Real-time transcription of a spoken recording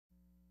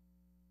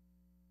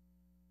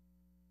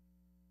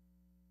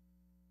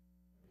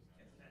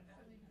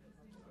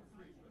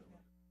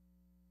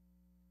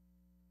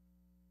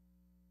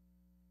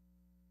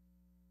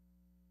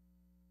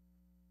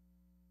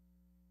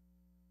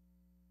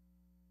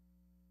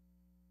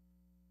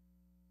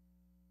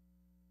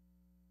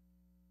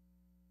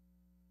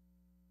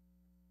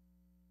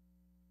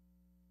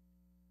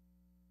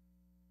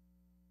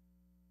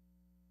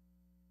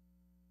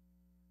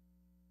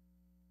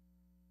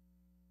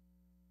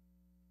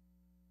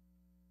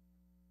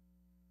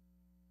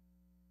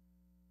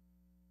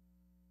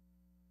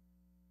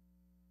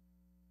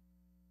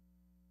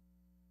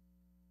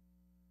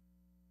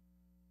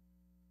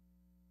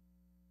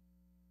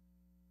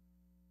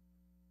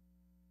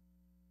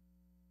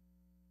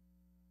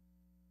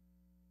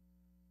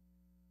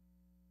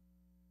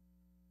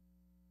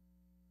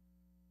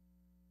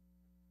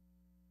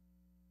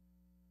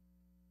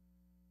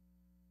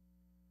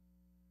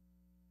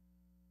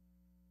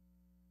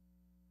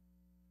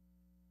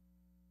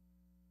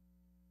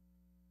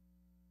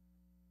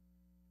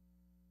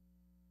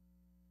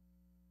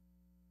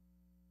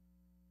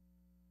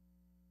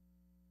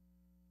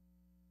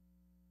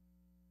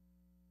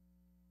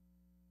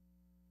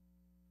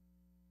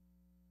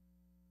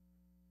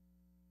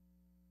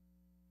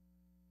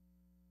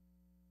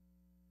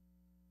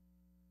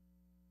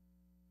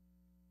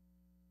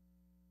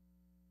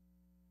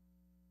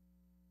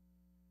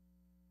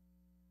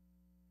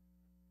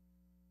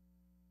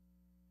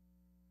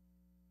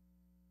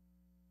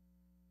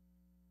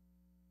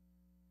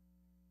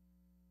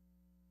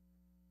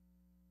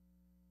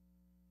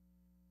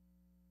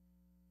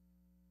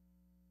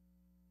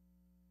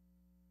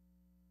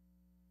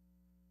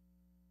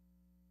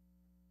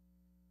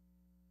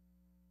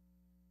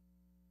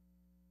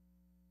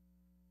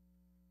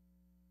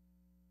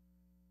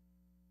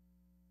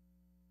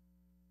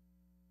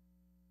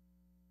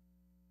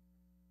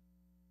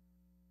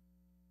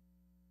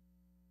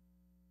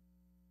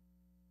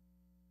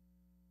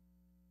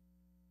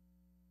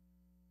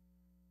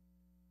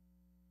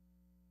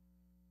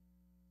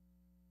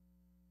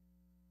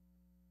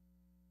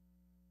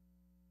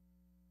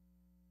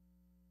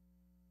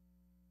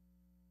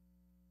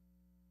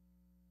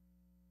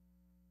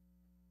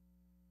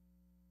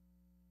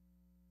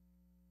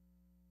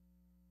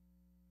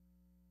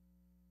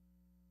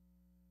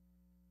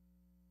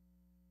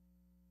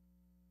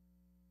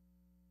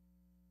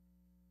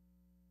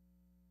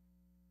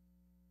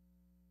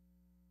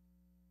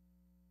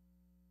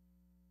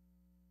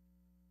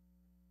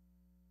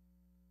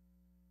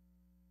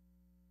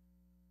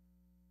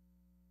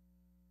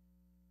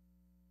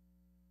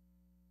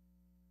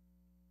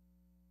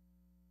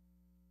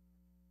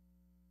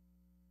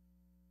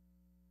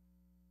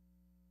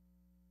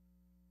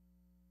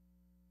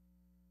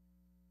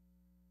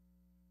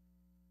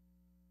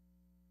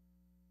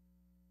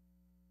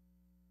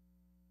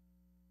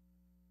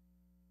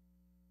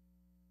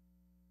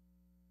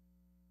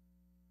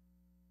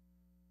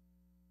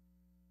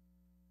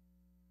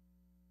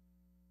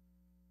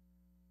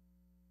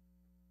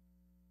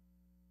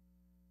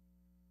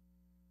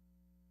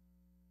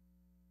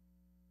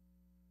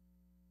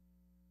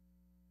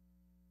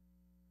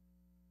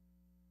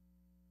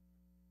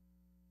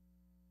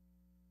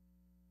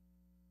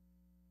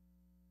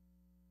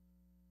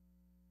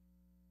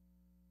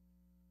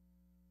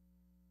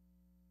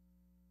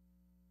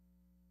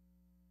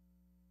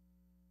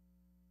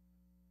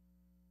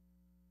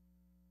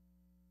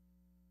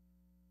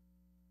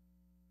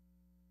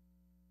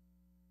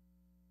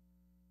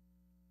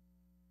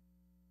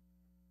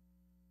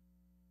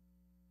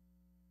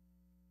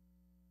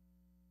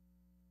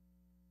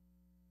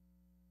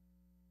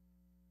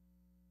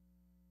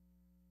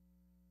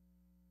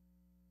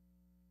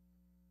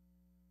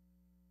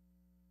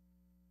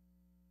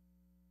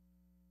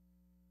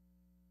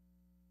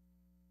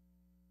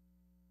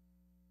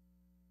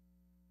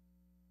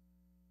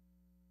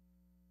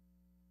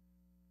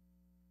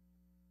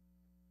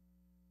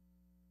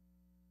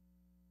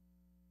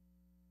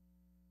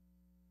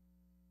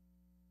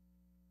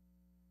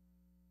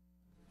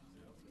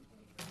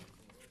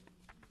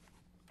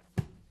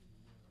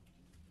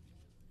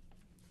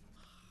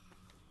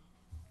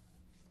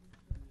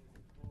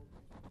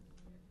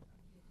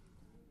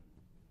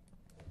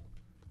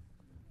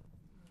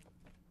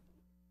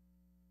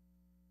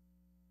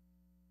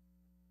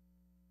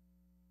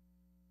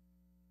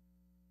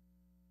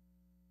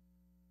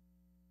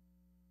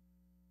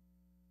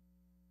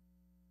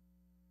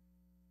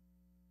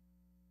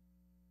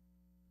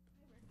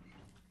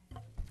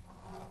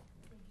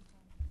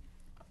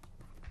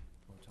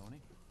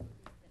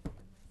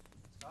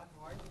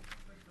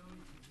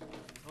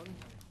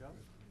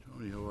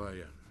Tony, how are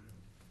you?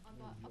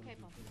 Okay,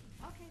 Bob.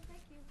 Okay,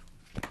 thank you.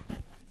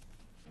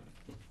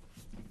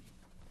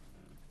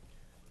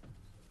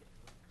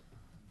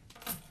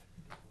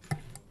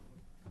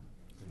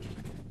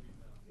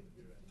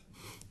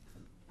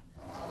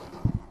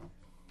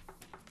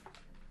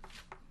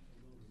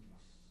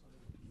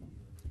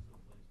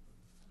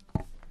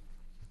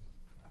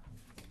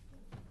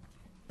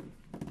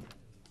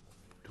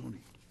 Tony,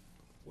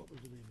 what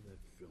was the name of that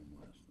film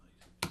last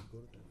night? Go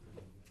to that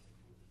film.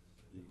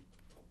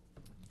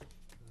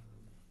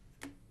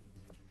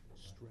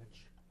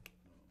 Stretch.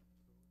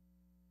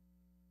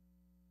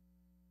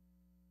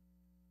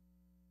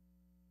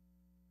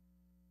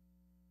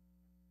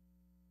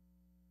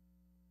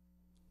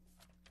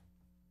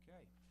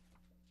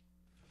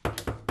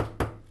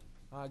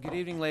 Good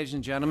evening, ladies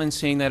and gentlemen.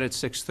 Seeing that it's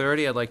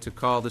 6:30, I'd like to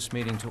call this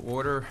meeting to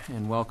order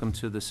and welcome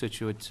to the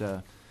Scituate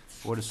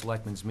Board of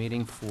Selectmen's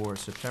meeting for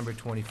September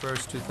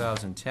 21st,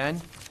 2010.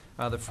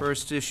 The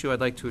first issue I'd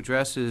like to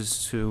address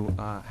is to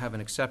have an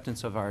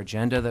acceptance of our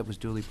agenda that was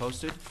duly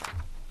posted.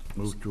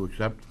 Move to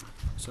accept.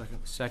 Second.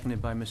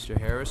 Seconded by Mr.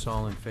 Harris.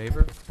 All in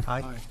favor?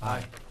 Aye.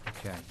 Aye.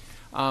 Okay.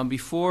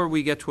 Before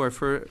we get to our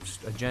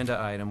first agenda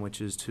item,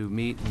 which is to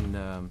meet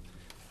and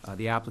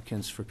the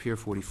applicants for Pier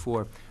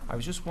 44, I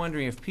was just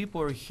wondering if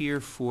people are here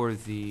for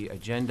the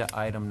agenda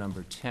item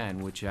number 10,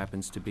 which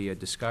happens to be a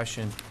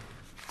discussion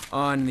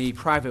on the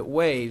private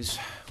ways,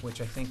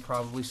 which I think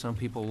probably some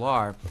people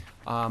are.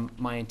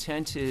 My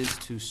intent is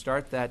to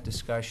start that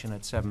discussion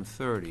at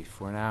 7:30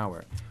 for an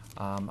hour.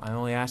 I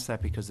only ask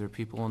that because there are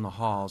people in the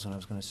halls, and I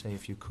was going to say,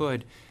 if you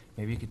could,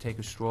 maybe you could take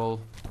a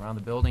stroll around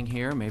the building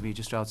here, maybe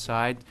just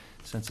outside,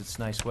 since it's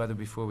nice weather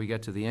before we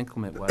get to the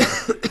inclement weather,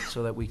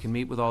 so that we can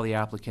meet with all the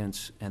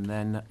applicants, and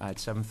then at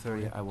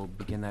 7:30, I will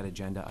begin that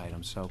agenda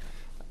item. So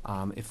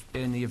if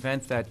in the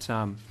event that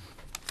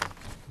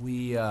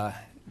we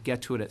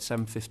get to it at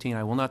 7:15,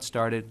 I will not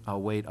start it.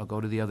 I'll wait. I'll go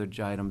to the other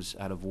items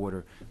out of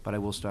order, but I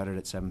will start it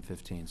at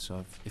 7:15.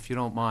 So if you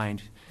don't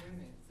mind.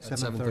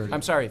 7:30.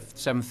 I'm sorry,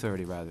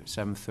 7:30 rather,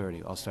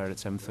 7:30. I'll start at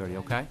 7:30,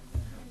 okay?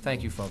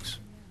 Thank you, folks.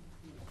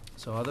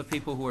 So other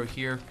people who are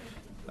here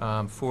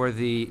for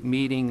the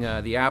meeting,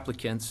 the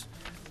applicants,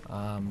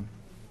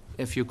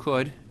 if you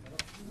could,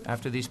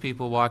 after these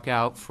people walk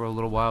out for a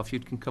little while, if you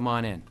can come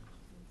on in.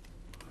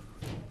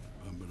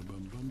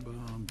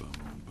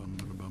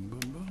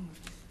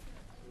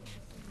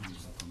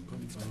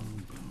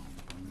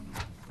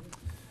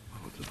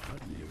 Oh, it's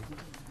hot in here.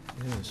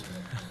 It is.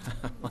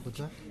 What's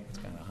that? It's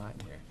kind of hot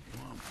in here.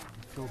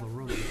 Fill the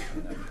room.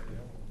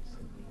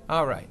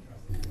 All right.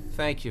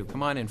 Thank you.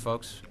 Come on in,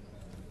 folks.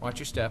 Watch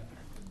your step.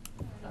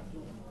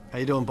 How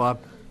you doing,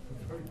 Bob?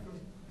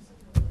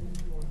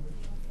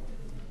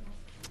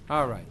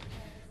 All right.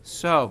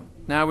 So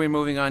now we're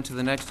moving on to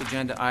the next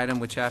agenda item,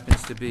 which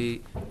happens to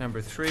be number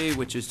 3,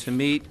 which is to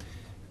meet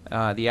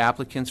the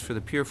applicants for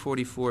the Pier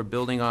 44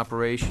 Building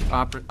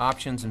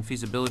Options and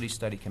Feasibility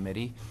Study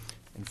Committee.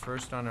 And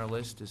first on our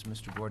list is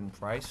Mr. Gordon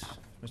Price.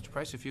 Mr.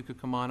 Price, if you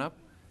could come on up.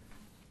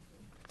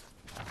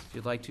 If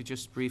you'd like to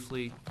just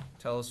briefly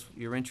tell us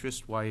your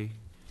interest, why,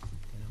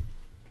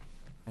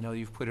 I know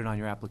you've put it on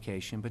your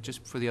application, but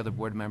just for the other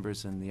board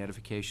members and the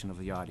edification of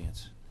the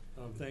audience.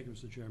 Thank you,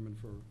 Mr. Chairman,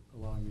 for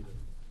allowing me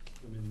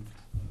to come in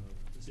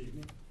this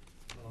evening.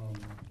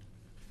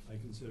 I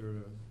consider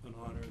it an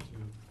honor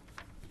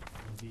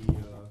to be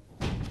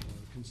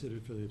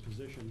considered for the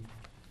position.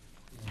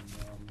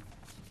 And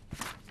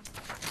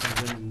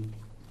I've been in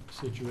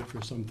Scituate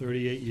for some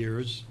 38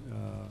 years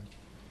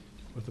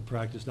with a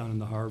practice down in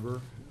the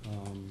harbor.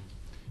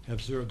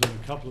 Have served on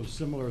a couple of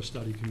similar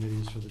study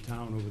committees for the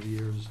town over the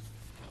years.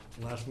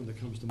 The last one that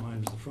comes to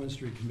mind is the Front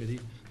Street Committee,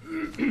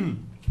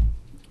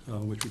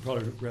 which we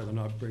probably rather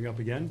not bring up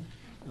again.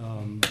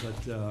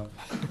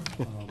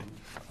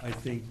 I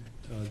think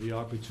the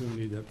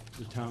opportunity that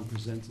the town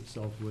presents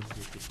itself with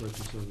the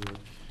purchase of the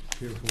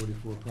Pier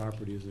 44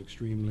 property is an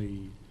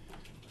extremely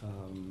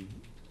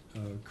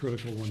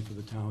critical one for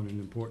the town and an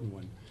important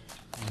one.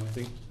 I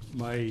think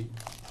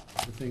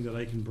the thing that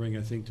I can bring,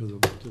 I think, to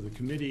the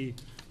committee,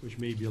 which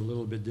may be a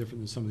little bit different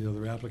than some of the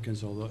other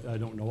applicants, although I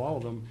don't know all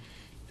of them,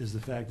 is the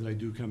fact that I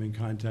do come in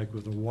contact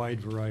with a wide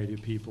variety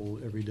of people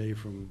every day,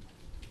 from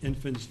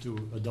infants to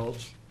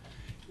adults,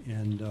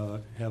 and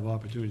have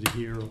opportunity to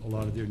hear a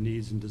lot of their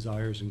needs and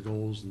desires and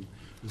goals. And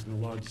there's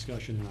been a lot of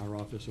discussion in our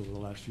office over the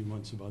last few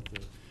months about the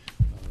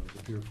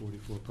Pier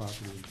 44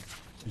 property.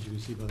 As you can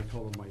see by the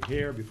color of my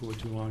hair, before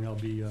too long I'll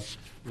be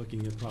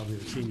looking at probably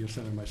the senior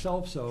center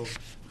myself, so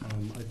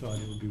I thought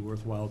it would be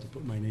worthwhile to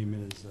put my name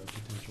in as a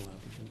potential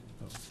applicant.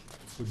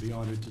 Would be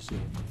honored to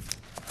serve.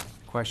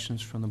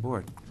 Questions from the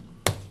board?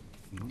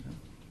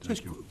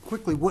 Just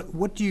quickly,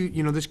 what do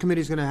you know, this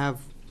committee's gonna have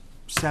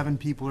 7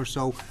 people or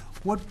so.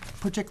 What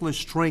particular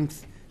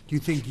strength do you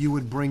think you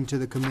would bring to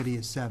the committee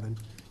as 7?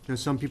 You know,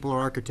 some people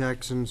are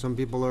architects and some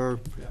people are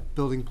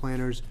building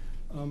planners.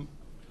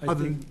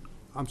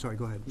 I'm sorry,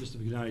 go ahead. Mr.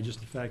 Vignani, just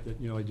the fact that,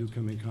 I do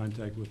come in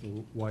contact with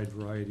a wide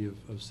variety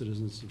of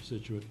citizens of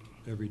Scituate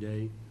every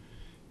day,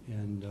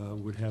 and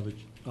would have an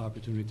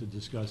opportunity to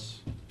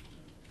discuss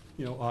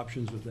you know,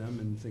 options with them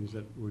and things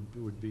that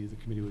would be, the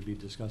committee would be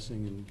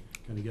discussing, and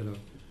kind of get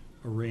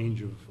a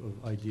range of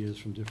ideas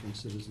from different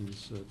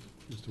citizens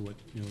as to what,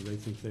 you know, they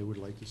think they would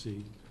like to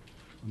see.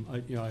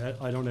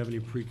 I don't have any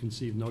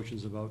preconceived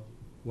notions about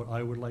what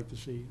I would like to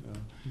see.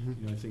 You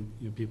know, I think,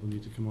 you know, people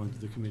need to come onto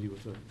the committee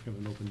with a kind of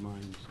an open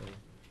mind, so.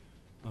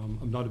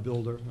 I'm not a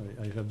builder.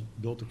 I have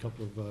built a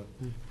couple of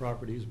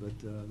properties, but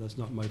that's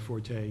not my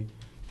forte.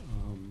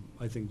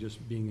 I think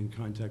just being in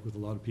contact with a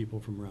lot of people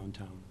from around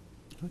town.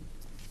 Good.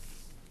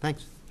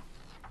 Thanks.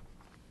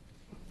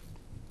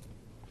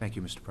 Thank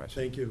you, Mr. Price.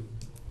 Thank you.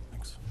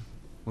 Thanks.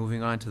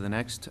 Moving on to the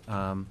next,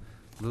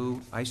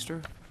 Lou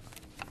Eister,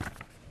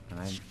 and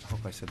I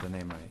hope I said the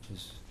name right.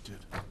 Is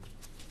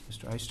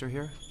Mr. Eister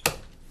here?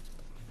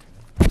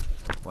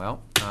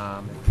 Well,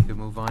 if we could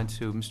move on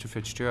to Mr.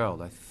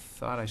 Fitzgerald. I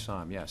thought I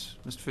saw him, yes.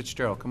 Mr.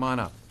 Fitzgerald, come on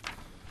up.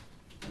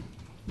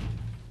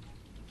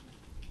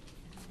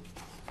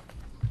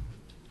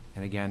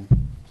 And again,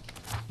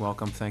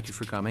 welcome, thank you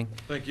for coming.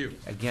 Thank you.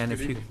 Again, Good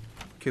if you evening.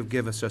 could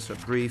give us just a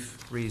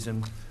brief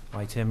reason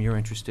why, Tim, you're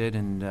interested,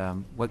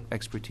 and what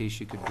expertise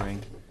you could bring,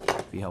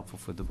 be helpful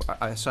for the,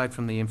 aside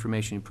from the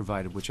information you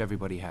provided, which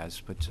everybody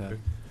has, but,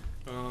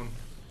 Okay.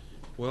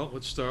 Well,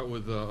 let's start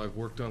with, I've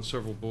worked on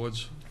several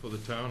boards for the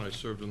town. I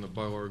served on the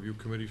Bylaw Review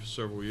Committee for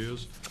several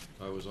years.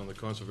 I was on the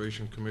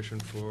Conservation Commission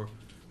for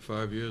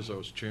 5 years. I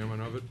was chairman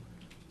of it.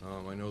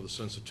 I know the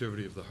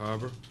sensitivity of the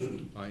harbor.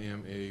 I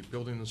am a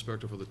building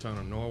inspector for the town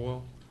of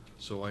Norwell,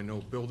 so I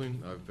know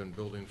building. I've been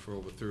building for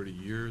over 30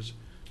 years.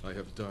 I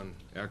have done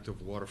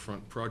active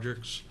waterfront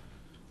projects.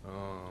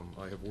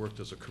 I have worked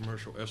as a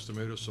commercial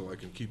estimator, so I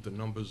can keep the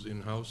numbers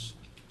in-house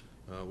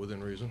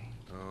within reason.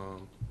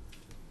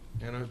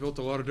 And I've built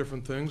a lot of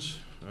different things,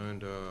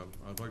 and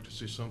I'd like to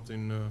see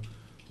something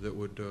that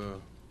would,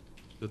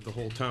 that the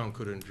whole town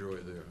could enjoy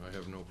there. I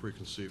have no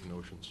preconceived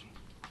notions.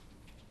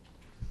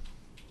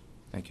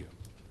 thank you.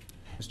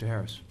 Mr.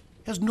 Harris?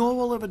 Has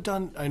Norwell ever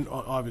done, and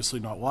obviously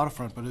not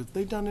waterfront, but have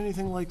they done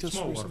anything like this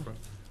Small recently? waterfront.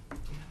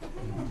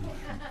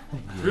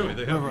 Really,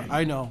 they have.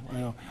 I know.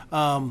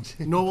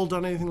 Norwell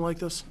done anything like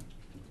this?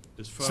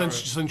 As far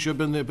Since you've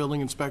been their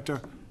building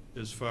inspector?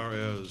 as far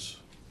as,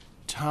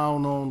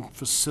 Town-owned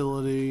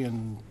facility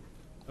and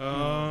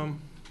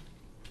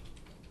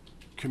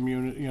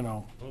community, you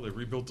know. well, they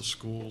rebuilt the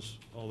schools,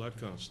 all that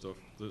kind of stuff.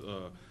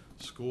 The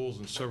schools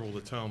and several of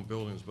the town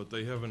buildings, but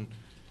they haven't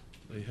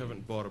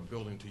bought a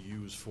building to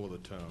use for the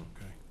town.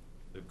 Okay.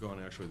 They've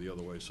gone actually the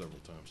other way several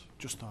times.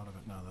 Just thought of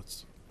it now,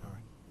 that's, all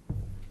right.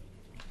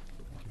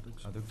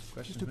 Other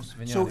questions,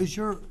 Mr. So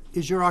Vignani?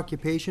 is your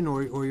occupation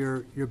or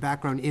your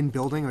background in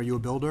building? Are you a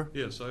builder?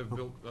 Yes, I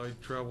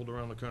traveled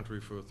around the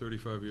country for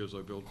 35 years.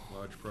 I built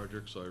large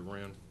projects. I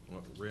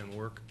ran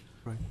work.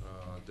 Right.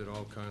 Did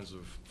all kinds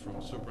of,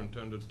 from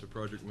superintendent to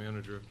project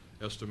manager,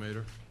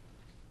 estimator.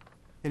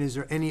 And is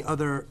there any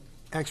other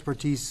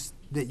expertise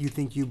that you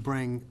think you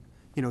bring,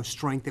 you know,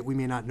 strength that we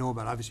may not know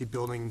about? Obviously,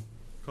 building.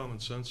 Common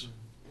sense.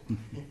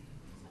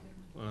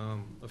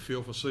 A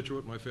feel for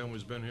Scituate. My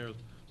family's been here as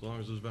long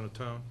as there's been a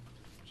town,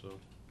 so.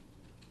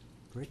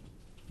 Great.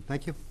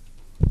 Thank you.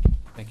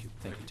 Thank you,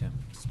 Tim.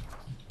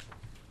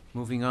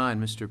 Moving on,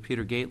 Mr.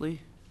 Peter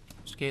Gately.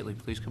 Mr. Gately,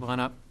 please come on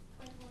up.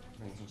 Could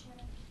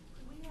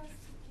we ask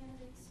the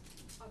candidates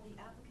or the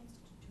applicants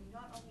to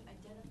not only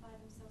identify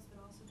themselves,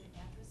 but also their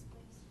address,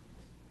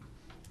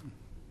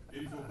 please?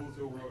 84 Booth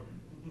Hill Road.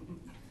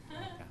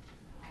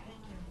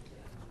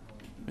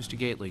 Mr.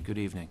 Gately, good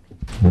evening.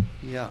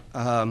 Yeah,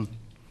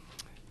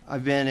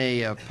 I've been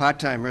a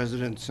part-time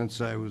resident since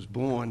I was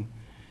born,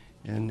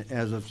 and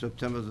as of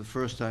September the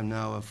 1st, I'm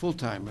now a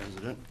full-time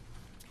resident.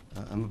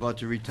 I'm about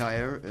to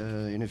retire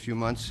in a few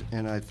months,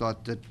 and I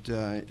thought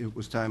that it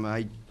was time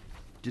I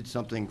did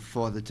something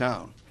for the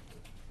town,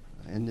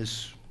 and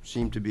this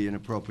seemed to be an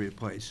appropriate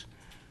place.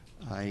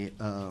 I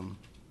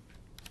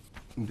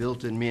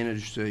built and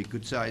managed a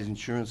good-sized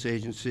insurance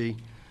agency.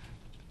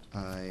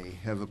 I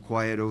have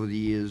acquired over the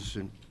years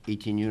an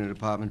 18-unit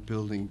apartment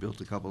building, built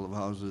a couple of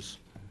houses,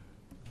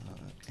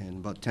 and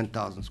about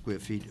 10,000 square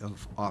feet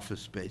of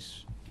office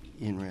space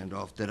in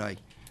Randolph that I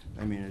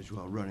manage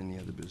while running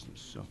the other business.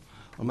 So,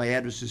 well, my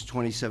address is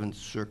 27th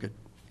Circuit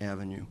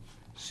Avenue,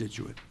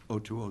 Scituate,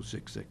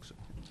 02066.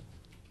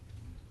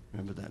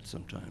 Remember that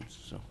sometimes,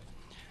 so.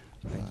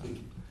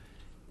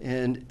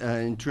 And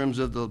in terms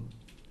of the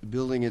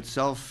building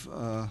itself,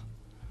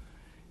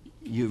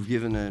 you've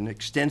given an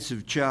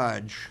extensive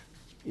charge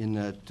in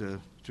that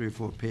 3 or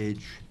 4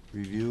 page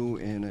review,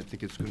 and I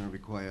think it's going to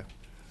require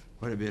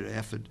quite a bit of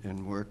effort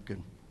and work,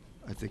 and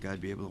I think I'd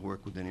be able to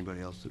work with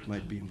anybody else that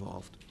might be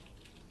involved.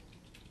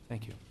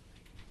 Thank you.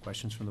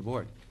 Questions from the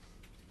board?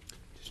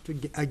 Just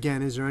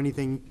again, is there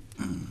anything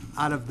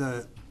out of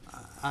the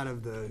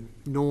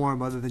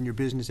norm, other than your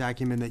business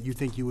acumen, that you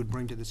think you would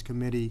bring to this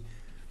committee?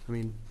 I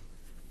mean,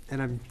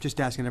 and I'm just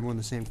asking everyone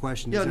the same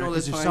question. Yeah, Is there- no,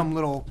 that's Is there fine. some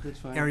little That's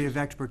fine. area of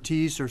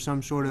expertise or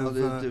some sort Well,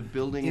 of the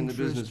building and the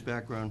interest? business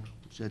background,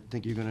 which I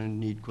think you're going to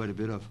need quite a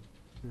bit of.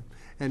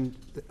 And,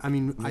 I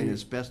mean, I mean,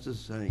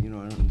 asbestos, you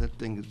know, that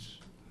thing is,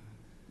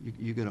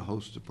 you got a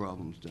host of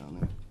problems down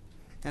there.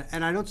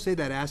 And I don't say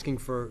that asking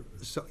for,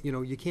 so, you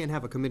know, you can't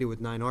have a committee with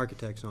 9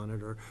 architects on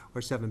it or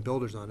 7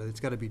 builders on it. It's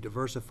gotta be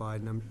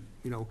diversified, and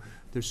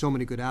there's so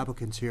many good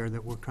applicants here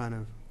that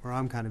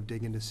I'm kind of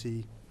digging to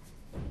see,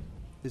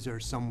 is there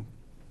something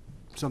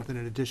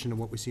in addition to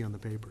what we see on the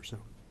paper, so.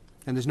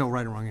 And there's no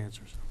right or wrong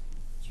answers.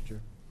 Mr.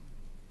 Chair.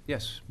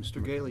 Yes,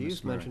 Mr. Gately, you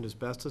Mr. mentioned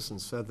asbestos and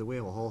said that we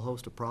have a whole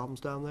host of problems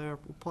down there.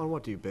 Upon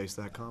what do you base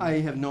that comment? I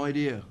have no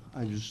idea.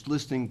 I'm just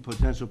listing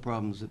potential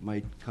problems that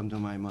might come to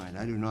my mind.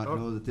 I do not Oh,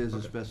 know that there's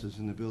okay. asbestos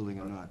in the building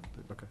or not,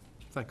 but Okay,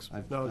 thanks.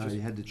 I No,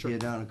 had to sure. tear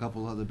down a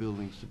couple other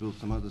buildings to build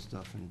some other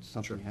stuff, and it's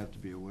something you have to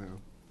be aware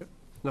of.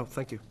 No,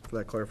 thank you for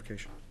that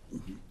clarification.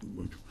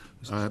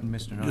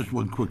 Mr. Nolan. Just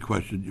one quick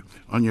question.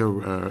 On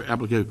your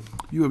application,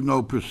 you have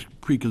no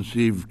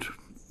preconceived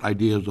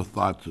ideas or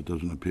thoughts, it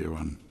doesn't appear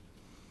on,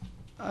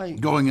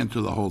 going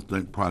into the whole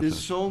thing, There's process?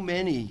 so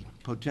many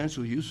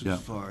potential Yeah.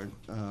 uses for it.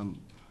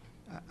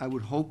 I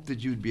would hope that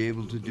you'd be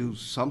able to do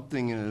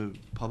something in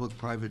a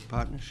public-private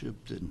partnership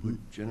that would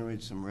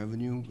generate some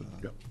revenue,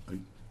 Yep.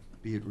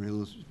 be it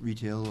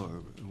retail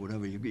or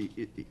whatever.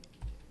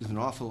 There's an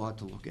awful lot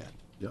to look at.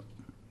 Yep,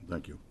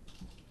 thank you.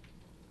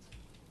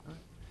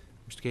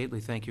 Mr. Gately,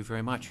 thank you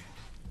very much.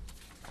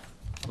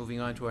 Moving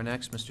on to our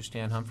next, Mr.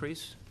 Stan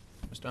Humphries.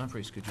 Mr.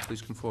 Humphries, could you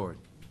please come forward?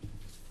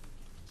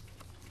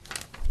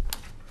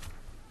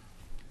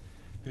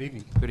 Good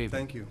evening. Good evening.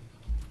 Thank you.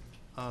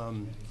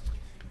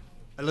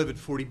 I live at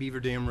 40 Beaver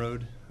Dam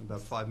Road,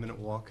 about a 5-minute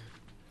walk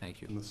Thank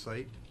from you. the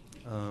site.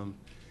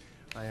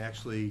 I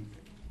actually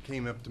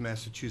came up to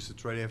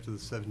Massachusetts right after the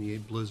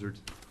 '78 blizzard.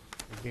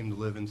 I came to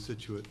live in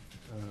Scituate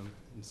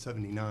in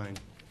 '79,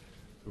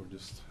 so we're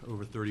just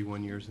over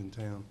 31 years in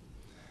town.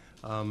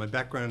 My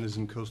background is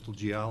in coastal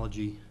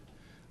geology.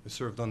 I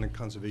served on the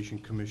Conservation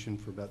Commission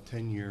for about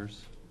 10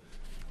 years,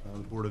 the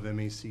Board of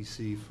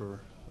MACC for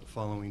the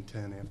following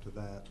 10 after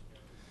that.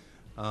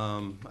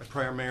 I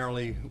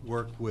primarily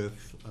work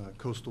with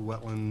coastal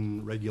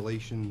wetland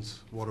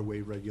regulations,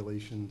 waterway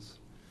regulations,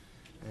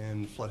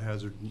 and flood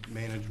hazard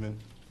management,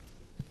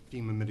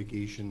 FEMA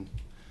mitigation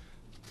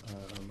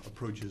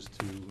approaches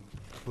to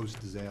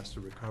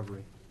post-disaster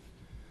recovery.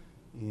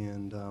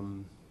 And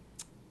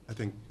I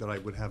think that I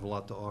would have a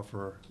lot to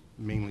offer,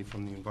 mainly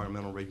from the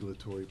environmental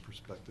regulatory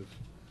perspective,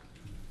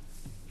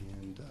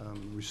 and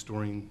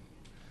restoring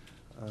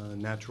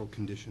natural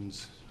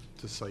conditions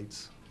to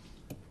sites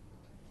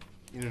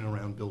in and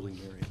around building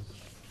areas.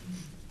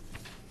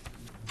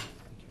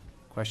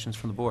 Questions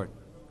from the board?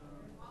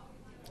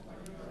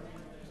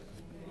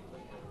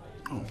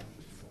 I'm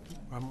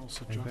all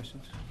set, Any John.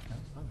 questions?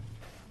 All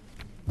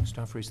right. Mr.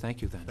 Humphries,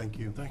 thank you then. Thank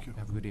you. Thank you.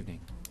 Have a good evening.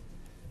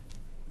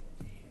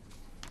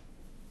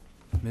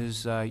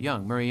 Ms.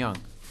 Young, Murray Young,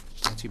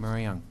 Nancy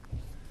Murray Young,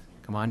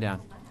 come on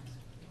down.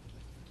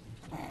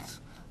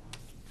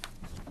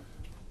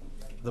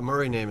 The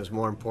Murray name is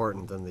more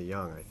important than the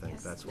Young, I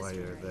think. That's why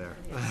you're there.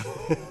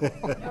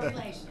 No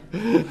relation.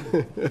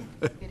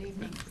 Good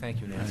evening. Thank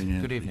you, Nancy.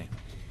 Nancy. Good evening.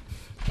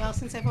 Well,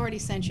 since I've already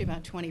sent you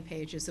about 20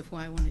 pages of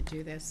why I want to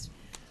do this,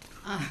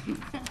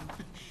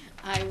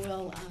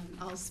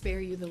 I'll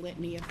spare you the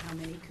litany of how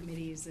many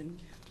committees and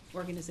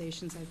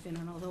organizations I've been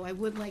on, although I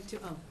would like to,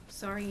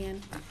 sorry,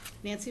 Ann.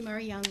 Nancy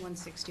Murray Young,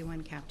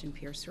 161 Captain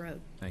Pierce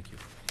Road. Thank you.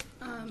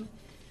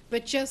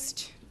 But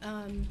just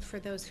for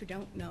those who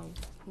don't know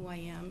who I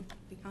am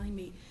behind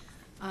me,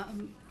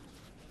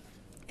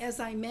 as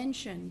I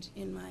mentioned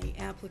in my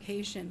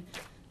application,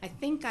 I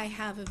think I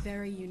have a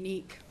very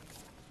unique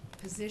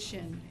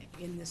position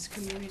in this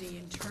community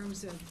in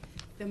terms of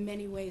the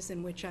many ways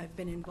in which I've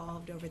been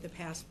involved over the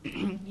past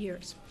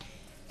years.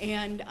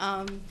 And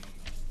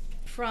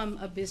from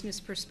a business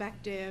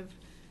perspective,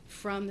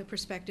 from the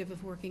perspective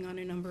of working on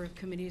a number of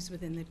committees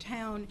within the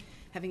town,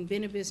 having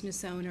been a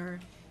business owner,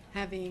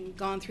 having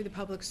gone through the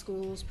public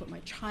schools, put my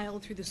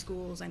child through the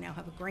schools, I now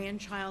have a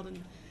grandchild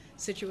in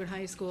Scituate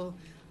High School,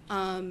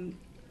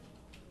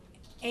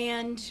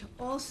 and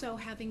also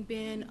having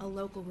been a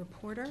local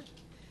reporter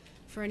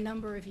for a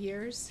number of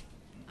years,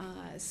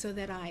 so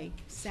that I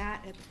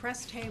sat at the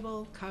press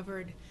table,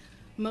 covered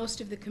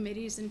most of the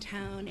committees in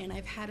town, and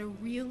I've had a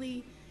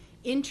really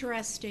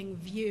interesting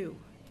view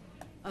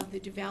of the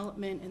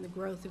development and the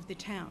growth of the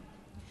town.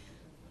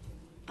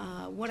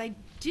 What I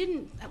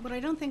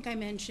don't think I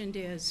mentioned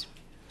is,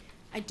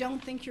 I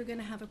don't think you're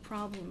gonna have a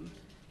problem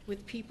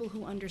with people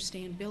who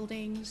understand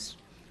buildings,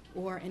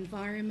 or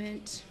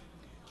environment,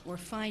 or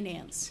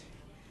finance.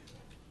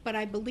 But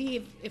I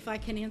believe, if I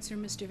can answer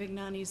Mr.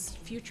 Vignani's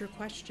future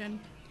question,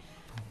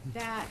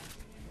 that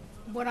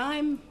what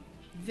I'm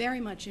very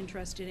much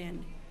interested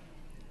in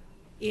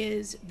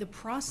is the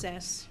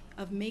process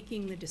of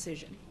making the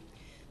decision,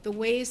 the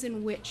ways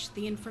in which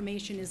the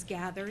information is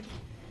gathered,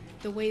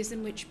 the ways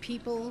in which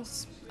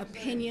people's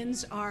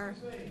opinions are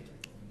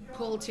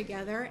pulled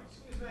together.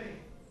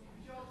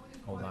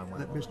 Hold on one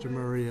Let moment. Mr.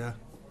 Murray,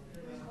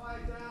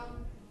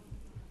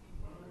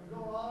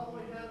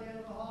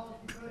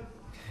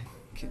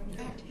 In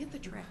fact, hit the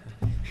track.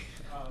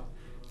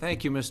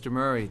 Thank you, Mr.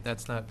 Murray.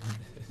 That's not,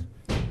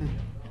 Didn't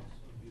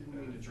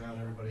mean to drown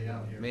drown everybody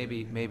out here.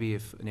 Maybe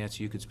if,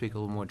 Nancy, you could speak a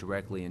little more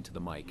directly into the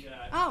mic.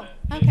 Oh,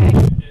 okay.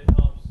 It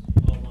helps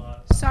a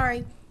lot.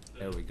 Sorry,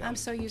 There we go. I'm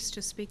so used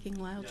to speaking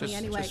loudly Just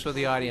anyway. for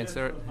the audience,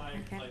 there,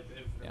 Okay.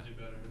 Yeah.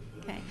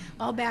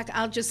 Okay,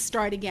 I'll just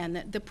start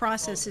again. The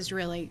process is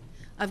really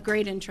of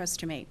great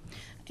interest to me,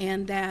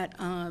 and that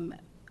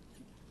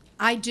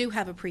I do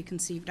have a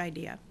preconceived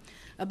idea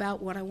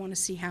about what I want to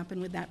see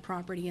happen with that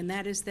property, and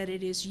that is that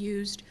it is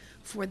used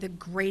for the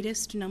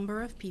greatest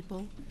number of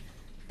people,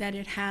 that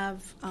it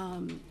have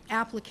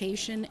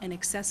application and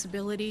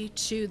accessibility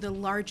to the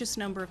largest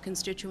number of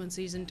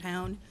constituencies in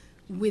town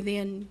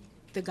within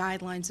the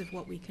guidelines of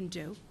what we can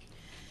do.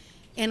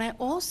 And I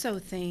also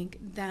think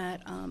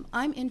that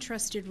I'm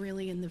interested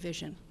really in the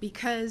vision,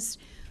 because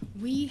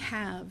we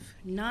have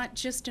not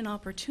just an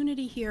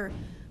opportunity here,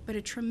 but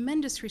a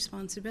tremendous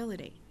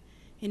responsibility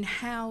in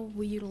how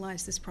we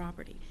utilize this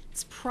property.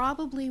 It's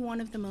probably one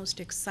of the most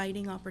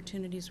exciting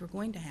opportunities we're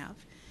going to have.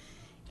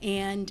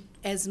 And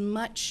as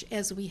much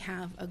as we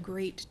have a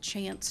great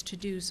chance to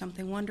do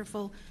something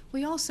wonderful,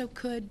 we also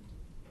could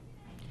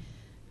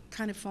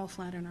kind of fall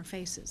flat on our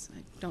faces.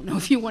 I don't know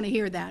if you want to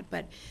hear that,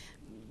 but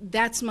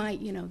that's my,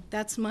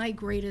 that's my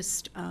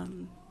greatest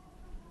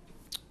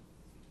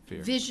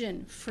Fear.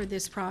 vision for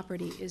this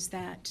property, is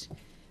that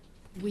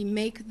we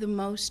make the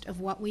most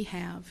of what we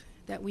have,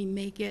 that we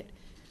make it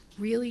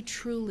really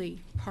truly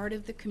part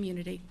of the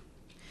community,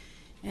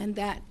 and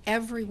that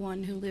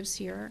everyone who lives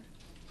here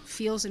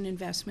feels an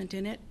investment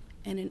in it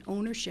and an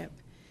ownership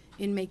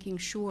in making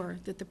sure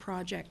that the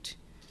project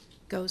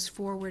goes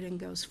forward and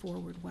goes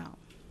forward well.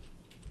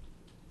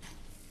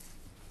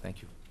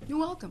 Thank you. You're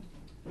welcome.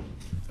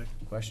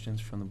 Questions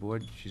from the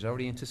board? She's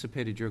already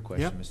anticipated your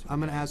question, Yep, Mr. I'm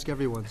gonna ask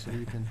everyone, so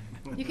you can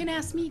You can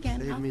ask me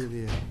again. save me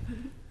the,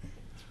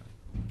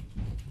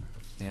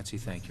 Nancy,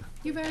 thank you.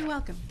 You're very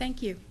welcome.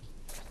 Thank you.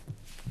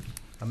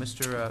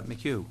 Mr.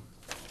 McHugh,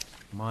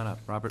 come on up,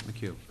 Robert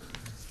McHugh.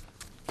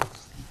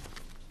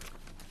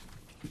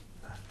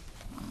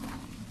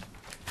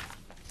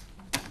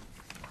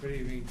 Good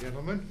evening,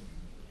 gentlemen.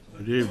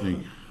 Good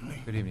evening.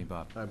 Good evening,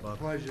 Bob. Hi, Bob.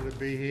 Pleasure to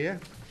be here.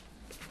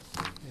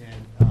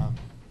 And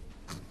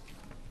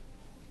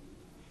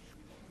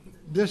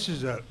this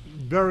is a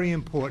very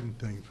important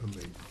thing for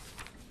me.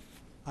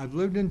 I've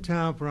lived in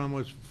town for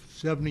almost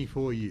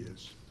 74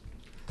 years,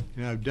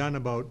 and I've done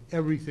about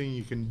everything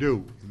you can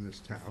do in this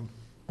town,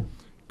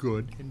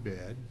 good and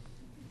bad.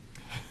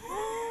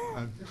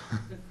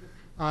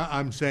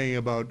 I'm saying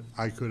about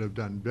I could have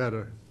done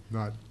better,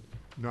 not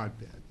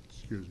bad,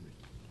 excuse me.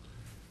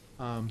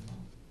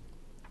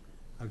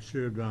 I've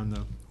served on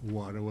the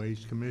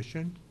Waterways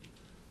Commission.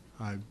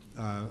 I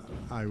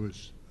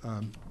was,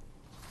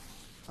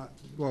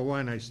 well, why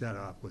don't I start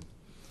off with,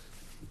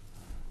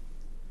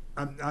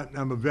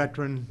 I'm a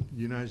veteran,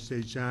 United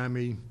States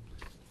Army.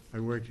 I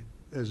worked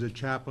as a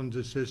chaplain's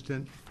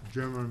assistant,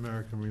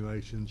 German-American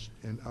relations,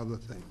 and other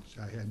things.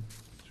 I had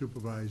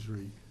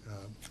supervisory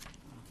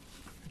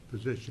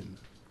positions.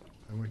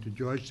 I went to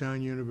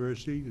Georgetown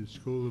University, the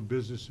School of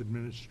Business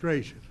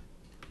Administration.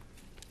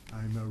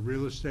 I'm a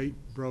real estate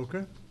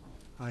broker.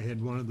 I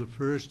had one of the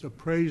first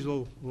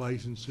appraisal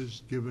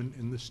licenses given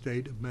in the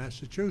state of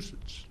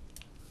Massachusetts.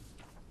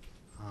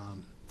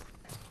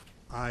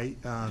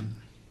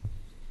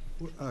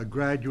 A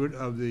graduate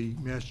of the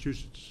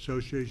Massachusetts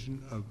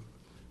Association of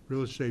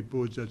Real Estate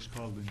Boards, that's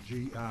called the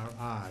GRI.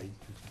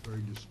 It's a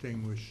very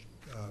distinguished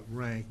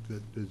rank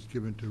that is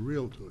given to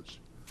realtors.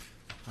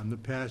 I'm the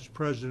past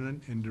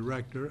president and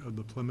director of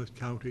the Plymouth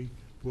County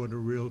Board of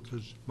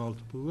Realtors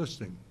Multiple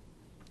Listing.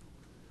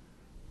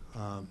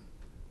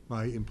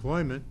 My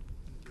employment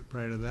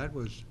prior to that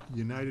was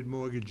United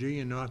Mortgagee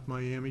in North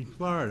Miami,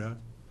 Florida,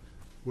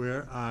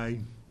 where I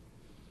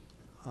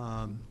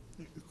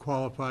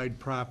qualified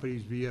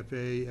properties,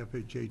 VFA,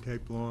 FHA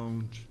type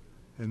loans,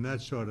 and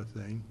that sort of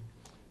thing.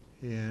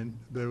 And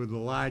they were the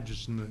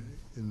largest in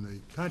the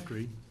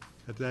country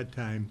at that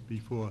time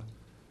before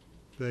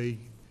they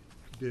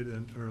did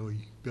an early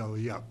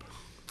belly up.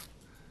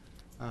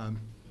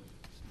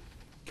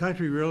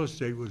 Country Real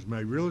Estate was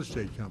my real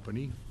estate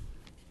company,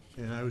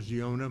 and I was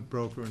the owner,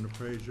 broker, and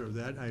appraiser of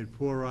that. I had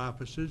 4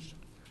 offices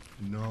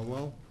in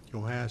Norwell,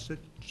 Cohasset,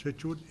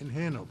 Scituate, and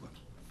Hanover,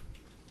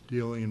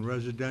 dealing in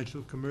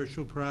residential,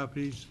 commercial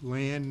properties,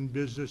 land and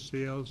business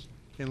sales,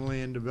 and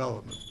land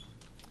development.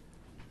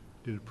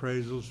 Did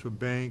appraisals for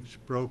banks,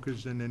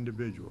 brokers, and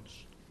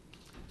individuals.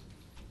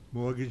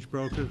 Mortgage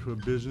brokers for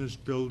business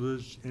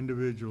builders,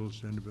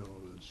 individuals, and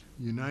builders.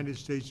 United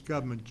States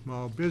Government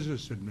Small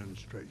Business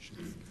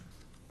Administration.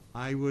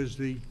 I was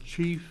the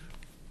chief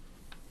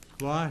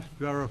loss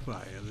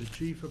verifier, the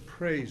chief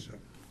appraiser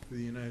for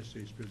the United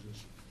States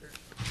Business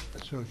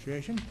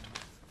Association,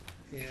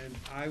 and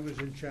I was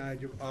in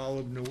charge of all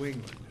of New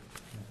England.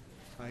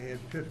 I had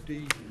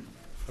 50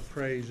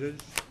 appraisers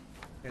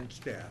and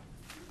staff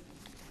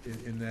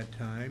in that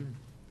time.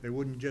 They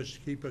wouldn't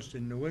just keep us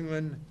in New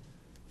England.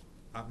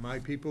 My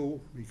people,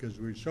 because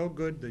we were so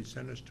good, they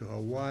sent us to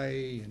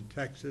Hawaii and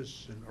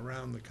Texas and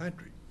around the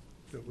country,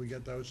 so we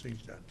got those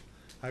things done.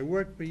 I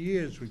worked for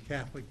years with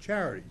Catholic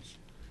Charities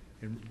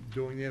and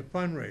doing their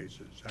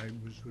fundraisers. I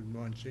was with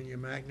Monsignor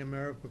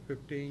McNamara for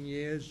 15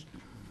 years,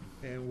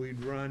 and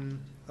we'd run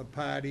a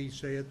party,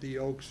 say at the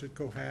Oaks at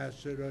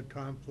Cohasset, or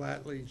Tom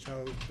Flatley's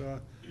house, or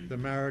the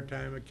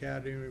Maritime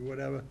Academy, or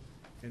whatever,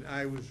 and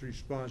I was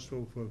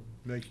responsible for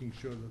making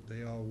sure that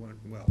they all went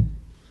well.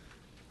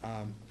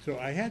 So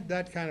I had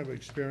that kind of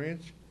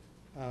experience.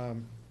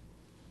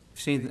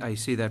 I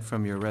see that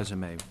from your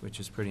resume, which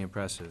is pretty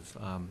impressive.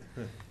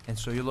 And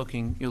so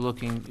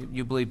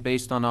you believe,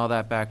 based on all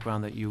that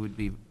background, that you would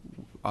be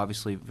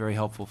obviously very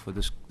helpful for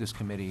this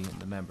committee and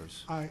the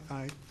members.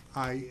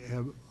 I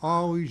have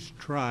always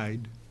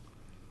tried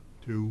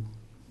to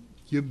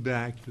give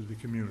back to the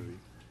community.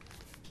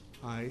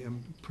 I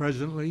am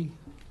presently,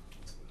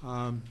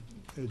 as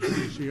you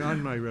can see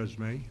on my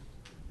resume,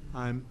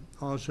 I'm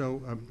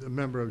also a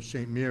member of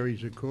St.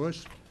 Mary's, of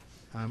course.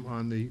 I'm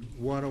on the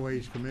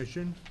Waterways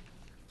Commission.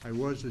 I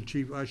was the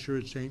chief usher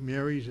at St.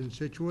 Mary's in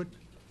Scituate.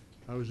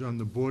 I was on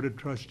the Board of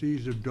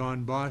Trustees of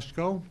Don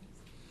Bosco.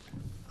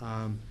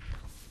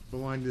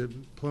 Belonged to the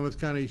Plymouth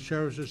County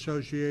Sheriff's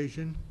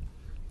Association,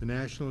 the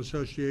National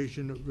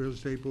Association of Real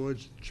Estate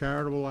Boards,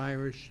 Charitable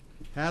Irish,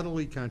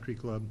 Hadley Country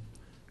Club,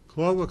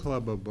 Clover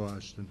Club of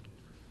Boston,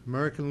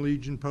 American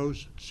Legion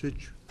Post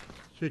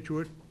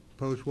Scituate,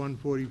 Post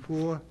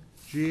 144,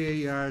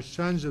 GAR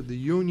Sons of the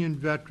Union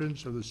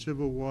Veterans of the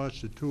Civil War,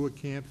 Setua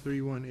Camp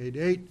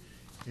 3188,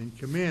 and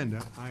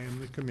Commander, I am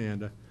the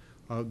commander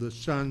of the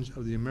Sons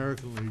of the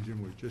American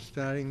Legion. We're just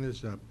starting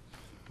this up,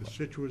 the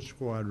Scituate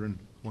Squadron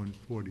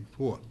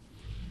 144.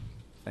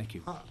 Thank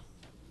you.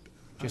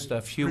 Just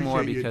a few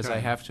more, appreciate your because I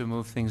time. have to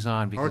move things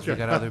on, because we've Okay.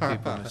 got other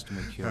people, Mr.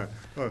 McHugh.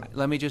 All right.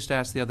 Let me just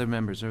ask the other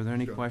members, are there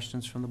any Sure.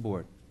 questions from the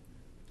board?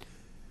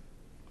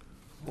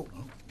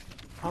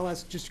 I'll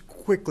ask just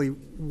quickly,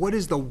 what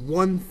is the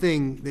one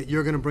thing that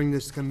you're gonna bring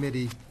this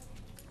committee,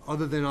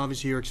 other than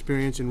obviously your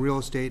experience in real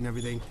estate and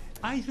everything?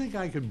 I think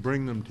I could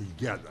bring them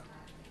together.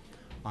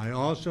 I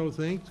also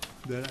think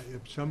that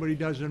if somebody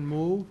doesn't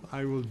move,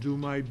 I will do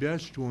my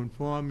best to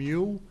inform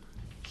you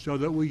so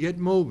that we get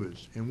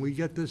movers and we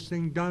get this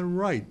thing done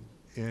right.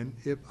 And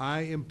if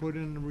I am put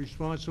in a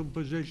responsible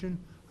position,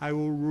 I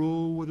will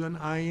rule with an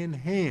iron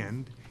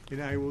hand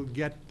and I will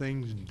get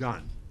things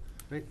done.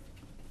 Right?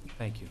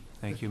 Thank you.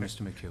 Thank you,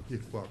 Mr. McHugh. You're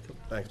welcome.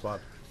 Thanks,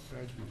 Bob.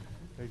 Thank you.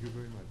 Thank you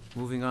very much.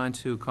 Moving on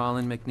to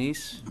Colin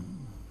McNeese.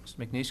 Mr.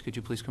 McNeese, could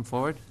you please come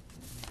forward?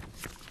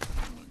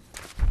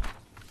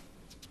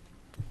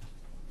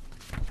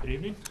 Good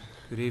evening.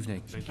 Good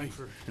evening. Thank you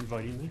for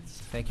inviting me.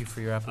 Thank you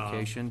for your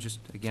application. Just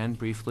again,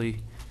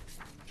 briefly.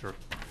 Sure.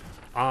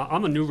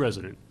 I'm a new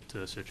resident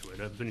to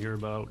Scituate. I've been here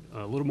about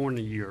a little more than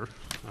a year.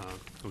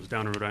 I was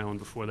down in Rhode Island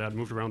before that,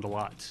 moved around a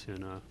lot.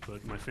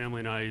 But my family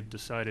and I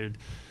decided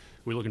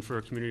we're looking for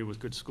a community with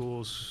good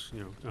schools,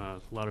 a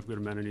lot of good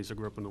amenities. I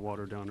grew up on the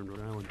water down in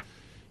Rhode Island.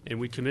 And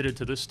we committed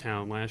to this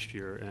town last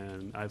year,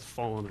 and I've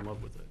fallen in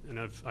love with it. And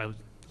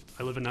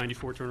I live in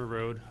 94 Turner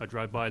Road. I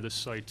drive by this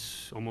site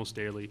almost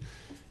daily.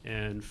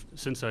 And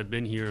since I've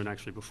been here, and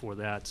actually before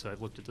that,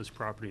 I've looked at this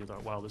property and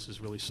thought, wow, this is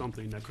really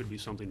something that could be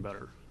something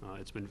better.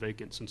 It's been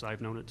vacant since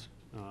I've known it.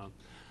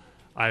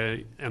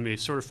 I am a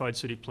certified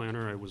city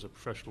planner. I was a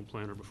professional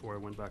planner before I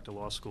went back to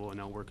law school. I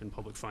now work in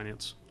public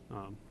finance.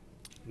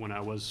 When I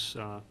was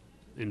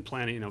in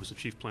planning, I was the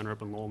chief planner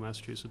up in Lowell,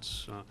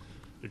 Massachusetts,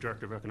 the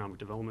director of economic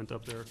development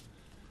up there.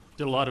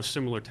 Did a lot of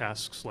similar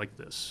tasks like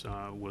this.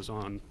 Was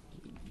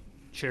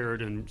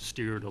chaired and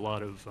steered a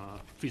lot of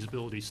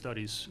feasibility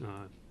studies,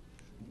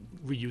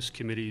 reuse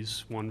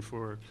committees, one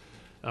for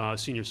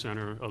senior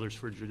center, others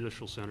for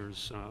judicial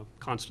centers,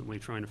 constantly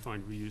trying to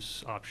find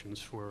reuse options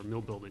for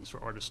mill buildings,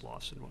 for artist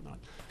loss and whatnot.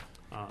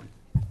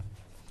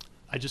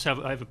 I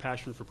have a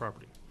passion for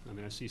property. I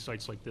mean, I see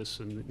sites like this,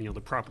 and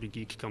the property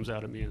geek comes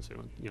out at me and says,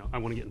 I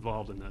want to get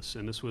involved in this.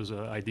 And this was an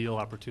ideal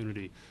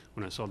opportunity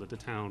when I saw that the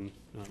town,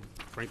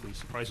 frankly,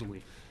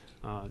 surprisingly,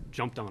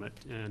 jumped on it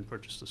and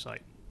purchased the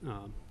site.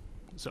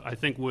 So I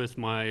think with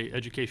my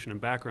education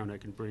and background, I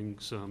can bring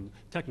some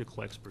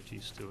technical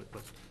expertise to it.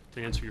 But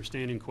to answer your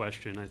standing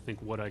question, I think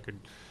what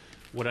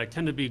I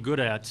tend to be good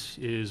at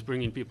is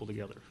bringing people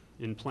together.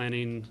 In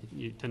planning,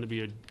 you tend to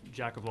be a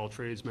jack of all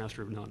trades,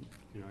 master of none.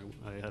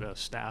 I had a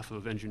staff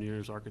of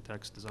engineers,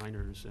 architects,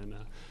 designers, and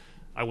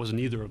I wasn't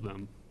either of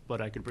them,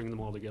 but I could bring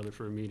them all together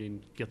for a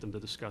meeting, get them to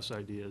discuss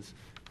ideas,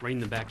 rein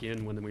them back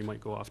in when we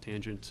might go off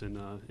tangents, and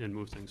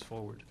move things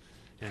forward,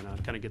 and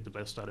kind of get the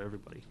best out of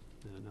everybody.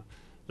 And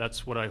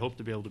that's what I hope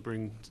to be able to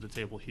bring to the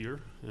table here,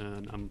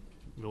 and I'm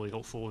really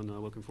hopeful and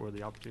looking forward to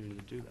the opportunity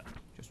to do that.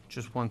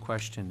 Just one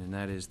question, and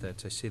that is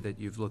that I see that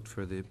you've looked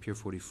for the Pier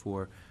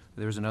 44.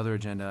 There's another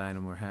agenda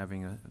item we're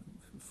having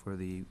for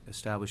the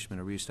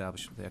establishment or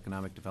reestablishment of the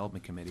Economic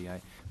Development Committee.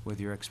 With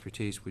your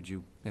expertise, would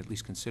you at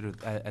least consider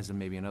as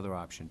maybe another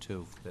option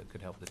too that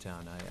could help the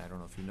town? I don't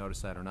know if you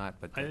noticed that or not,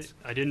 but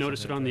I didn't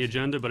notice it on the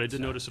agenda, but I did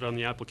notice it on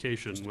the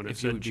application when it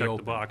if you said would be check the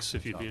open, box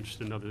if you'd be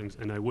interested in other things,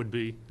 and I would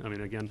be. I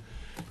mean, again,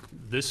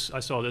 I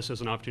saw this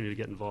as an opportunity to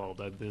get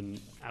involved. I've been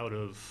out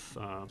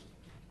of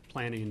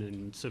planning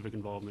and civic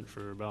involvement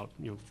for about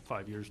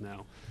 5 years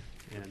now,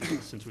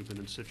 And since we've been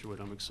in Scituate,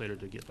 I'm excited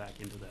to get back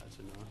into that.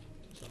 And,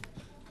 so,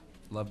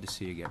 Love to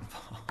see you get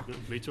involved. yeah,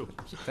 me too.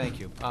 Thank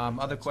you.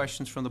 Other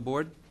questions from the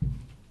board?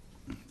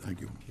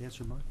 Thank you. You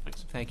answered mine.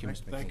 Thanks. Thank you,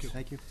 Mr. Thank you.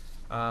 Thank you.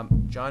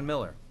 John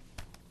Miller.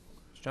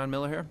 Is John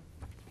Miller here?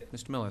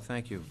 Mr. Miller,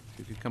 thank you.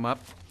 If you could come up.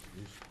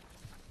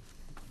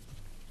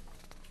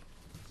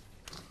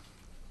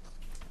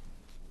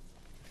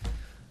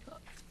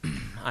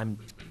 I'm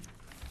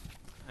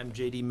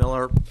J.D.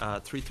 Miller,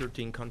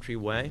 313 Country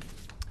Way.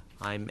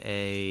 I'm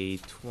a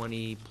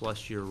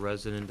 20-plus year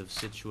resident of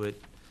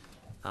Scituate,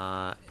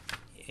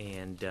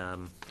 and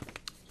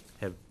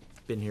have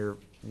been here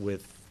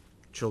with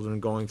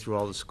children going through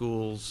all the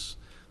schools.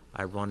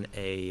 I run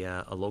a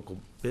local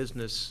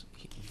business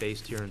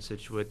based here in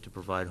Scituate to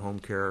provide home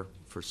care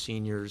for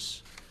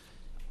seniors.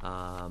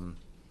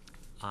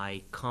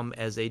 I come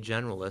as a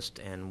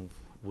generalist and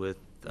with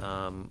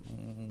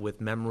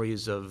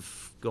memories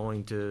of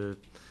going to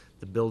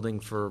the building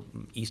for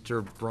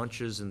Easter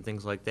brunches and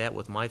things like that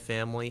with my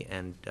family,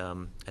 and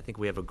I think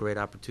we have a great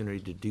opportunity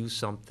to do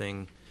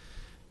something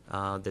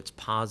that's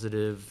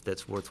positive,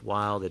 that's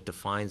worthwhile, that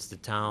defines the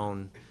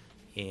town,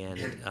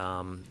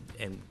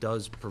 and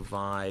does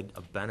provide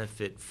a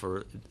benefit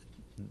for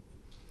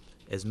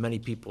as many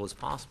people as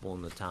possible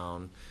in the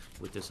town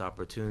with this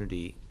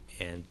opportunity.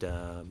 And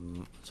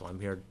so I'm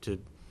here to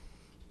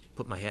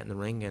put my hat in the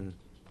ring and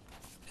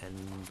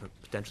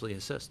potentially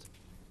assist.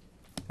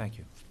 Thank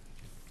you.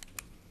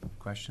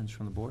 Questions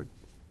from the board?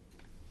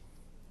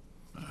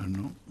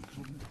 No.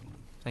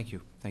 Thank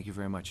you. Thank you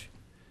very much,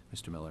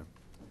 Mr. Miller.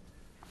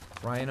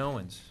 Brian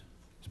Owens.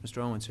 Is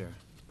Mr. Owens here?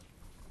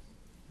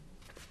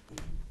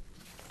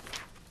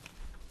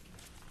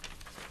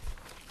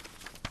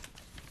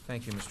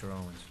 Thank you, Mr.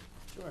 Owens.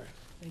 Sure,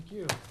 thank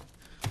you.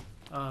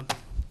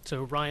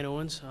 So Ryan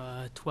Owens,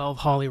 12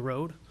 Holly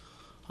Road.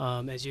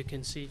 As you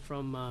can see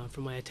from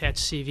my attached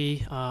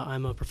CV,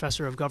 I'm a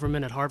professor of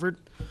government at Harvard.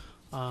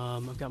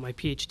 I've got my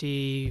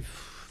PhD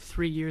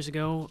 3 years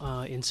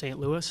ago in St.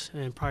 Louis,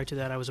 and prior to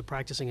that I was a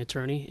practicing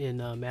attorney in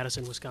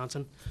Madison,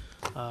 Wisconsin,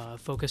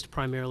 focused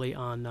primarily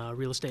on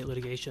real estate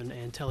litigation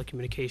and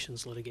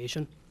telecommunications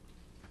litigation.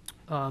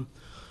 I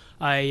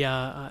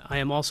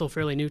am also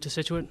fairly new to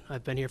Scituate.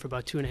 I've been here for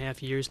about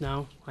 2.5 years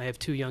now. I have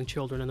 2 young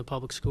children in the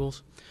public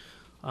schools.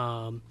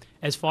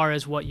 As far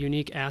as what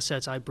unique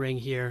assets I bring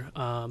here,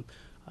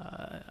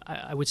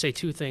 I would say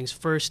 2 things.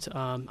 First,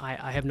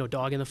 I have no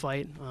dog in the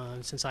fight.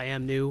 Since I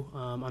am new,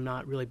 I'm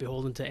not really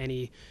beholden to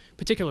any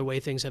particular way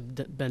things have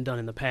been done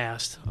in the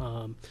past,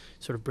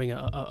 sort of bring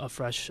a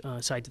fresh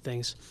side to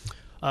things.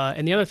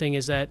 And the other thing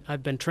is that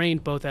I've been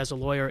trained both as a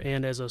lawyer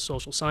and as a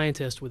social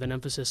scientist with an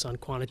emphasis on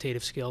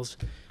quantitative skills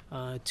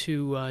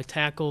to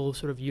tackle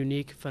sort of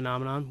unique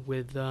phenomenon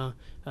with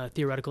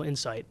theoretical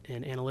insight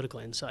and analytical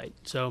insight.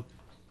 So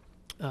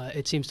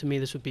it seems to me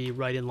this would be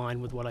right in line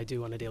with what I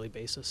do on a daily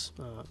basis,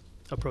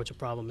 approach a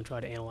problem and try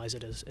to analyze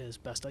it as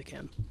best I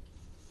can.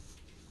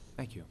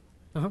 Thank you.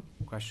 Uh-huh.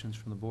 Questions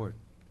from the board?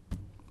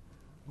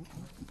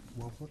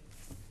 Well put.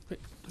 Great.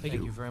 Thank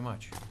you very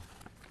much.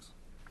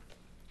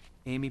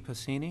 Amy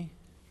Passini?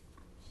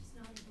 She's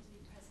not able to be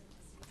present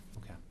this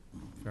evening. Okay,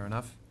 fair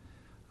enough.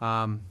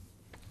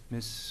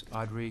 Miss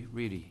Audrey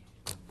Reedy.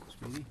 Ms.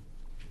 Reedy?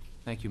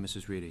 Thank you,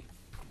 Mrs. Reedy.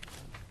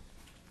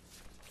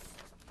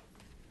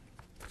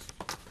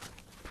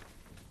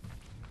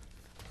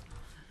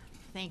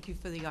 Thank you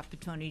for the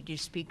opportunity to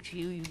speak to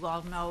you. You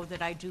all know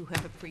that I do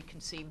have a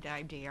preconceived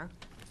idea.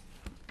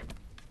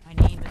 My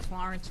name is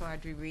Florence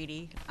Audrey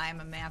Reedy. I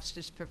am a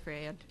master's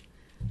prepared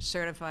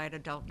certified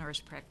adult nurse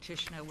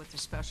practitioner with a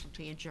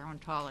specialty in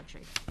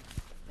gerontology.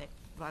 That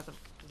rather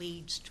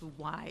leads to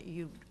why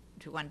you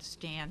to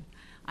understand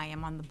I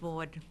am on the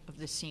board of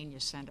the senior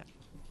center,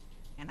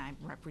 and I'm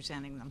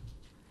representing them.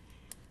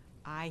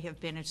 I have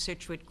been in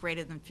Scituate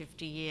greater than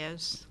 50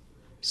 years,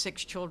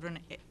 6 children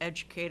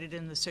educated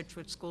in the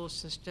Scituate school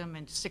system,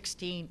 and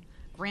 16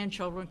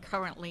 grandchildren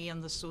currently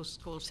in the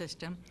school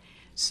system.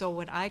 So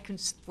what I can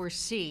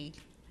foresee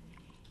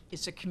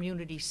is a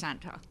community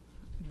center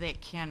that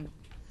can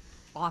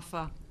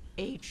offer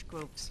age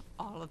groups,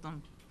 all of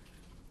them,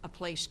 a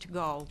place to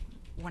go.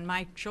 When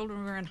my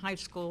children were in high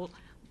school,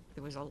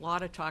 there was a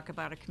lot of talk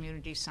about a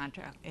community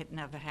center. It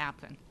never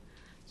happened.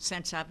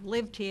 Since I've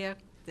lived here,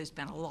 there's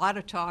been a lot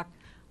of talk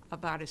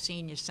about a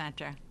senior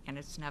center, and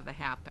it's never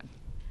happened.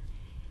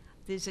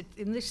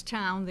 In this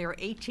town, there are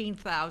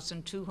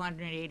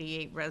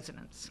 18,288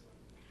 residents.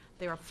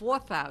 There are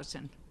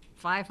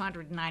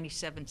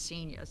 4,597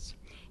 seniors,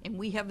 and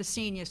we have a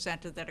senior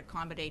center that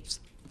accommodates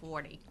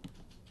 40.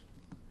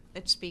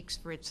 That speaks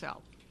for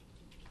itself.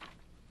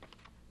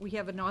 We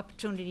have an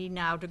opportunity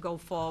now to go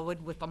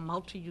forward with a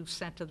multi-use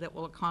center that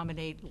will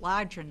accommodate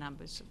larger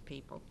numbers of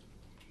people.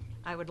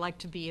 I would like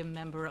to be a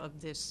member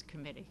of this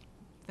committee.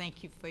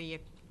 Thank you for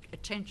your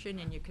attention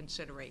and your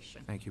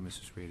consideration. Thank you,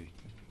 Mrs. Reedy.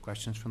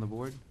 Questions from the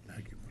board?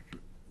 Thank you.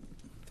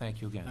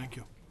 Thank you again. Thank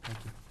you. Thank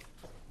you.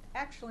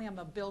 Actually, I'm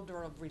a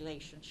builder of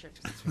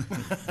relationships.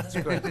 That's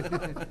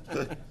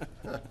good.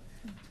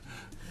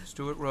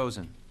 Stuart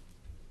Rosen.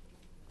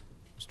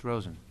 Mr.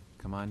 Rosen.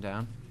 Come on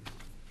down.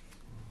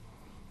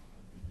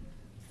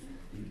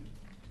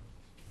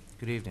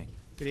 Good evening.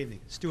 Good evening.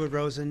 Stuart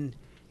Rosen,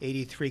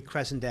 83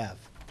 Crescent Ave.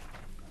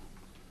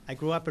 I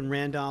grew up in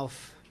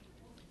Randolph.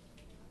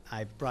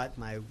 I brought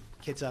my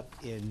kids up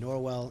in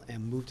Norwell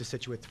and moved to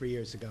Scituate 3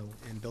 years ago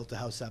and built a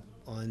house up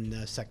on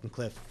Second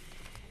Cliff.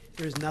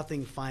 There's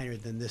nothing finer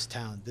than this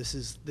town. This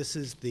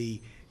is the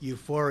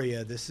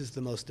euphoria. This is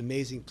the most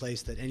amazing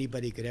place that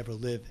anybody could ever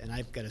live, and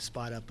I've got a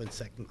spot up on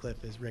Second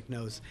Cliff, as Rick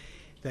knows,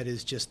 that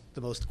is just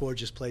the most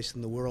gorgeous place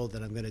in the world,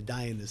 and I'm going to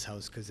die in this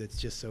house because it's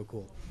just so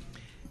cool.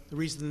 The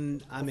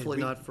reason I'm Hopefully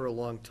not for a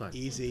long time.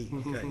 Easy.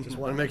 Okay, just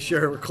want to make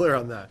sure we're clear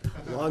on that.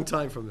 Long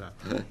time from now.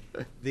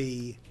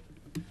 The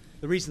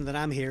reason that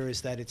I'm here is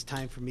that it's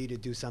time for me to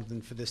do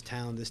something for this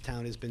town. This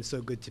town has been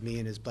so good to me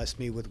and has blessed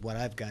me with what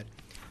I've got.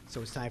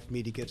 So it's time for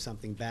me to give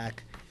something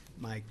back.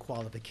 My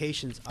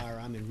qualifications are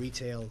I'm in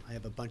retail. I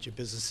have a bunch of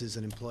businesses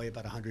and employ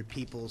about 100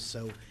 people.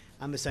 So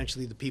I'm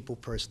essentially the people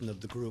person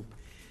of the group.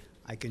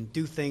 I can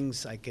do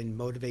things. I can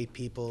motivate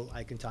people.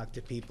 I can talk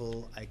to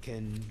people. I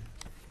can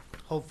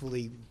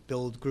hopefully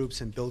build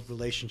groups and build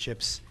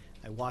relationships.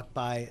 I walk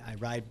by, I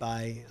ride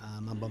by.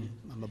 I'm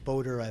a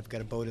boater. I've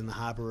got a boat in the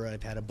harbor.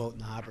 I've had a boat in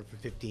the harbor for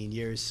 15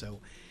 years, so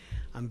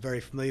I'm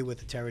very familiar with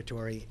the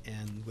territory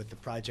and with the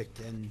project,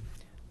 and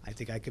I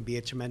think I can be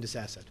a tremendous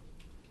asset.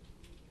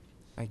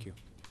 Thank you.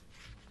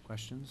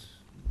 Questions?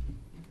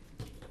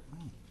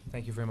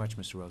 Thank you very much,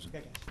 Mr. Rosen.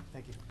 Okay, guys.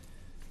 Thank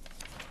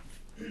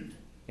you.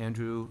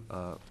 Andrew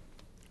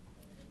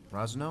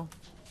Rosano?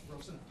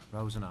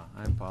 Rosenau.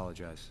 I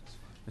apologize.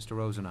 Mr.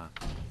 Rosenau.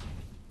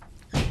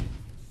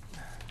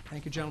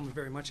 Thank you, gentlemen,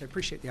 very much. I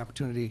appreciate the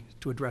opportunity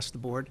to address the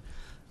board.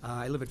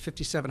 I live at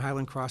 57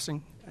 Highland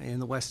Crossing in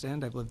the West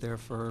End. I've lived there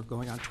for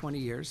going on 20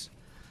 years.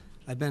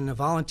 I've been a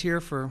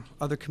volunteer for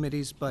other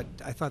committees, but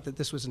I thought that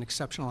this was an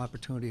exceptional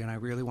opportunity, and I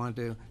really wanted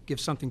to give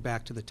something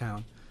back to the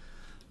town.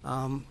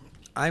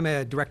 I'm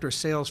a director of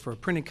sales for a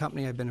printing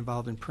company. I've been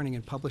involved in printing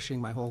and publishing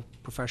my whole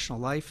professional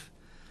life.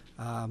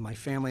 My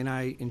family and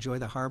I enjoy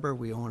the harbor.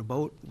 We own a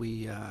boat.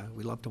 We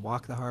love to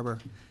walk the harbor.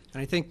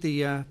 And I think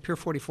the Pier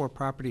 44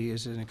 property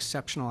is an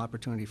exceptional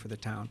opportunity for the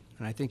town.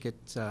 And I think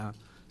it's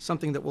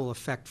something that will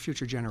affect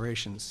future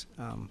generations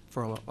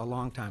for a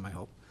long time, I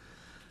hope.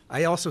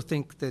 I also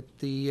think that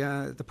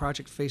the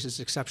project faces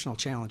exceptional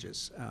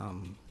challenges.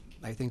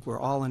 I think we're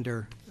all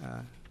under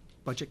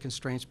budget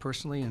constraints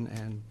personally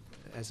and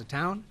as a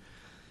town.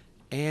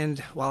 And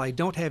while I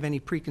don't have any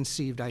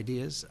preconceived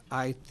ideas,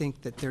 I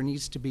think that there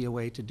needs to be a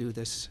way to do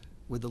this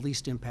with the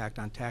least impact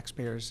on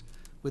taxpayers,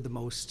 with the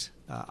most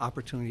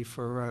opportunity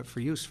for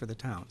use for the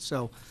town.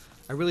 So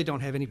I really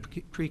don't have any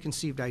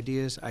preconceived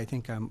ideas. I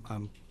think I'm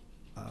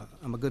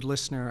a good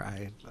listener.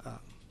 I've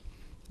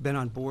been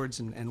on boards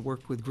and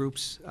worked with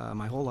groups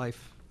my whole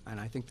life, and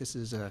I think this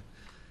is I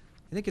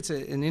think it's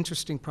an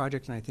interesting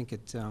project, and I think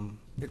it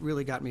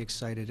really got me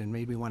excited and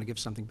made me want to give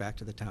something back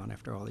to the town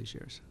after all these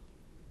years.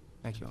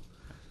 Thank you.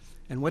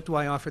 And what do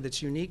I offer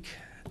that's unique?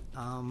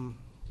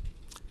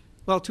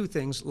 Well, two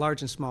things,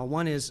 large and small.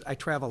 One is I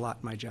travel a lot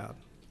in my job,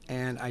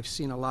 and I've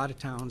seen a lot of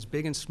towns,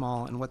 big and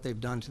small, and what they've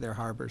done to their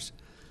harbors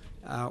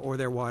or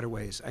their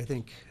waterways. I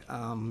think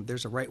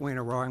there's a right way and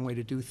a wrong way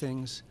to do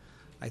things.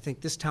 I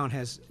think this town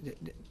has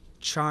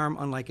charm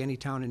unlike any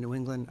town in New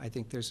England. I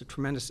think there's a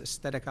tremendous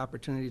aesthetic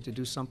opportunity to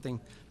do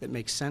something that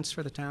makes sense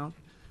for the town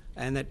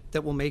and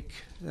that will make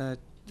the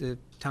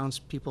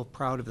townspeople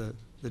proud of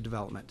the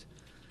development.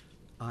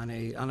 On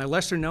a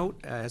lesser note,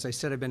 as I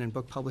said, I've been in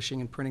book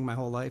publishing and printing my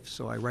whole life,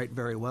 so I write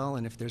very well,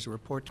 and if there's a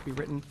report to be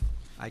written,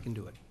 I can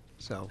do it.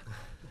 So,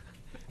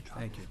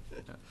 thank you.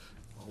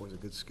 Always a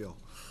good skill.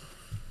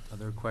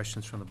 Other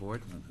questions from the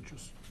board?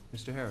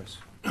 Mr. Harris.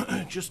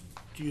 Just,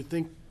 do you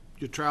think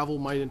your travel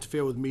might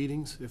interfere with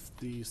meetings if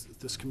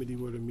this committee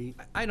were to meet?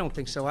 I don't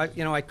think so.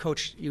 I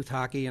coach youth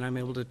hockey, and I'm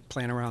able to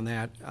plan around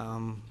that.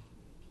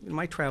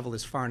 My travel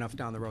is far enough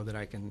down the road that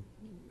I can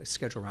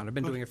schedule around. I've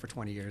been doing it for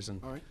 20 years,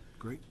 and all right,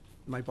 great.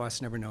 My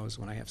boss never knows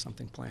when I have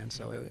something planned,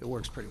 so it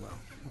works pretty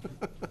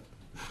well.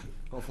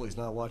 Hopefully he's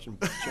not watching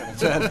Channel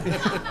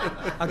 10.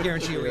 I'll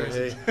guarantee you he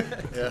isn't.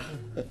 Yeah.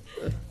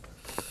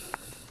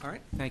 All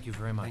right. Thank you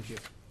very much.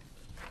 Thank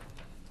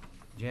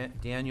you.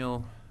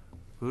 Daniel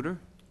Reuter?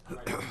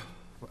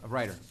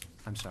 Ryder.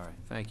 I'm sorry.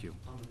 Thank you.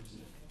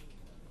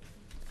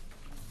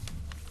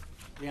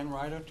 Dan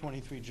Ryder,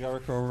 23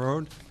 Jericho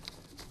Road.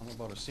 I'm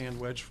about a sand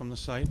wedge from the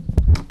site.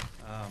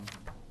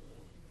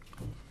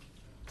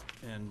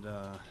 And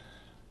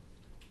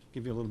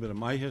give you a little bit of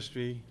my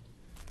history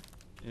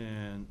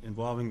and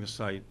involving the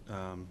site.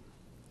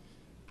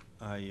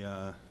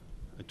 I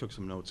took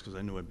some notes because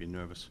I knew I'd be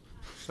nervous.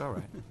 It's all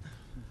right.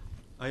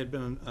 I had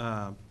been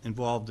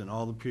involved in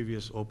all the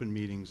previous open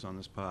meetings on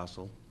this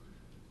parcel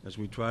as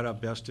we tried our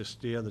best to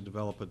steer the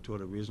developer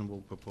toward a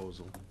reasonable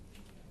proposal.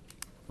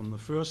 From the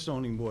first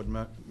zoning board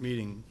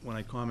meeting, when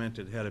I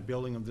commented, had a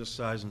building of this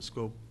size and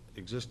scope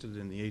existed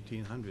in the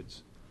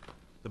 1800s,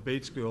 the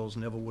Bates girls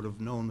never would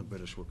have known the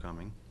British were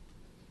coming.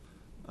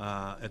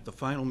 At the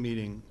final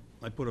meeting,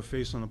 I put a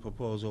face on the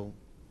proposed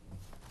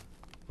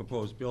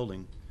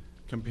building,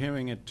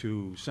 comparing it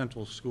to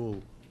Central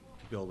School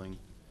building,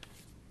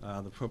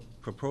 the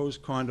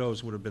proposed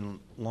condos would have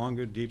been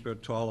longer, deeper,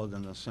 taller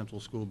than the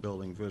Central School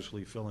building,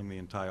 virtually filling the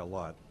entire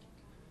lot.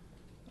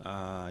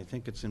 I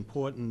think it's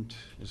important,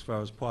 as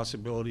far as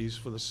possibilities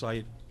for the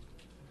site,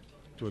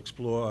 to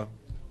explore,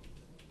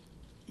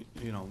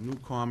 you know, new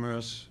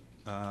commerce,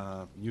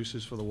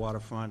 uses for the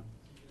waterfront,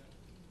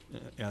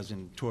 as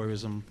in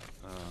tourism,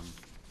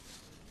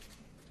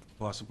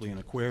 possibly an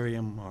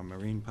aquarium or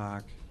marine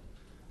park.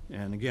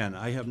 And again,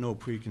 I have no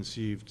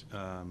preconceived,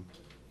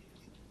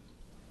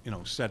 you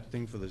know, set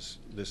thing for this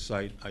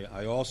site.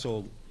 I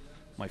also,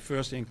 my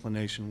first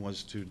inclination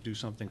was to do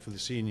something for the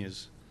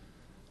seniors,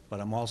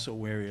 but I'm also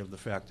wary of the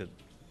fact that,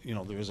 you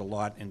know, there is a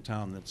lot in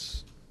town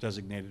that's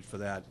designated for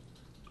that,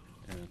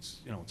 and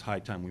it's, you know, it's high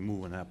time we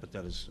move on that, but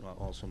that is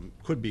also,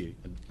 could be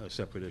a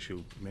separate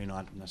issue, may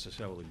not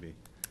necessarily be.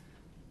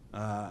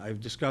 I've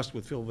discussed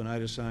with Phil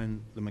Venaitis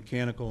the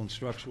mechanical and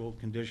structural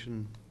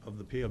condition of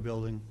the pier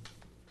building.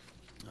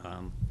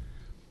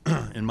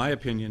 In my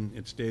opinion,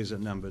 its days are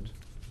numbered.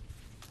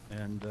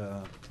 And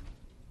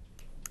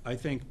I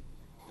think,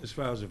 as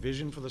far as a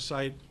vision for the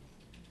site,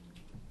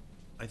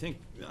 I think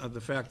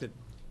the fact that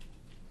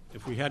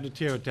if we had to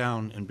tear it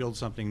down and build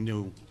something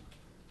new,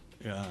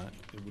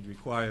 it would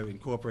require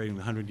incorporating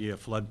the 100-year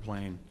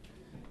floodplain.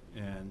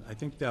 And I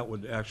think that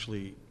would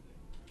actually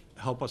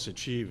help us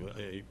achieve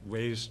a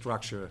raised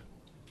structure.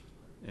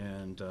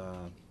 And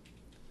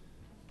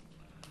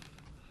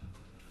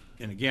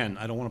again,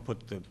 I don't want to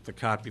put the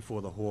cart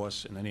before the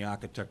horse, and any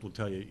architect will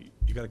tell you,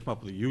 you got to come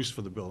up with a use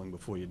for the building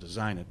before you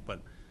design it. But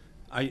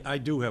I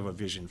do have a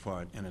vision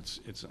for it, and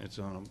it's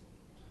on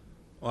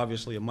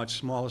obviously a much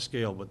smaller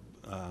scale, but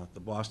the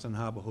Boston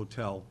Harbor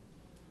Hotel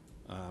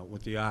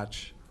with the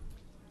arch,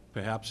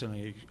 perhaps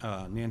in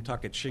a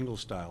Nantucket shingle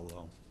style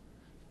though,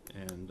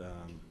 and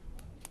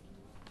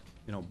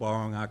you know,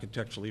 borrowing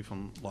architecturally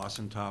from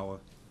Lawson Tower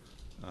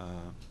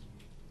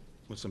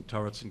with some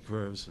turrets and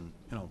curves, and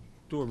you know,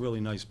 do a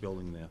really nice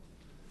building there.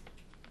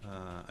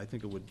 I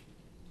think it would,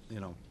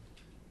 you know,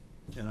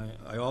 and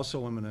I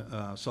also am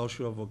a South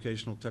Shore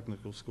Vocational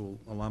Technical School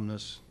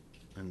alumnus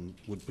and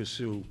would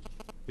pursue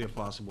their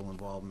possible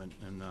involvement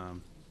in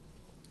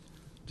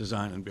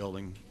design and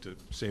building to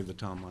save the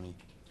town money.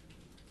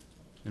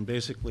 And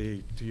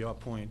basically, to your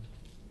point,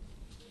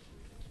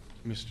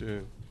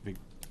 Mr.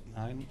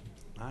 Vignani,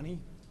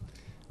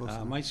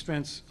 my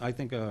strengths, I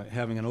think, are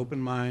having an open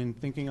mind,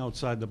 thinking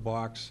outside the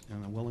box,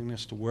 and a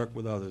willingness to work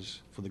with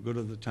others for the good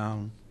of the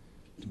town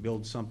to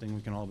build something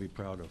we can all be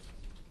proud of.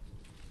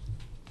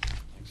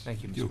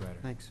 Thank you, Mr. Ryder.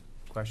 Thanks.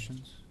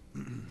 Questions?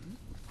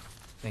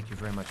 Thank you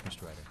very much,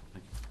 Mr. Ryder.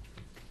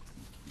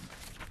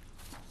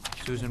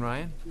 Susan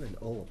Ryan? An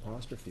O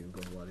apostrophe would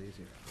go a lot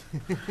easier.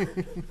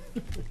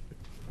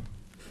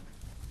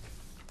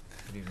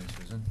 Good evening,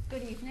 Susan.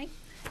 Good evening.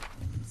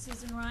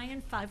 Susan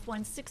Ryan,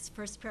 516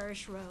 First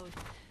Parish Road.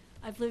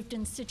 I've lived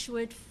in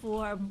Scituate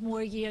for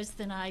more years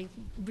than I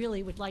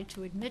really would like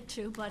to admit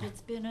to, but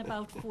it's been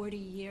about 40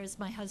 years.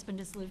 My husband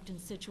has lived in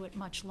Scituate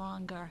much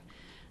longer.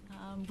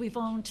 We've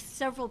owned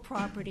several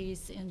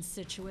properties in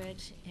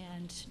Scituate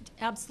and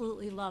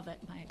absolutely love it.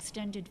 My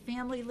extended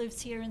family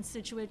lives here in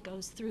Scituate,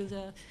 goes through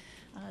the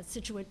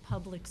Scituate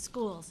Public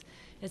Schools.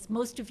 As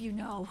most of you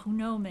know who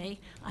know me,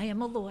 I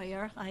am a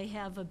lawyer. I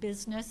have a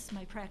business.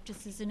 My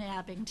practice is in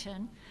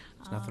Abington.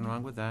 There's nothing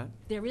wrong with that.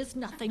 There is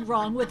nothing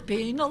wrong with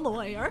being a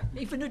lawyer,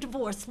 even a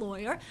divorce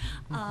lawyer.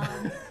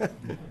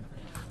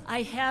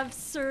 I have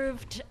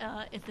served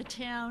at the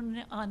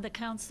town on the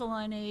Council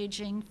on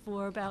Aging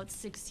for about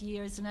 6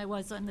 years, and I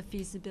was on the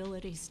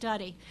feasibility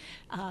study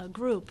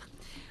group.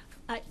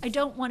 I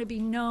don't want to be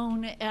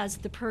known as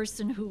the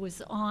person who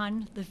was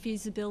on the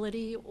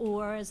feasibility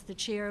or as the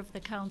chair of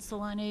the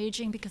Council on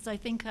Aging, because I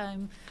think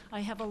I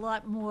have a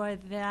lot more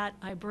that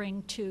I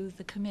bring to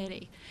the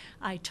committee.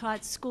 I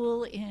taught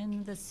school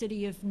in the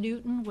city of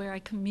Newton, where I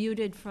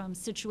commuted from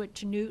Scituate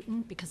to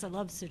Newton because I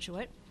love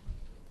Scituate,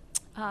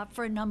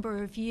 for a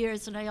number of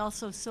years, and I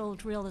also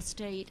sold real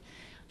estate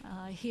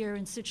here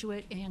in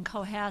Scituate and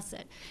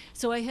Cohasset.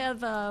 So I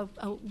have a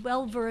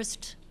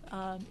well-versed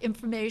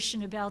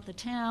information about the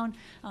town,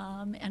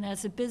 and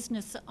as a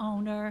business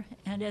owner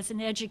and as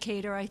an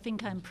educator, I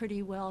think I'm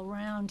pretty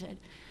well-rounded.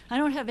 I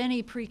don't have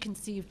any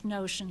preconceived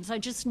notions. I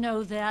just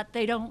know that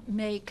they don't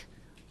make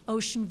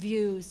ocean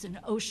views and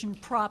ocean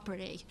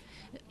property.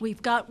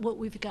 We've got what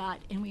we've got,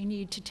 and we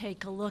need to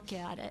take a look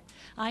at it.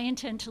 I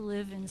intend to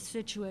live in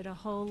Scituate a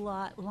whole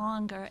lot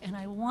longer, and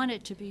I want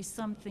it to be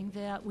something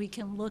that we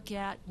can look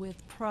at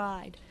with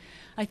pride.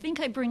 I think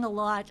I bring a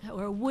lot,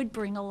 or would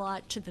bring a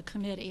lot, to the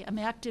committee. I'm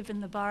active in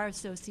the Bar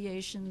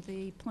Association,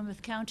 the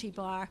Plymouth County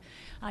Bar.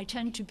 I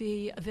tend to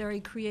be a very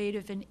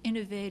creative and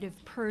innovative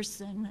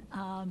person.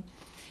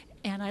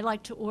 And I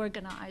like to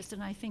organize,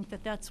 and I think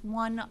that that's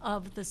one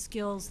of the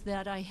skills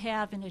that I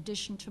have in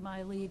addition to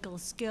my legal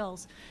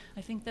skills.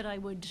 I think that I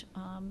would,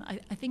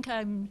 I think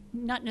I'm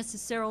not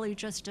necessarily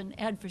just an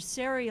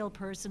adversarial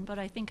person, but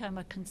I think I'm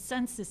a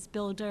consensus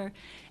builder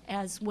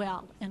as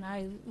well. And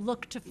I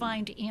look to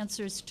find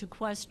answers to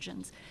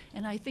questions.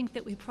 And I think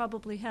that we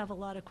probably have a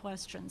lot of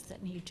questions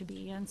that need to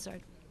be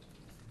answered.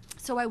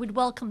 So I would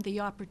welcome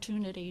the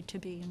opportunity to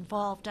be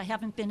involved. I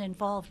haven't been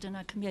involved in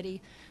a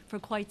committee for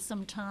quite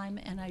some time,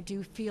 and I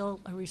do feel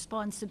a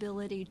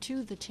responsibility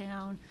to the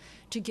town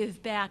to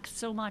give back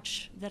so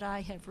much that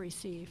I have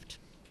received.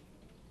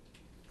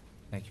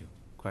 Thank you.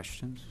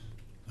 Questions?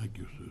 Thank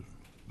you, Susan.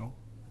 No?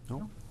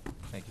 No?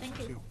 Thank you.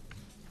 Thank you.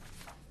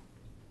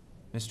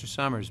 Mr.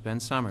 Summers, Ben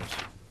Summers.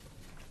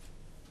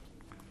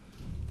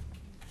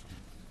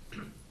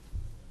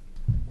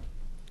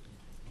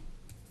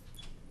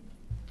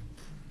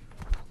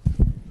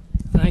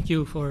 Thank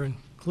you for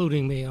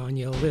including me on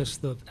your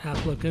list of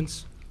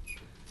applicants.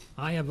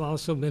 I have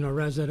also been a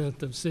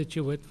resident of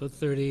Scituate for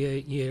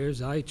 38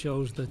 years. I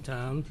chose the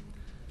town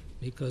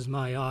because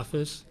my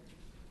office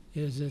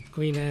is at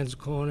Queen Anne's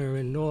Corner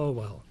in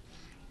Norwell.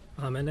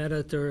 I'm an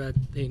editor at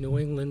the New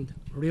England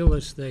Real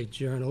Estate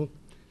Journal.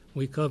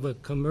 We cover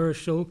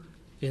commercial,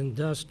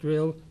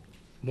 industrial,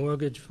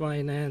 mortgage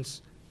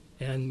finance,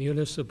 and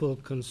municipal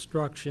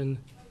construction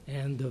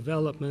and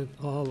development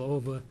all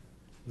over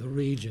the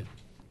region.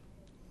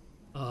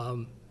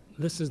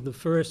 This is the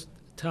first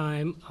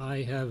time I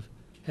have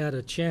had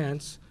a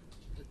chance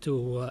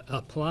to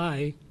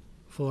apply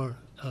for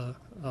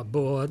a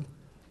board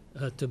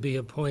to be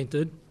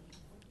appointed.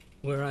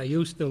 Where I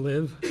used to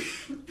live,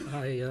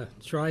 I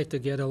tried to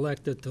get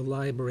elected to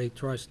library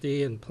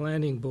trustee and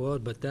planning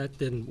board, but that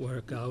didn't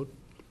work out.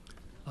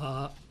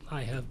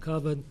 I have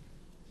covered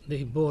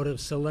the Board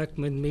of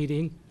Selectmen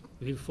meeting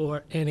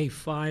before any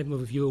 5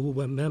 of you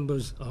were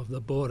members of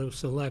the Board of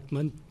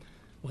Selectmen,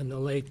 when the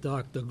late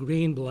Dr.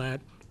 Greenblatt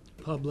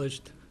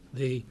published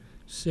the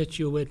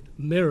Scituate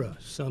Mirror.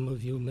 Some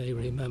of you may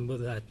remember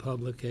that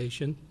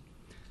publication.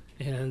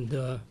 And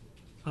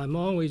I'm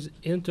always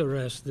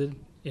interested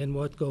in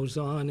what goes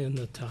on in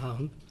the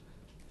town.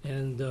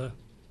 And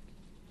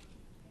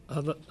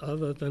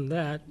other than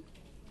that,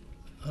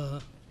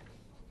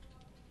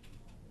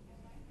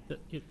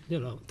 you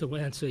know, to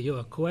answer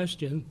your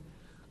question,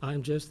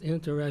 I'm just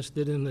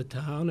interested in the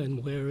town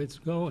and where it's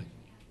going.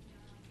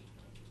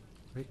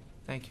 Great.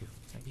 Thank you.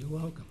 Thank you. You're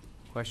welcome.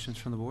 Questions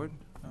from the board?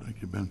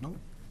 Thank you, Ben. No?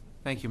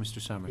 Thank you, Mr.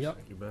 Summers. Yep.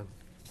 Thank you, Ben.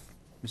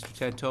 Mr.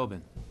 Ted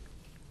Tobin.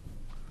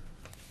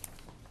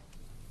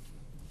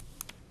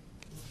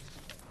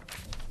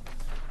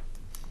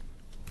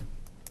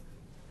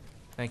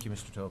 Thank you,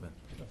 Mr. Tobin.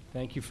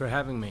 Thank you for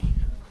having me.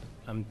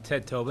 I'm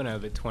Ted Tobin. I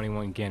live at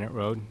 21 Gannett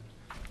Road.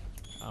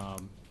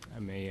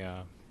 I'm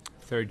a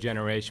third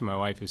generation. My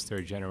wife is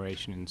third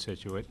generation in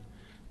Scituate.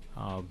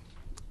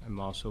 I'm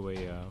also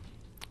a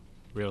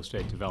real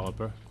estate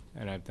developer,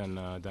 and I've done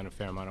a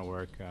fair amount of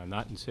work,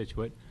 not in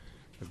Scituate.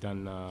 I've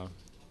done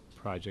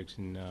projects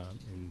in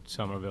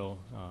Somerville,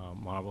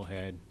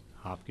 Marblehead,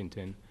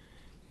 Hopkinton,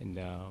 and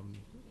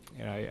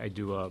I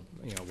do a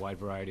wide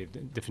variety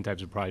of different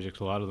types of projects.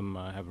 A lot of them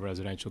have a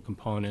residential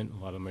component. A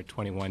lot of them are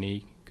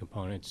 21E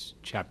components,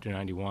 Chapter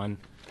 91,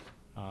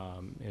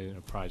 in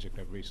a project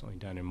I've recently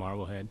done in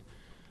Marblehead.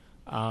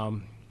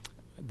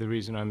 The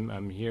reason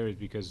I'm here is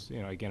because,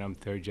 again, I'm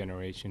third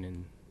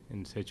generation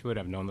in Scituate.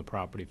 I've known the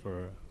property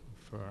for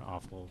an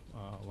awful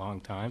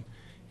long time,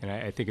 and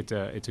I think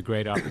it's a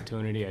great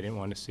opportunity. I didn't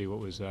want to see what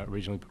was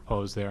originally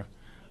proposed there.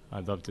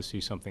 I'd love to see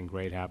something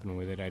great happen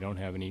with it. I don't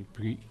have any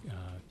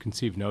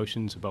preconceived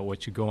notions about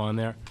what should go on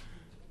there,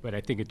 but I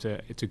think it's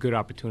a good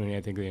opportunity.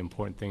 I think the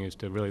important thing is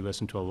to really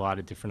listen to a lot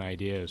of different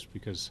ideas,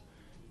 because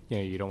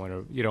you don't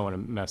want to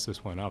mess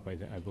this one up. I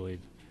believe.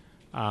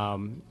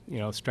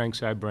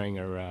 Strengths I bring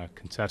are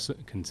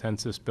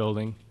consensus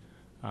building.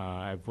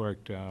 I've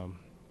worked.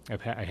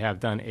 I have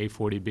done a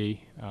 40B,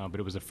 but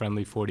it was a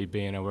friendly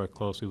 40B, and I worked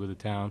closely with the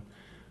town.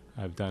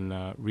 I've done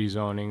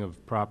rezoning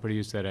of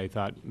properties that I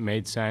thought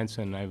made sense,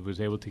 and I was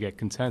able to get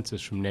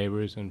consensus from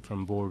neighbors and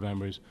from board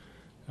members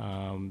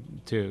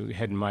to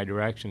head in my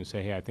direction and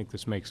say, hey, I think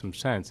this makes some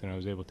sense, and I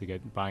was able to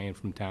get buy-in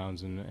from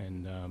towns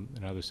and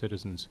other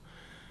citizens.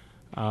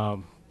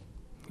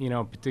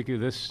 Particularly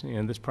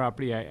this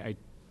property,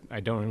 I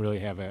don't really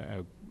have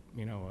a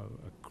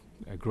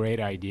great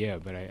idea,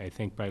 but I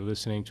think by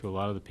listening to a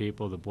lot of the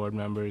people, the board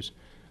members,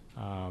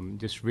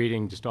 just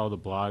reading just all the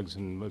blogs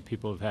and what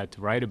people have had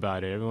to write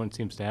about it, everyone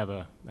seems to have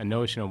a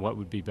notion of what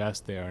would be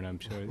best there, and I'm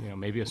sure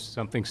maybe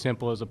something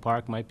simple as a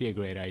park might be a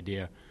great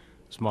idea,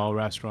 a small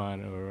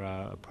restaurant or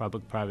a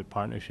public-private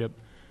partnership.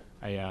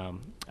 I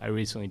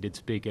recently did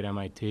speak at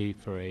MIT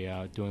for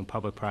doing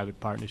public-private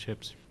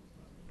partnerships.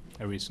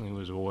 I recently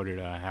was awarded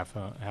half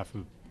a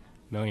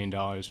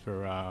 $500,000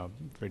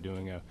 for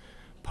doing a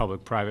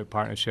public-private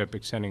partnership,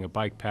 extending a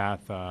bike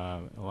path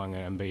along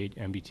an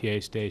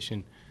MBTA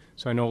station.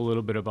 So I know a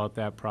little bit about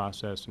that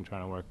process and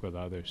trying to work with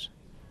others.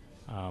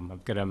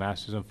 I've got a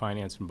master's in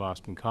finance from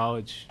Boston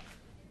College.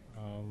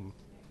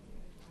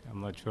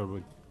 I'm not sure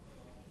what.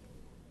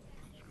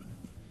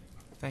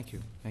 Thank you,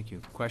 thank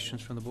you.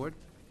 Questions from the board?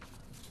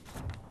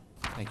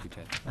 Thank you,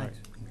 Ted. All right.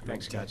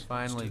 Thanks, guys.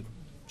 Finally,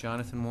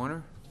 Jonathan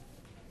Warner.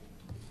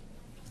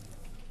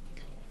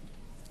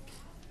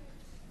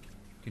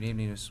 Good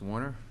evening, Mr.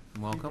 Warner,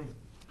 and welcome.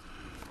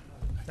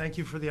 Thank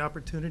you for the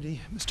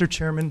opportunity, Mr.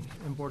 Chairman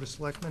and Board of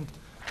Selectmen.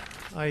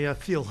 I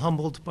feel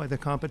humbled by the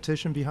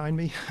competition behind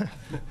me,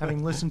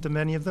 having listened to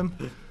many of them.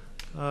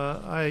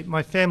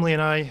 My family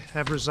and I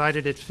have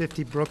resided at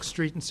 50 Brook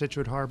Street in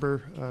Scituate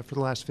Harbor for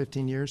the last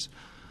 15 years.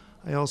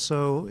 I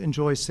also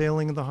enjoy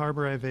sailing in the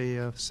harbor. I have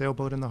a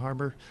sailboat in the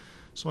harbor,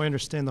 so I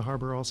understand the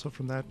harbor also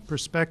from that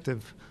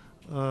perspective.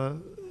 I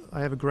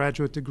have a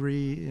graduate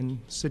degree in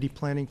city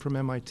planning from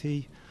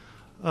MIT.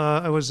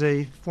 I was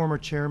a former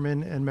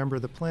chairman and member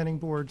of the planning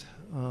board.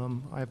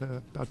 I have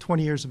about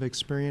 20 years of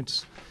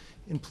experience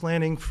in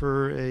planning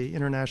for an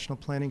international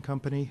planning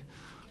company.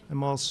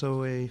 I'm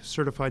also a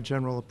certified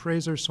general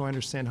appraiser, so I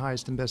understand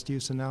highest and best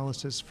use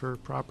analysis for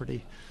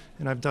property.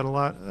 And I've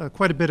done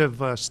quite a bit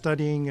of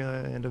studying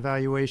and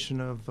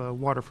evaluation of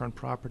waterfront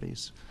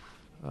properties.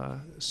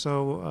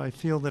 So I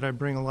feel that I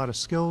bring a lot of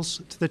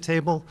skills to the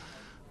table.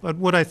 But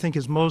what I think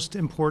is most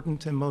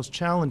important and most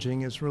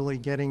challenging is really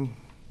getting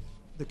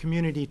the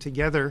community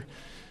together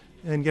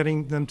and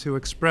getting them to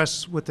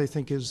express what they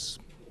think is,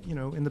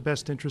 in the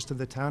best interest of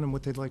the town and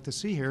what they'd like to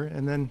see here,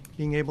 and then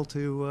being able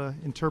to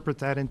interpret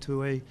that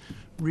into a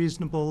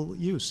reasonable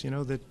use,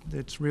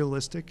 that's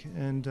realistic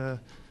and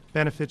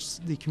benefits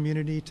the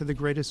community to the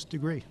greatest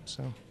degree.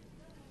 So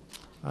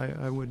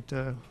I would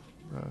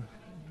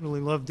really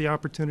love the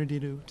opportunity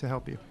to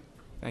help you.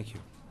 Thank you.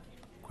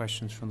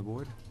 Questions from the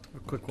board? A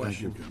quick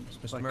question.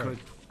 Mr. If I Murray. could.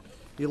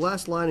 Your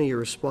last line of your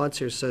response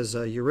here says,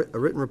 a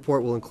written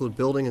report will include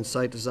building and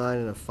site design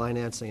and a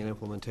financing and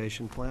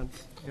implementation plan.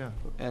 Yeah.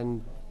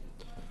 And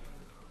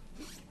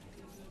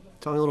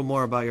tell me a little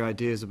more about your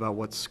ideas about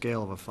what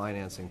scale of a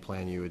financing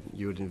plan you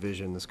would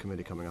envision this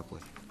committee coming up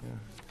with.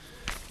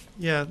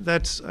 Yeah,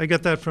 I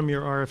got that from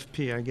your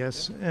RFP, I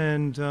guess,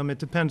 and it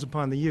depends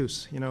upon the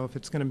use. If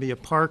it's going to be a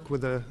park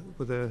with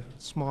a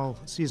small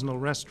seasonal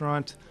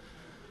restaurant,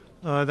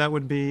 that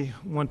would be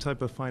one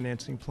type of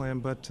financing plan.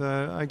 But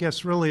I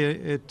guess really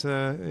it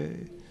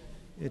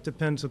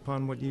depends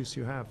upon what use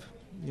you have.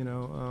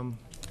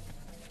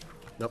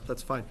 Nope,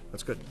 that's fine.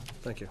 That's good.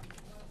 Thank you.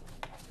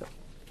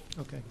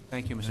 Okay.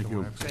 Thank you, Mr.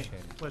 Warner. Appreciate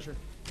it. Pleasure.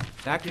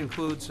 That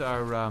concludes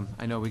our,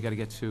 I know we got to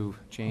get to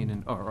Jane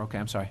and, okay,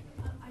 I'm sorry.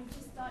 I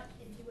just thought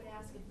if you would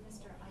ask if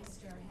Mr.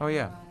 Eister had Oh,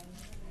 yeah. arrived.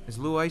 Is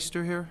Lou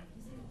Eister here?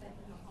 He's in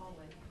the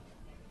hallway.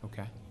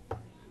 Okay.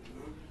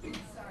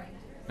 Sorry.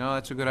 No,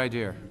 that's a good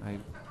idea.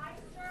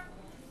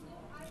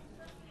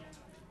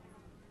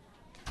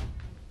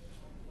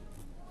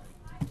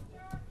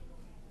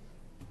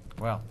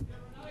 Well,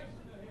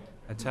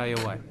 I'll tell you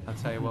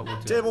what we'll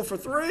do. Table for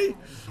three?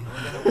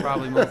 We'll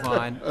probably move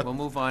on. We'll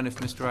move on. If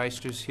Mr.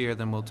 Eister's here,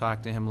 then we'll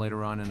talk to him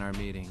later on in our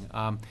meeting.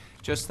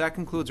 That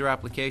concludes our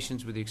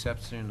applications with the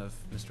exception of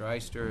Mr.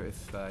 Eister,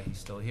 if he's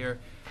still here.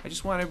 I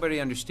just want everybody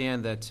to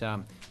understand that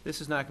this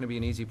is not going to be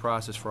an easy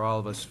process for all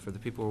of us, for the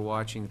people who are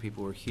watching, the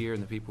people who are here,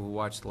 and the people who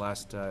watched the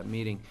last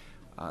meeting.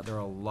 There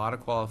are a lot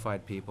of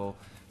qualified people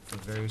for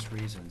various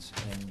reasons,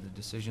 and the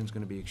decision's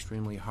going to be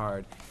extremely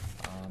hard.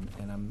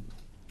 And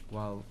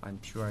while I'm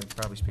sure I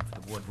probably speak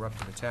for the board, we're up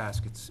to the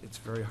task. It's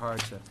very hard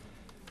to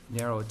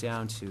narrow it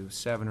down to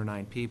 7 or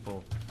 9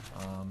 people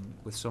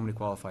with so many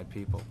qualified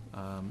people.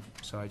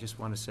 So I just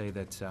want to say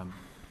that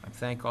I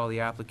thank all the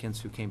applicants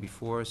who came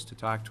before us to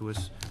talk to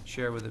us,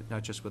 share with it,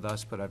 not just with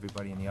us, but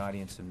everybody in the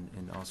audience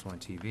and also on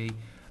TV.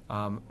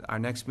 Our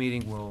next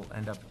meeting will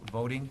end up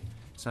voting.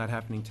 It's not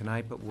happening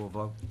tonight, but we'll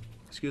vote.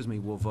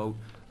 We'll vote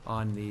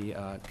on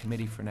the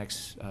committee for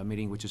next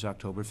meeting, which is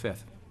October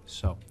 5th.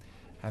 So,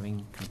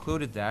 having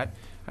concluded that,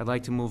 I'd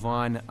like to move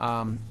on.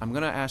 I'm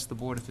going to ask the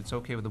board, if it's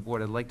okay with the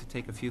board, I'd like to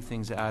take a few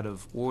things out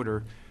of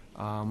order,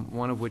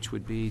 one of which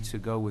would be to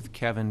go with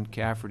Kevin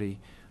Cafferty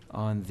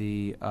on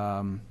the,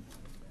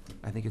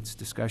 I think it's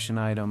discussion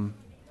item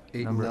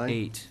number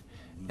 8,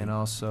 and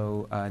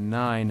also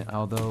 9,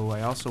 although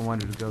I also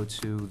wanted to go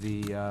to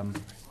the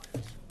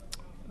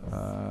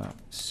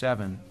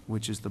 7,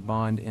 which is the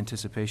bond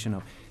anticipation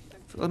of.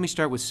 Let me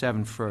start with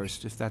 7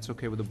 first, if that's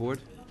okay with the board.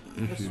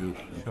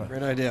 Sure.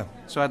 Great idea.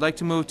 So I'd like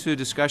to move to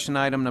discussion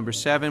item number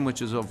 7,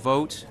 which is a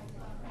vote.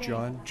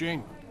 John?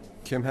 Jane.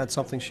 Kim had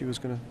something she was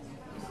going to...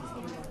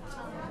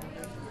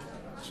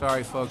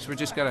 Sorry, folks, we're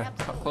just got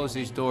to close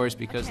these doors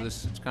because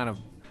it's kind of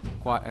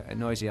quiet,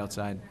 noisy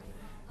outside.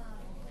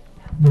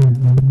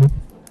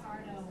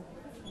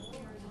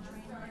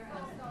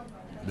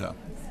 Yeah.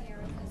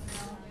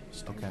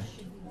 Okay.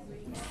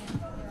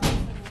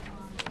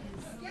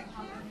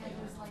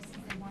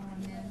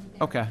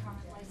 Okay.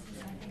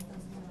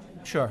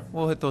 Sure,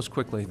 we'll hit those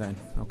quickly then,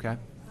 okay?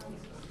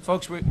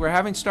 Folks, we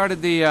haven't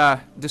started the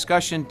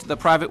discussion, the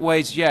private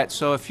ways yet,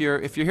 so if you're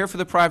here for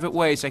the private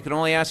ways, I could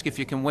only ask if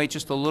you can wait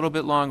just a little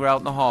bit longer out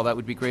in the hall. That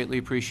would be greatly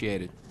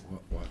appreciated.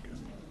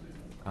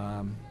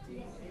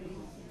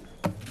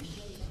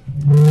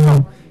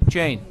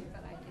 Jane,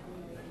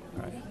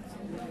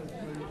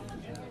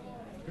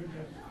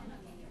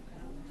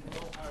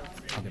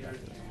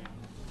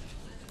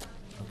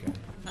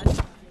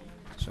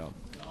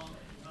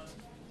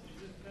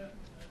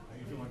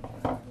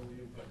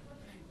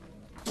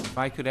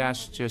 I could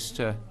ask just,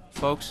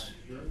 folks?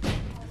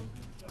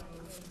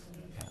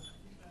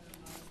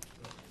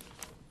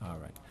 All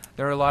right.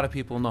 There are a lot of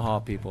people in the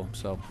hall, people,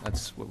 so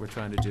that's what we're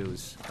trying to do,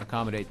 is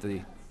accommodate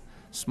the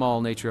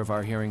small nature of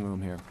our hearing room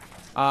here.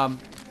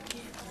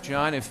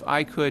 John, if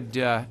I could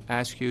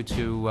ask you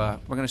to, we're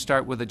going to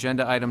start with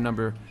agenda item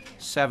number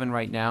 7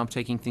 right now. I'm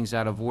taking things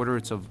out of order.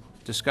 It's a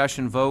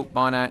discussion vote,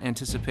 bond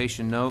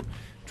anticipation note,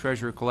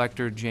 Treasurer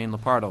Collector Jane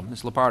Lepardo.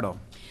 Ms. Lepardo.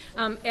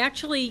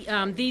 Actually,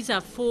 these are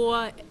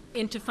 4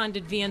 interfund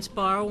advance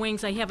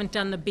borrowings. I haven't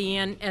done the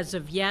ban as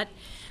of yet.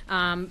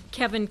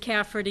 Kevin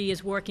Cafferty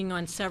is working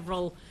on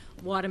several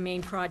water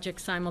main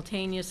projects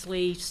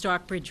simultaneously,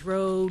 Stockbridge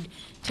Road,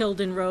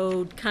 Tilden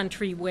Road,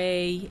 Country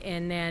Way,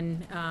 and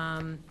then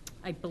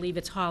I believe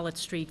it's Hollett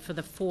Street for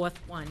the 4th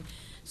one.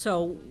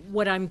 So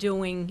what I'm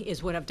doing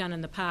is what I've done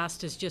in the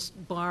past, is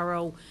just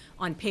borrow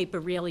on paper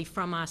really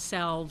from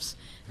ourselves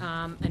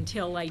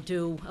until I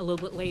do a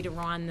little bit later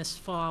on this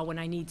fall, when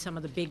I need some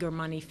of the bigger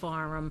money for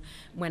them,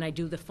 when I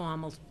do the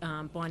formal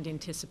bond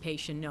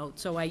anticipation note.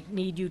 So I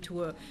need you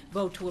to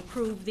vote to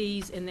approve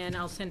these, and then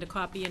I'll send a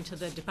copy into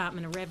the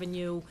Department of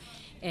Revenue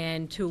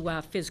and to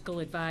our fiscal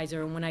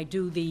advisor. And when I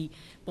do the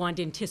bond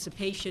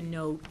anticipation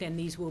note, then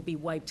these will be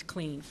wiped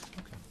clean.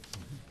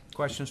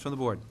 Questions from the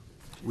board?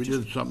 We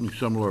did something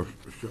similar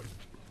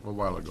a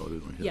while ago,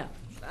 didn't we? Yeah,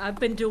 I've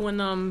been doing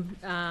them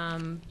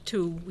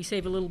we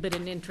save a little bit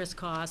in interest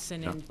costs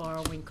and in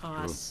borrowing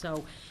costs.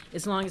 So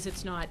as long as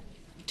it's not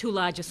too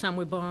large a sum,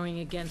 we're borrowing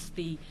against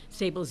the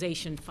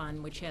stabilization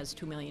fund, which has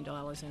 $2 million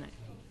in it.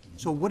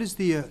 So what is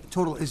the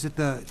total? Is it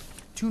the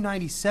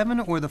 297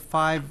 or the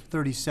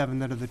 537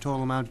 that are the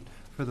total amount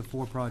for the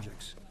 4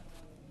 projects?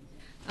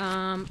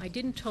 I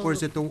didn't total. Or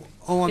is it the,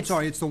 oh, I'm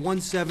sorry, it's the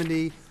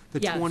 170, the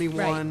Yes, 21,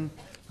 right.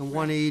 the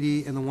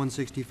 180, and the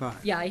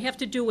 165? Yeah, I have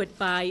to do it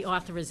by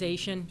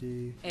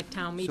authorization at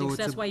town meetings. it's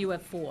That's a- why you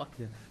have 4.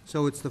 Yeah.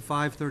 So it's the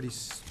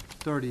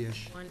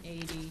 530-ish.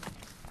 180,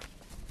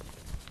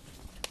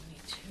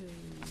 22,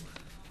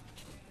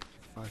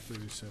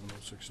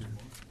 537,060.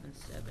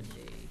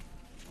 170.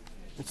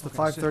 It's the Okay,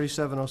 so-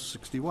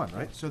 537,061,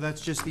 right? So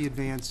that's just the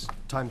advance.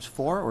 Times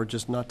 4 or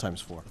just not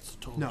times 4?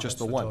 No. Just That's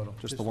the the 1, total.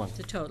 just the 1. It's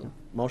a total.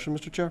 Motion,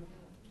 Mr. Chair?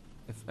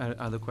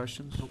 Other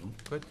questions?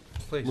 Good,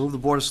 please. Move the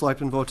Board of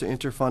Selectmen vote to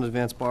interfund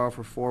advance borrow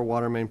for 4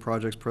 water main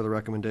projects per the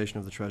recommendation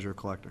of the Treasurer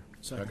Collector.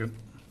 Second.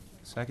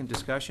 Second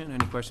discussion.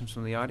 Any questions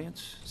from the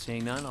audience?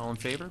 Seeing none, all in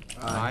favor?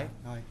 Aye.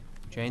 Aye.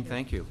 Jane,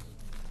 thank you.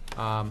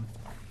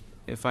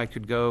 If I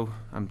could go,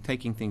 I'm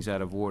taking things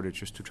out of order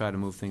just to try to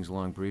move things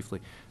along briefly.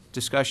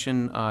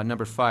 Discussion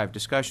number 5,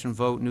 discussion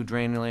vote new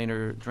drain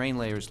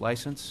layers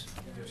license.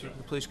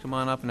 Please come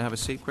on up and have a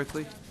seat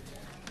quickly.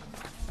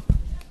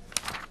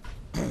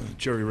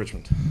 Jerry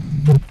Richmond.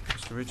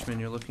 Mr.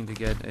 Richmond, you're looking to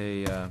get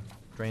a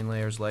drain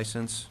layers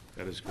license,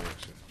 That is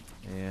correct, sir.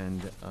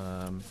 and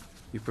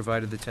you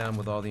provided the town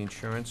with all the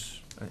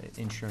insurance,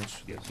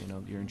 Yes. you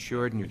know, you're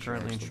insured and you're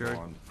currently Insurance, the insured.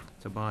 bond.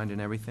 The bond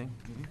and everything.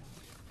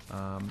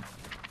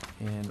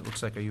 And it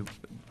looks like, are you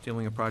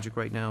doing a project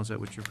right now? Is that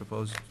what you're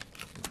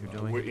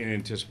doing? We're in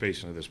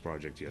anticipation of this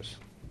project, yes.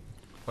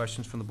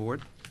 Questions from the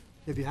board?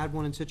 Have you had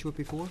one in Scituate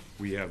before?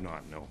 We have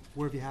not, no.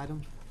 Where have you had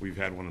them? We've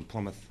had one in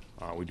Plymouth.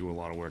 We do a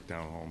lot of work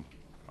down home.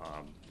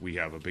 We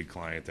have a big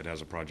client that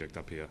has a project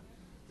up here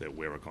that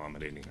we're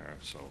accommodating her,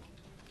 so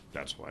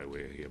that's why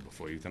we're here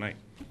before you tonight.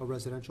 A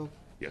residential?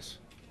 Yes.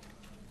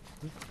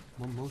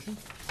 One motion?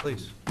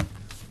 Please.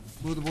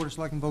 Move the Board of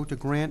Selectmen vote to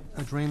grant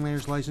a drain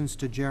layers license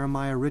to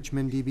Jeremiah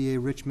Richmond, DBA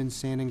Richmond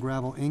Sand and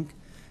Gravel, Inc.,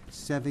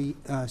 70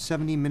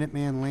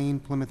 Minuteman Lane,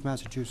 Plymouth,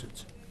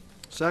 Massachusetts.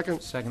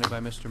 Second. Seconded by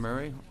Mr.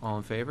 Murray. All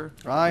in favor?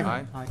 Aye.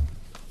 Aye. Aye.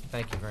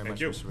 Thank you very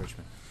much, you. Mr.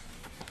 Richmond.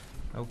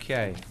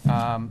 Okay.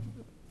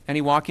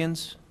 Any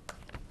walk-ins?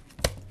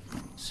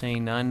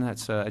 Seeing none,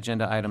 that's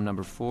agenda item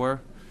number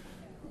 4.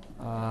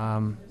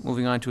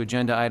 Moving on to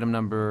agenda item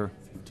number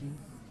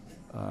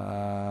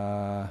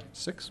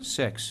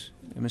 6.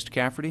 Mr.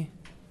 Cafferty?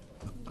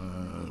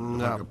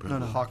 No,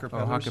 Hawker Oh,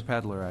 Peddlers. Hawker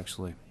Peddler,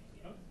 actually.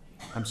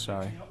 I'm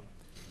sorry.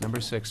 Number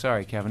 6,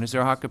 sorry, Kevin. Is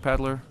there a Hawker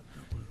Peddler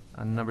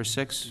on number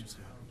 6?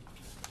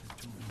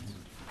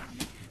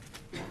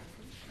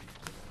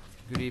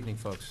 Good evening,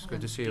 folks.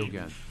 Good to see you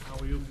again. How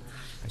are you?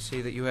 I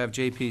see that you have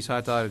JP's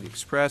Hot Dog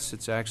Express.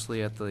 It's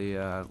actually at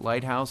the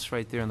Lighthouse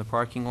right there in the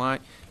parking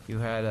lot. You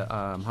had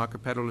a Hawker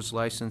Peddler's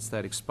license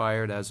that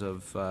expired as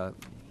of, I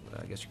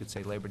guess you could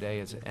say Labor Day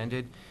as it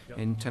ended. Yep.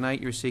 And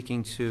tonight you're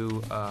seeking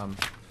to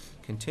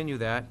continue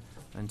that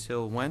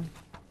until when?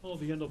 Oh,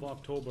 the end of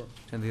October.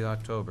 To the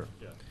October.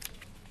 Yeah.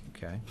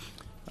 Okay.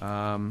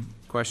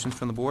 Questions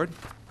from the board?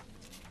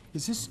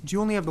 Is this, do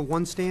you only have the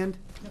one stand?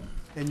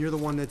 And you're the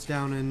one that's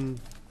down in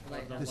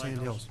The the Sand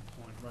Hills?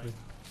 Point, right.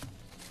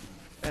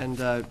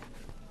 And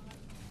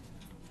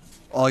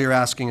all you're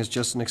asking is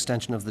just an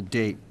extension of the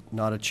date,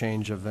 not a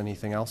change of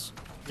anything else?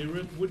 There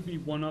would be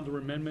one other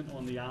amendment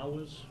on the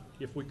hours.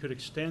 If we could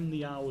extend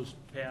the hours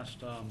past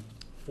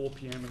 4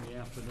 PM in the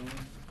afternoon.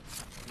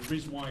 The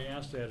reason why I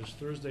asked that is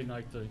Thursday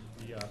night, the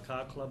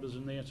car club is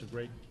in there. It's a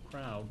great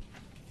crowd.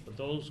 but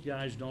those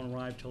guys don't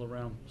arrive till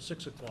around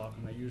 6 o'clock,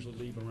 and they usually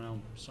leave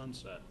around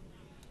sunset.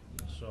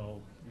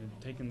 So,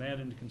 taking that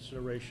into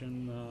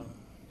consideration,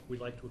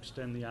 we'd like to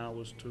extend the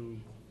hours to,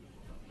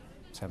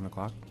 7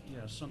 o'clock?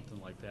 yeah, something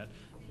like that.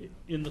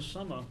 In the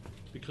summer,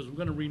 because we're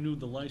gonna renew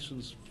the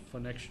license for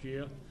next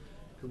year,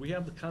 could we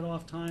have the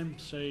cutoff time,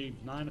 say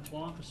 9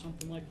 o'clock or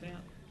something like that?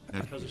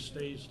 Because it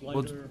stays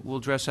lighter. We'll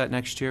address that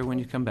next year when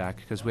you come back,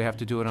 because we have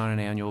to do it on an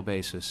annual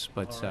basis.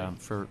 But All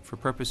right. for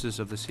purposes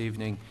of this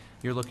evening,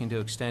 you're looking to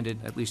extend it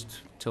at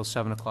least till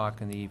 7 o'clock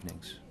in the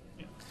evenings.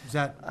 Is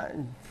that,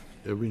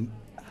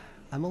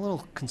 I'm a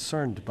little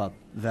concerned about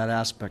that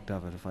aspect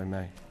of it, if I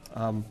may.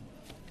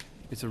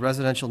 It's a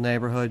residential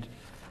neighborhood.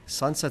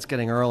 Sunset's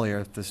getting earlier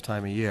at this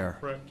time of year.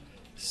 Correct.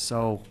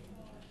 So,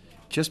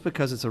 just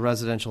because it's a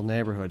residential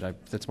neighborhood,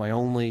 that's my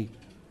only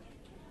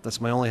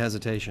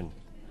hesitation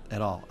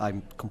at all. I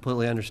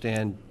completely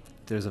understand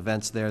there's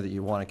events there that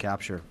you want to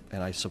capture,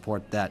 and I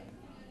support that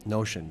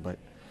notion, but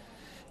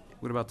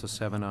What about till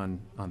 7 on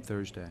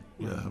Thursday?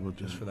 Yeah, how about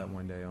Just that? for that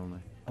one day only.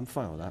 I'm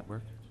fine with that.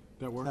 Work?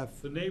 That work?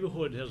 The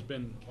neighborhood has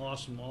been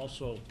awesome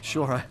also.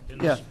 Sure, In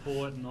yeah. the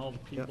support and all the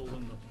people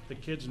and the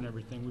kids and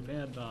everything. We've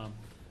had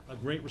a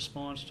great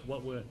response to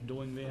what we're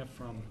doing there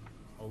from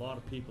a lot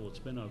of people. It's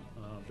been a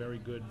very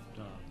good,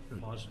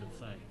 positive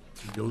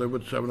thing. You live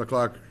at 7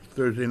 o'clock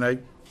Thursday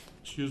night?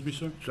 Excuse me,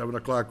 sir? 7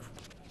 o'clock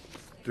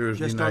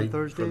Thursday Just on night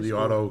for Thursdays, the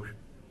or- auto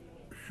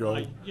show?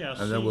 Yeah,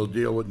 And then we'll see-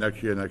 deal with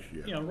next year.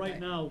 Yeah, right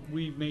now,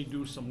 we may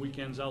do some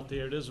weekends out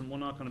there. It isn't, we're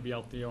not gonna be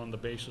out there on the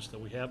basis that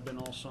we have been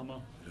all summer.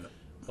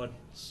 But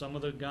some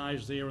of the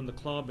guys there in the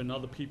club and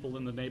other people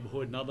in the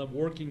neighborhood and other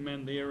working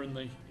men there in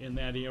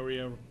that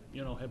area,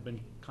 have been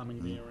coming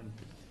there. And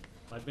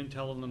I've been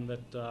telling them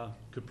that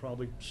could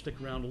probably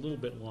stick around a little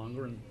bit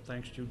longer, and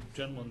thanks to you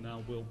gentlemen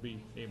now, we'll be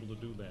able to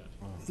do that.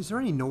 is there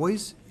any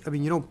noise? I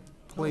mean, you don't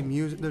play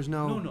music, there's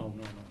no... No.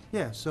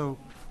 Yeah, so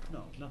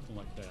No, nothing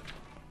like that.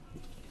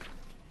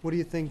 what do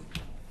you think?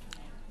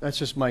 That's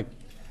just my,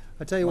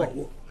 I tell you what,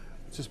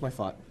 it's just my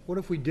thought. what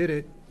if we did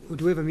it,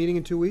 do we have a meeting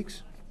in 2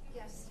 weeks?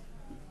 Yes.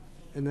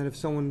 And then if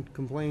someone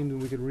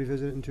complained, we could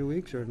revisit it in 2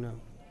 weeks, or no?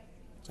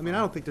 I mean, I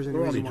don't think there's any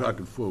We're only reason why.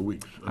 talking 4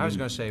 weeks. I was mean,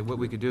 going to say, what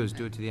we could do is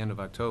do it to the end of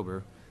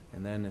October,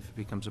 and then if it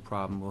becomes a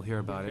problem, we'll hear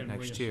about it can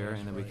next year, reassess,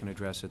 and then we right. can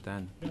address it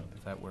then, Yeah.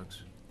 if that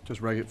works.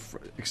 Just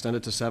extend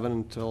it to 7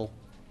 until...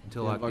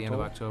 Until The end of the end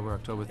of October?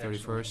 October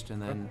 31st, and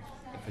then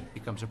if it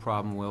becomes a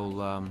problem, we'll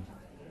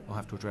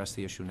have to address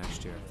the issue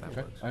next year, if that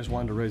Okay, works. I just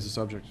wanted to raise the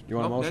subject. You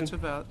want a Nope, motion? That's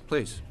about,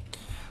 please.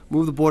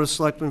 Move the Board of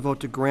Selectmen vote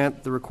to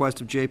grant the request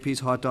of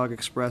JP's Hot Dog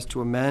Express to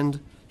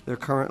amend their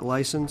current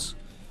license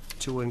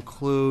to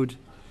include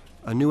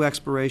a new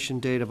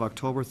expiration date of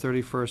October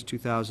 31st,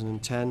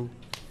 2010,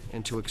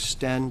 and to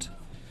extend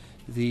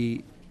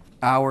the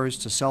hours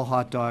to sell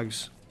hot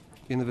dogs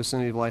in the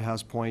vicinity of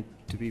Lighthouse Point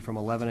to be from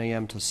 11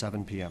 a.m. to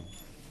 7 p.m.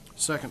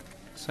 Second.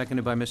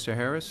 Seconded by Mr.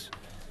 Harris.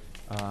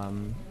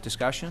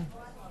 Discussion?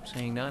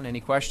 Seeing none. Any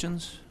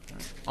questions?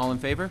 All in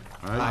favor?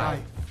 Aye.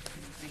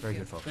 Very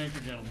good, folks. Thank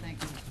you, gentlemen.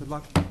 Good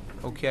luck.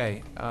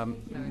 Okay,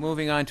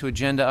 moving on to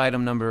agenda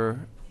item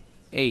number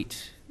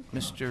 8.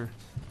 Mr.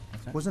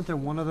 Wasn't there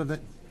one other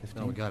that,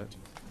 No, we got it.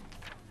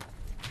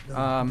 the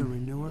That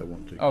renewer?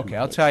 won't take too Okay,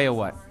 I'll long. tell you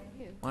what.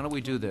 Why don't we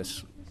do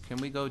this? Can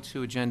we go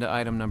to agenda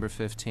item number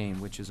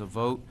 15, which is a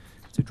vote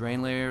to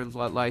drain layer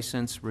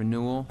license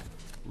renewal.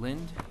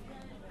 Lind,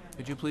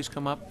 could you please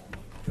come up?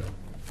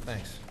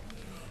 Thanks.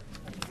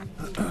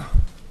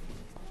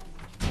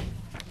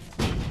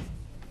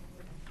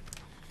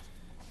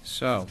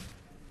 So,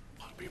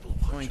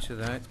 going to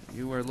that,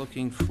 you are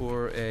looking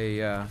for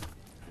a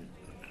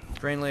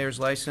drain layers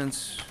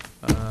license,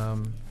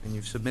 and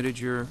you've submitted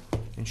your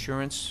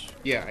insurance?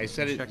 Yeah, I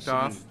said it. Checked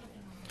off?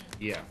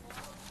 Yeah.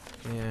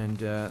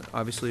 And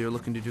obviously, you're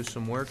looking to do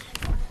some work?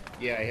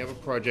 Yeah, I have a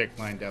project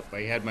lined up.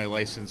 I had my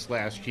license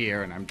last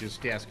year, and I'm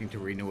just asking to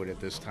renew it at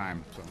this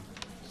time, so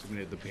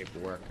submitted the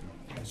paperwork.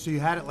 So you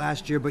had it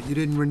last year, but you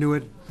didn't renew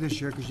it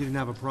this year because you didn't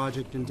have a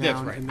project in That's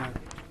town? right. and that-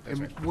 That's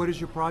and right. what is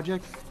your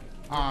project?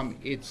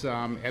 It's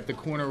at the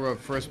corner of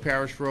First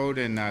Parish Road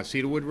and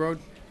Cedarwood Road?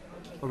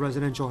 A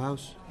residential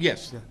house?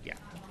 Yes, Yeah. yeah,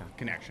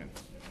 connection.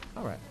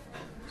 All right.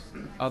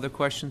 Other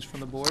questions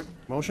from the board?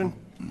 Motion?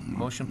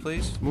 Motion,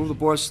 please. Move the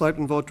Board of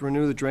Selectmen vote to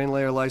renew the drain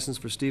layer license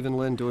for Stephen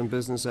Lynn doing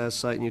business as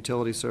Site and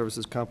Utility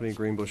Services Company,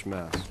 Greenbush,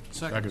 Mass.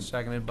 Second.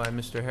 Seconded by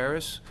Mr.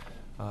 Harris.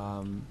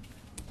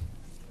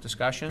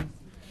 Discussion?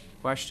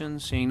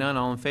 Questions? Seeing none,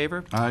 all in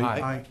favor? Aye.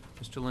 Aye.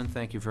 Mr. Lynn,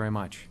 thank you very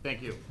much.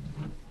 Thank you.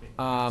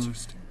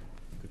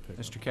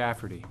 Mr.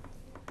 Cafferty,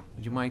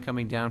 would you mind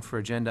coming down for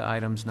agenda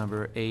items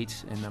number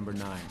 8 and number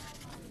 9?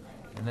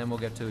 And then we'll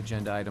get to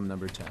agenda item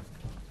number 10.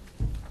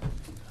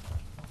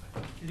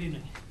 Good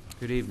evening.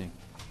 Good evening.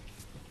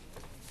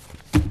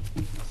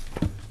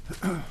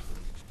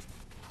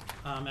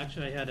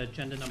 Actually, I had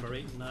agenda number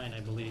 8 and 9, I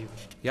believe.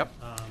 Yep.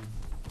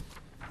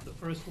 The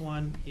first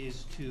one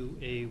is to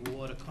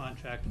award a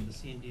contract for the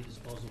C&D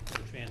disposal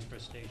for the transfer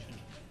station.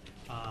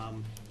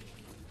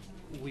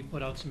 We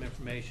put out some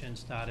information,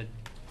 started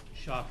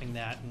shopping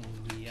that, and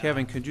we...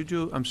 Kevin, could you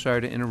do, I'm sorry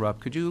to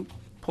interrupt, could you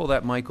pull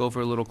that mic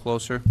over a little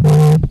closer?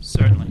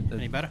 Certainly.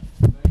 Any better?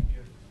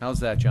 How's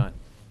that, John?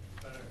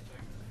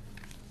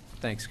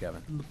 Thanks,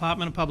 Kevin. The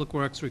Department of Public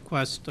Works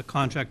requests a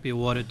contract be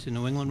awarded to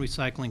New England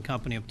Recycling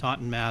Company of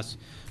Taunton, Mass.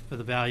 For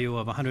the value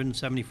of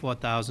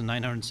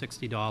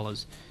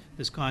 $174,960.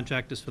 This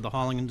contract is for the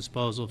hauling and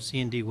disposal of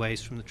C&D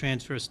waste from the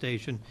transfer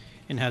station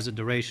and has a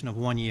duration of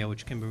 1 year,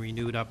 which can be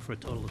renewed up for a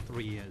total of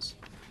 3 years.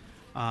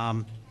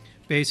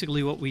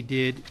 Basically, what we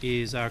did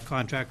is our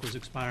contract was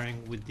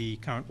expiring with the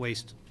current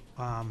waste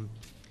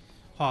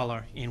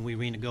hauler, and we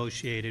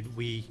renegotiated.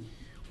 We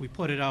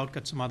put it out,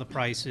 got some other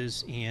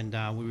prices, and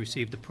we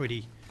received a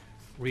pretty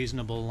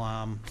reasonable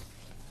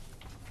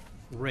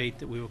rate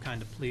that we were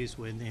kind of pleased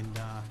with, and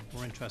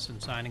we're interested in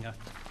signing a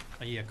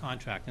year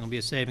contract. It'll be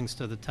a savings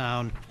to the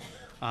town.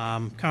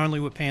 Currently,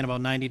 we're paying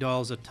about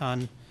 $90 a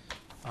ton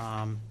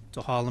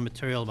to haul the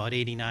material, about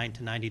 $89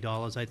 to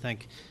 $90, I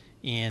think,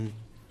 and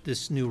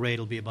this new rate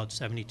will be about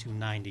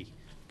 $72.90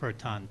 per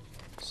ton.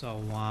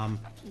 So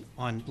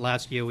on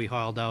last year, we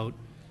hauled out,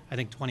 I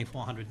think,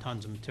 2,400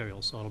 tons of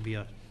material, so it'll be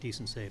a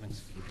decent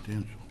savings.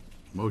 Substantial.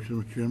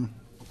 Motion, Mr. Chairman?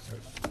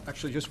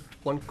 Actually, just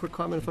one quick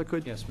comment, if I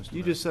could. Yes, Mr.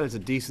 You just said it's a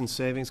decent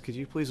savings. Could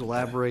you please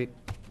elaborate?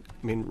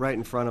 I mean, right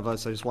in front of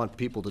us, I just want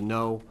people to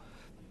know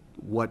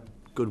what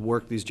good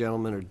work these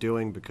gentlemen are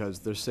doing, because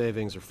their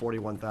savings are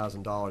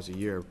 $41,000 a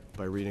year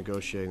by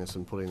renegotiating this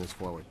and putting this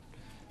forward.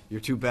 You're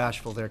too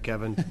bashful there,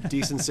 Kevin.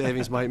 Decent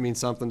savings might mean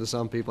something to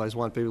some people. I just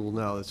want people to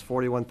know it's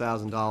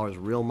 $41,000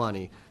 real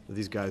money that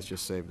these guys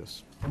just saved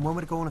us. And when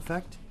would it go in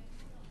effect?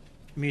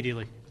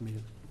 Immediately.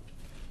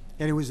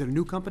 And was it a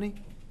new company?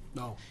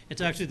 No.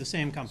 It's actually the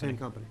same company. Same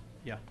company.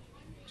 Yeah.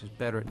 Just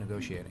better at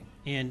negotiating.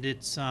 And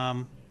it's,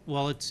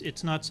 well,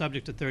 it's not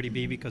subject to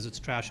 30B because it's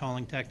trash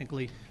hauling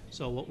technically.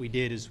 So what we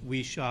did is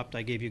we shopped,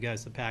 I gave you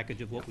guys the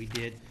package of what we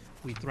did.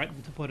 We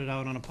threatened to put it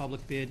out on a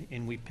public bid,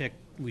 and we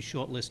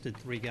shortlisted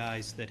 3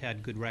 guys that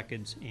had good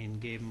records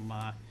and gave them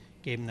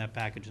that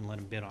package and let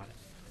them bid on it.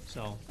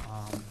 So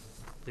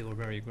they were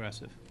very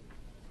aggressive.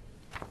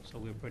 So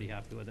we were pretty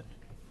happy with it.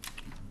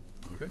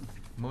 Okay.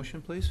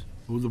 Motion, please?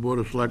 Move the Board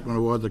of Selectmen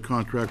award the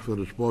contract for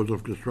disposal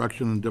of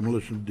construction and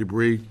demolition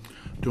debris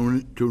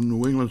to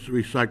New England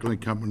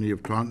Recycling Company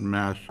of Taunton,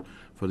 Mass.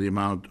 For the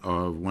amount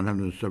of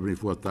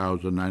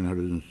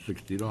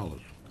 $174,960.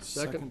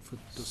 Second.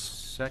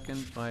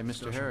 Second by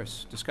Mr.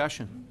 Harris.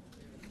 Discussion.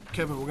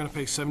 Kevin, we're gonna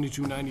pay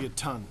 $72.90 a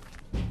ton.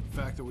 The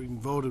fact that we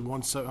voted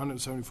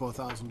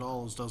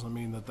 $174,000 doesn't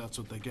mean that that's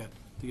what they get.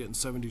 They're getting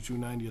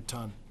 $72.90 a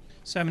ton.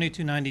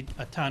 $72.90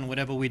 a ton,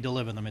 whatever we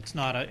deliver them. It's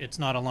not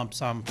a lump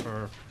sum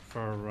for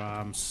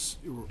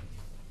 175.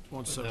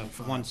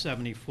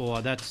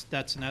 174.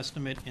 That's an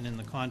estimate, and in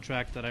the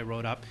contract that I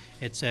wrote up,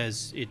 it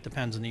says it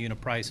depends on the unit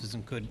prices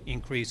and could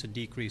increase or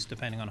decrease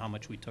depending on how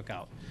much we took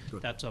out.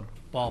 Good. That's a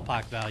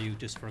ballpark value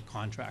just for a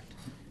contract.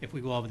 If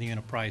we go over the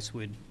unit price,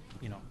 we'd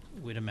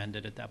amend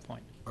it at that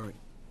point. All right.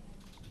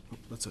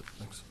 That's it.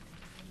 Thanks.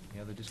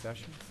 Any other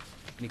discussion?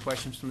 Any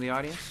questions from the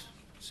audience?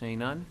 Seeing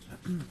none?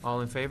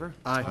 All in favor?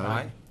 Aye.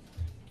 Aye.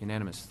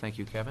 Unanimous. Thank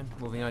you, Kevin.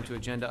 Moving on to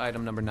agenda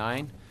item number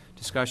 9.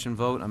 Discussion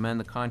vote, amend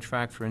the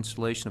contract for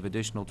installation of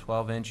additional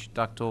 12-inch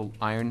ductile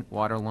iron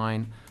water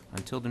line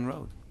on Tilden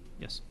Road.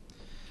 Yes.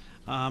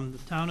 The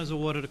town has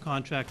awarded a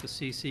contract to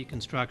CC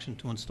Construction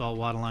to install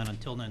water line on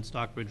Tilden and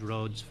Stockbridge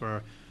Roads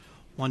for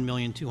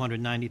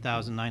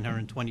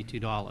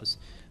 $1,290,922.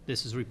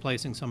 This is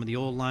replacing some of the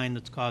old line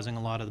that's causing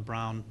a lot of the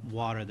brown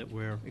water that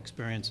we're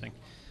experiencing.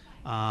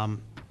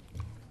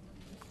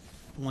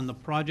 When the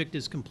project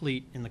is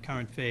complete in the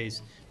current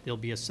phase, there'll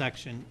be a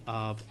section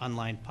of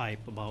unlined pipe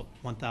about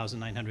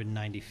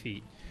 1,990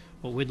 feet.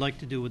 What we'd like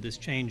to do with this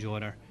change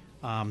order,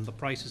 the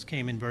prices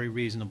came in very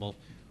reasonable.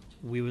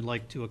 We would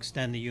like to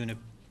extend the unit,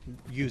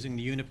 using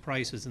the unit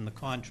prices in the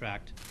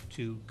contract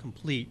to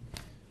complete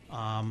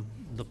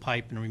the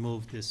pipe and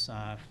remove this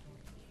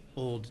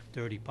old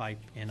dirty pipe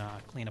and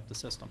clean up the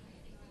system.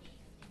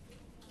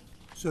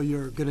 So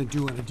you're gonna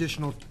do an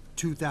additional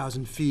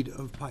 2,000 feet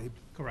of pipe?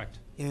 Correct.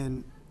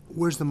 And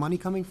where's the money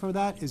coming for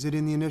that? Is it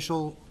in the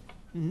initial?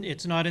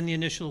 It's not in the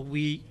initial.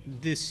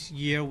 This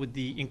year, with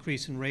the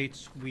increase in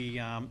rates,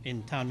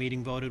 in town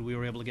meeting voted, we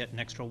were able to get an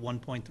extra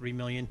 $1.3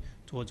 million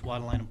towards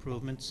waterline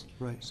improvements.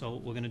 Right. So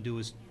what we're gonna do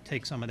is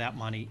take some of that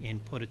money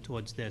and put it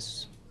towards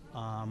this,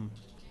 to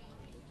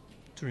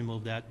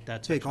remove that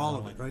Take section all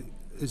water of it, line. right?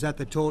 Is that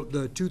the total,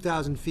 the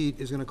 2,000 feet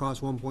is gonna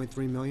cost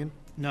 1.3 million?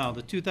 No,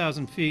 the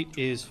 2,000 feet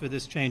is for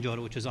this change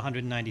order, which is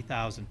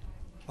 190,000.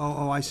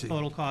 Oh, I see.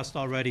 Total cost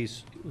already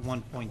is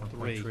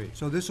 1.3.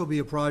 So this will be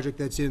a project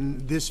that's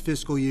in this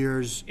fiscal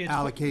year's It's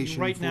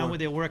allocation right now, for- where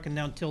they're working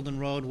down Tilden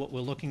Road, what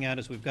we're looking at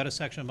is we've got a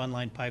section of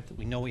unlined pipe that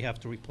we know we have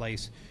to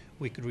replace.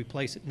 We could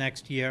replace it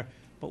next year,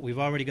 but we've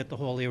already got the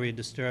whole area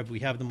disturbed. We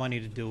have the money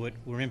to do it.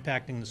 We're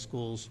impacting the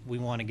schools. We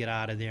want to get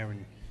out of there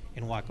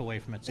and walk away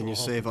from it. So And you we're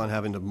save hoping- on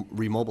having to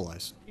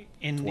remobilize.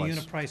 And the twice.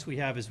 unit price we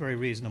have is very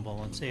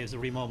reasonable. It saves the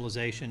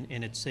remobilization,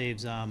 and it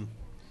saves,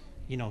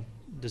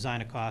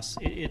 designer costs.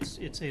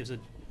 It saves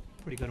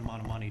pretty good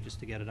amount of money just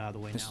to get it out of the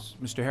way now.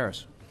 Mr.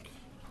 Harris?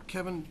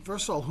 Kevin,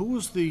 first of all, who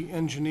was the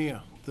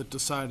engineer that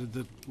decided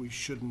that we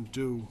shouldn't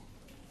do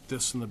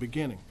this in the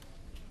beginning?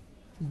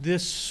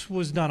 This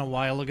was done a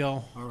while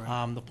ago. All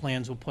right. The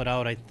plans were put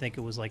out, I think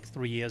it was like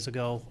 3 years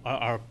ago,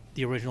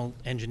 the original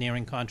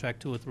engineering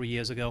contract 2 or 3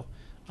 years ago.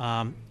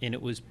 And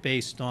it was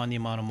based on the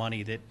amount of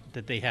money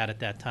that they had at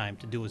that time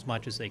to do as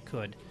much as they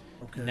could.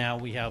 Okay. Now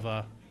we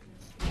have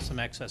some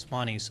excess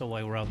money, so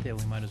while we're out there,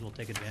 we might as well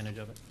take advantage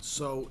of it.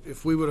 So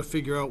if we were to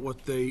figure out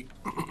what they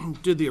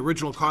did the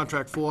original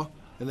contract for,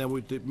 and then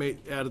we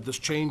added this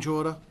change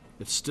order,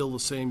 it's still the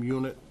same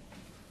unit?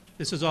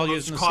 This is all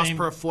using the same... Cost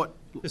per foot?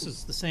 This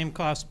is the same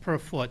cost per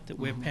foot that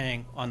we're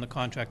paying on the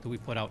contract that we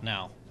put out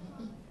now.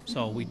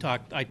 So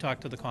I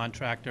talked to the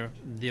contractor,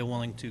 they're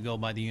willing to go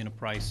by the unit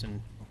price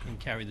and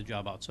carry the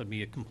job out. So it'd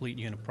be a complete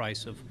unit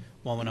price of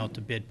what went out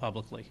to bid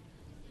publicly.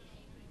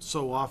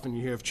 So often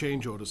you hear of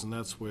change orders, and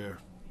that's where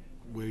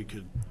we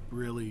could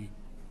really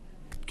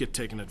get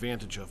taken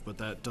advantage of, but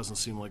that doesn't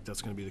seem like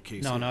that's gonna be the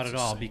case. No, here. not It's at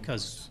the all,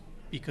 same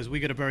because we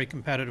get a very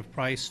competitive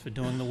price for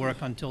doing the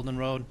work on Tilden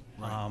Road.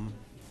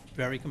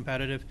 Very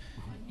competitive,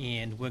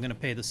 and we're gonna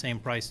pay the same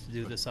price to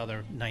do this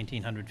other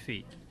 1,900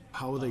 feet.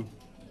 How are they,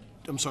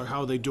 I'm sorry,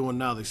 how are they doing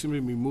now? They seem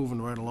to be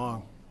moving right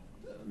along.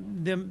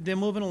 They're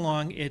moving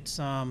along. It's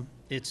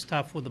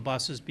tough with the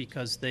buses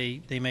because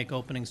they make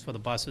openings for the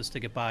buses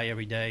to get by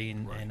every day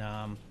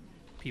and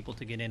people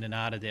to get in and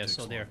out of there.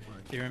 So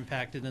they're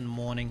impacted in the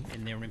morning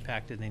and they're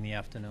impacted in the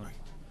afternoon.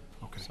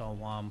 Okay. So,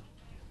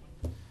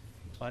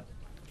 but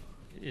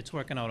it's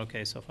working out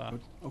okay so far.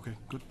 Okay,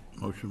 good.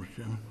 Motion, Mr.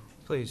 Chairman.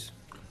 Please.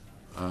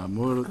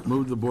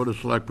 Move the Board of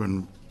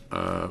Selectmen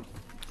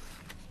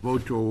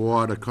vote to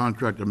award a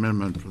contract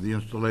amendment for the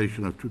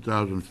installation of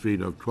 2,000 feet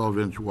of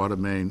 12-inch water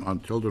main on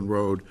Tilden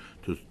Road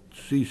to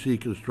CC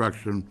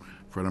Construction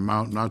for an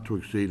amount not to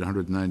exceed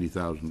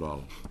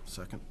 $190,000.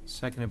 Second.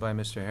 Seconded by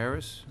Mr.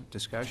 Harris.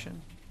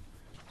 Discussion?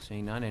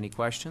 Seeing none, any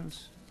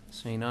questions?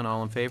 Seeing none,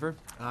 all in favor?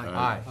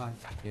 Aye. Aye.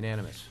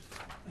 Unanimous.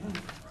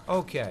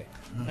 Okay.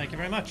 Thank you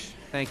very much.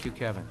 Thank you,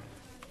 Kevin.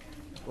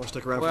 Want to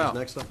stick around for Well, this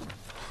next stuff?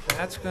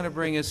 That's going to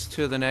bring us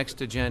to the next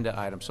agenda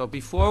item. So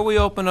before we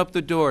open up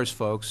the doors,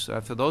 folks,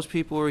 for those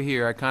people who are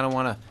here, I kind of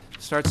want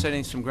to start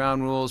setting some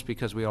ground rules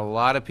because we have a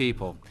lot of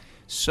people.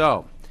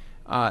 So,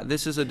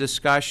 this is a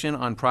discussion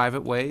on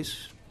private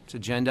ways. It's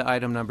agenda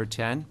item number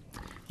 10.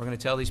 We're going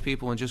to tell these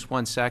people in just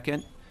 1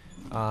 second.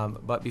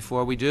 But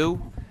before we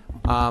do,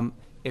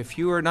 if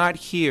you are not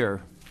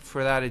here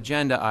for that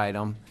agenda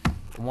item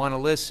and want to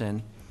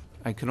listen,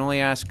 I can only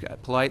ask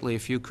politely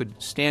if you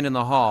could stand in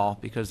the hall,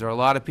 because there are a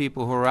lot of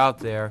people who are out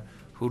there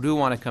who do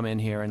want to come in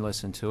here and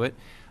listen to it.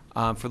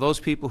 For those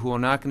people who are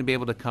not going to be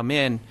able to come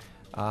in,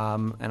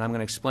 and I'm going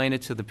to explain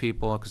it to the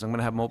people, because I'm going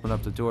to have them open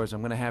up the doors,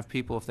 I'm going to have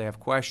people, if they have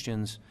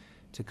questions,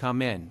 to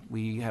come in.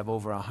 We have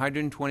over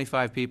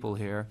 125 people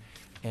here,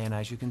 and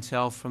as you can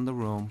tell from the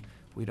room,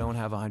 we don't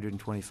have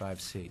 125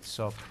 seats.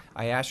 So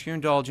I ask your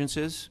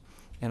indulgences,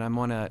 and I'm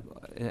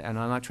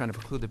not trying to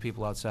preclude the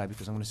people outside,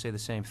 because I'm going to say the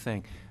same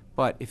thing.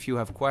 But if you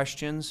have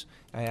questions,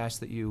 I ask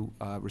that you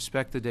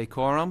respect the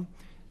decorum.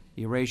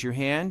 You raise your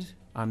hand.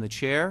 I'm the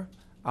chair.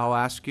 I'll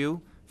ask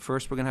you.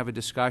 First, we're going to have a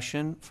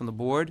discussion from the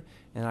board,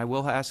 and I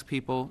will ask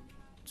people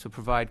to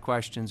provide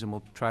questions, and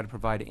we'll try to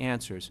provide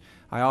answers.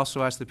 I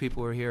also ask the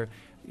people who are here,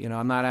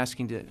 I'm not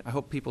asking to, I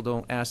hope people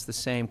don't ask the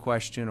same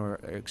question or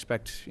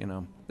expect,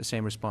 the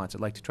same response.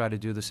 I'd like to try to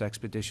do this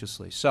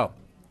expeditiously. So,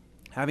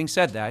 having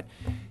said that,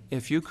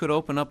 if you could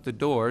open up the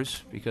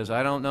doors, because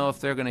I don't know if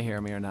they're going to hear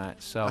me or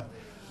not, so.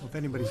 If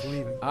anybody's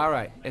leaving. All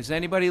right. Is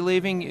anybody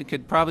leaving? You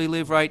could probably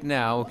leave right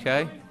now,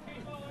 okay?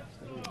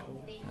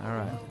 All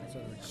right.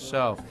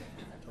 So,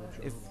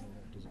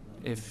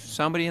 if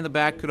somebody in the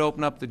back could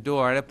open up the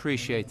door, I'd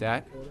appreciate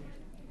that.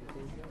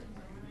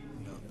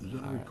 Is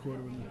that a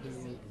recorder in the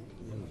table?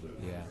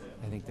 Yeah,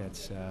 I think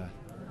that's,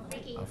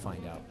 I'll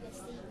find out.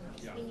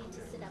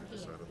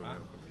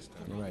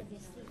 You're right.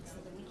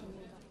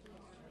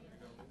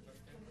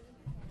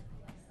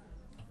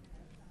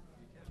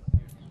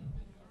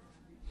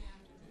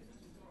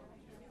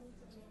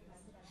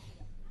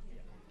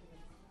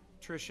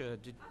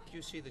 Tricia, did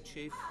you see the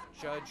chief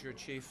judge or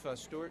Chief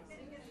Stewart?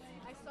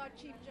 I saw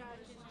Chief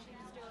Judge and Chief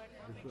Stewart.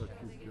 I saw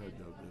Chief Judge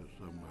out there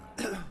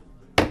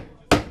somewhere.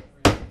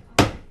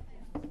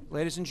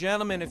 Ladies and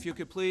gentlemen, if you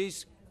could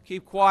please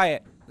keep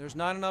quiet. There's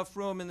not enough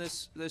room in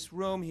this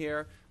room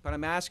here, but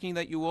I'm asking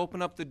that you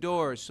open up the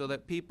doors so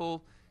that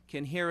people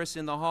can hear us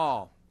in the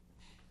hall.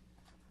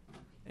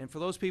 And for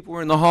those people who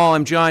are in the hall,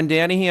 I'm John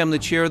Danahy. I'm the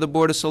chair of the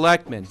Board of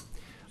Selectmen.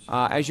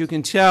 As you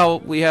can tell,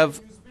 we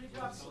have...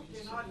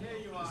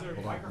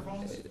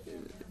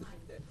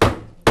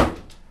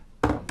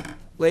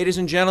 Ladies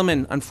and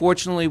gentlemen,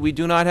 unfortunately, we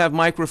do not have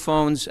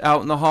microphones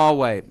out in the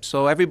hallway,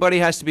 so everybody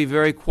has to be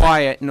very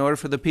quiet in order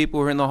for the people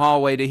who are in the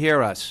hallway to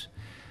hear us.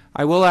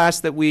 I will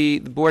ask that we,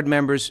 the board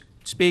members,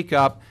 speak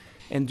up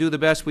and do the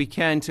best we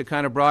can to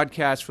kind of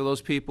broadcast for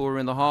those people who are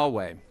in the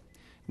hallway.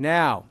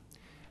 Now,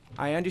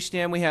 I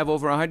understand we have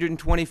over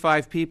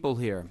 125 people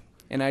here.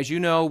 And as you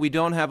know, we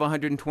don't have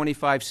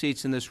 125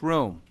 seats in this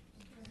room.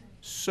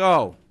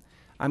 So,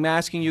 I'm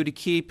asking you to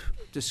keep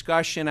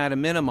discussion at a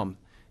minimum.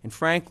 And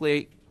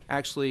frankly,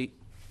 actually,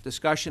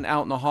 discussion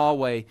out in the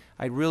hallway,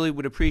 I really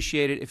would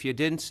appreciate it if you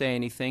didn't say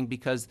anything,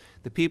 because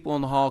the people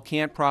in the hall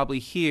can't probably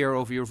hear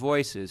over your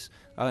voices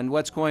and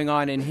what's going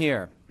on in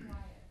here.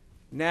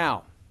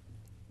 Now,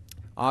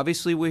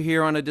 obviously we're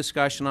here on a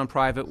discussion on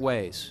private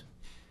ways.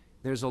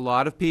 There's a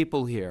lot of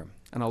people here,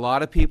 and a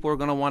lot of people are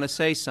going to want to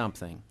say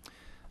something.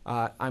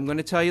 I'm going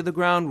to tell you the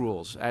ground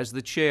rules as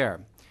the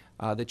chair.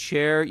 The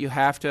chair, you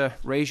have to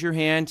raise your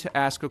hand to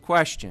ask a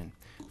question.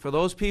 For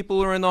those people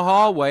who are in the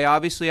hallway,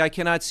 obviously I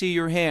cannot see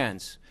your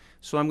hands.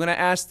 So I'm going to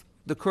ask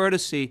the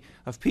courtesy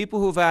of people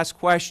who have asked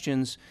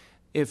questions,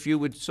 if you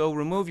would so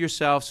remove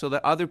yourself so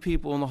that other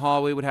people in the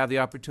hallway would have the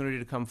opportunity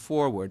to come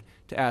forward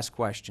to ask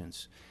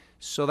questions.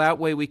 So that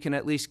way we can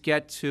at least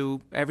get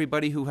to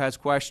everybody who has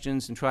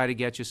questions and try to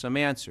get you some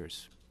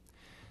answers.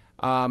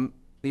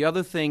 The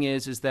other thing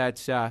is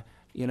that,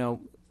 you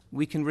know,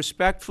 we can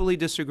respectfully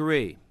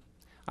disagree.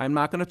 I'm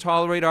not going to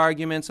tolerate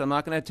arguments. I'm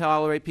not going to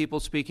tolerate people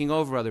speaking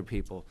over other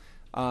people.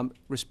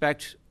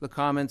 Respect the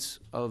comments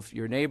of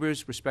your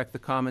neighbors, respect the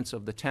comments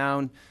of the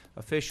town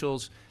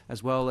officials,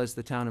 as well as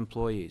the town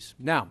employees.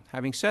 Now,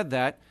 having said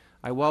that,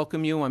 I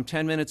welcome you. I'm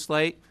 10 minutes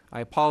late. I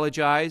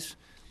apologize,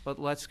 but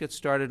let's get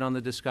started on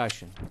the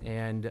discussion.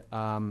 And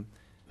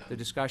the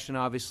discussion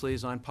obviously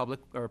is on public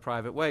or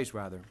private ways,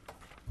 rather.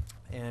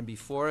 And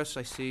before us,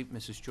 I see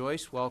Mrs.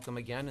 Joyce. Welcome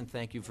again, and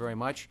thank you very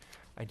much.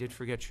 I did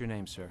forget your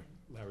name, sir.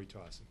 Larry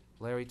Tossi.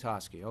 Larry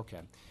Toschi,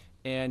 okay.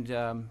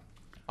 And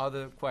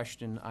other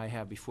question I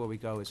have before we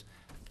go is,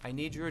 I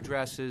need your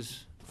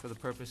addresses for the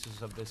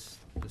purposes of this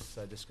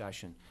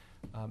discussion.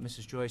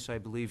 Mrs. Joyce, I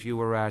believe you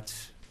were at,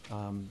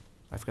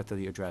 I forgot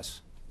the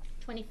address.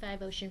 25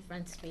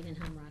 Oceanfront Street in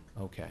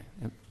Humrock. Okay.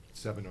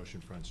 7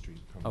 Oceanfront Street.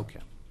 Humrock. Okay.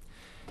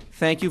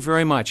 Thank you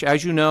very much.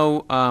 As you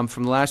know,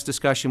 from the last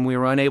discussion, we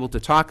were unable to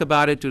talk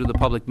about it due to the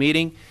public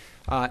meeting.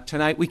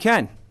 Tonight we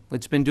can.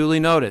 It's been duly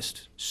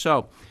noticed.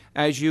 So,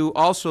 as you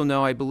also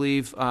know, I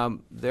believe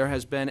there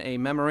has been a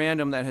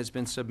memorandum that has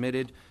been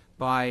submitted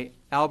by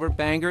Albert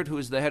Bangert, who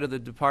is the head of the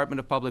Department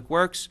of Public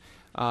Works,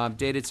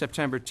 dated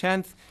September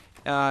 10th.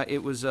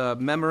 It was a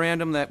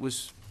memorandum that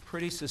was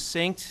pretty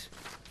succinct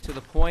to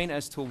the point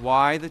as to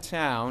why the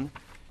town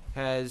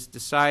has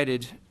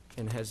decided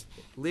and has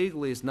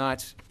legally is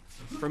not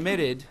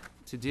permitted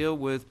to deal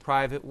with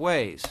private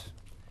ways.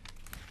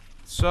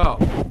 So,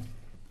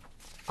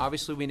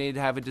 obviously, we need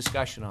to have a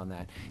discussion on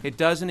that. It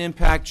doesn't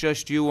impact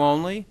just you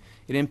only.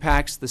 It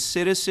impacts the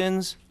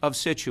citizens of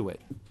Scituate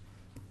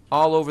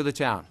all over the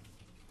town.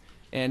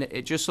 And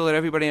just so that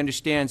everybody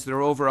understands, there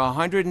are over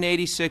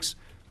 186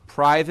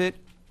 private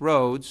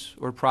roads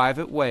or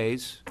private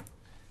ways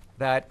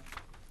that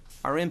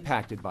are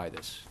impacted by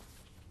this.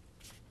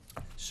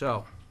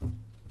 So,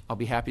 I'll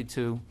be happy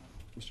to.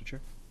 Mr. Chair?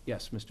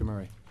 Yes, Mr.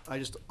 Murray. I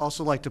just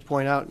also like to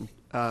point out,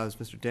 as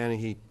Mr.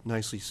 Danahy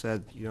nicely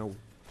said, you know,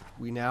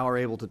 we now are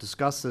able to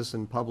discuss this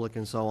in public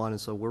and so on, and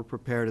so we're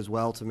prepared as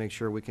well to make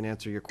sure we can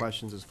answer your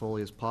questions as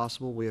fully as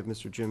possible. We have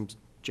Mr.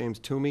 James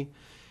Toomey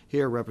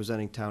here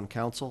representing Town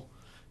Council,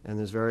 and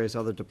there's various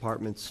other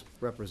departments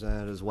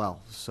represented as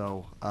well.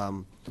 So,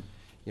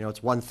 you know,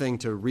 it's one thing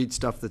to read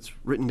stuff that's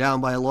written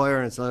down by a lawyer,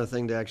 and it's another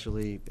thing to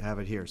actually have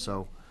it here.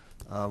 So,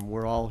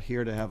 we're all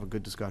here to have a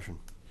good discussion.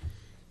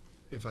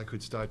 If I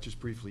could start just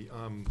briefly,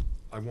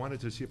 I wanted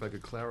to see if I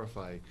could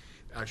clarify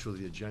actually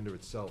the agenda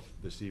itself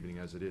this evening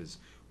as it is.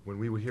 When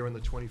we were here on the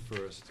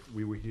 21st,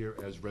 we were here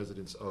as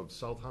residents of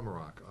South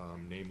Humrock,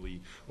 namely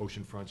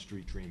Oceanfront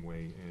Street,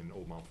 Dreamway, and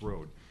Old Mount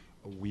Road.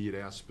 We had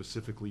asked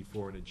specifically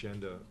for an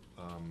agenda,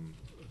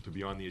 to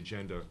be on the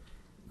agenda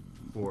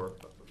for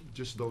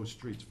just those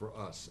streets for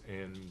us,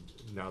 and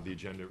now the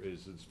agenda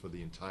is for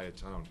the entire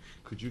town.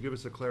 Could you give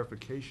us a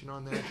clarification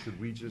on that? Should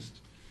we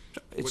just...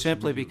 It's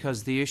simply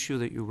because the issue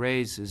that you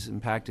raise is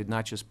impacted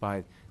not just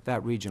by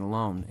that region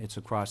alone, it's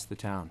across the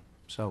town.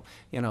 So,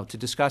 you know, to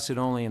discuss it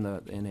only in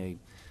a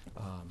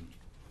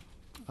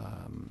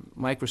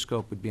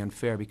microscope would be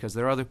unfair, because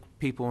there are other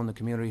people in the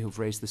community who've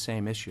raised the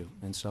same issue.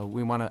 And so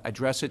we want to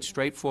address it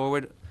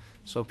straightforward,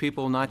 so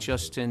people not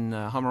just in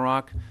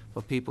Humrock,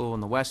 but people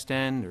in the West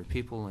End, or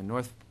people in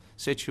North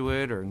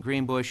Scituate, or in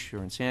Greenbush,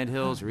 or in Sand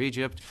Hills, or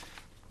Egypt.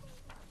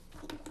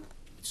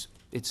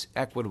 It's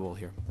equitable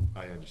here.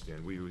 I understand.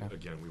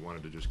 Again, we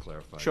wanted to just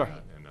clarify Sure.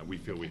 that. And we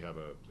feel we have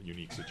a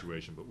unique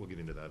situation, but we'll get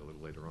into that a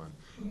little later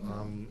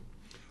on.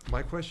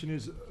 My question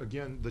is,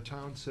 again, the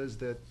town says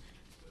that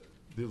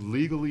they're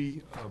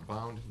legally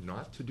bound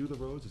not to do the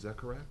roads. Is that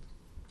correct?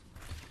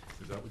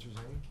 Is that what you're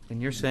saying? And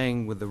you're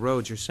saying with the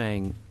roads, you're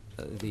saying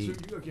the,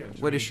 So, again,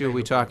 to what issue are maintain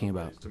we the talking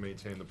private about? ways, to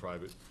maintain the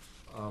private.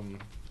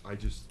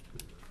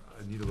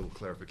 I need a little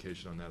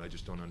clarification on that. I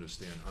just don't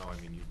understand how. I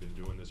mean, you've been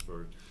doing this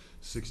for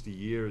 60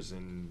 years,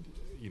 and,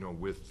 you know,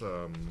 with,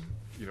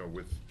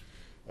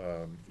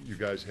 you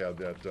guys have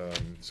that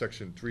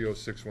section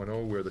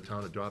 30610, where the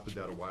town adopted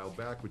that a while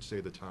back, which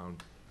say the town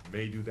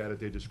may do that at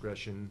their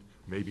discretion,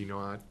 maybe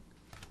not.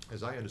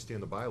 as I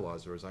understand the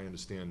bylaws, or as I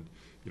understand,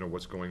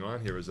 what's going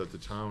on here, is that the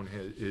town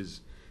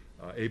is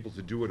able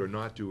to do it or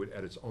not do it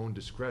at its own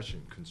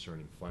discretion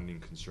concerning funding,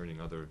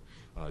 concerning other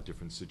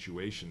different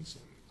situations.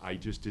 I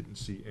just didn't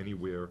see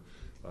anywhere,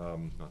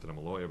 not that I'm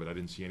a lawyer, but I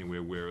didn't see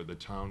anywhere where the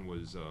town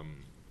was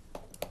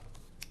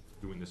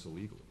doing this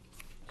illegally.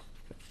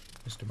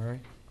 Mr. Murray?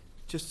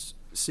 Just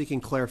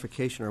seeking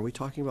clarification, are we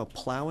talking about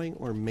plowing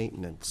or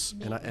maintenance?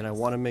 And I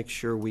want to make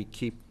sure we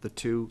keep the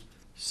two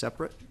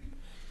separate,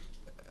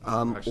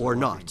 Actually, or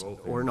lumping not,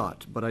 both or in.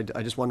 not. But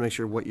I just want to make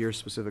sure what your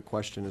specific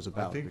question is I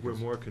about. think we're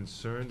because- more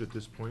concerned at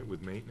this point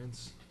with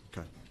maintenance.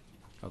 Okay.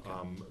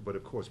 But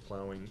of course,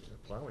 plowing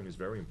is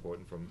very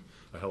important from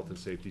a health and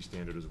safety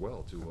standard as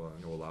well, to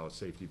allow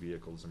safety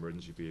vehicles,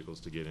 emergency vehicles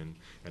to get in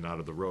and out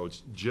of the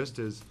roads, just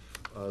as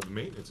the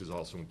maintenance is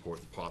also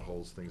important,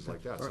 potholes, things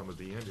like that. Some of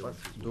the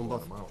ambulances will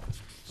let them out.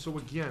 So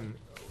again,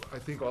 I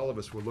think all of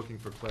us were looking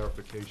for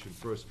clarification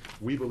first.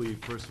 We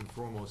believe, first and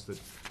foremost, that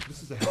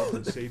this is a health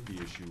and safety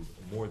issue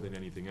more than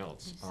anything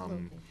else.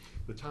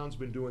 The town's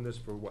been doing this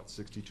for,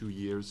 62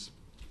 years?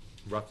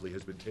 Roughly,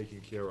 has been taking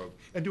care of,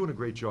 and doing a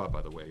great job,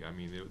 by the way. I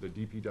mean, the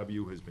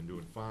DPW has been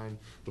doing fine.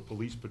 The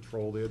police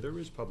patrol there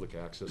is public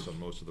access on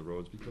most of the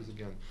roads, because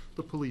again,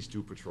 the police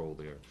do patrol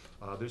there.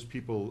 There's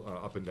people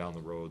up and down the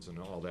roads and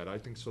all that. I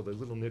think so the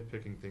little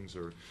nitpicking things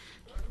are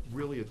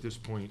really, at this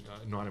point,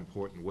 not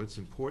important. What's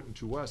important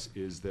to us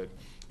is that,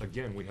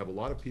 again, we have a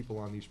lot of people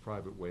on these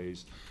private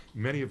ways,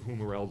 many of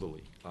whom are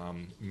elderly,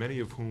 many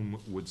of whom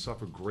would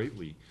suffer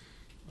greatly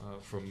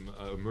from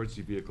an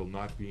emergency vehicle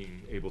not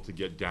being able to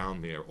get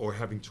down there, or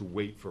having to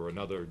wait for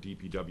another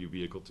DPW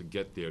vehicle to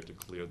get there to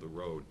clear the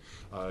road.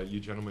 You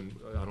gentlemen,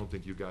 I don't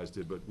think you guys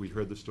did, but we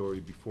heard the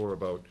story before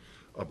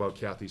about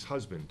Kathy's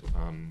husband,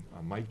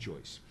 Mike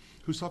Joyce,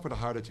 who suffered a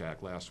heart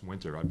attack last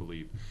winter, I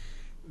believe.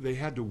 They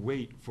had to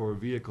wait for a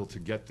vehicle to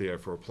get there,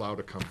 for a plow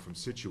to come from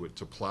Scituate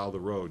to plow the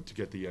road to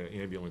get the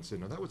ambulance in.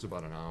 Now, that was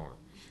about an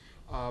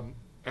hour.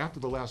 After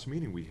the last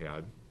meeting we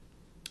had,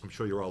 I'm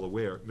sure you're all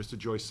aware, Mr.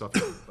 Joyce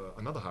suffered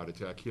another heart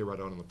attack here right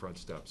out on the front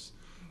steps.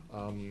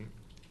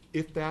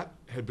 If that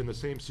had been the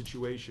same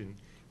situation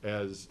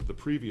as the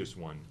previous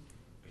one,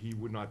 he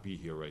would not be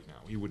here right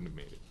now. He wouldn't have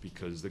made it,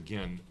 because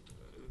again,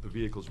 the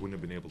vehicles wouldn't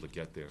have been able to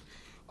get there.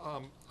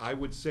 I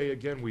would say,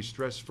 again, we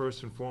stress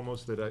first and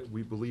foremost that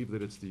we believe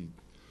that it's the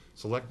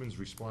Selectmen's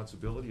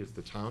responsibility, it's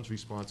the town's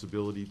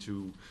responsibility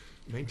to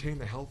maintain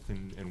the health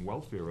and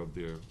welfare of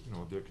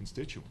their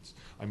constituents.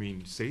 I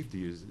mean,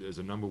 safety is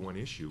a #1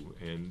 issue,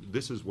 and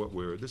this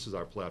is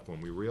our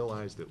platform. We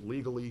realize that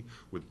legally,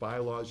 with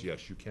bylaws,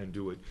 yes, you can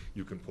do it,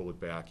 you can pull it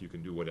back, you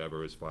can do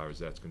whatever as far as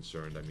that's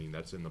concerned. I mean,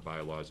 that's in the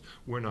bylaws.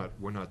 We're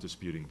not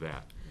disputing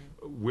that.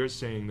 We're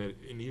saying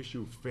that in the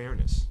issue of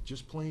fairness,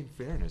 just plain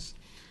fairness,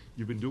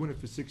 you've been doing it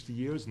for 60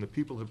 years, and the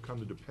people have come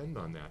to depend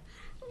on that.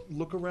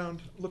 Look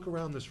around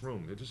this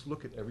room. Just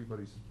look into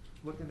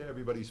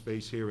everybody's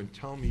face here and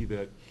tell me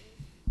that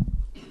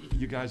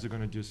you guys are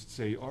gonna just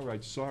say, all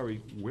right,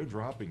 sorry, we're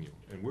dropping you,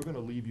 and we're gonna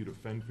leave you to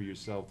fend for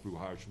yourself through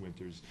harsh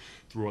winters,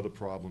 through other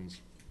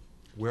problems.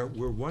 We're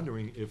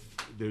wondering if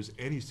there's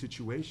any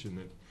situation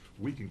that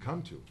we can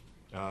come to,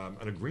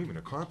 an agreement,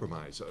 a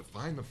compromise,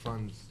 find the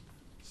funds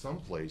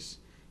someplace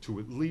to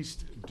at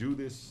least do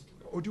this,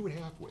 or do it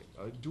halfway.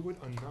 Do it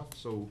enough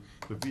so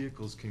the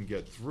vehicles can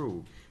get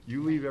through.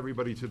 You leave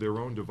everybody to their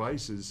own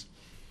devices.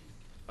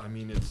 I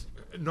mean, it's,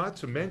 not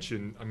to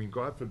mention, I mean,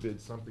 God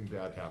forbid something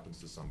bad happens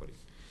to somebody.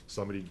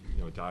 Somebody,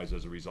 dies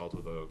as a result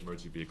of the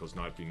emergency vehicles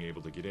not being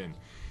able to get in.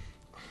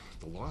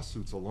 The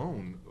lawsuits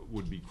alone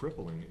would be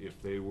crippling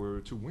if they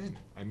were to win.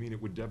 I mean,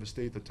 it would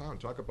devastate the town.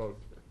 Talk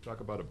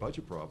about a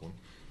budget problem.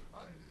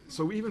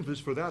 So even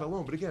just for that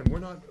alone, but again, we're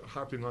not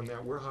harping on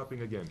that. We're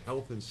harping, again,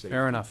 health and safety.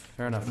 Fair enough.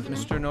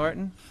 Mr.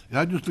 Norton? Yeah,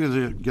 I just need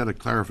to get a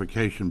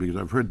clarification, because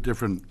I've heard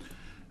different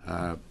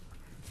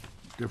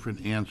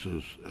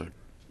answers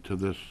to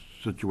this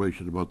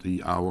situation about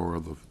the hour or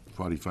the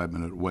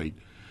 45-minute wait.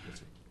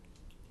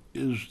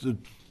 Is the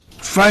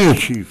fire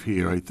chief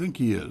here? I think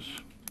he is.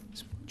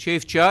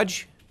 Chief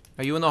Judge,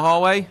 are you in the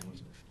hallway?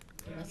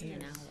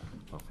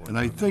 And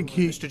I think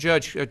he... Mr.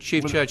 Judge,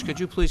 Chief Judge, could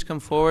you please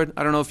come forward?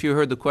 I don't know if you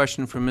heard the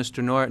question from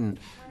Mr. Norton.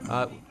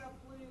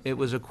 It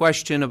was a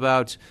question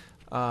about,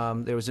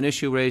 there was an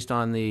issue raised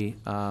on the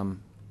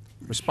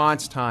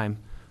response time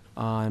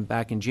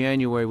back in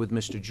January with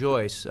Mr.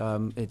 Joyce.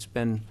 It's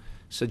been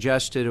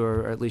suggested,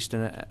 or at least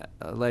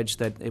alleged,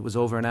 that it was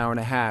over an hour and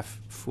a half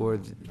for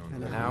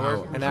an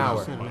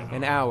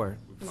hour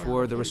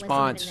for the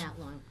response. It wasn't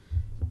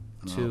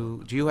even that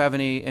long. Do you have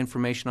any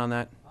information on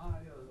that?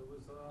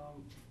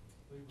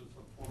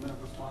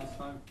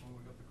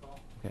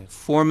 Okay,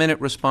 4-minute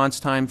response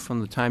time from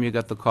the time you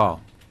got the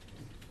call.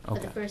 For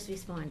the first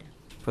responder.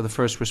 For the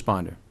first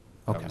responder.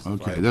 Okay.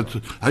 Okay, that's,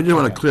 I just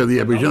want to clear the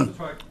air. The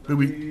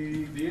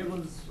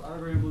ambulance,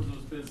 our ambulance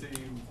was busy,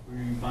 we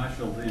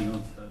marshaled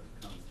in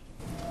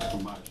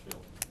from Marshfield.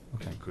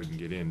 And couldn't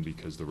get in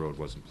because the road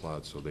wasn't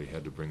plowed, so they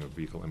had to bring a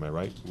vehicle. Am I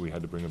right? We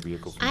had to bring a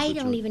vehicle from I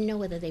Scituate? don't even know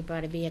whether they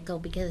brought a vehicle,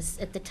 because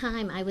at the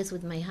time I was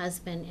with my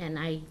husband and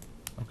I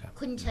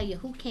Couldn't tell you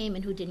who came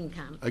and who didn't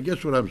come. I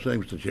guess what I'm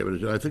saying, Mr. Chairman,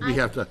 is that I think we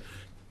have to,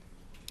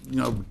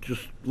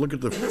 just look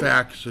at the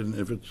facts, and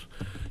if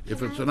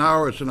it's an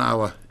hour, it's an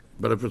hour,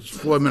 but if it's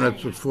 4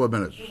 minutes, it's 4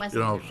 minutes,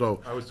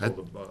 so. I was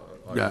told,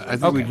 Yeah, I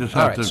think we just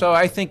All have right, to so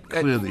I think,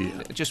 clear the.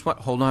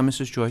 hold on,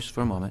 Mrs. Joyce,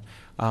 for a moment.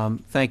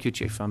 Thank you,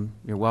 Chief.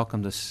 You're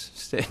welcome to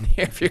sit in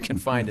here if you can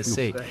find a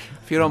seat.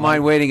 If you don't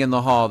mind waiting in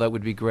the hall, that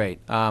would be great.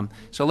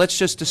 So let's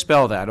just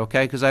dispel that,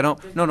 okay? Because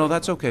no,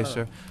 that's okay,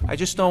 sir. I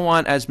just don't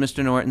want, as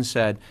Mr. Norton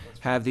said,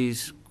 have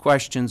these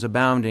questions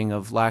abounding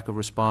of lack of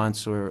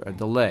response or a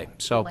delay.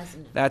 So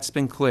that's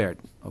been cleared,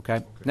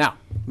 okay? Now,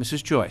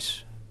 Mrs.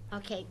 Joyce.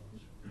 Okay.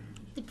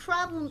 The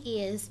problem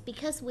is,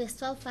 because we're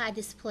so far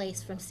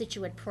displaced from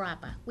Scituate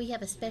proper, we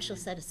have a special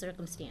set of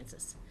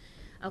circumstances.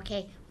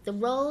 Okay? The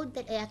road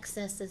that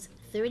accesses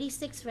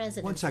 36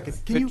 residents. One second.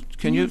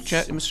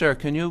 Sir,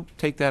 can you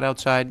take that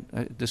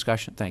outside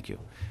discussion? Thank you.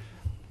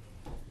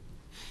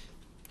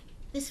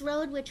 This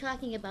road we're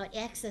talking about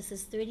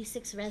accesses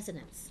 36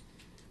 residents.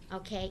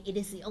 Okay, it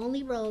is the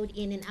only road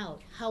in and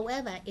out.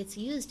 However, it's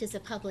used as a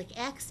public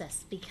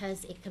access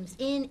because it comes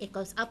in, it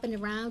goes up and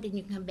around, and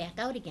you can come back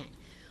out again.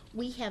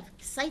 We have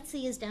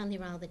sightseers down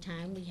there all the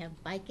time. We have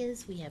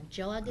bikers, we have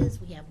joggers,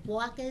 we have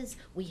walkers,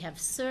 we have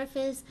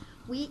surfers.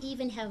 We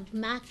even have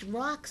marked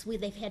rocks where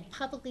they've had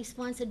publicly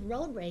sponsored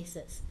road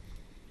races.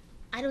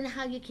 I don't know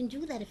how you can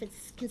do that if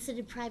it's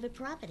considered private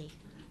property.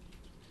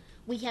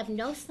 We have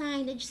no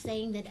signage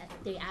saying that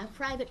they are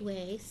private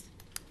ways.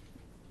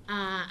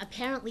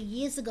 Apparently,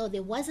 years ago,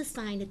 there was a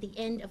sign at the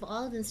end of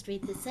Alden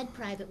Street that said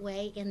private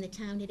way, and the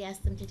town had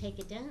asked them to take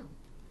it down.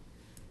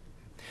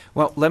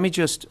 Well, let me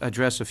just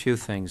address a few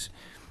things.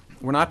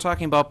 We're not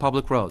talking about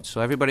public roads, so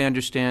everybody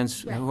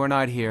understands who are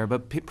not here,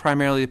 but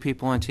primarily the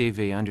people on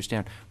TV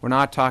understand. We're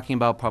not talking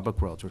about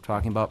public roads. We're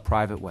talking about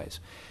private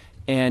ways.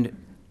 And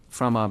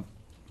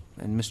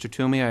Mr.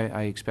 Toomey,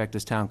 I expect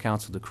this town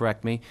council to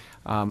correct me,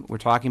 we're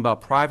talking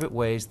about private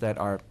ways that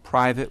are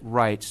private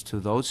rights to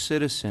those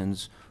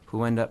citizens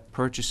who end up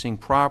purchasing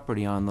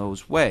property on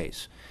those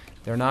ways.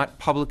 They're not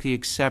publicly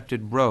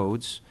accepted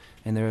roads,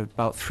 and there are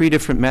about 3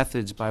 different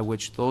methods by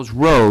which those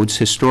roads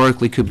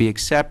historically could be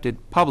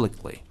accepted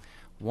publicly.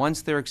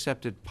 Once they're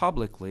accepted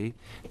publicly,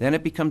 then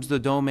it becomes the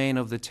domain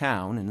of the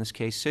town, in this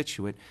case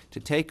Scituate, to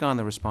take on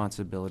the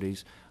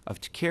responsibilities of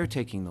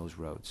caretaking those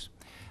roads.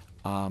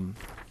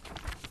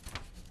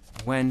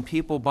 When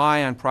people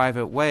buy on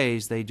private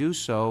ways, they do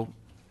so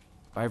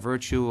by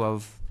virtue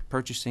of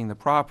purchasing the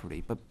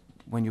property. But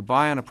when you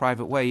buy on a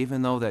private way,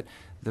 even though that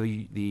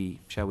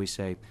shall we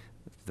say,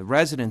 the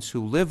residents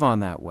who live on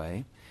that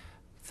way,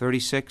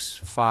 36,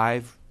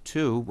 5,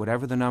 2,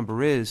 whatever the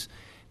number is,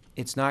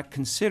 it's not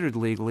considered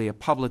legally a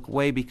public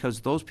way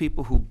because those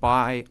people who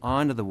buy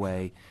onto the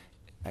way,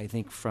 I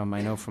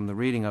know from the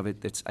reading of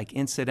it, it's like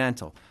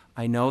incidental.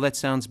 I know that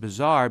sounds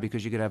bizarre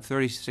because you could have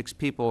 36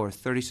 people or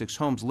 36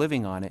 homes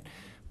living on it,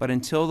 but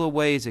until the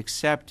way is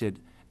accepted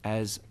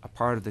as a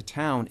part of the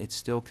town, it's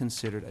still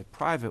considered a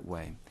private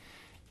way.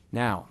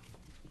 Now,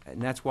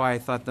 and that's why I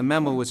thought the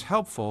memo was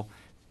helpful,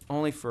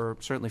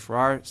 certainly for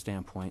our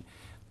standpoint.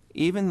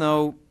 Even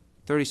though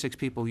 36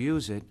 people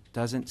use it,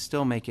 doesn't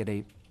still make it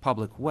a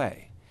public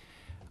way.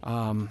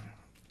 And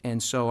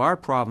so our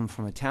problem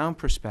from a town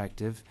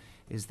perspective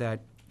is that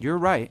you're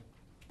right,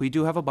 we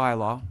do have a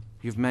bylaw,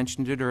 you've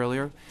mentioned it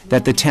earlier,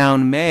 that the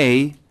town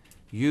may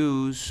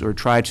use or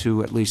try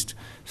to at least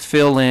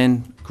fill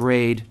in,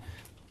 grade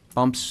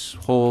bumps,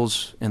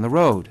 holes in the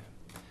road.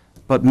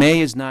 But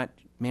may is not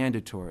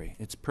mandatory,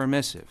 it's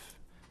permissive,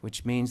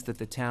 which means that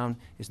the town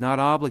is not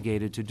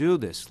obligated to do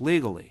this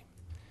legally.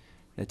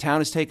 The town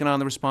has taken on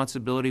the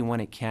responsibility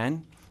when it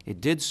can. It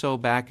did so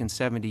back in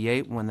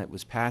 '78 when it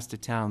was passed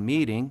at town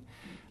meeting.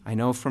 I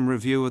know from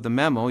review of the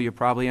memo, you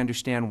probably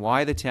understand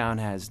why the town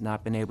has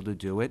not been able to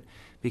do it,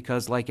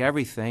 because like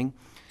everything,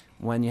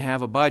 when you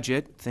have a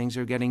budget, things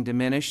are getting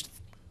diminished,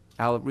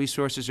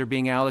 resources are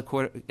being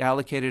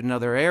allocated in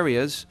other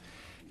areas,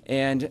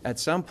 and at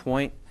some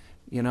point,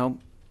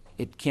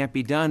 it can't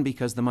be done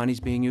because the money's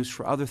being used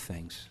for other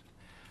things.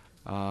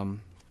 I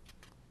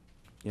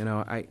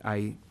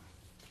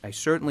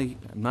certainly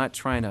am not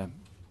trying to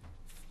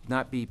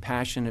not be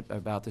passionate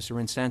about this or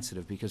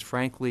insensitive because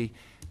frankly,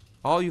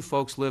 all you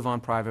folks live on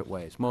private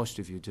ways, most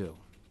of you do.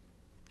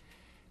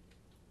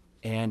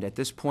 And at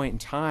this point in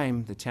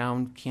time, the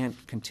town can't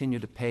continue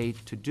to pay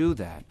to do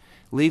that.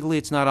 Legally,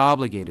 it's not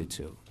obligated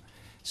to.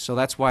 So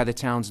that's why the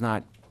town's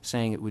not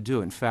saying it would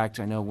do it. In fact,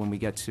 I know when we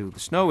get to the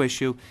snow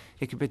issue,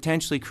 it could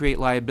potentially create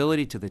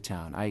liability to the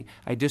town.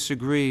 I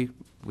disagree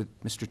with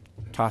Mr.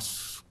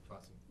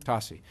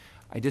 Tossi.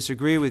 I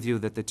disagree with you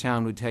that the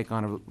town would take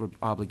on an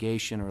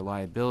obligation or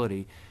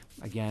liability.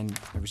 Again,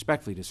 I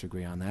respectfully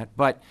disagree on that.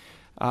 But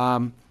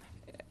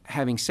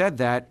having said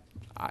that,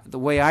 the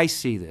way I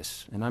see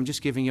this, and I'm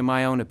just giving you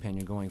my own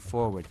opinion going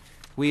forward,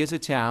 we as a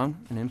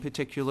town, and in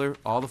particular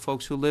all the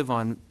folks who live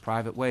on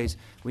private ways,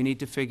 we need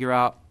to figure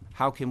out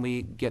how can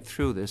we get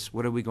through this,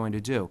 what are we going to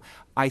do?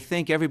 I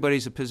think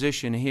everybody's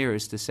position here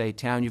is to say,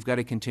 town, you've got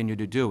to continue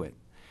to do it.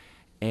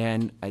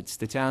 And it's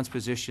the town's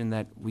position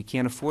that we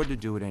can't afford to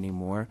do it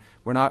anymore.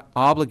 We're not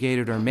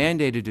obligated or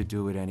mandated to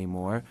do it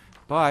anymore,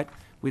 but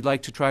we'd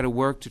like to try to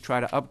work to try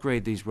to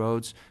upgrade these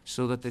roads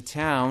so that the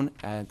town,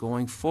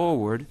 going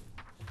forward,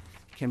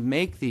 can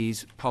make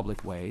these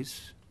public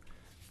ways,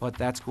 but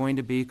that's going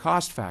to be a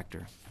cost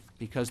factor.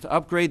 Because to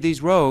upgrade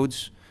these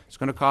roads, it's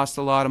going to cost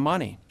a lot of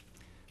money.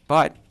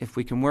 But if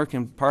we can work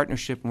in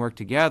partnership and work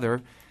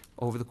together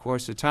over the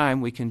course of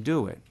time, we can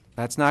do it.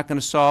 That's not going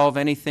to solve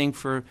anything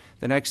for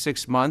the next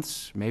 6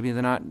 months, maybe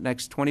the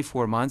next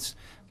 24 months,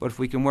 but if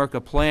we can work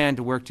a plan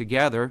to work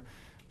together,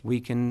 we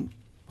can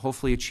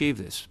hopefully achieve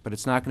this. But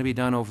it's not going to be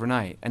done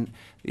overnight. And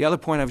the other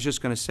point I was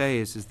just going to say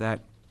is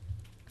that,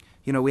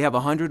 you know, we have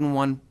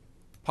 101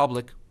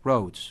 public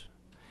roads.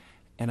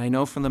 And I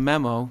know from the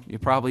memo, you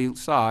probably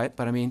saw it,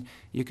 but I mean,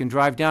 you can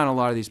drive down a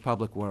lot of these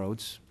public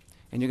roads,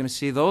 and you're going to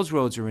see those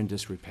roads are in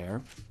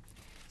disrepair,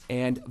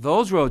 and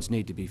those roads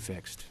need to be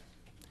fixed.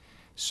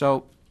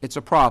 So it's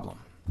a problem.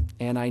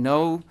 And I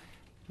know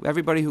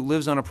everybody who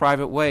lives on a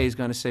private way is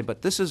going to say,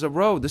 but this is a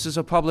road, this is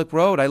a public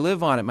road, I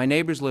live on it, my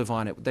neighbors live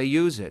on it, they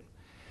use it.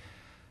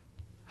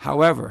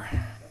 However,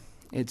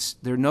 there's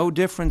no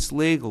difference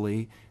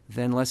legally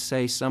than, let's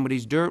say,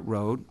 somebody's dirt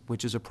road,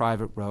 which is a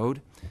private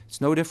road.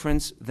 It's no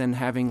difference than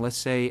having, let's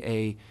say,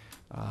 a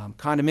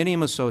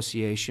condominium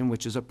association,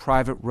 which is a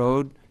private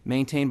road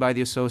maintained by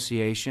the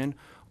association,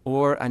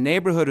 or a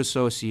neighborhood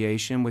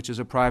association, which is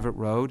a private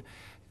road.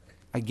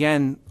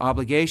 Again,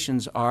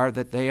 obligations are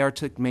that they are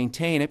to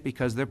maintain it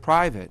because they're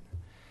private.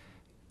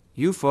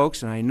 You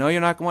folks, and I know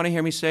you're not going to want to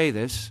hear me say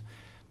this,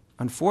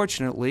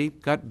 unfortunately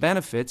got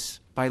benefits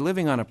by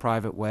living on a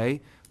private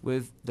way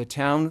with the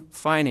town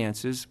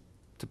finances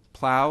to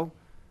plow,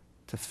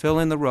 to fill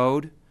in the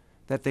road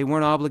that they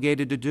weren't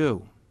obligated to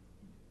do.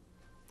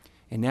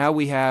 And now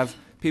we have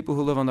people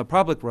who live on the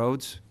public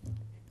roads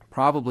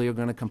probably are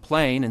going to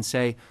complain and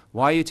say,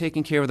 why are you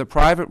taking care of the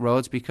private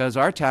roads? Because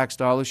our tax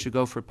dollars should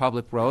go for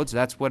public roads.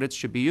 That's what it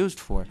should be used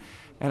for.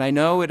 And I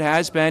know it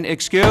has been,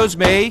 excuse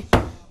me,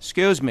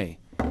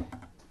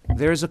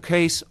 there's a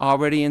case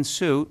already in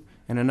suit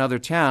in another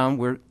town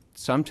where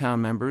some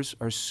town members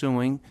are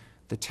suing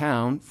the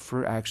town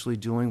for actually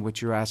doing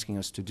what you're asking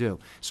us to do.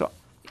 So,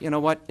 you know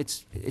what,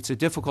 it's a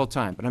difficult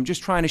time, but I'm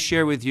just trying to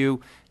share with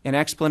you an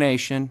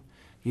explanation.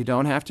 You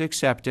don't have to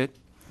accept it.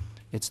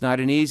 It's not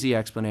an easy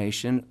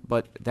explanation,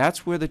 but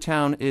that's where the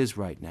town is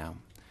right now.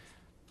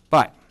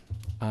 But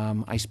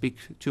I speak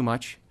too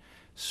much,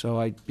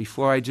 so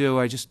before I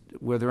do,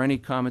 were there any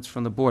comments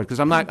from the board? Because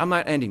I'm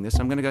not ending this.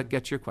 I'm going to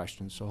get your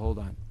questions, so hold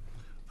on.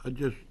 I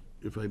just,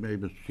 if I may,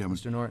 Mr. Chairman.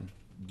 Mr. Norton.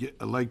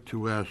 I'd like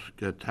to ask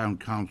town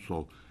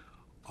council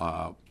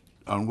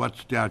on what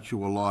statute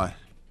or law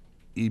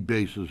he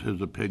bases his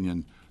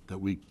opinion that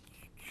we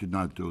should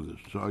not do this.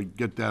 So I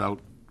get that out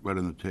right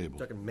on the table.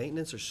 Talking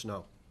maintenance or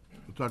snow?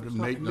 We're talking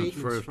maintenance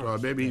first, or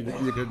maybe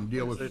you can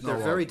deal with snow.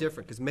 They're very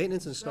different, because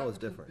maintenance and snow is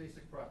different.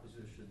 Basic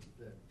proposition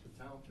that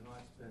the town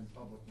cannot spend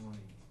public money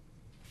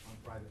on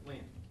private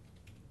land.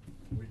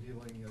 We're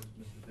dealing, as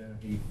Mr.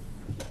 Dennehy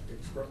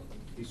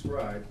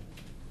described,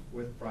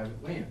 with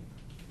private land.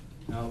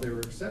 Now, there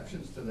are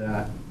exceptions to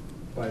that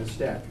by the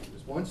statute.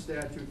 There's one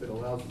statute that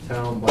allows the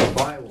town by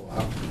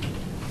bylaw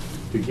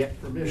to get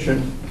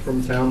permission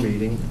from town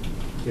meeting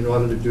in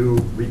order to do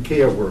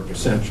repair work,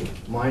 essentially,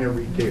 minor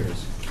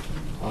repairs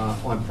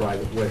on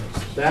private ways.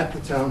 That the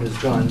town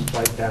has done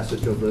by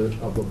passage of the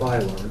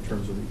bylaw in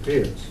terms of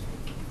repairs.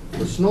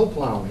 For snow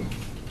plowing,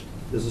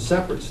 there's a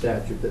separate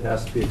statute that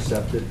has to be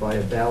accepted by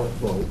a ballot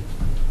vote.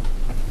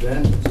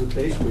 Then it's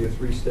basically a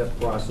three-step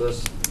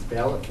process,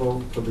 ballot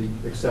vote for the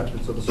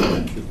acceptance of the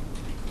statute.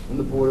 Then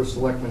the Board of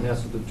Selectmen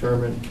has to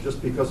determine,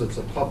 just because it's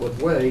a public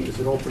way, is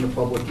it open to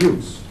public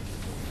use?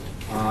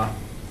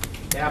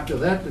 After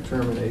that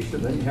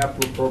determination, then you have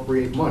to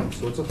appropriate money.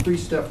 So it's a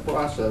three-step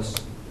process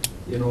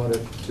in order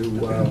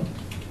to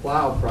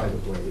plow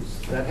private ways.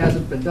 That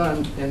hasn't been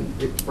done,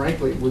 and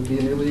frankly, it would be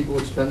an illegal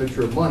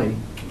expenditure of money.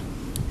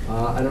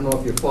 I don't know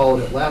if you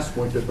followed it last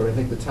winter, but I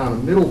think the town of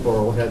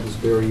Middleborough had this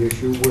very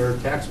issue where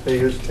 10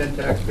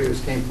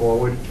 taxpayers came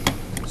forward,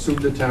 sued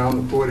the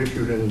town, the court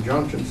issued an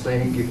injunction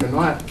saying you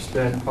cannot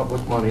spend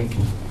public money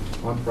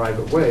on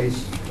private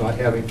ways not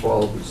having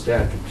followed the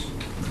statutes.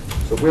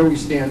 So where we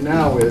stand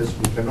now is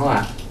we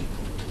cannot,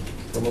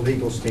 from a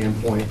legal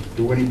standpoint,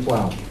 do any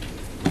plowing.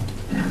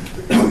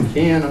 We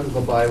can, under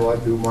the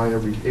bylaw, do minor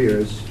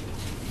repairs,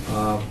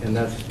 and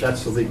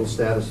that's the legal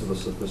status of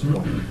us at this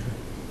point.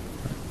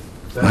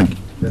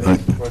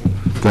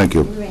 Thank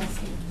you.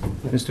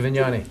 Mr.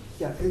 Vignani.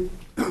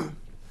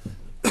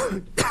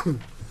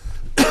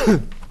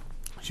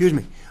 Excuse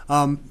me.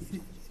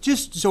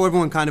 Just so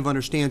everyone kind of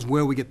understands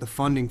where we get the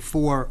funding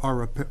for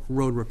our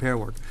road repair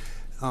work.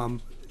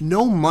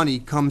 No money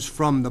comes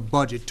from the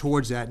budget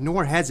towards that,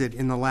 nor has it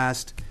in the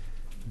last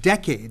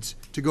decades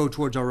to go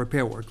towards our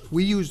repair work.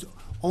 We use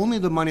only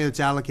the money that's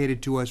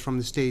allocated to us from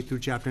the state through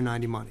Chapter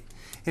 90 money.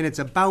 And it's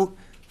about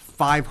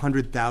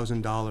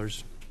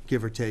 $500,000,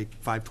 give or take,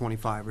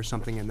 525 or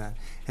something in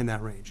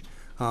that range.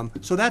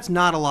 So that's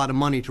not a lot of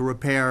money to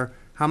repair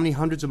how many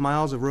hundreds of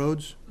miles of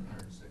roads?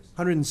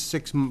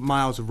 106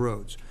 miles of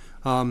roads.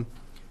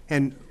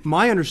 And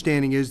my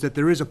understanding is that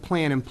there is a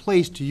plan in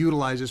place to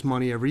utilize this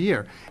money every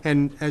year.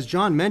 And as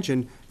John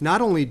mentioned, not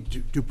only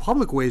do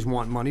public ways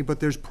want money, but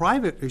there's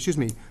private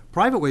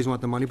ways want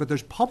the money, but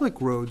there's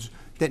public roads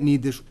that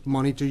need this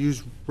money to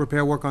use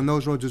repair work on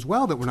those roads as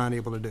well that we're not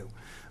able to do.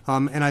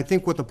 And I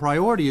think what the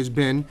priority has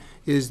been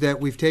is that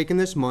we've taken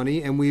this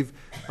money and we've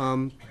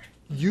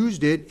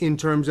used it in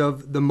terms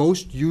of the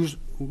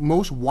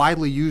most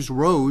widely used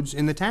roads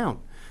in the town.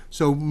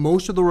 So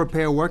most of the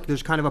repair work,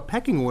 there's kind of a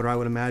pecking order, I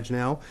would imagine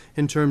now,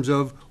 in terms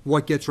of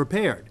what gets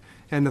repaired.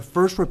 And the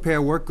first repair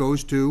work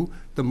goes to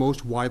the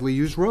most widely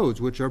used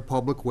roads, which are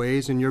public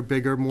ways and your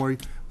bigger, more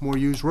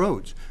used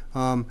roads.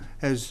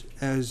 As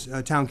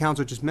town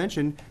council just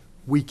mentioned,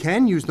 we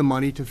can use the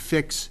money to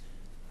fix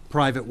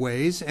private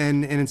ways,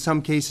 and in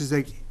some cases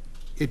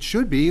it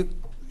should be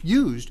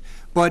used,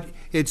 but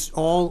it's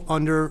all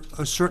under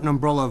a certain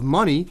umbrella of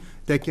money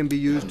that can be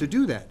used to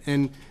do that.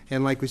 And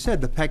like we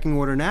said, the pecking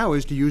order now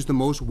is to use the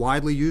most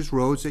widely used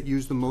roads that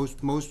use the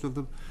most of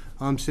the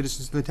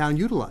citizens in the town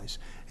utilize.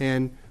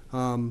 And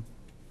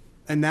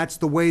that's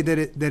the way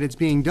that it's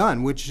being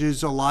done, which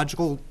is a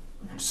logical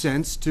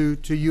sense to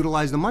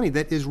utilize the money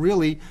that is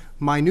really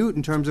minute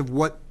in terms of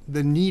what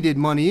the needed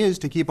money is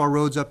to keep our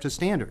roads up to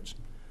standards.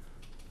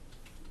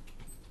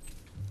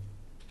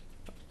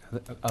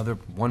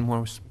 One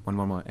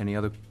more. Any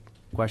other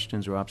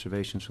questions or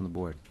observations from the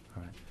board?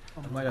 All right.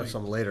 I might have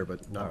some later,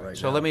 but not right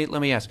So now.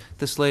 let me ask,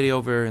 this lady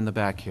over in the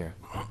back here.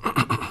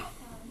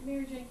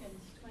 Mayor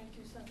Jenkins,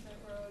 22 Sunset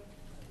Road,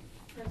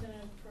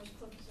 President of First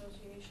Clip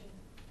Association.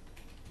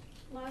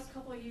 Last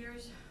couple of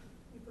years,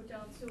 you put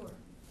down sewer.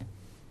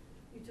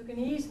 You took an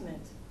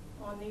easement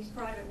on these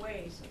private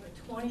ways of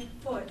a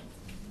 20-foot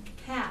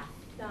path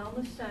down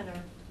the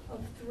center of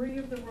 3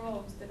 of the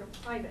roads that are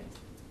private.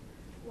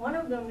 One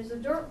of them is a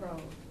dirt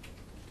road.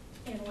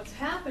 And what's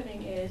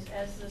happening is,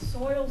 as the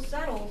soil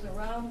settles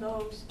around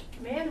those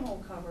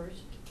manhole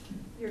covers,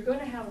 you're going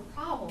to have a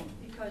problem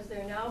because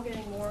they're now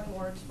getting more and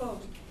more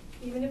exposed.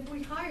 Even if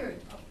we hired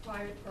a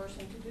private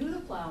person to do the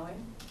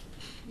plowing,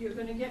 you're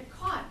going to get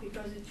caught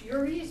because it's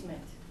your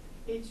easement.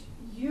 It's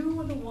you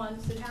are the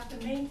ones that have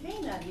to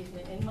maintain that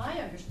easement, in my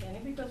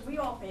understanding, because we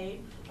all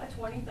paid a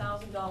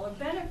 $20,000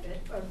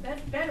 benefit or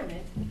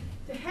betterment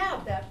to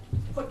have that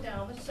put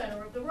down the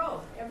center of the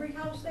road. Every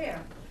house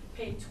there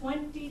paid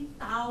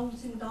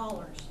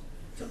 $20,000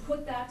 to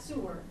put that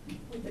sewer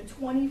with a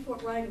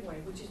 20-foot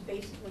right-of-way, which is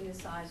basically the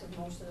size of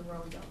most of the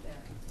roads out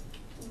there.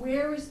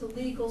 Where is the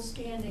legal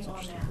standing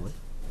on that?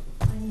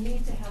 I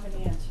need to have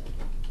an answer.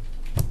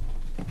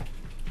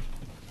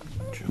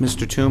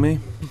 Mr. Toomey?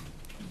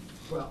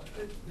 Well,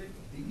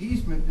 the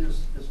easement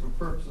is for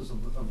purposes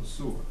of the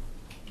sewer.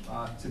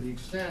 To the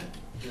extent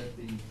that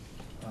the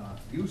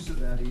use of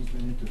that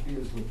easement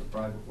interferes with the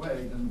private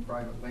way, then the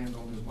private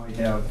landowners might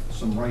have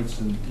some rights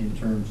in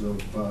terms of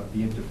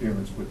the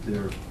interference with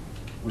their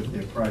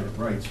private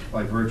rights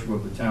by virtue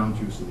of the town's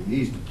use of the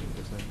easement.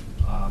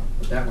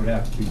 But that would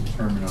have to be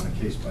determined on a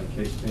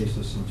case-by-case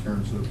basis in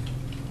terms of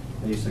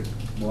basic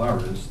law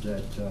is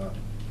that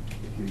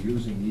if you're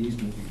using the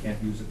easement, you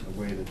can't use it in a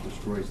way that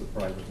destroys the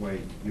private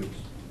way use.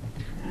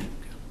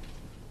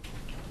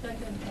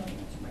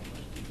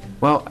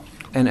 Well,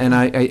 and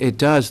it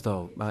does,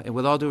 though.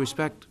 With all due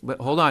respect, but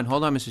hold on,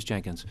 Mrs.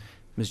 Jenkins.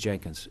 Ms.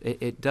 Jenkins,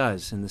 it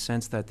does, in the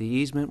sense that the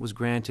easement was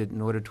granted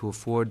in order to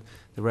afford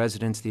the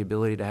residents the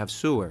ability to have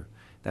sewer.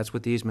 That's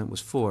what the easement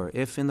was for.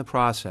 If in the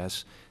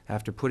process,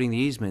 after putting the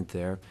easement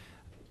there,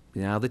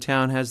 now the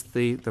town has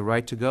the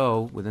right to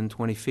go within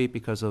 20 feet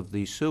because of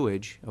the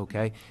sewage,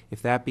 okay?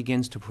 If that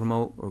begins to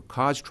promote or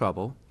cause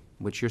trouble,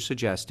 which you're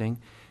suggesting,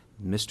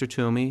 Mr.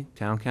 Toomey,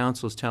 town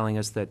council, is telling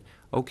us that,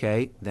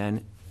 okay,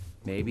 then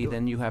maybe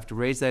then you have to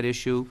raise that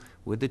issue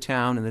with the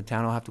town, and the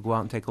town will have to go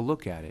out and take a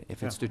look at it.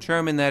 If it's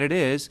determined that it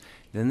is,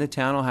 then the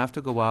town will have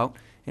to go out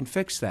and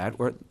fix that,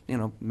 or,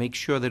 make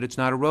sure that it's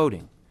not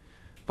eroding.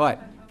 But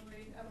I'm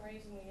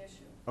raising the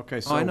issue.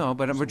 Okay, so. I know,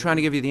 but we're trying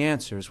to give you the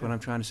answer, is what I'm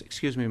trying to say.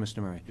 Excuse me, Mr.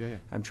 Murray. Yeah.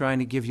 I'm trying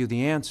to give you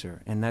the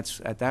answer, and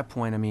that's, at that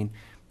point,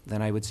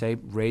 then I would say,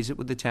 raise it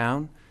with the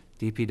town.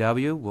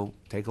 DPW will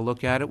take a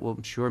look at it.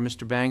 I'm sure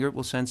Mr. Bangert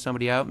will send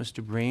somebody out,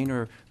 Mr. Breen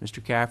or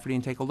Mr. Cafferty,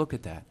 and take a look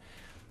at that.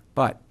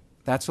 But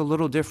that's a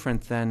little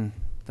different than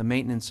the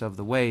maintenance of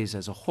the ways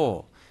as a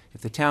whole.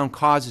 If the town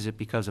causes it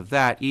because of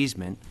that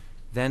easement,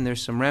 then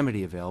there's some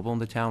remedy available,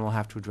 and the town will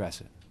have to address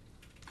it.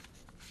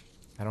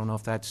 I don't know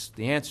if that's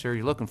the answer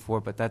you're looking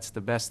for, but that's the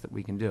best that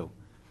we can do.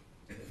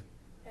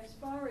 As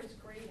far as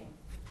grading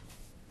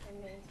and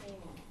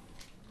maintaining,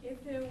 if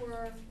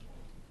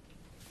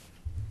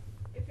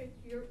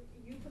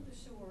you put the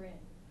sewer in,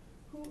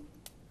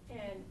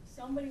 and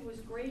somebody was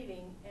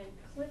grading and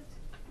clipped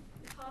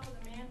the top of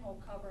the manhole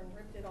cover and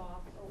ripped it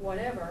off or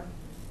whatever,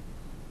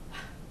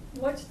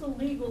 what's the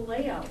legal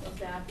layout of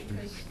that?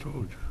 Because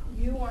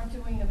you aren't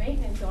doing the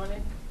maintenance on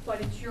it,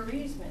 but it's your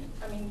easement.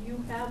 I mean,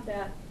 you have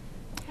that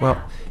have.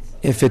 Well,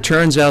 if it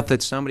turns out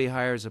that somebody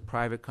hires a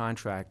private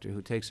contractor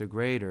who takes a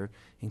grader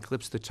and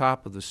clips the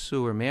top of the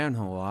sewer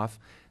manhole off,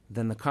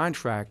 then the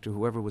contractor,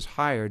 whoever was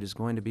hired, is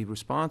going to be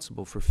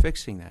responsible for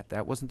fixing that.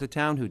 That wasn't the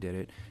town who did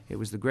it, it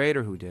was the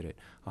grader who did it.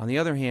 On the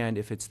other hand,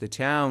 if it's the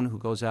town who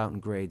goes out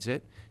and grades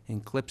it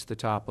and clips the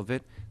top of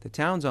it, the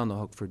town's on the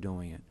hook for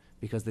doing it,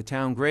 because the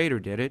town grader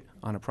did it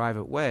on a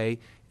private way,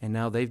 and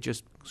now they've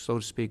just, so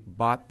to speak,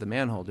 bought the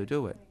manhole to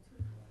do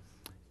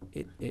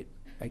it.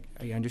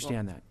 I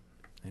understand that.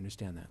 I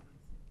understand that.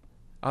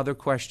 Other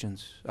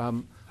questions?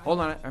 Hold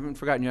on, I haven't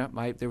forgotten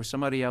you. There was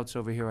somebody else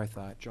over here, I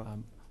thought.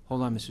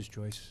 Hold on, Mrs.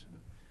 Joyce.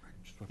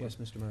 Yes,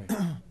 Mr. Murray.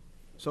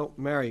 So,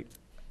 Mary,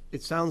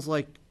 it sounds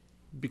like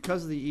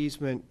because the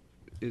easement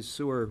is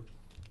sewer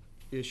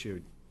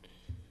issued,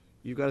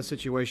 you've got a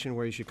situation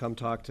where you should come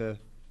talk to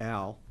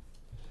Al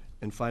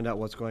and find out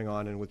what's going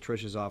on, and with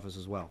Trish's office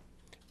as well.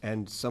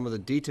 And some of the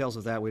details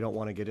of that we don't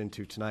want to get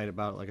into tonight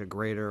about like a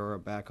grader or a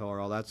backhoe or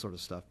all that sort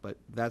of stuff, but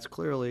that's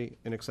clearly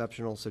an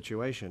exceptional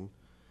situation.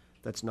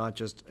 That's not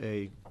just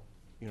a,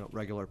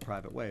 regular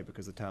private way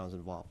because the town's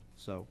involved.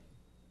 So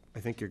I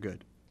think you're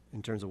good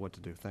in terms of what to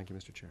do. Thank you,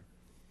 Mr. Chair.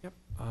 Yep.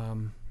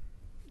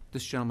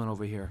 This gentleman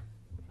over here.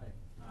 Hi,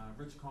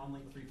 Rich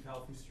Conley, 3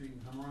 Palfrey Street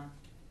in Humrock.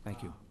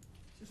 Thank you.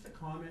 Just a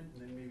comment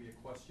and then maybe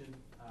a question.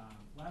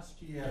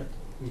 Last year,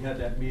 we had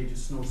that major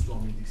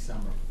snowstorm in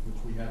December,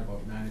 which we had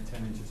about 9 or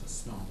 10 inches of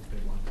snow, big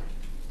one.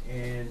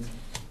 And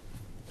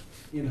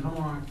in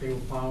Humrock, they were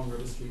plowing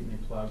River Street and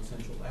they plowed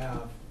Central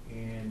Ave,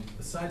 and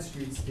the side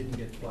streets didn't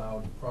get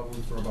plowed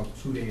probably for about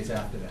 2 days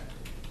after that.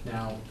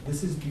 Now,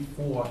 this is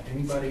before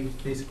anybody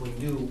basically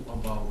knew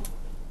about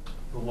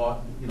the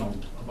law,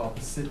 about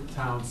the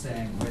town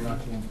saying we're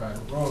not doing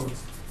private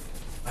roads.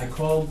 I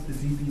called the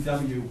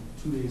DPW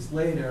 2 days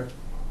later,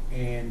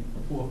 and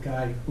the poor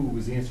guy who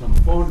was answering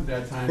the phone at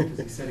that time, because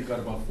he said he got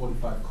about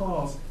 45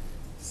 calls,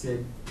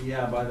 said,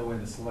 yeah, by the way,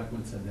 the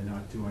selectmen said they're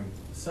not doing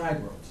the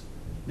side roads.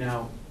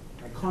 Now,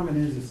 my comment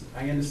is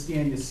I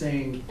understand you're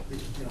saying,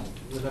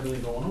 with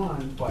everything going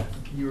on, but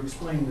you're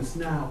explaining this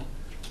now,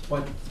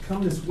 but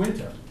come this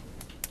winter,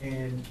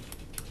 and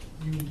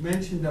you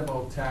mentioned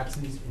about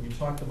taxes, and you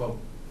talked about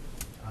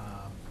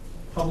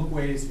public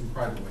ways and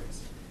private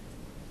ways.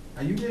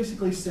 Are you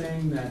basically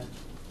saying that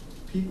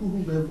people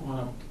who live on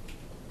a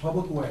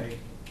public way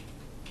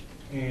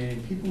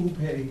and people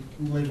who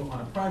live on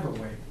a private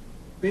way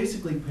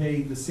basically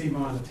pay the same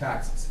amount of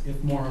taxes,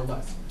 if more or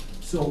less?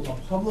 So a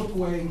public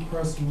way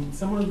person,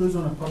 someone who lives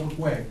on a public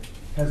way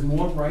has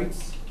more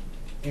rights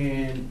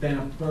than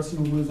a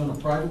person who lives on a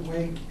private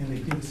way, and they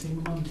pay the same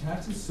amount of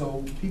taxes?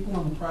 So people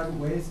on the private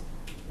ways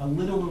are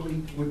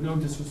literally, with no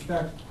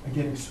disrespect, are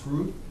getting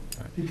screwed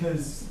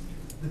because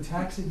the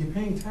taxes, you're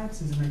paying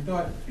taxes, and I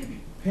thought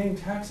paying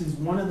taxes,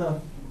 one of the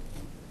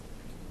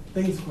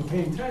things for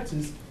paying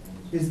taxes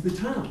is the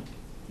town.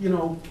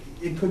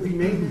 It could be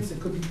maintenance, it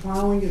could be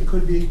plowing, it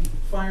could be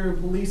fire and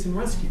police and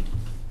rescue.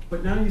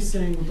 But now you're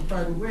saying with the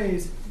private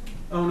ways,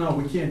 oh no,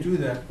 we can't do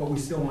that, but we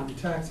still want your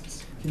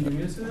taxes. Can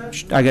you answer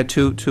that? I got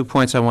two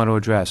points I want to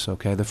address,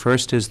 okay? The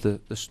first is the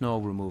snow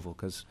removal,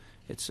 because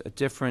it's a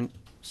different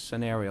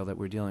scenario that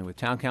we're dealing with.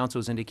 Town council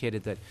has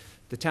indicated that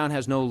the town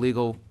has no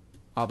legal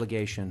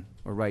obligation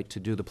or right to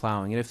do the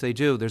plowing, and if they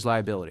do, there's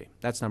liability.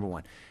 That's number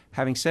one.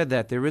 Having said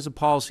that, there is a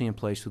policy in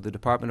place through the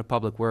Department of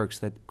Public Works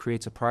that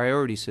creates a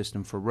priority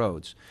system for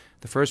roads.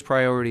 The first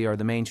priority are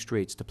the main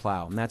streets to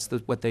plow, and that's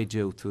what they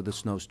do through the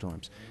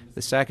snowstorms.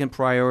 The second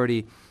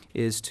priority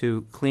is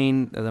to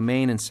clean the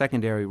main and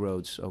secondary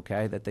roads,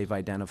 okay, that they've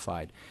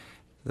identified.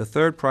 The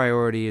third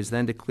priority is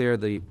then to clear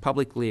the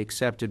publicly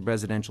accepted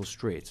residential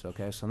streets,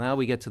 okay? So now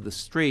we get to the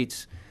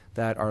streets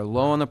that are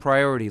low on the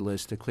priority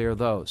list to clear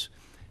those.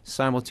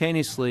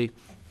 Simultaneously,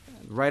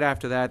 right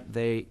after that,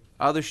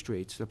 other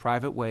streets, the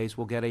private ways,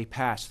 will get a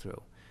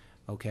pass-through.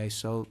 Okay,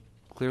 so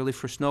clearly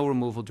for snow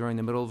removal during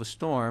the middle of a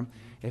storm,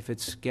 if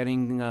it's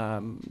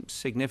getting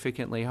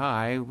significantly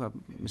high,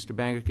 Mr.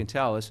 Banger can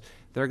tell us,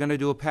 they're going to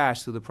do a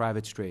pass through the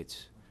private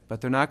streets.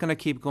 But they're not going to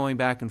keep going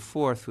back and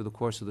forth through the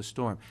course of the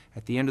storm.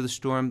 At the end of the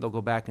storm, they'll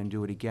go back and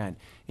do it again.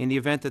 In the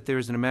event that there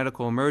is a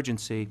medical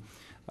emergency,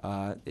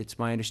 it's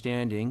my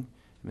understanding,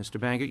 Mr.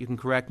 Banger, you can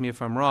correct me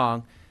if I'm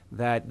wrong,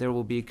 that there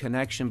will be a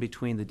connection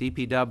between the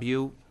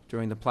DPW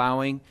during the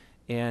plowing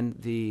and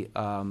the,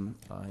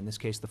 in this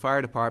case, the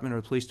fire department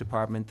or the police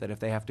department, that if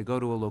they have to go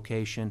to a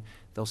location,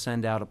 they'll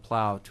send out a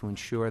plow to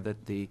ensure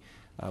that the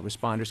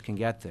responders can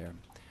get there.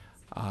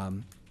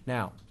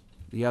 Now,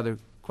 the other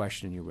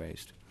question you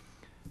raised.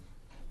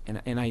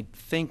 And I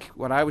think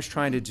what I was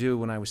trying to do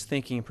when I was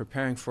thinking and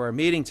preparing for our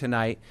meeting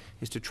tonight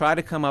is to try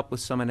to come up with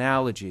some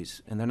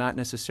analogies. And they're not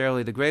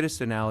necessarily the greatest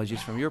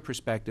analogies from your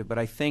perspective, but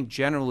I think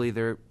generally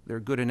they're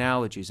good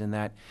analogies in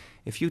that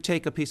if you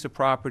take a piece of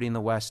property in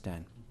the West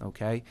End,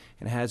 okay,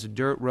 and it has a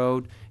dirt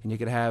road, and you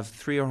could have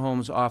 3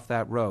 homes off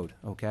that road,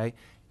 okay,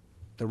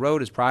 the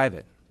road is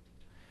private.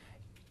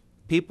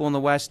 People in the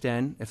West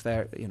End, if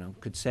they're,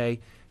 could say,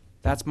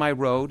 that's my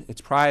road,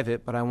 it's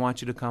private, but I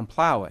want you to come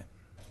plow it,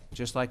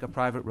 just like a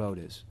private road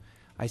is.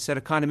 I said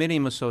a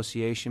condominium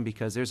association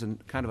because there's a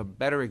kind of a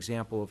better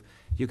example of,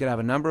 you could have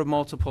a number of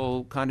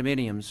multiple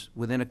condominiums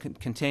within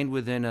contained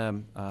within a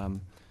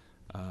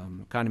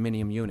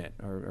condominium unit,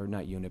 or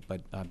not unit,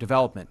 but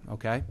development,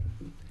 okay?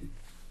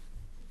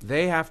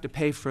 They have to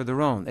pay for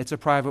their own. It's a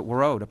private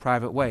road, a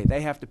private way.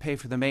 They have to pay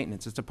for the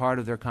maintenance. It's a part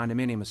of their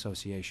condominium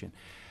association.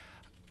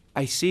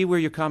 I see where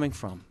you're coming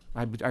from.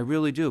 I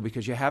really do,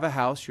 because you have a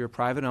house, you're a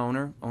private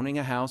owner, owning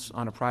a house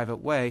on a private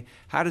way.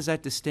 How does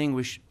that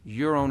distinguish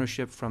your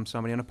ownership from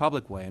somebody on a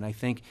public way? And I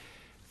think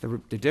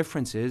the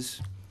difference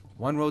is,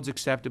 one road's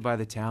accepted by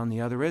the town, the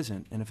other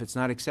isn't. And if it's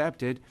not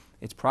accepted,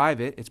 it's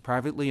private, it's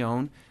privately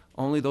owned.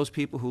 Only those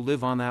people who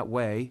live on that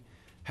way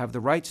have the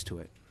rights to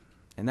it.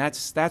 And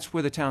that's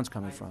where the town's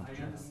coming from.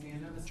 I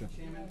understand that, Mr.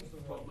 Chairman,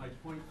 but my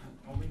point,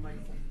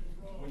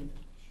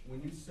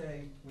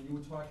 when you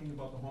were talking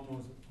about the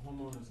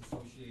homeowners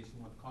association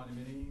with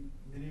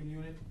condominium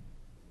unit,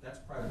 that's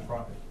private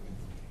property.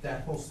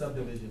 That whole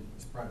subdivision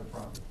is private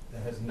property.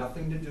 That has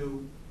nothing to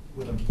do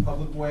with a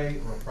public way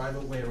or a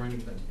private way or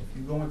anything. If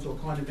you go into a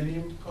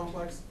condominium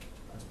complex,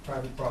 that's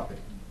private property.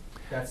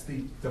 That's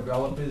the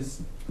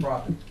developer's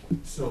property.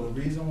 So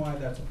the reason why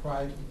that's a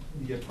private,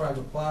 you get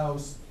private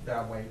plows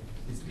that way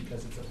is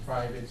because it's a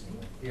private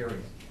area.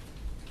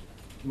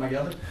 My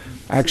other...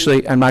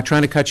 Actually, I'm not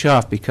trying to cut you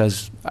off,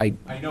 because I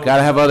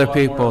gotta have other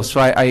people,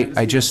 so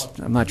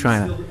I'm not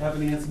trying to. You still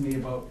haven't answered me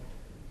about,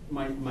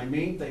 my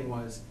main thing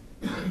was,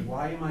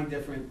 why am I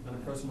different than a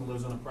person who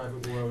lives on a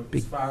private road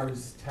as far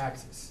as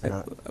taxes?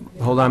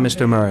 Hold on,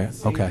 Mr. Murray,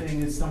 okay. Same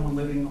thing as someone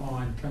living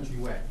on Country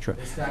Way. Sure.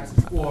 There's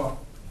taxes, or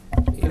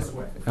this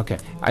way. Okay,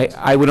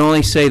 I would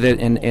only say that,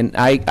 and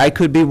I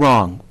could be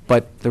wrong,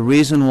 but the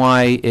reason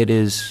why it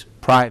is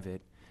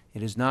private,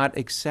 it is not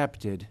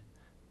accepted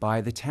by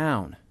the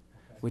town,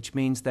 which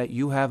means that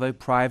you have a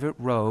private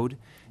road,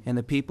 and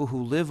the people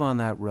who live on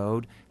that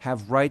road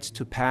have rights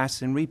to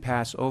pass and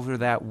repass over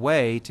that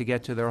way to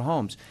get to their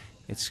homes.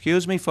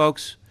 Excuse me,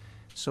 folks,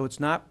 so it's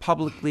not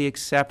publicly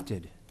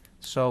accepted.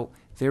 So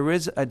there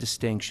is a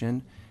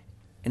distinction,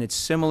 and it's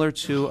similar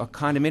to a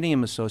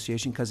condominium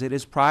association because it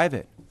is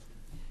private.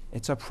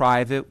 It's a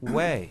private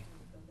way.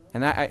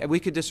 And we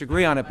could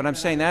disagree on it, but I'm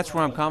saying that's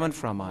where I'm coming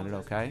from on it,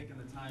 okay?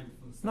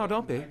 No,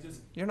 don't be.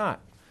 You're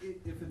not.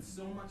 If it's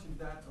so much of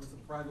that as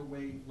a private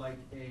way, like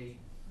a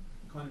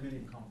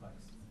condominium complex,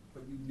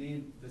 but you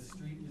name, the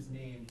street is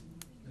named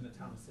in the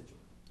town of Scituate.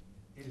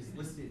 It is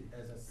listed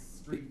as a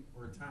street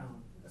or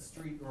a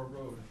street or a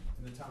road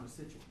in the town of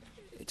Scituate.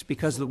 It's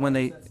because when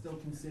they... That's still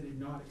considered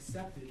not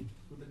accepted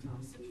with the town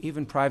of Scituate.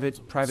 Even private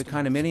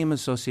condominium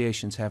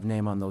associations have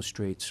name on those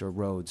streets or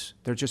roads.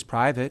 They're just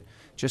private,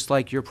 just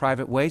like your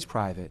private way's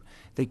private.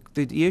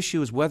 The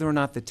issue is whether or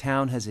not the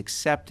town has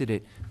accepted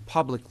it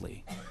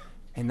publicly.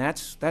 And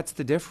that's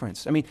the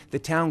difference. I mean, the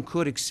town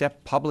could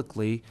accept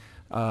publicly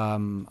a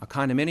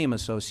condominium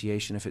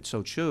association if it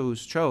so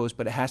chose,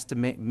 but it has to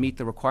meet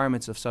the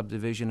requirements of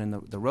subdivision and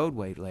the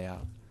roadway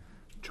layout.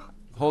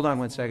 Hold on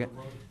one second.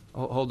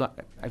 Hold on.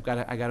 I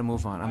gotta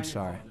move on. I'm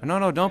sorry.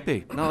 No, don't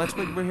be. No, that's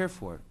what we're here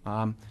for.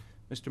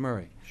 Mr.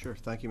 Murray. Sure.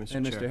 Thank you, Mr.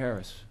 And Chair. Mr.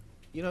 Harris.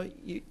 You know,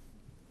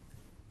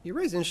 you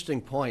raise an interesting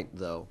point,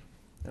 though,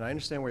 and I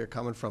understand where you're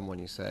coming from when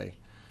you say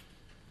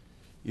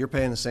you're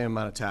paying the same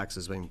amount of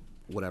taxes, I mean,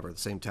 whatever, the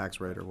same tax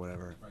rate or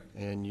whatever,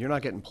 and you're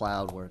not getting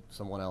plowed where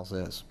someone else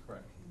is.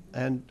 Correct.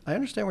 And I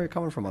understand where you're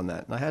coming from on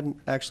that, and I hadn't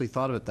actually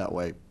thought of it that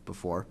way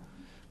before.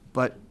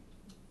 But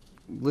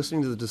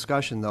listening to the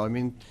discussion, though, I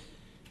mean,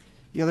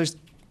 you know,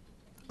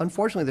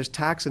 unfortunately, there's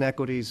tax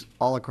inequities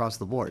all across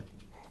the board.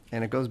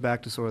 And it goes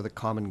back to sort of the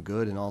common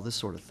good and all this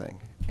sort of thing.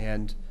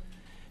 And,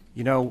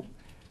 you know,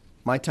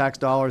 my tax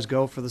dollars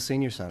go for the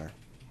senior center.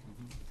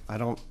 I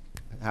don't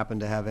happen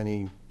to have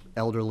any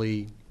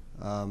elderly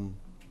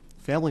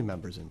family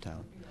members in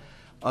town.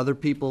 Other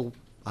people,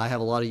 I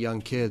have a lot of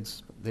young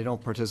kids, they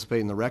don't participate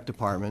in the rec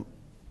department,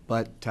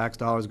 but tax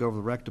dollars go for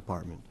the rec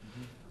department.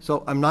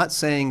 So I'm not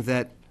saying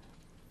that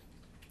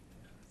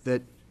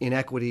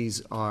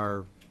inequities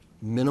are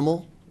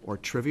minimal or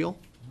trivial,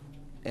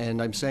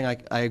 and I'm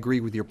saying I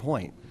agree with your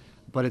point,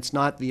 but it's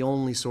not the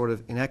only sort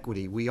of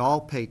inequity. We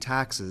all pay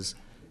taxes,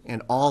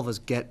 and all of us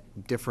get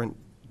different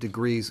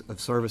degrees of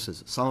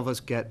services. Some of us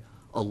get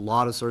a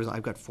lot of services.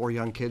 I've got 4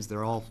 young kids.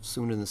 They're all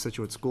soon in the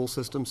Scituate school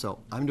system, so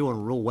I'm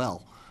doing real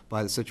well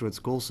by the Scituate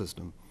school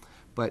system.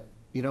 But,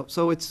 you know,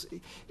 so it's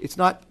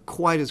not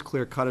quite as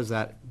clear-cut as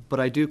that, but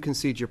I do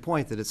concede your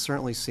point that it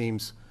certainly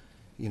seems,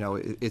 you know,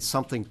 it's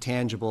something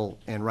tangible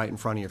and right in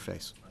front of your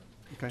face.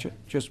 Okay?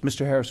 Just,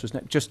 Mr. Harris was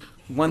just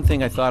one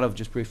thing I thought of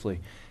just briefly,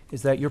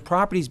 is that your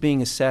property is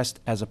being assessed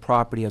as a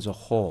property as a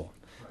whole.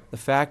 The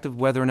fact of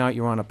whether or not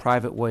you're on a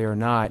private way or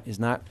not is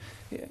not,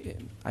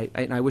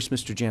 I wish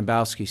Mr.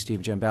 Jambowski,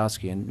 Steve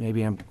Jambowski, and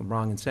maybe I'm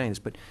wrong in saying this,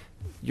 but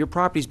your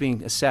property is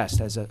being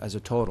assessed as a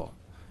total.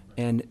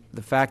 And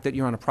the fact that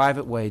you're on a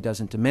private way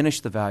doesn't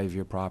diminish the value of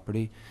your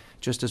property,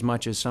 just as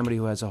much as somebody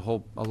who has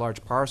a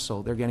large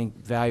parcel, they're getting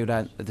valued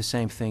at the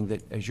same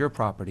thing as your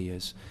property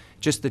is.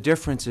 Just the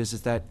difference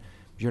is that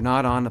you're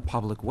not on a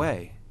public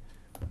way.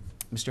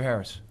 Mr.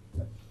 Harris.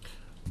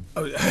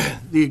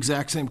 the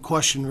exact same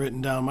question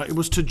written down. It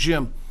was to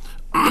Jim,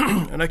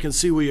 and I can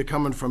see where you're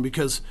coming from,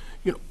 because,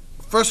 you know,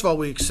 first of all,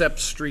 we accept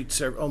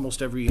streets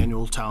almost every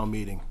annual town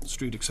meeting,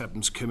 street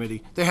acceptance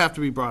committee. They have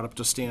to be brought up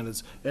to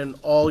standards, and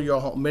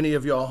many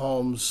of your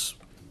homes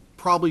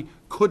probably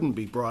couldn't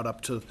be brought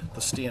up to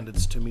the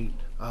standards to meet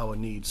our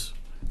needs,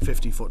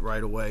 50-foot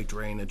right-of-way,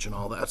 drainage, and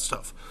all that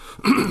stuff.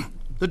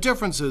 The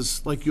difference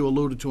is, like you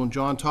alluded to and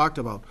John talked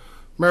about,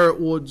 Merritt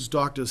Woods,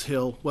 Doctors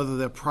Hill, whether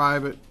they're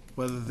private,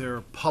 whether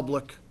they're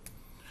public.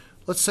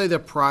 Let's say they're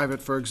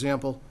private, for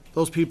example.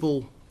 Those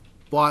people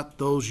bought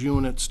those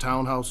units,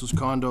 townhouses,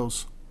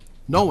 condos,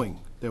 knowing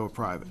they were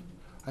private.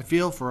 I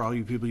feel for all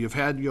you people. You've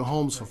had your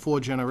homes for 4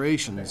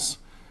 generations,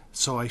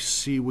 so I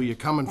see where you're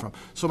coming from.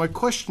 So my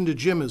question to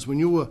Jim is, when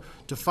you were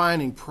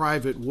defining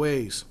private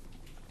ways,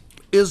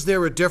 is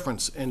there a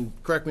difference, and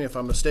correct me if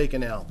I'm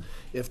mistaken, Al,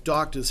 if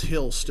Doctors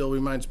Hill still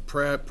remains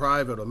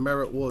private, or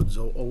Merritt Woods,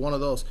 or one of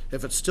those,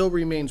 if it still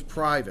remains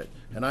private,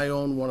 and I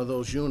own one of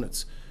those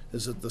units,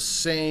 is it the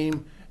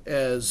same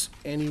as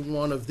any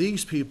one of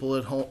these people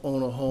that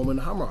own a home in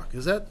Humrock?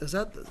 Is that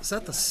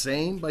the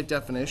same by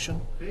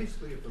definition?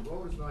 Basically, if the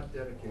road is not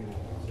dedicated,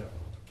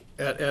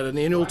 except At an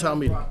annual town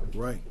meeting, property.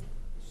 right.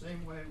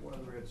 Same way,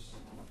 whether it's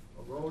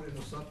a road in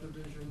a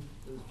subdivision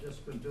that's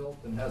just been built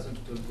and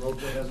the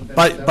roadway hasn't been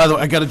By accepted. the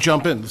way, I gotta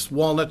jump in, this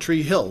Walnut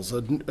Tree Hills,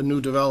 a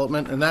new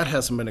development, and that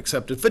hasn't been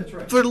accepted That's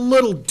right. for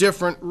little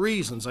different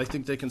reasons. I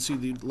think they can see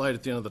the light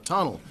at the end of the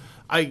tunnel.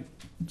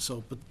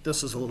 But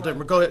this is a little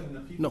different. Go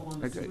ahead. No.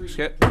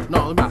 Skip.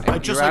 No,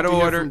 I'd just You're like out of to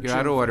hear order, from you're out Jim,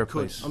 of if I order,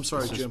 could. please. I'm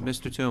sorry, This is Jim.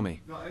 Mr.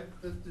 Toomey. No,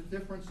 the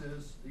difference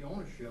is the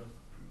ownership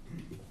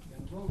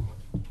in the roadway.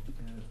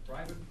 And it's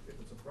private, if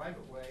it's a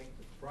private way,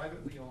 it's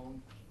privately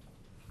owned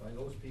by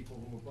those people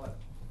who abut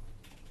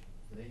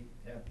it.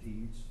 They have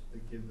deeds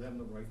that give them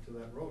the right to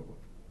that roadway.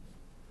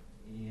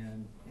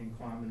 And in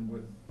common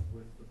with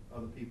the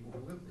other people who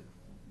live there.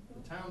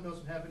 The town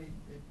doesn't have any,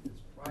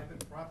 it's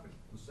private property.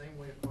 The same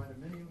way a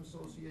condominium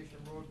association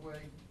roadway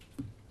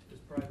is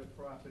private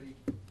property,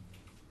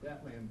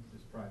 that land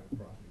is private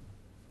property.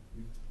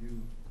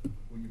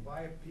 When you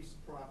buy a piece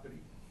of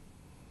property,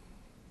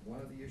 one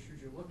of the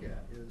issues you look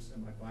at is,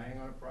 am I buying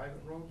on a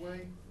private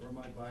roadway or am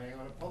I buying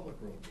on a public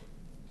roadway?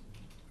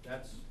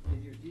 That's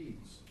in your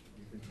deeds.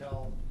 You can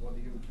tell whether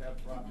you have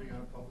property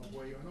on a public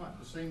way or not.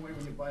 The same way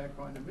when you buy a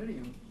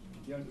condominium,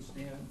 you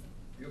understand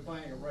you're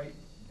buying a right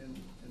in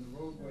the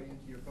roadway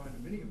into your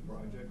condominium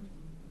project,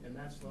 and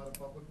that's not a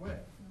public way.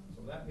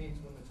 So that means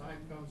when the time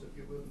comes, if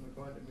you live in the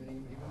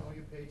condominium, even though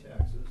you pay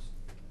taxes,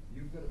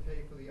 you've got to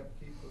pay for the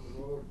upkeep of the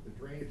road. If the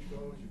drainage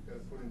goes, you've got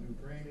to put in new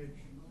drainage,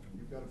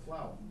 you've got to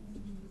plow.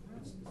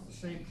 It's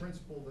the same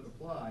principle that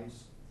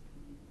applies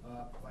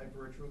by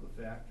virtue of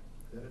the fact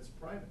that it's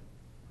private.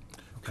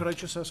 Could I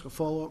just ask a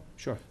follow-up?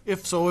 Sure.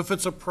 If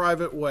it's a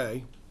private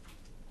way,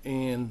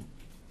 and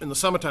in the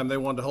summertime, they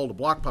wanted to hold a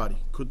block party,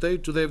 do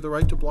they have the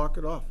right to block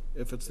it off,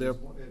 if it's their?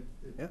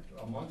 Yeah.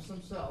 Amongst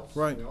themselves,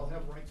 Right. they all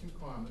have rights in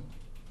common,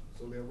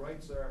 so their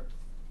rights are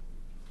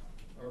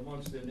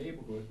amongst their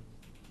neighborhood,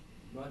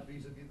 not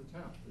vis-à-vis the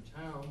town.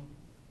 The town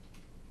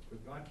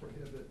could not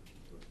prohibit,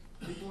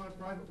 people on a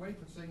private way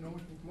could say no one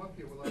can come up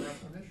here without our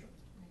permission.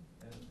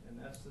 And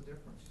that's the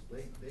difference.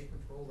 They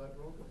control that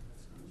roadway.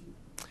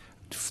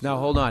 Now,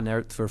 hold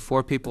on, for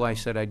 4 people I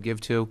said I'd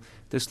give to,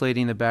 this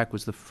lady in the back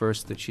was the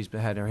first that she's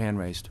had her hand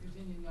raised.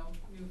 Virginia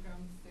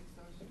Newcomb, 6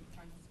 Ocean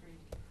Front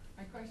Street.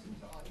 My question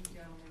to all you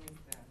gentlemen is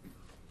that you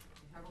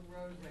have a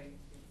roadway,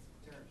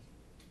 it's dirt.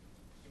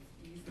 It's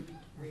easily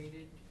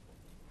graded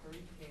for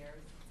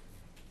repairs.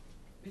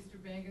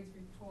 Mr. Banger's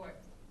report,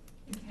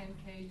 10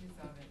 pages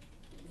of it,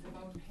 is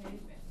about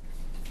pavement.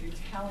 You're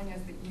telling us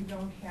that you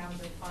don't have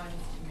the funds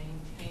to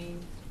maintain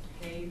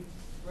paved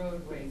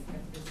roadways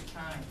at this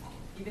time.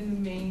 Even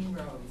the main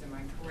roads, am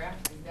I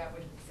correct? Is that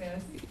what it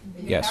says?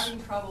 That you're Yes.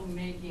 having trouble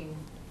making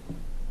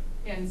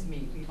ends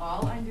meet. We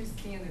all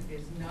understand that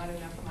there's not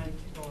enough money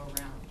to go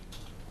around.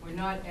 We're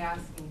not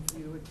asking for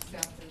you to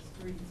accept those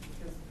streets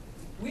because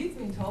we've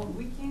been told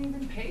we can't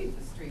even pave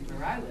the street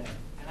where I live.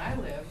 And I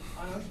live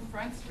on Ocean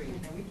Front Street,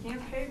 and we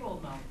can't pave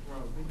Old Mount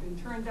Road. We've been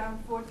turned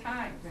down 4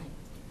 times.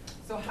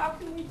 So how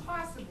can we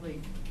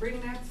possibly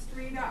bring that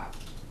street up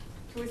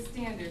to a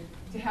standard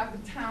to have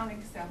the town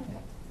accept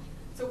it?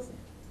 So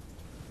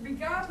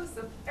regardless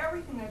of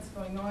everything that's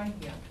going on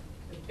here,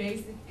 the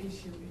basic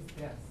issue is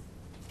this.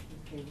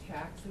 We pay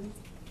taxes,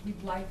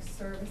 we'd like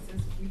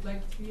services, we'd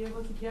like to be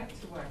able to get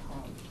to our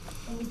homes.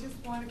 And we just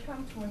want to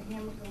come to an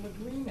amicable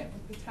agreement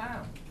with the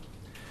town.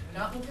 We're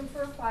not looking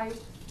for a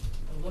fight,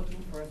 we're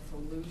looking for a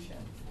solution.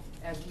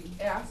 As we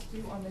asked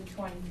you on the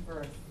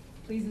 21st,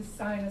 please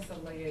assign us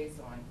a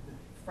liaison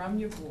from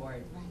your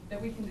board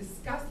that we can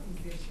discuss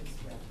these issues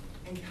with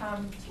and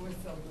come to a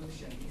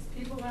solution. These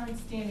people aren't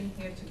standing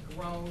here to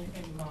groan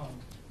and moan.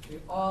 We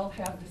all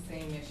have the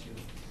same issues.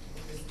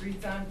 If the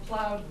streets aren't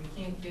plowed,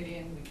 we can't get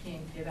in, we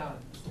can't get out.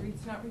 If the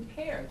street's not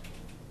repaired,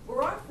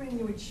 we're offering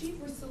you a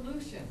cheaper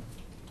solution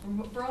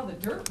for all the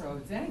dirt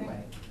roads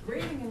anyway,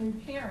 grading and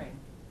repairing.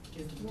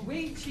 is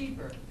way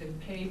cheaper than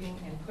paving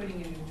and putting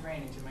in new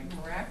drainage, am I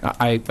correct?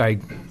 I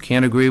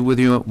can't agree with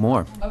you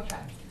more. Okay,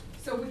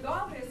 so with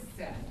all this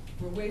said,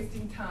 we're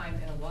wasting time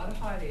and a lot of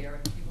hot air,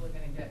 and people are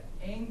gonna get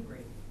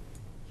angry.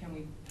 Can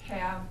we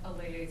have a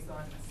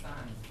liaison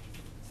assigned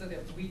so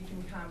that we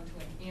can come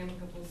to an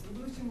amicable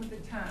solution with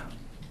the town?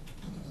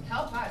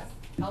 Help us,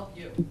 help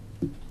you,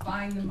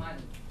 find the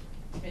money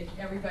to make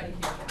everybody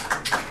here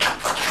happy.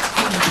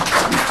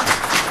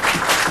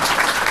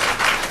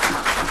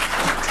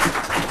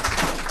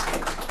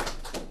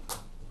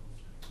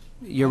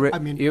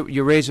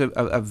 You raise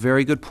a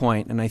very good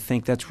point, and I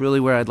think that's really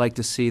where I'd like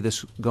to see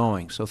this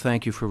going. So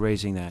thank you for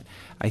raising that.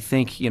 I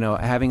think,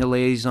 having a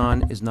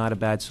liaison is not a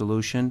bad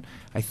solution.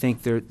 I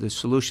think the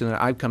solution that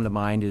I've come to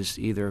mind is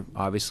either,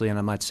 obviously, and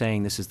I'm not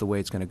saying this is the way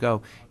it's going to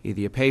go, either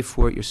you pay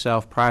for it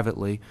yourself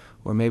privately,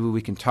 or maybe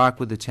we can talk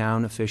with the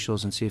town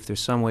officials and see if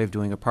there's some way of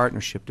doing a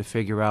partnership to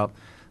figure out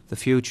the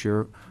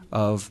future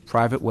of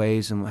private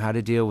ways and how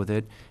to deal with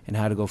it and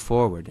how to go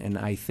forward. And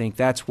I think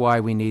that's why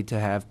we need to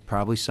have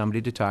probably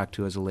somebody to talk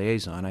to as a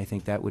liaison. I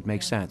think that would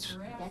make sense.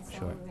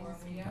 Sure.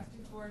 We asked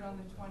you for it on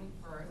the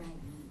 21st, and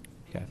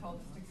you told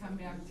us to come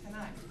back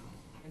tonight.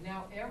 And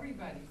now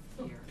everybody's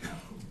here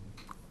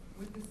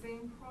with the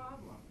same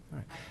problem.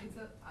 Right. It's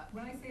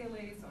when I say a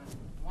liaison,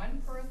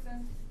 one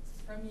person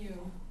from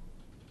you.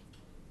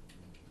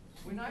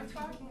 We're not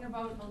talking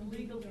about a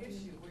legal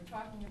issue, we're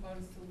talking about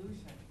a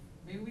solution.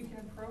 Maybe we can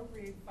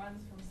appropriate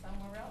funds from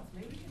somewhere else.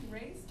 Maybe we can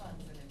raise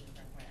funds in a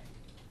different way.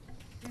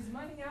 There's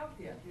money out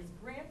there, there's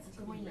grants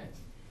to be written.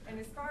 And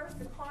as far as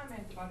the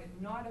comment about it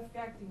not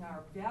affecting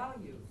our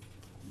values,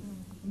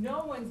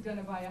 no one's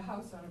gonna buy a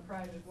house on a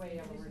private way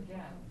ever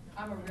again.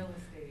 I'm a real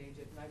estate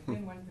agent, and I've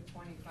been one for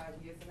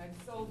 25 years, and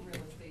I've sold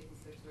real estate in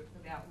Scituate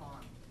for that long.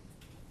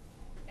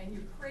 And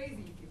you're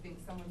crazy if you think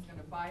someone's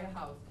gonna buy a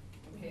house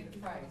and pay the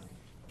price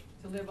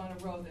to live on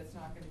a road that's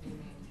not gonna be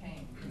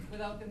maintained,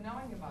 without them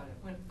knowing about it.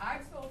 When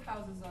I've sold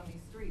houses on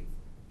these streets,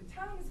 the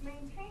town has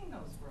maintained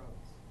those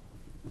roads.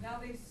 Now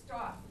they've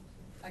stopped,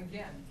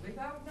 again,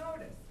 without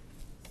notice,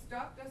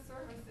 stopped their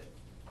services.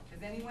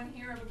 Has anyone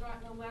here ever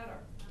gotten a letter?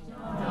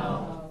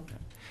 No.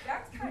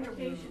 That's kind of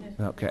rude.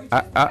 Okay.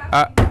 We're just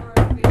asking for a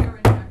fair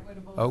and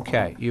equitable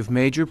Okay, you've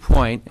made your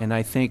point, and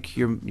I think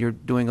you're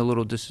doing a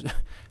little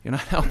you're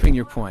not helping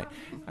your point.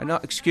 I know.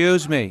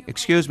 Excuse me.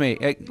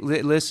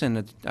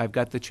 Listen, I've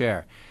got the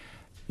chair.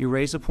 You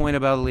raised a point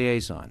about a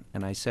liaison,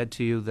 and I said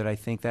to you that I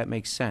think that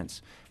makes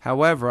sense.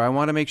 However, I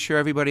want to make sure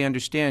everybody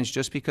understands,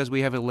 just because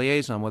we have a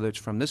liaison, whether it's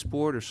from this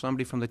board or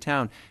somebody from the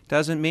town,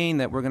 doesn't mean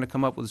that we're going to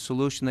come up with a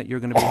solution that you're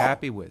going to be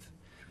happy with.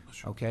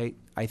 Okay?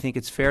 I think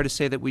it's fair to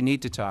say that we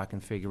need to talk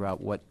and figure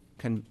out what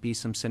can be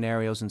some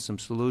scenarios and some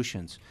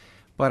solutions.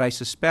 But I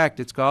suspect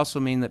it's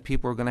also mean that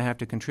people are going to have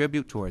to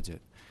contribute towards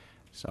it.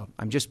 So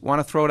I just want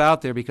to throw it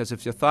out there, because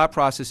if your thought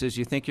process is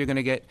you think you're going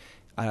to get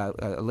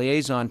a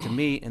liaison to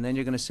meet, and then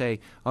you're going to say,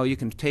 oh, you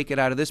can take it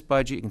out of this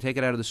budget, you can take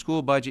it out of the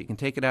school budget, you can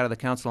take it out of the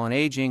Council on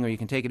Aging, or you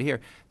can take it here.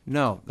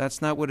 No,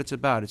 that's not what it's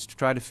about. It's to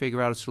try to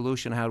figure out a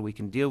solution how we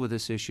can deal with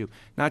this issue,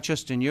 not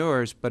just in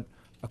yours, but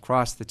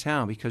across the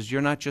town, because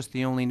you're not just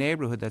the only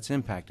neighborhood that's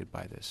impacted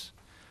by this.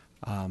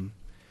 How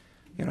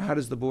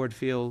does the board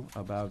feel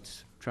about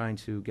trying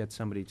to get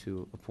somebody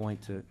to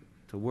appoint to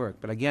work?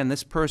 But again,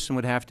 this person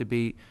would have to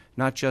be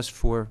not just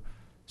for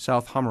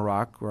South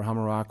Hummerock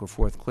or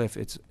Fourth Cliff.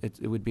 It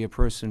would be a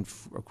person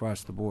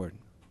across the board.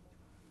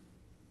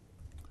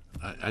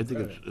 I think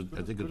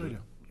it's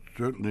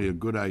certainly a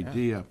good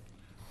idea.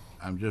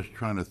 I'm just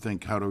trying to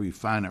think how to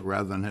refine it,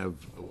 rather than have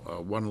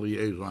one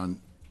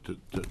liaison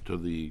to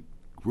the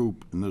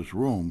group in this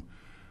room.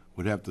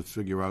 Would have to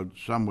figure out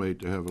some way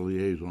to have a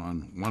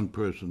liaison, one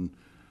person,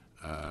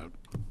 a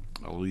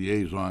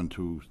liaison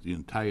to the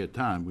entire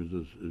town,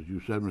 because as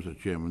you said, Mr.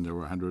 Chairman, there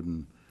were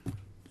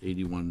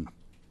 181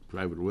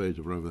 private ways,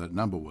 or whatever that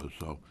number was.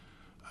 So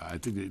I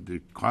think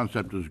the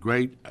concept is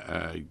great.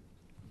 I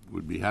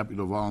would be happy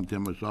to volunteer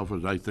myself,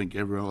 as I think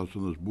everyone else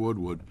on this board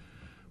would,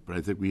 but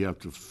I think we have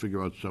to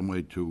figure out some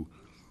way to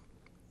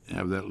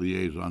have that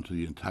liaison to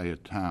the entire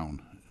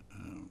town,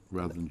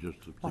 rather than just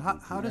the...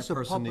 Well, how does a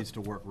person needs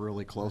to work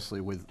really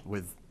closely with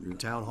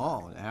Town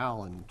Hall, and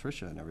Al and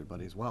Tricia and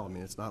everybody as well. I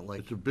mean, it's not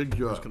like... It's a big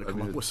job. It's going to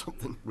come up with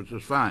something. Which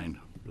is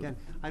fine. Again,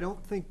 I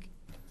don't think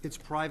it's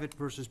private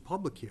versus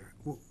public here.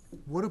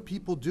 What do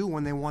people do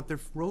when they want their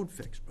road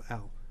fixed,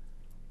 Al?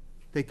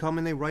 They come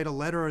and they write a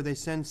letter, or they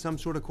send some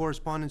sort of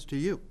correspondence to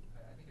you.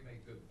 I think you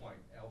make a good point.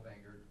 Al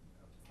Banger,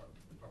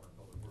 Department of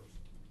Public Works.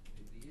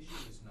 The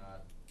issue is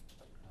not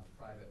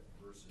private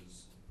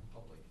versus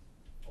public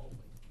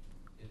only.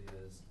 It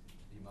is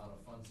the amount of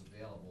funds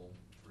available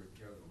to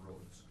repair the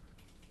roads.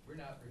 We're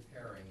not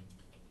repairing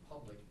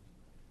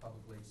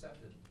publicly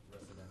accepted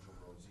residential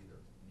roads either.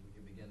 We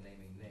can begin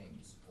naming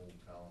names. Old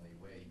Colony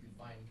Way. You can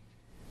find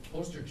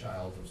poster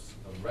child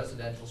of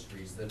residential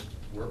streets that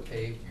were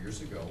paved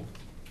years ago,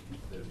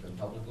 that have been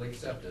publicly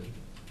accepted,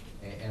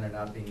 and are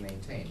not being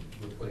maintained.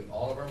 We're putting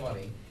all of our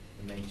money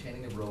in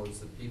maintaining the roads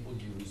that people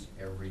use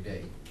every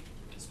day,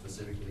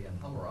 specifically in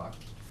Hummerock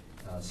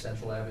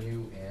Central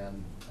Avenue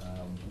and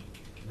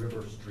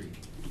River Street.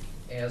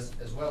 As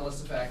well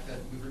as the fact that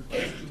we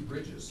replaced 2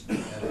 bridges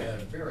at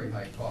a very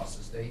high cost.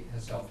 The state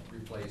has helped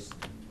replace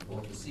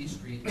both the C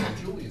Street and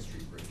Julia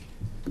Street Bridge.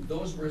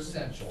 Those were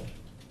essential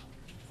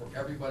for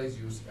everybody's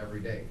use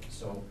every day.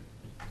 So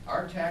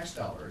our tax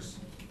dollars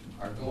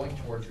are going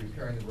towards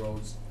repairing the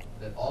roads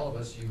that all of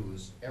us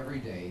use every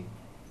day,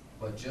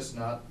 but just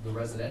not the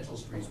residential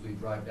streets we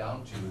drive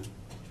down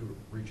to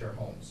reach our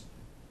homes.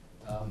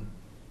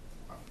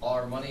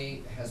 Our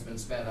money has been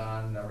spent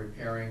on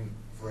repairing,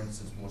 for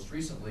instance, most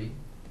recently,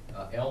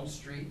 Elm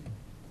Street,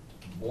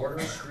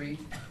 Border Street,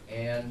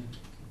 and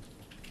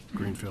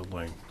Greenfield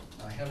Lane.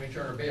 Henry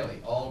Turner Bailey,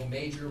 all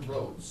major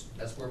roads.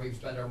 That's where we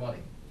spend our money.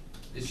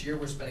 This year,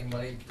 we're spending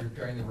money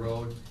repairing the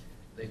road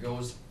that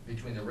goes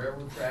between the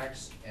railroad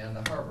tracks and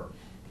the harbor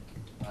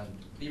on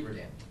Beaver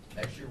Dam.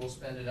 Next year, we'll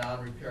spend it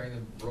on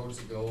repairing the roads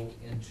that go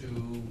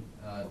into,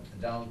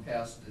 down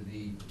past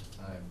the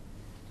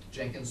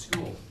Jenkins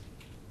School.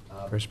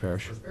 First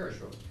Parish. First Parish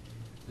Road.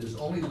 There's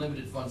only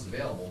limited funds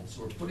available,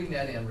 so we're putting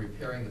that in,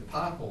 repairing the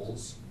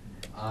potholes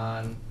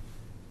on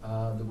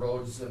the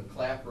roads,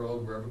 Clap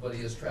Road, where everybody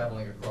is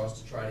traveling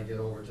across to try to get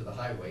over to the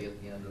highway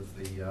at the end of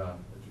the,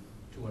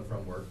 to and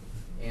from work,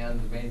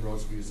 and the main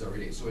roads we use every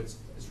day. So it's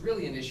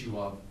really an issue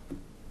of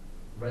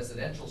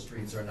residential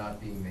streets are not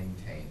being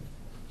maintained.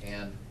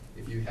 And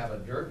if you have a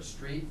dirt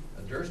street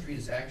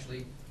is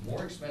actually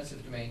more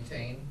expensive to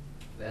maintain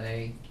than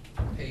a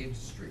paved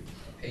street.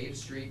 A paved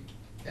street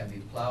can be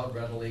plowed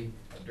readily.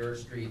 A dirt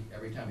street,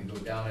 every time you go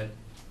down it,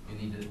 you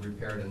need to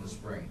repair it in the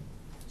spring.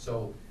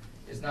 So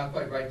it's not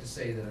quite right to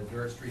say that a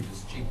dirt street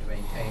is cheap to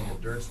maintain. A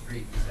dirt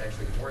street is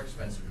actually more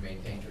expensive to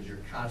maintain because you're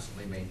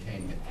constantly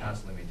maintaining it,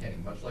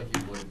 much like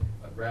you would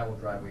a gravel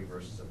driveway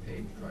versus a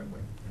paved driveway.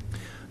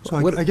 So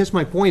I guess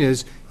my point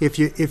is, if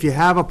you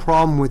have a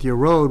problem with your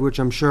road, which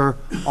I'm sure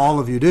all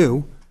of you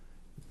do,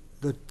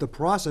 the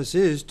process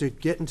is to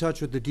get in touch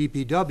with the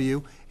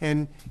DPW,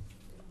 and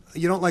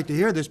you don't like to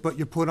hear this, but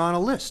you put on a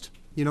list.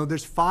 You know,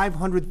 there's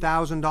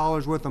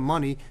 $500,000 worth of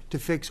money to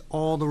fix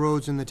all the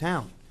roads in the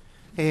town.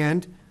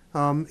 And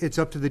it's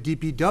up to the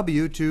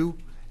DPW to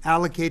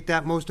allocate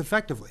that most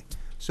effectively.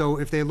 So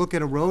if they look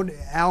at a road,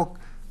 Al,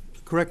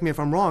 correct me if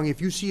I'm wrong,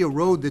 if you see a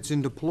road that's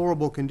in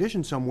deplorable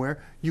condition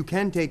somewhere, you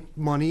can take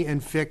money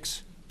and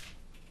fix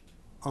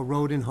a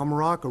road in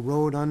Hummerock, a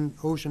road on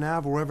Ocean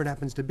Ave, or wherever it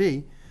happens to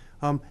be.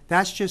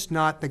 That's just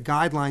not the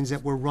guidelines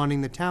that we're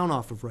running the town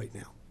off of right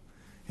now.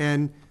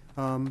 And,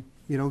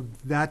 you know,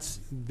 that's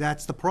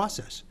the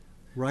process.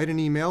 Write an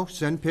email,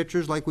 send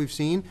pictures like we've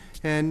seen,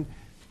 and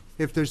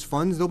if there's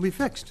funds, they'll be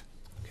fixed.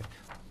 Okay.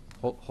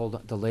 Hold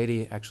on, the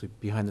lady, actually,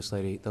 behind this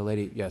lady, the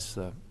lady, yes,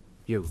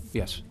 you,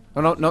 yes.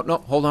 Oh, no,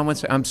 hold on one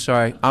second, I'm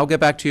sorry. I'll get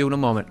back to you in a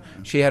moment.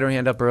 She had her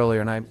hand up earlier,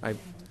 and I Betty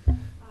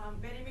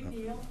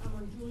McNeil, I'm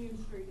on Julian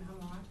Street in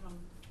Humrock.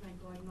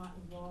 Thank God I'm not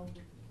involved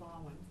with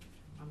plowing.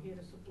 I'm here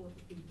to support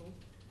the people.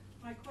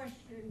 My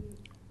question,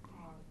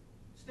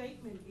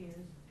 statement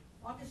is,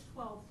 August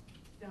 12th,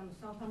 down the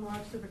South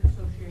Humrock Civic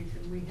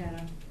Association, we had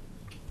an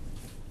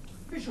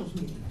officials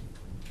meeting.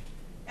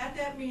 At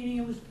that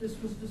meeting, this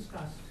was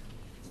discussed.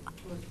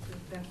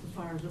 That's as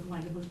far as it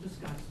went, it was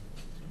discussed.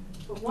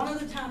 But one of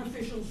the town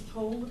officials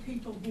told the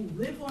people who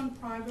live on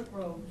private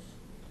roads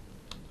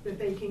that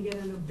they can get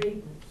an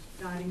abatement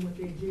starting with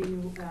their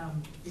January,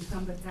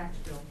 December tax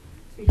bill,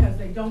 because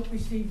they don't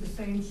receive the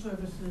same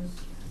services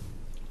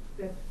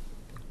that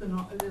the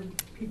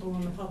people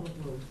on the public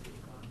roads do.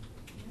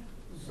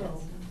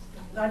 So,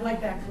 I'd like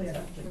that cleared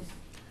up, please.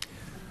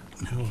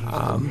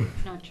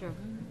 Not true.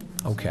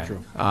 Okay.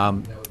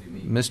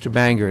 Mr.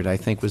 Bangert, I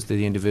think, was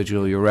the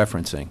individual you're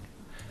referencing.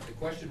 The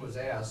question was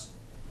asked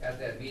at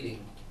that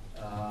meeting,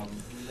 we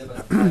live in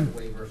a private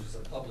way versus a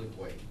public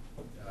way.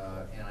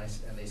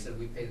 And they said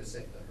we pay the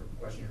same, her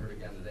question you heard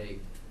again today,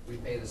 we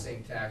pay the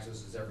same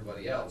taxes as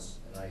everybody else.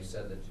 And I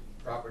said that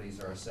properties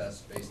are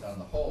assessed based on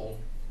the whole.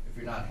 If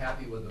you're not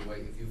happy with the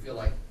way, if you feel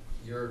like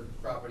your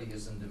property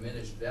is in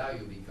diminished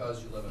value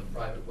because you live in a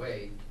private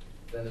way,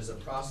 then there's a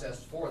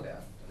process for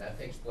that. And that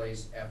takes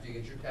place after you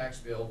get your tax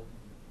bill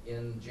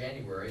in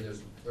January.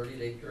 There's a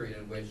 30-day period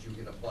in which you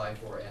can apply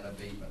for an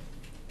abatement.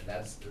 And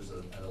there's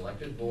an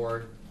elected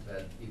board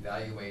that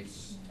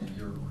evaluates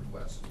your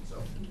request,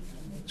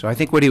 So I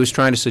think what he was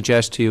trying to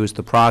suggest to you is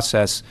the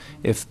process,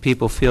 if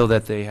people feel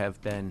that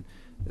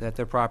that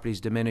their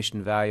property's diminished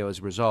in value as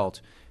a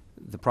result,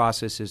 the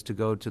process is to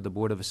go to the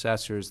Board of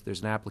Assessors. There's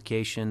an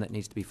application that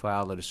needs to be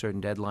filed at a certain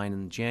deadline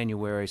in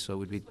January, so it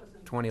would be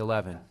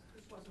 2011.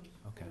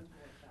 Okay.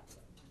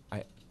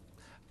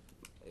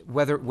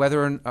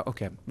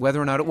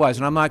 Whether or not it was,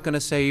 and I'm not going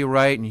to say you're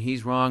right and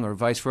he's wrong or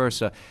vice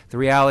versa. The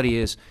reality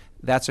is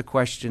that's a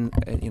question.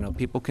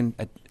 People can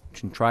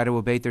try to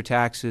abate their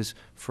taxes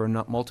for a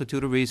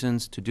multitude of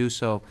reasons. To do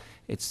so,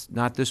 it's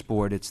not this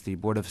board; it's the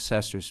Board of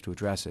Assessors to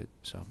address it.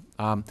 So,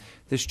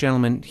 this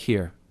gentleman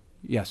here,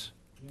 yes.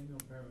 Daniel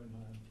Perrin,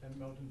 10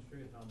 Milton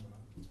Street,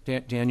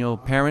 Humrock. Daniel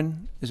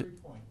Perrin, is it? 3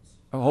 points.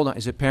 Oh, hold on.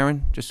 Is it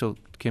Perrin? Just so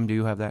Kim, do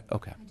you have that?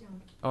 Okay. I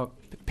don't. Oh,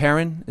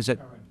 Perrin, is it?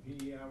 Perrin,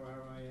 P-E-R-R-I-N.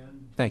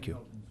 Thank you.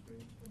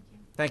 Milton Street.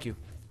 Thank you.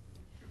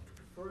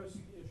 First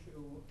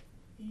issue,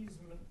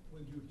 easement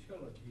with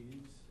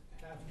utilities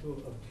have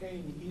to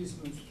obtain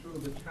easements through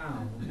the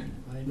town.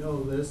 I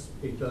know this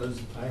because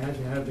I had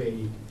to have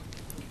a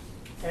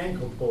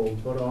ankle pole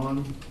put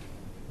on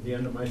the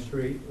end of my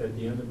street, at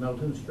the end of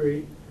Milton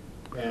Street,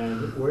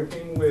 and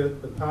working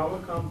with the power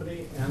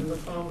company and the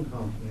phone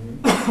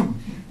company,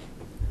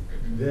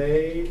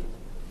 they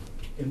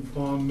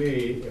informed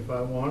me if I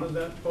wanted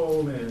that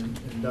pole in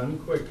and done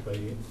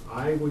quickly,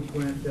 I would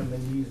grant them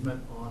an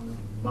easement on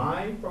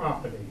my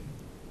property,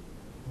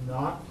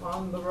 not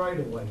on the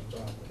right-of-way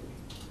property.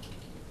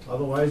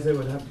 Otherwise, they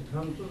would have to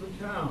come to the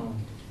town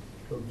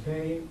to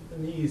obtain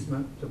an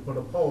easement to put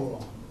a pole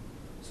on.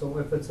 So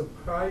if it's a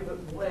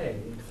private way,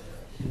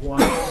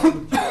 why are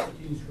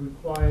utilities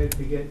required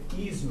to get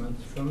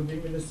easements from the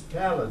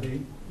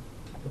municipality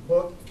to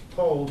put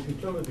poles,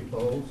 utility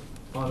poles,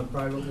 on a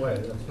private way?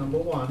 That's number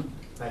one.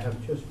 I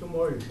have just two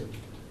more issues.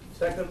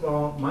 Second of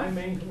all, my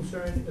main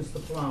concern is the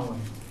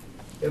plowing.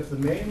 If the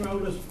main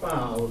road is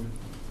plowed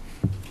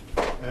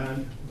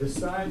and the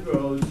side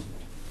roads,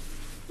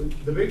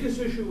 the biggest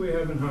issue we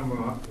have in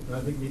Humrock, and I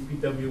think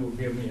DPW will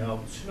give me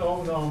help,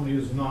 snow normally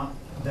is not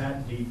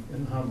that deep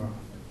in Humrock.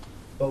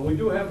 But we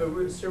do have a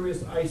real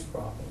serious ice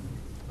problem.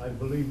 I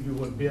believe you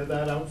would bear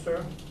that out,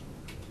 sir?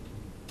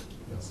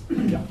 Yes.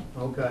 Yeah,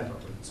 okay.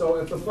 So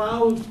if the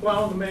plows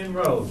plow the main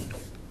road,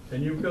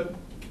 and you've got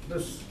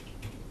this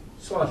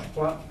slush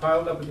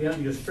piled up at the end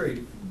of your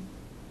street,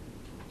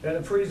 and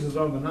it freezes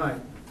overnight,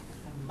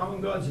 how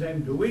in God's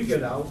name do we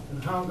get out,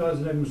 and how in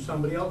God's name does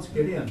somebody else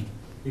get in?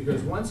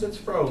 Because once it's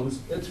froze,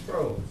 it's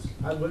froze.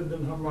 I've lived in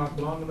Humrock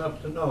long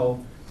enough to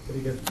know that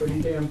it gets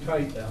pretty damn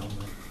tight down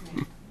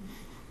there.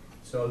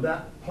 So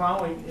that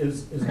plowing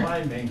is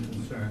my main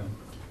concern.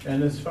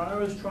 And as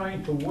far as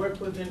trying to work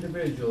with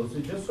individuals,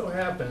 it just so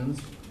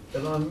happens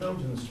that on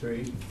Milton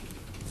Street,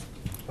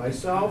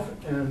 myself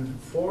and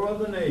 4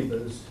 other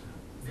neighbors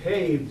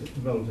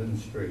paved Milton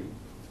Street,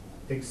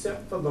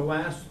 except for the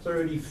last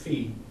 30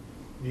 feet,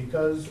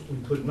 because we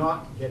could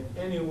not get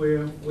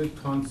anywhere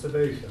with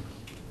conservation.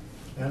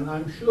 And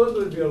I'm sure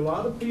there'd be a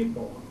lot of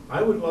people,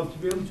 I would love to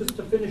be able just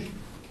to finish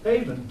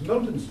paving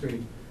Milton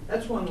Street.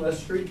 That's one less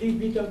street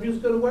DPW's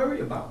got to worry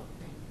about.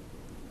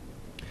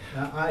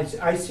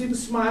 I see the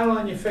smile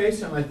on your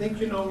face, and I think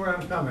you know where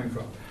I'm coming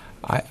from.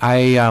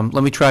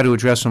 Let me try to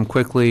address them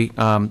quickly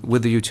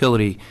with the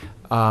utility,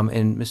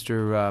 and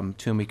Mr.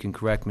 Toomey can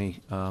correct me,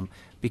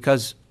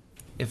 because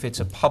if it's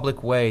a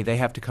public way, they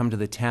have to come to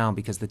the town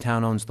because the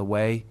town owns the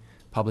way,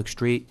 public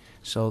street,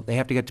 so they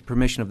have to get the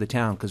permission of the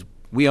town because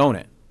we own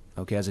it,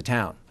 okay, as a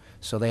town.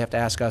 So they have to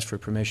ask us for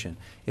permission.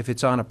 If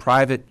it's on a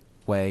private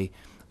way,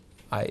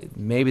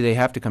 maybe they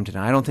have to come to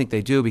town. I don't think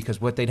they do,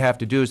 because what they'd have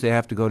to do is they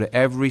have to go to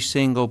every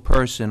single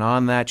person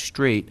on that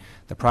street,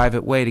 the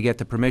private way, to get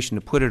the permission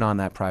to put it on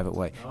that private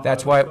way.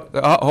 That's why,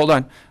 hold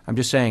on, I'm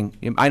just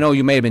saying, I know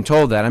you may have been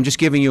told that. I'm just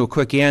giving you a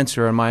quick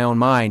answer in my own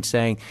mind,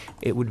 saying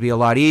it would be a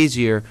lot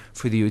easier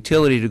for the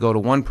utility to go to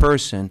one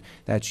person,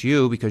 that's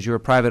you, because you're a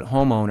private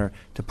homeowner,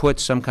 to put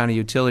some kind of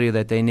utility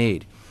that they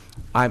need.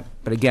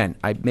 But again,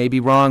 I may be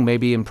wrong,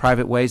 maybe in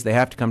private ways they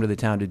have to come to the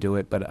town to do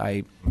it, but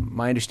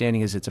my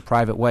understanding is it's a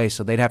private way,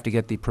 so they'd have to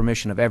get the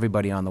permission of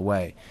everybody on the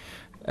way.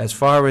 As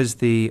far as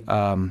the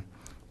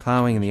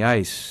plowing and the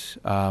ice,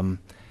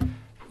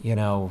 you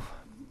know,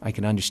 I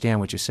can understand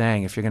what you're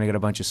saying. If you're going to get a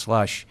bunch of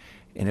slush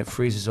and it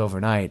freezes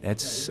overnight,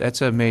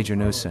 that's a major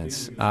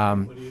nuisance.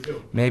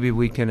 Maybe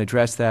we can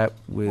address that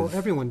with, Well,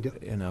 everyone,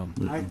 you know.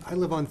 I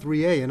live on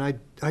 3A, and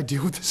I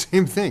deal with the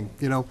same thing,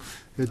 you know,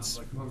 it's,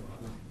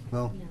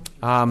 well.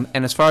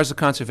 And as far as the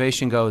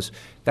conservation goes,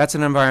 that's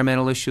an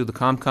environmental issue. The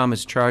COMCOM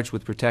is charged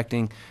with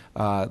protecting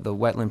the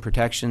Wetland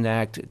Protection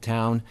Act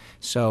town.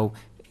 So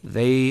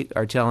they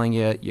are telling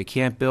you you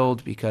can't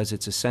build because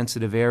it's a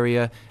sensitive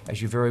area.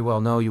 As you very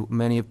well know,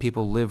 many of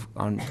people live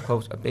on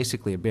close,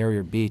 basically a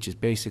barrier beach is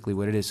basically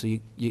what it is. So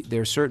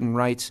there are certain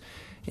rights,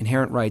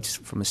 inherent rights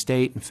from a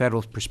state and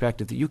federal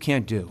perspective that you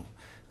can't do.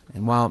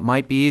 And while it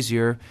might be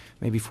easier,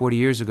 maybe 40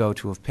 years ago,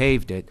 to have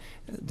paved it,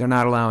 they're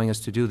not allowing us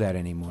to do that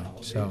anymore.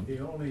 So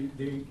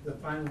The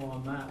final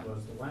on that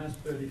was the last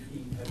 30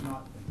 feet had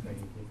not been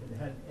paved. If it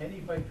had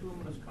any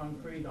bituminous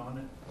concrete on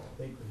it,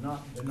 they could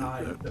not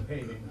deny the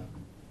paving of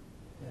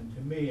it. And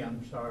to me,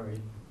 I'm sorry,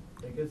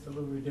 it gets a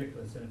little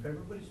ridiculous. And if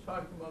everybody's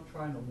talking about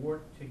trying to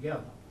work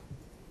together,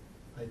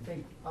 I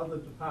think other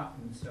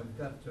departments have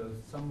got to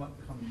somewhat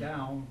come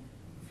down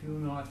a few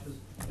notches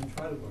and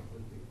try to work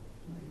with people.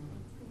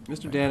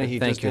 Mr. Danahy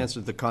just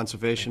answered the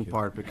conservation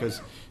part,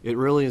 because it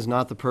really is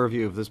not the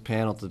purview of this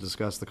panel to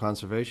discuss the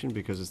conservation,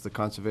 because it's the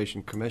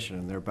Conservation Commission,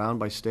 and they're bound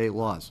by state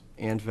laws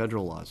and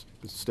federal laws.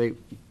 The state,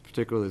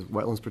 particularly the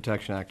Wetlands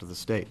Protection Act of the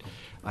state.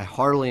 I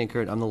heartily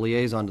encourage, I'm the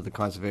liaison to the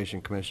Conservation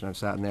Commission. I've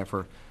sat in there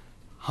for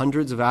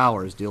hundreds of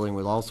hours dealing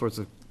with all sorts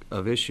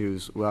of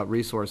issues about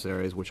resource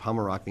areas, which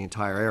Hummerock, the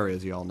entire area,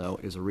 as you all know,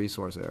 is a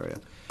resource area.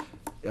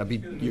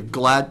 You're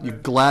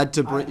glad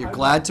to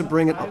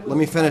bring it. Let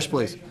me finish,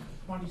 please.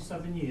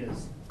 27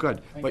 years.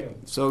 Good. Thank But, you.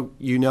 so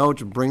you know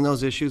to bring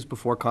those issues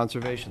before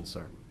conservation,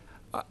 sir.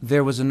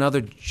 There was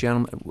another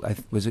gentleman,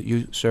 was it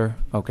you, sir?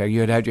 Okay,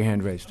 you had your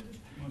hand raised.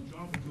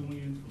 John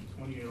Julian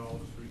from 28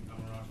 Olive Street,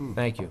 Hammerock.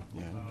 Thank you.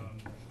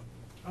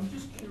 I'm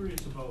just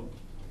curious about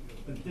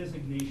the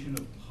designation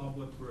of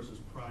public versus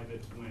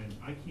private when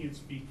I can't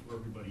speak for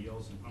everybody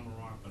else in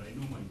Hammerock, but I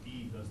know my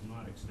deed does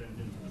not extend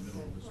into the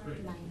middle of the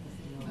street.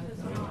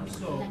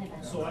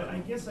 So I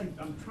guess I'm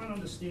trying to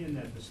understand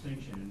that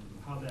distinction and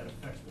how that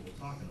affects what we're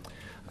talking about.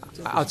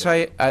 I'll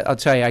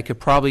tell you, I could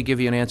probably give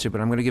you an answer,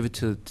 but I'm going to give it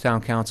to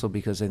town council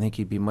because I think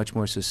he'd be much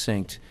more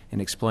succinct in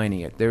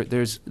explaining it.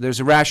 There's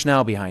a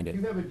rationale behind it.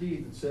 You have a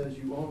deed that says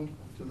you own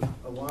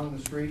along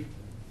the street,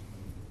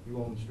 you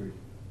own the street,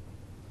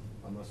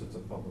 unless it's a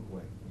public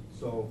way.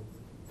 So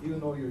even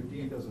though your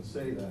deed doesn't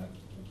say that.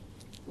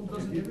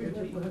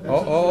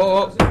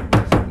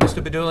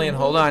 Mr. Bedulian,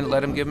 hold on,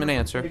 let him give him an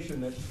answer. If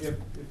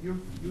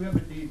you have a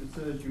deed that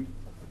says you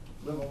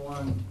live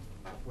along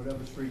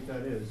whatever street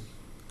that is,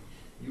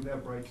 you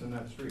have rights in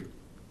that street.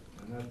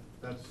 And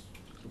that's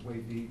the way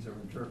deeds are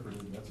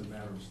interpreted, that's a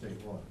matter of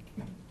state law.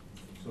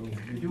 So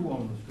you do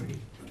own the street.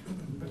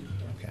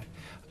 Okay.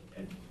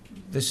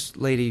 This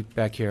lady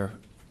back here,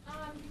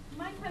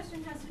 My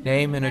question has to do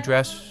name with and the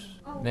address?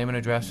 medical- Name and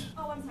address?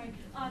 Oh, I'm sorry.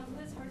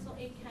 Liz Herzl,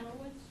 8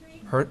 Kenilworth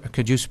Street.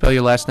 Could you spell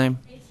your last name?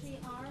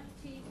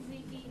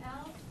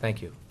 H-E-R-T-Z-E-L.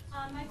 Thank you.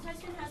 My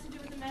question has to do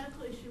with the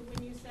medical issue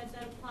when you said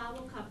that a plow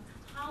will come.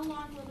 How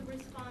long will the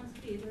response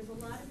be? There's a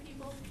lot of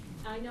people,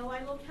 I know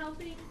I look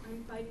healthy,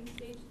 I'm fighting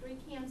stage 3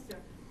 cancer.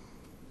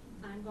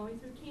 I'm going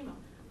through chemo.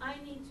 I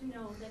need to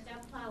know that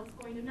that plow is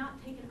going to not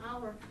take an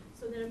hour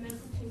so that a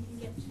medical team can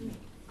get to me.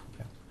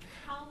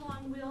 How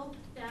long will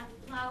that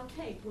plow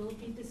take? Will it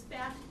be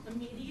dispatched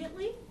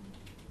immediately,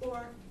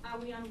 or are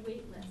we on a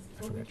wait list,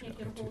 or we can't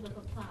get a hold of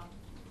a plow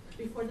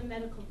before the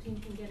medical team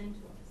can get into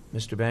us?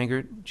 Mr.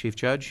 Bangert, Chief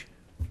Judge?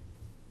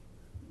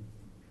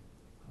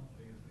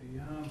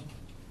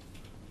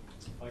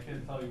 I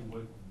can't tell you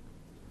what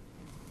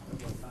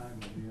time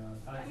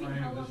the time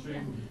frame of the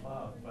street will be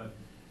plowed, but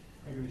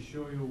I can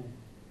assure you,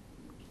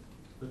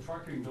 the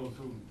truck can go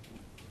through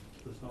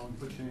the snow and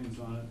put chains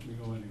on it, we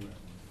go anywhere.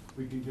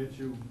 We can get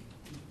you,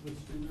 what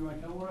street you on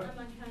Kenilworth? I'm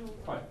on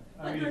Kenilworth. Right.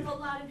 But there's a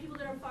lot of people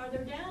that are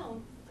farther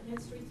down, and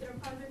have streets that are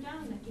farther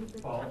down that need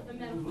the Well,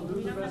 medical. we'll do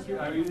We the don't have best,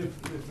 to- I mean,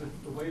 if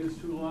the wait is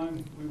too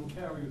long, we will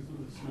carry you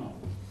through the snow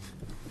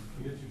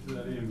to get you to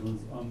that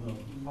ambulance on the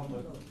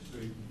public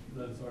street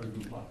that's already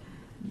been plowed.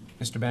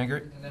 Mr.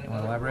 Bangert, And then you want to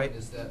another elaborate?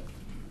 point is that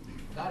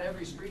not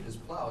every street is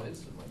plowed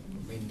instantly. I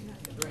mean,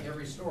 during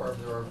every storm,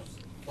 there are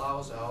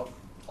plows out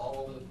all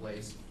over the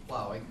place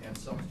plowing, and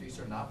some streets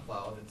are not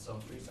plowed and some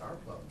streets are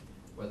plowed.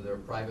 Whether they're a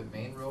private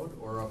main road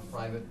or a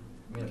public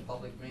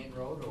main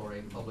road or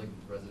a public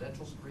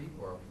residential street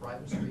or a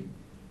private street.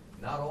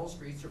 Not all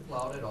streets are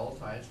plowed at all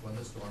times when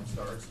the storm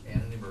starts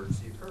and an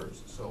emergency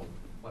occurs. So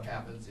what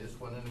happens is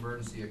when an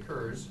emergency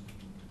occurs,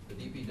 the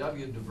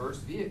DPW diverts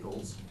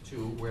vehicles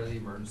to where the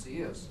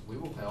emergency is. We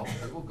will help,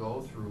 we will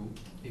go through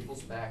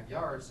people's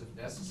backyards if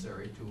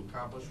necessary to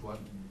accomplish what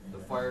the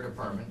fire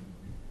department,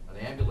 an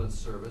ambulance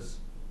service,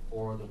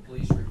 or the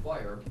police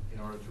require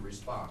in order to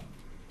respond.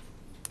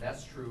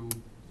 That's true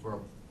for a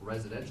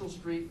residential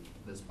street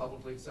that's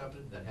publicly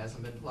accepted, that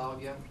hasn't been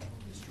plowed yet.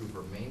 It's true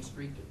for Main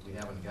Street that we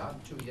haven't gotten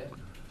to yet. And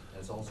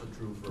it's also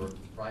true for a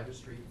private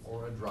street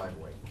or a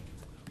driveway.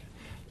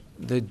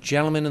 The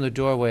gentleman in the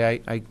doorway,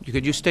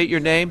 could you state your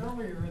name?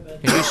 Earlier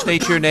that- Can you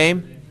state your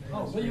name?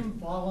 Oh, William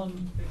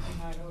Fallon,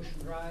 59 Ocean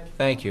Drive.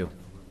 Thank you.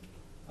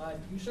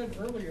 You said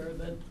earlier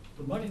that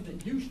the money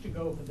that used to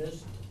go for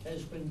this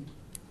has been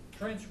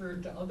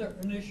transferred to other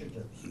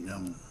initiatives.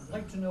 I'd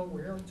like to know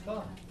where it's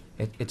gone.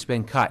 It's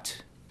been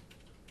cut.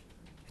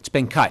 It's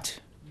been cut.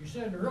 You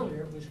said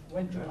earlier it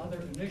went to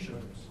other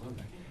initiatives.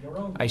 Your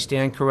own. I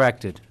stand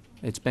corrected.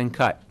 It's been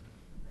cut.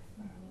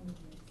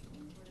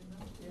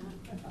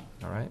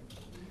 All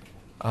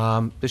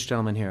right. This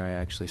gentleman here, I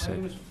actually My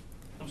name said. is,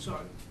 I'm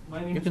sorry, my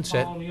You name can is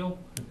sit. Paul O'Neill.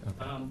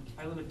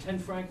 I live at 10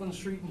 Franklin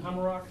Street in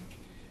Hammerock,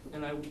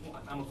 and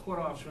I'm a court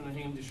officer in the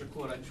Hingham District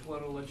Court. I just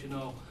wanted to let you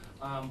know,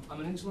 I'm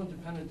an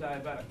insulin-dependent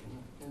diabetic,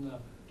 and the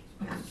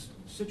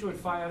Scituate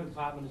Fire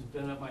Department has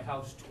been at my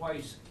house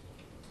twice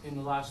in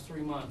the last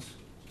 3 months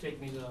to take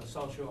me to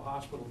South Shore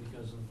Hospital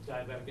because of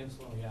diabetic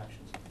insulin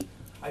reactions.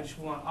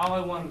 All I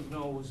wanted to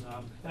know was,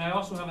 and I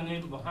also have a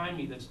neighbor behind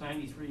me that's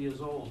 93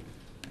 years old,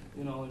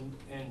 you know,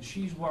 and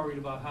she's worried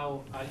about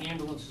how an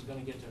ambulance is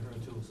gonna get to her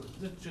too. So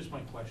that's just my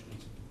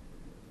questions.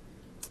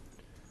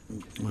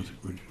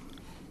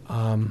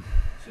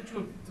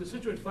 The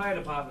Scituate Fire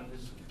Department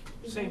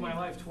has saved my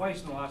life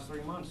twice in the last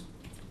 3 months.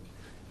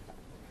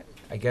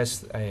 I guess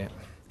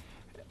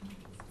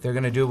they're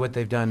going to do what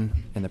they've done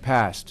in the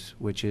past,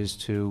 which is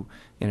to,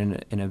 in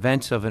an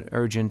event of an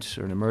urgent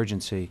or an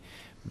emergency,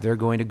 they're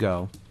going to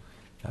go.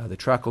 The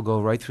truck will go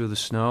right through the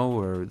snow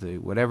or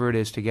whatever it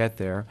is to get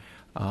there.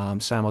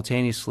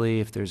 Simultaneously,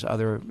 if there's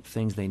other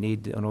things they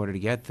need in order to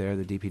get there,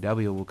 the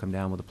DPW will come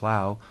down with a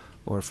plow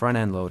or a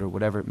front-end loader,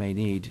 whatever it may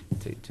need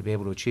to be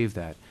able to achieve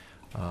that.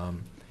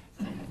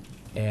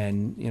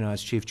 And, you know,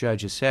 as Chief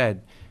Judge has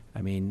said,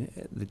 I mean,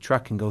 the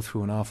truck can go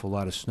through an awful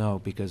lot of snow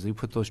because they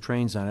put those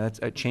trains on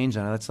it, chains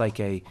on it, that's like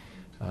a,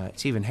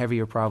 it's even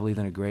heavier probably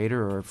than a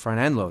grader or a front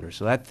end loader.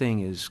 So that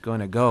thing is going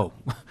to go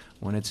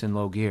when it's in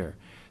low gear.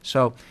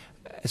 So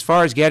as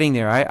far as getting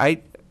there,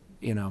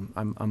 you know,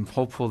 I'm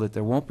hopeful that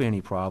there won't be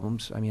any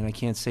problems. I mean, I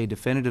can't say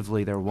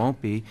definitively there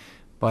won't be,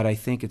 but I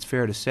think it's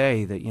fair to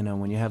say that, you know,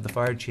 when you have the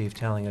fire chief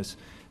telling us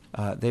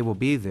they will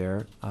be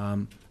there,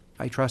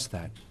 I trust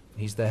that.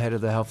 He's the head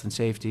of the health and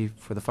safety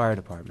for the fire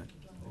department.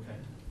 Okay.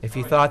 If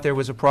he thought there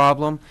was a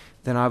problem,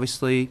 then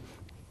obviously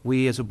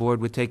we as a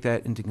board would take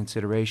that into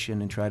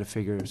consideration and try to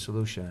figure a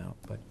solution out.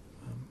 But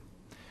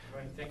All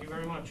right, thank you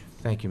very much.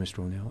 thank you, Mr.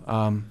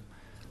 O'Neill.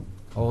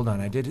 Hold on,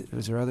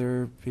 was there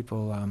other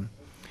people?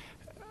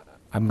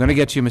 I'm going to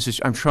get to you, Mrs.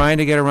 I'm trying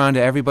to get around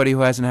to everybody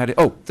who hasn't had it.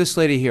 Oh, this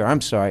lady here,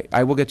 I'm sorry.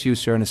 I will get to you,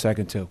 sir, in a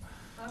second, too.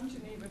 I'm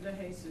Geneva De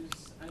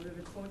Jesus. I live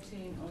at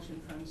 14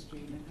 Oceanfront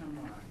Street in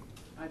Hemlock.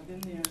 I've been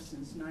there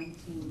since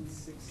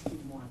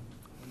 1961,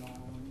 a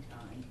long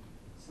time.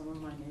 Some of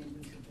my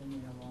neighbors have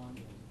been there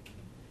longer.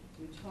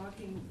 You're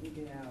talking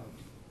about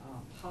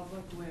a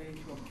public way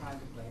to a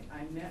private way.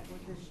 I met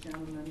with this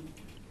gentleman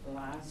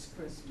last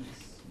Christmas.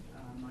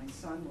 My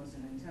son was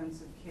in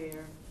intensive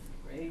care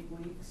for 8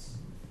 weeks.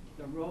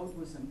 The road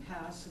was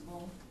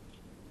impassable.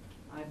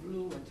 I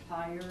blew a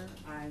tire.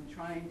 I'm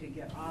trying to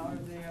get out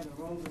of there.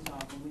 The road was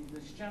awful.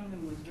 This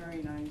gentleman was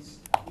very nice.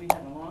 We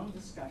had a long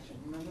discussion.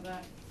 Remember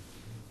that?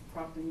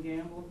 Procter &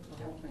 Gamble,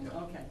 the whole thing.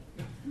 Okay.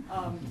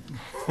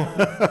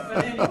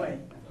 But anyway,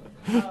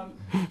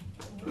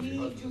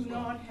 we do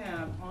not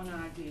have on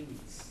our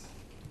deeds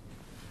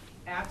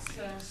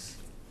access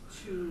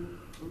to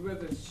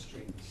River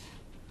Street.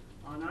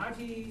 On our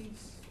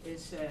deeds, it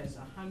says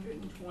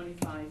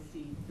 125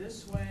 feet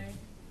this way,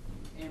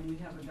 and we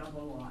have a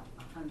double lot,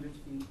 100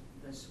 feet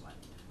this way.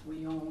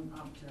 We own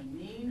up to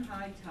mean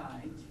high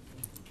tide,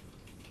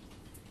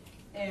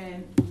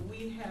 and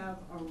we have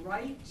a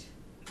right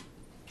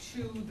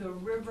to the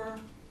river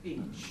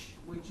beach,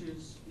 which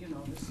is, you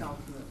know, the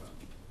South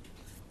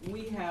River.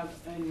 We have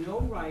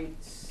no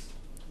rights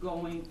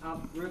going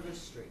up River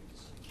Street.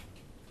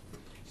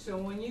 So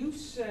when you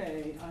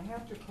say, I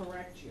have to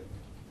correct you,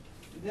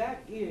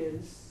 that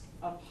is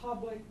a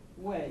public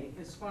way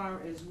as far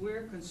as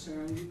we're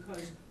concerned,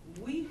 because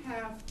we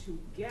have to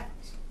get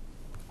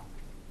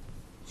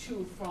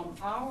from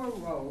our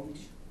road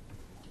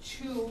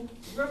to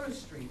River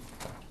Street.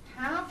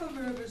 Half of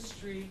River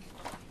Street,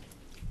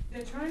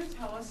 they're trying to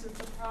tell us it's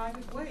a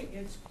private way.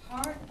 It's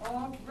part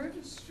of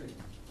River Street.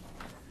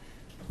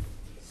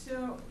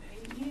 So,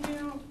 you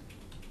know,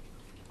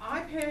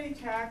 I pay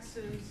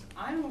taxes.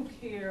 I don't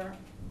care.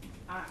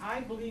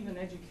 I believe in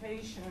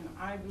education.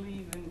 I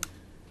believe in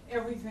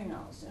everything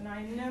else, and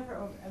I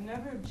never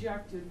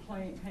objected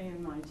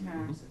paying my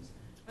taxes.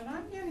 But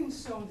I'm getting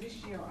so this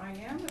year I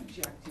am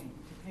objecting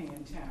to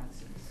paying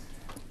taxes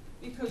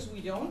because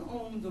we don't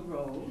own the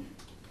road.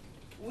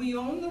 We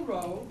own the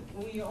road.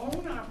 We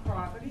own our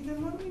property.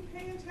 Then what are we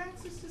paying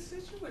taxes to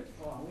Scituate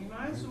for? We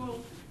might as well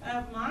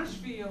have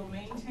Marshfield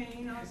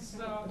maintain us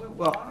with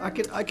Well,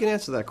 water. I can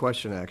answer that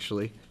question,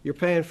 actually. You're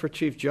paying for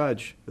Chief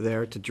Judge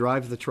there to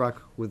drive the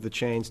truck with the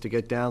chains to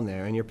get down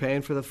there, and you're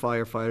paying for the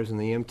firefighters and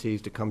the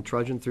EMTs to come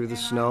trudging through the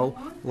snow.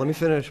 Let me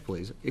finish,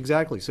 please.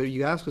 Exactly. So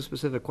you ask a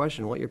specific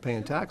question, what you're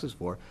paying taxes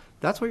for.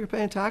 That's what you're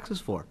paying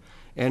taxes for.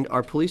 And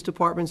our police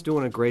department's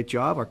doing a great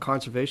job. Our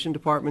conservation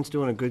department's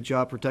doing a good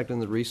job protecting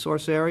the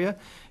resource area.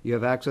 You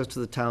have access to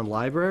the town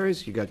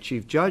libraries. You got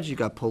Chief Judge, you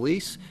got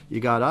police, you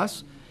got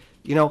us.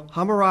 You know,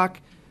 Hummerock,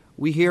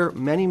 we hear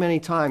many, many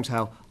times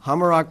how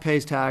Hummerock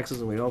pays taxes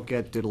and we don't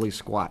get diddly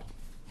squat.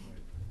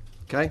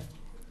 Okay?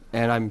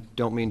 And I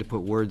don't mean to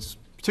put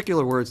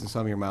particular words in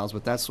some of your mouths,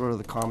 but that's sort of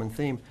the common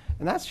theme.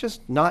 And that's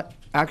just not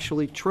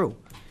actually true.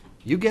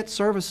 You get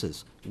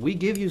services. We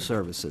give you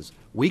services.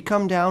 We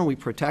come down, we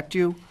protect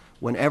you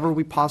whenever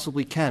we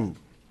possibly can,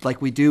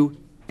 like we do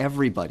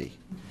everybody.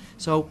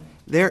 So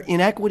there are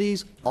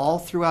inequities all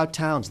throughout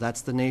towns.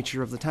 That's the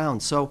nature of the town.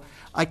 So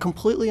I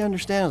completely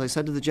understand, as I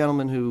said to the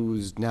gentleman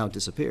who's now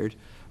disappeared,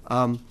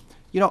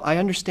 you know, I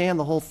understand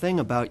the whole thing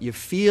about you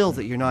feel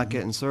that you're not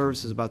getting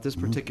services about this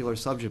particular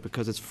subject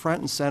because it's front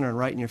and center and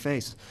right in your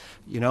face,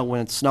 you know, when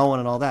it's snowing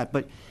and all that.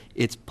 But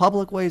it's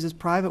public ways, it's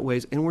private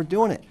ways, and we're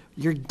doing it.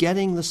 You're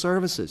getting the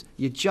services.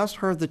 You just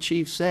heard the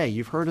chief say,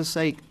 you've heard us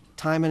say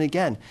time and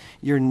again,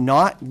 you're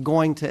not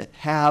going to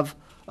have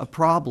a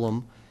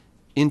problem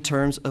in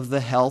terms of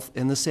the health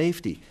and the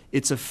safety.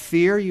 It's a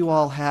fear you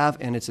all have,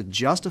 and it's a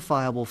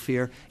justifiable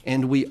fear,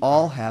 and we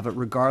all have it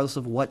regardless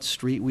of what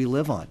street we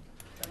live on.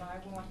 But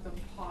I want the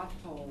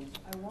potholes.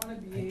 I want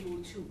to be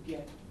able to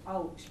get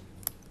out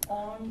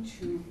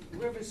onto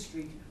River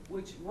Street,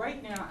 which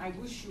right now I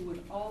wish you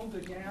would all go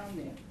down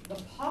there.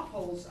 The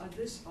potholes are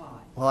this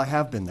high. Well, I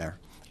have been there,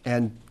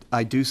 and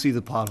I do see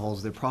the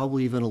potholes. They're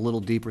probably even a little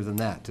deeper than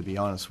that, to be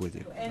honest with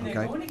you. And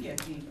they're going to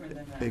get deeper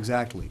than that.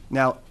 Exactly.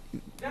 Now,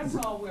 That's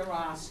all we're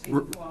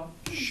asking for.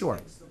 Please sure.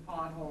 fix the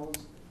potholes.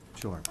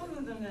 Sure.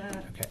 Other than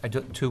that,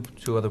 Okay,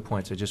 two other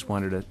points I just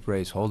wanted to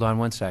raise. Hold on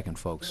one second,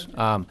 folks.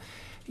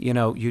 You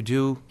know,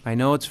 I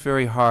know it's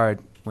very hard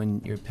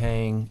when you're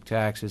paying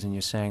taxes and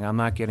you're saying, I'm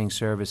not getting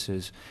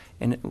services.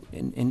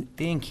 And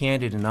being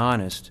candid and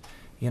honest,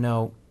 you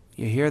know,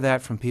 you hear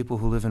that from people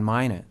who live in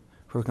Minot,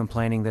 who are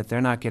complaining that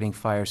they're not getting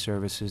fire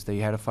services. They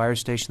had a fire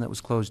station that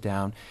was closed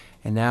down,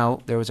 and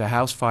now there was a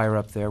house fire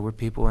up there where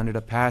people ended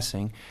up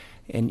passing.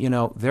 And, you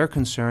know, they're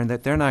concerned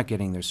that they're not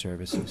getting their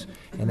services.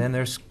 And then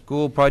there's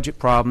school budget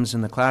problems,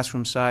 and the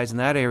classroom size in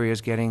that area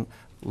is getting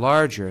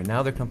larger. And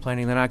now they're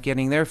complaining they're not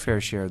getting their fair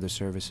share of the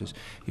services.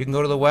 You can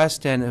go to the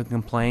West End who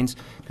complains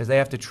because they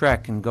have to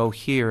trek and go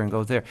here and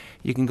go there.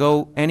 You can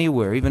go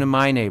anywhere, even in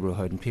my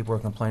neighborhood, and people are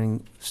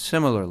complaining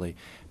similarly.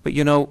 But,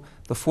 you know,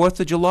 the 4th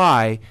of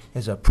July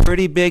is a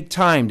pretty big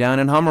time down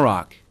in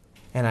Hummerock.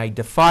 And I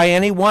defy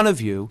any one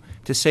of you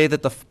to say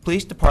that the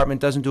police department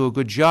doesn't do a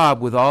good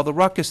job with all the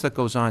ruckus that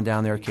goes on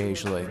down there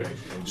occasionally.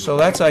 So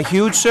that's a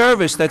huge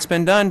service that's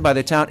been done by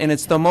the town, and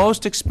it's the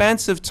most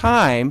expensive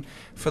time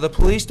for the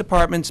police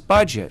department's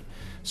budget.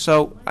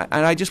 So,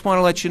 and I just want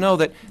to let you know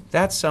that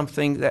that's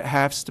something that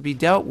has to be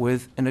dealt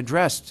with and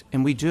addressed,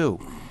 and we do.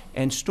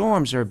 And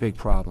storms are a big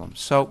problem.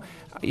 So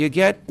you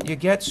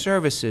get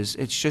services.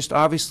 It's just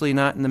obviously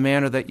not in the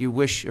manner that you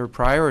wish or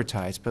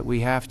prioritize, but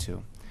we have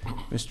to.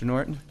 Mr.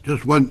 Norton?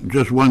 Just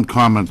one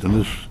comment,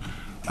 and this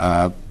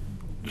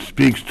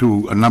speaks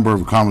to a number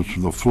of comments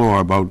from the floor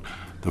about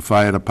the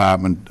fire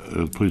department,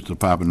 police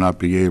department not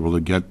being able to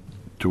get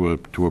to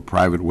a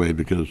private way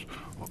because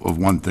of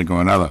one thing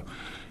or another.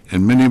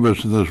 And many of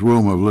us in this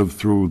room have lived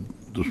through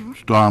the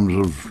storms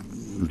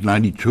of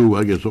 '92,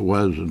 I guess it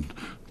was, and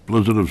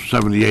blizzard of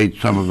 '78,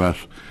 some of us.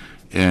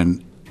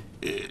 And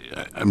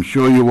I'm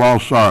sure you all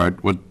saw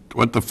it,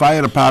 what the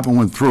fire department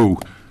went through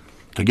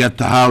to get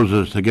to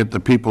houses, to get the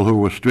people who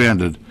were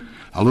stranded.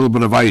 A little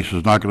bit of ice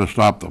is not going to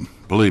stop them,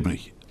 believe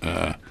me.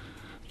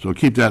 So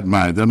keep that in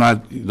mind. They're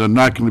not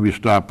going to be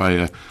stopped by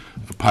a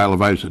pile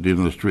of ice at the end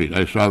of the street.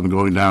 I saw them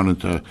going down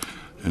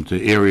into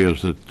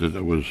areas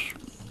that was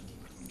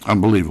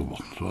unbelievable.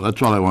 So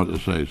that's all I wanted to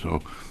say.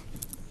 So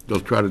they'll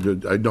try to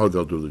do, I know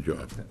they'll do the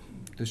job.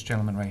 This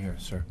gentleman right here,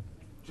 sir.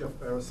 Jeff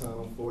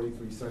Barisano,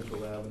 43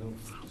 Central Avenue.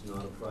 It's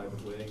not a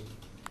private way,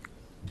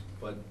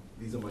 but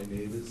these are my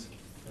neighbors,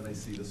 and I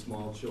see the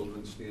small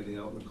children standing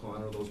out in the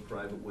corner of those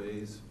private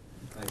ways.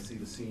 I see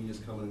the seniors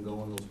coming and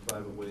going those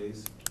private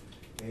ways.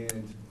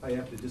 And I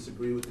have to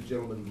disagree with the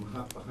gentleman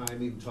behind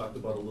me who talked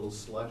about a little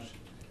slush.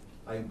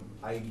 I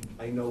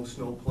know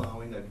snow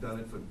plowing. I've done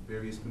it for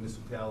various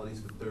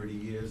municipalities for 30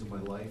 years of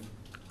my life.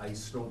 I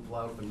snow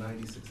plowed for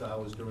 96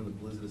 hours during the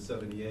blizzard of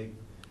 '78.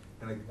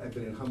 And I've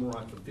been in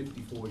Hummerock for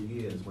 54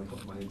 years,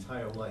 my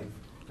entire life.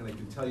 And I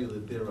can tell you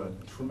that there are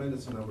a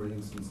tremendous number of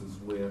instances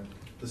where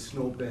the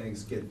snow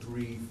banks get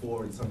 3,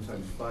 4, and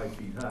sometimes 5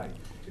 feet high.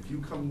 If you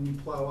come and you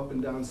plow up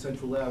and down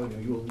Central Avenue,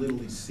 you are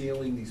literally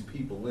sealing these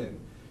people in.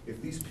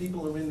 If these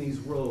people are in these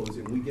roads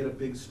and we get a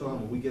big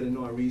storm or we get a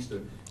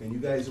nor'easter and you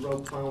guys are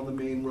out plowing the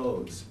main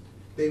roads,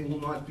 they will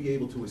not be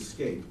able to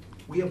escape.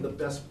 We have the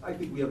best, I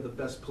think we have the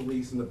best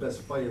police and the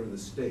best fire in the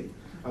state.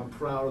 I'm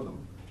proud of them.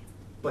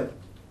 But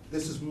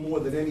this is more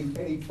than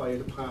any fire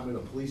department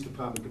or police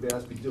department could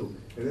ask me to do.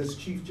 And as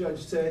Chief Judge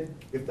said,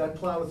 if that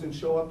plow doesn't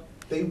show up,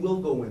 they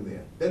will go in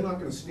there. They're not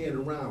gonna stand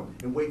around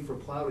and wait for a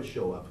plow to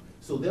show up.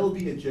 So they'll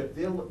be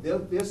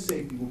their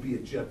safety will be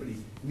at jeopardy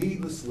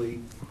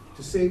needlessly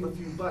to save a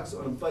few bucks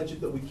on a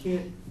budget that we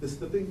can't. The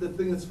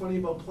thing that's funny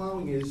about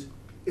plowing is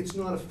it's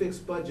not a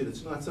fixed budget.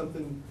 It's not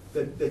something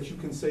that you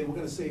can say we're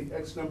gonna save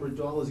X number of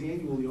dollars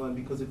annually on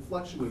because it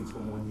fluctuates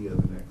from one year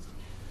to the next.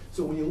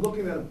 So when you're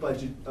looking at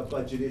a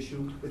budget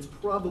issue, it's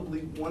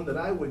probably one that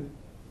I would,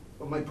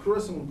 or my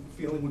personal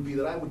feeling would be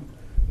that I would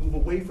move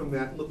away from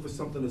that and look for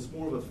something that's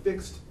more of a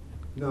fixed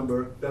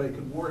number that I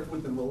could work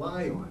with and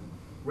rely on,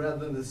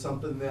 rather than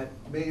something that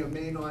may or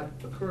may not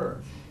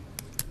occur.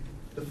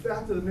 The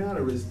fact of the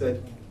matter is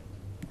that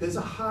there's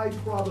a high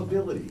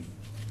probability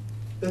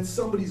that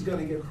somebody's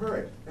gonna get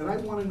hurt. And I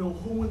wanna know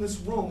who in this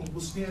room will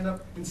stand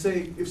up and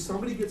say, if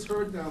somebody gets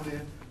hurt down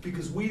there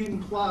because we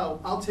didn't plow,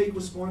 I'll take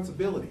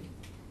responsibility.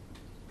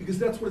 Because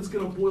that's what it's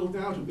gonna boil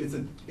down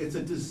to. It's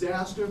a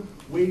disaster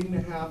waiting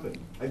to happen.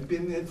 I've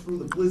been there through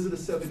the blizzard of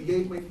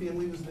 '78, my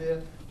family was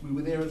there. We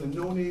were there in the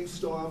no-name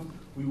storm.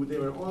 We were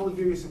there in all the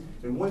various,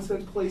 and once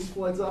that place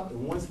floods up,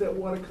 and once that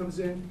water comes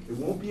in, it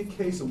won't be a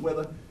case of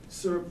whether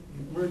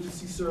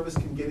emergency service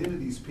can get into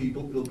these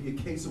people. It'll be a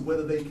case of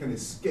whether they can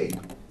escape,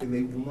 and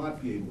they will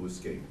not be able to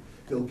escape.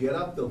 They'll get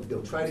up,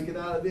 they'll try to get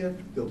out of there,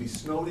 they'll be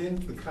snowed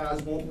in, the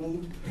cars won't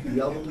move, the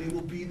elderly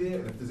will be there,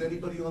 and if there's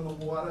anybody on the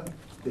water,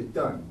 they're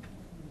done.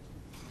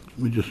 Let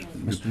me just,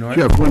 Mr.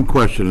 Norton? Jeff, one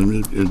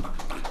question.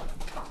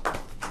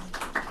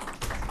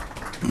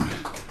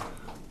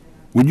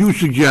 Would you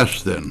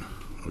suggest then,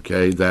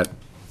 okay, that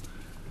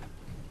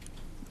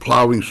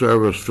plowing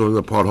service, filling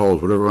the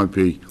potholes, whatever it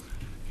might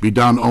be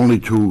done only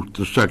to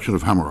the section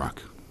of Hummerock?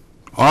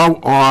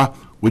 Or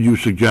would you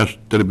suggest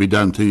that it be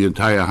done to the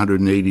entire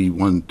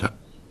 181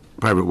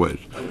 private ways.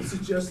 I would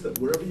suggest that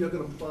wherever you're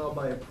gonna plow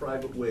by a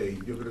private way,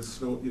 you're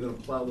gonna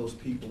plow those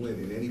people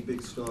in any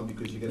big storm,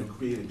 because you're gonna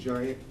create a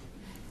giant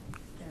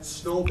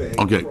snowbank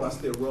Okay. across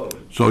their road.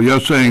 So you're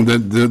saying that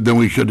then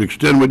we should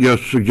extend what you're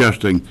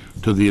suggesting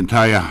to the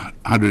entire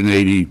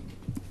 180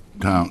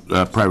 town,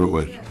 private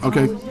ways?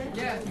 Okay. And I'll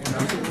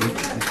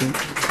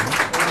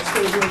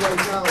stay here right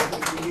now,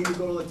 if we need to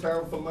go to the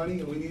town for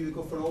money, and we need to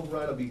go for an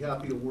override, I'll be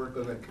happy to work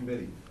on that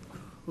committee.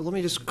 Well, let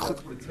me just,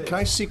 That's what it takes. can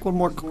I seek one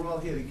more, We're all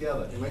here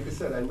together, and like I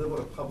said, I live on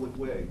a public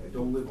way, I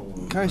don't live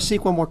alone. can I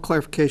seek one more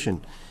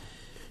clarification?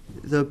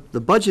 The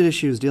budget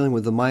issue is dealing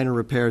with the minor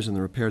repairs and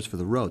the repairs for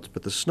the roads,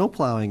 but the snow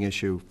plowing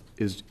issue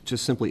is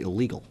just simply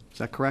illegal. Is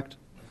that correct?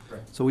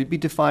 Correct. So we'd be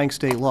defying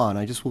state law, and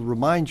I just will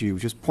remind you,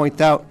 just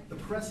point out, The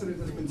precedent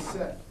has been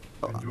set.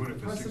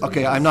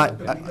 okay, I'm not,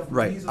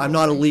 right, I'm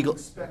not a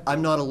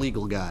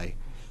legal guy,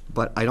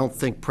 but I don't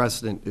think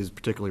precedent is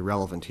particularly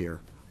relevant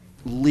here.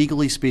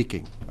 Legally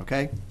speaking,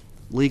 okay?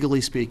 Legally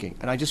speaking.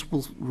 And I just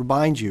will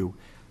remind you,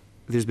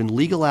 there's been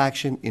legal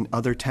action in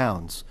other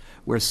towns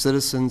where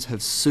citizens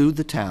have sued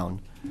the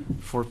town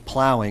for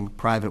plowing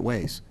private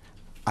ways.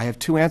 I have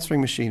 2 answering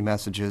machine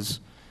messages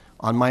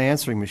on my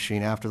answering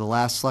machine after the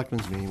last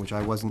selectmen's meeting, which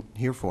I wasn't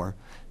here for,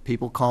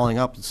 people calling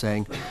up and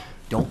saying,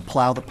 don't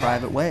plow the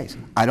private ways.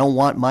 I don't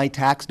want my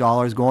tax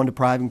dollars going to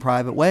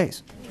private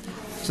ways.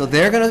 So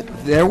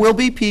there will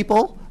be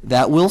people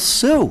that will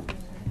sue.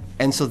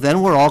 And so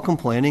then we're all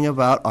complaining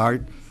about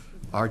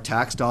our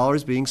tax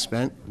dollars being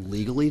spent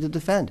legally to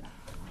defend.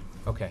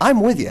 Okay. I'm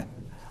with you.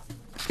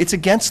 It's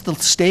against the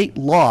state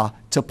law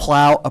to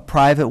plow a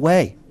private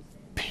way,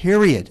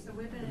 period.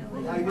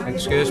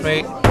 Excuse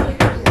me.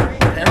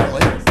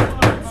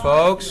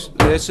 Folks,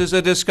 this is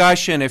a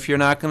discussion. If you're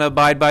not going to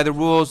abide by the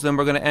rules, then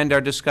we're going to end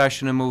our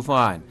discussion and move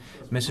on.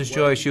 Mrs.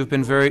 Joyce, you've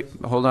been very,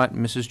 hold on,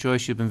 Mrs.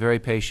 Joyce, you've been very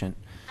patient.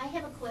 I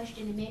have a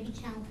question, and maybe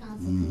town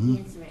council can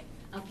answer it.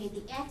 Okay,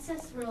 the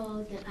access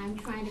road that I'm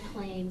trying to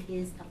claim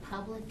is a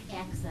public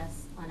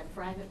access on a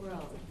private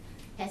road,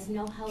 has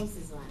no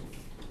houses on it.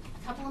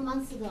 A couple of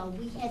months ago,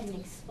 we had an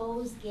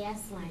exposed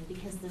gas line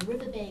because the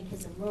riverbank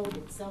has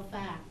eroded so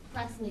far,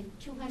 approximately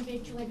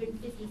 200,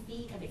 250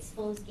 feet of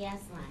exposed gas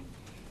line.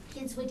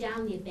 Kids were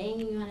down there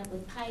banging on it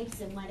with pipes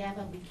and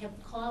whatever. We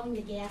kept calling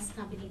the gas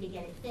company to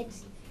get it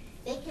fixed.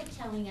 They kept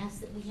telling us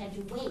that we had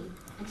to wait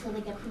until they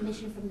got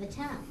permission from the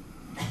town.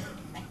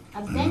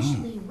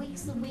 Eventually,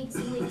 weeks and weeks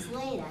and weeks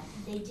later,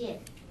 they did.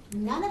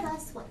 None of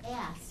us were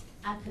asked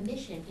our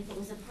permission, if it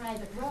was a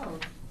private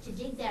road, to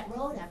dig that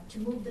road up, to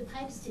move the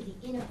pipes to the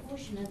inner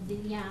portion of the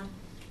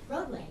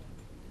roadway.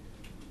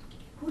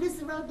 Who does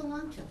the road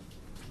belong to?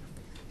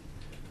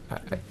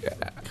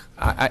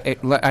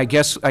 I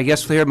guess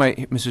here,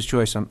 Mrs.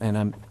 Joyce,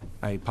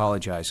 I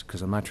apologize,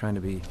 because I'm not trying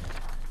to be,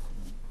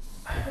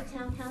 The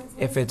town council?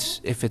 if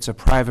it's a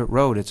private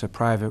road, it's a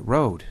private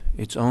road.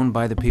 It's owned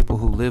by the people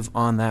who live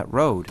on that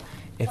road.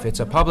 If it's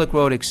a public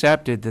road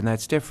accepted, then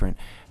that's different.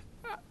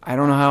 I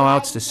don't know how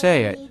else to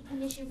say it. They need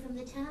permission from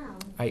the town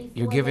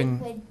You're before giving,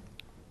 they could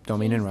don't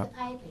mean to change the interrupt.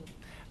 piping.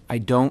 I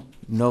don't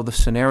know the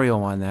scenario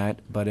on that,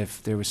 but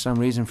if there was some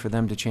reason for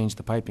them to change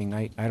the piping,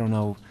 I don't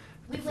know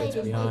We if it's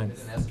waited. beyond. I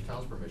didn't ask the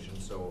town's permission,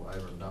 so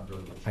I'm not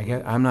really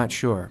sure. I'm not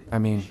sure. I The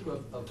mean, issue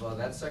of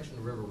that section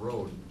of River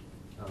Road,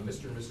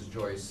 Mr. and Mrs.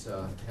 Joyce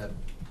had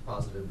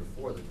posited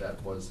before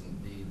that was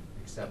indeed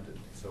accepted.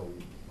 So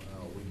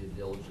we did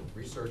diligent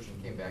research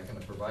and came back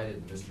and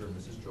provided Mr. and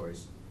Mrs.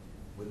 Joyce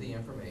with the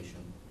information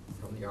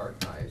from the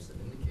archives that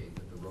indicate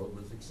that the road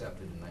was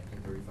accepted in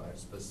 1935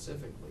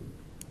 specifically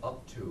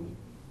up to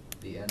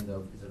the end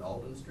of, is it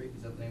Alden Street?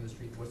 Is that the name of the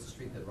street? What's the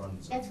street that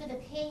runs? That's where the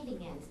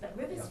paving ends, but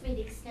River Yeah. Street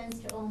extends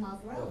to Old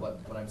Mouth No, Road.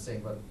 but I'm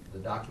saying, but the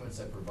documents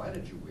I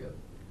provided you with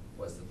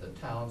was that the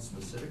town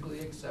specifically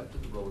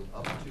accepted the road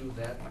up to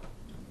that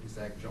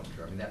exact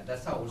juncture. I mean,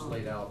 that's how it was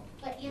laid out.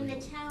 But in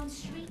the town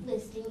street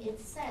listing, it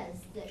says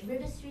that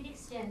River Street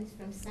extends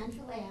from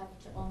Central Ave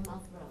to Old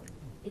Mouth Road.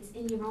 It's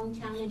in your own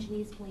town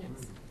engineer's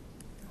plans.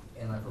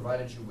 And I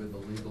provided you with the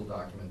legal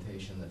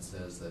documentation that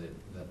says that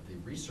the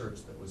research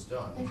that was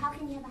done. But how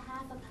can you have a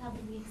half a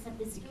publicly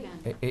accepted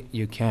street?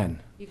 you can.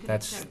 You can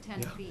That's, accept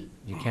 10 feet.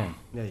 you can.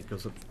 Yeah, it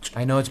goes up.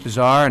 I know it's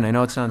bizarre, and I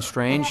know it sounds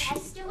strange. But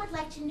I still would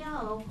like to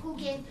know who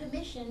gave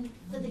permission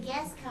for the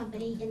gas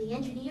company and the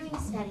engineering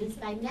studies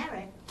by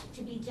merit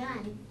to be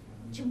done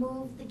to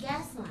move the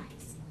gas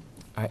lines.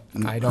 I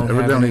don't have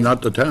Evidently any-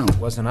 not the town.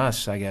 Wasn't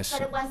us, I guess.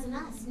 But it wasn't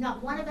us.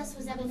 Not one of us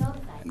was ever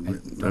notified.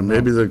 And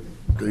maybe the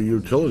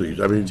utilities,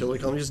 I mean, Utility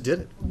company just did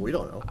it. We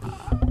don't know.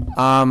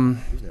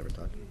 He's never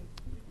talked.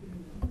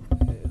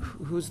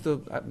 Who's the,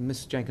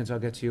 Ms. Jenkins, I'll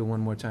get to you one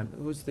more time.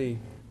 Who's the,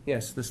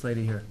 yes, this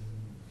lady here.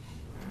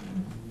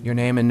 Your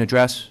name and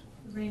address?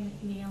 Ray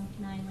McNeil,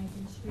 9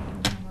 Lincoln Street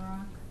in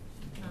Hammerock.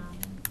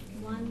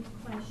 One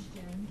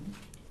question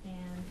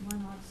and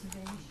one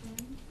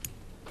observation.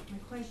 My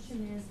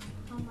question is,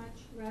 how much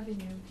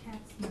revenue, tax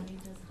money,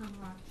 does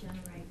Hammerock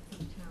generate for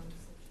the town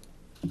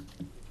of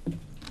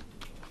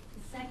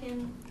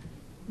Scituate?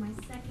 My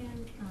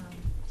second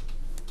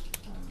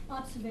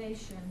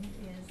observation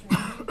is, I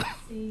wanted to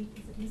see,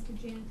 is it Mr.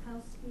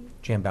 Jankowski?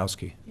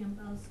 Jambowski.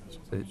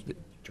 Jambowski.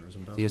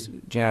 Yes,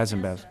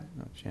 Jazambowski.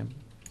 No,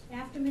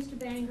 After Mr.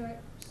 Banger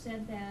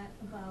said that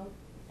about,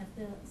 at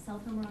the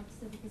South Humrock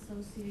Civic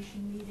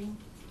Association meeting,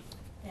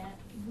 that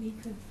we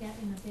could get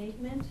an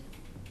abatement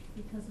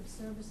because of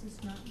services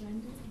not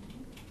rendered,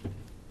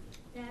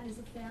 that is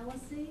a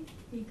fallacy,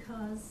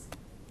 because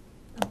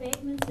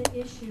abatements are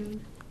issued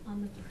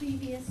on the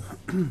previous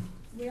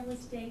real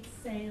estate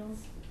sales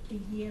the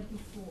year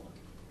before,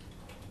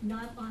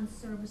 not on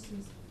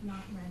services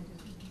not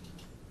rendered.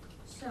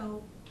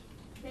 So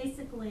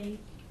basically,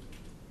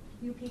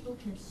 you people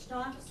can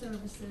stop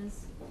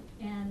services,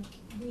 and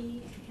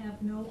we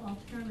have no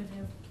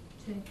alternative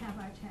to have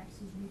our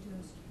taxes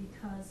reduced,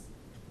 because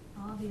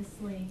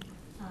obviously,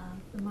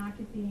 the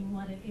market being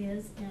what it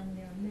is, and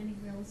there are many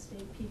real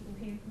estate people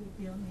here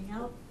who are bail me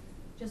out,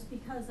 just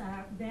because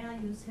our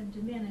values have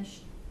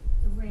diminished,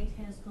 the rate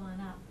has gone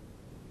up.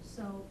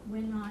 So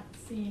we're not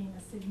seeing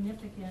a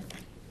significant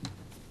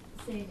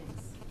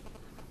savings.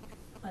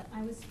 But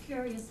I was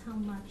curious how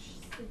much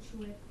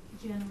Scituate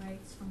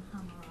generates from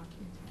Humrock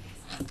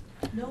in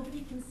taxes.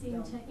 Nobody can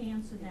seem to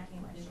answer that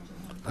question.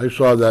 I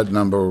saw that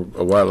number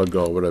a while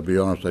ago, but I'll be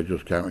honest, I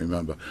just can't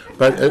remember.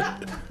 But,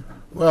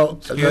 well,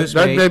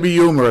 that may be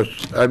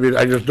humorous. I mean,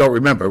 I just don't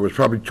remember. It was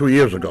probably 2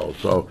 years ago.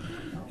 So,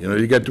 you know,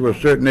 you get to a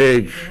certain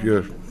age,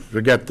 you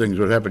forget things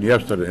that happened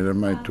yesterday, never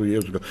mind 2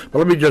 years ago. But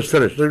let me just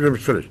finish.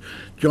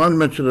 John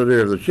mentioned it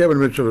earlier. The chairman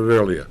mentioned it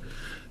earlier.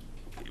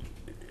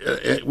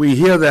 We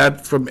hear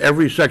that from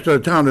every section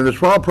of the town, and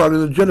it's all probably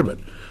legitimate.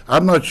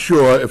 I'm not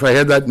sure if I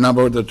had that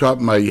number at the top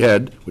of my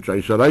head, which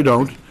I said I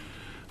don't,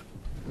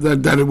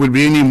 that it would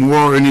be any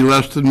more or any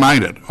less than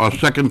Minot, or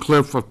second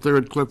cliff, or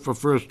third cliff, or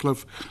first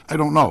cliff. I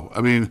don't know.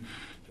 I mean,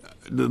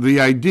 the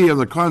idea,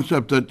 the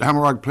concept that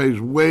Hammerrock pays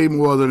way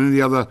more than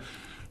any other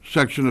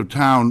section of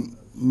town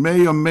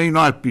may or may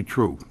not be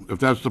true, if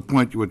that's the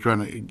point you were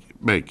trying to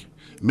make.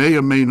 May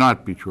or may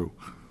not be true.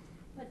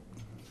 But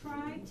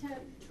try to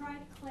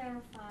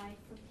clarify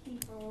for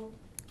people,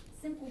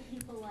 simple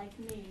people like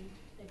me,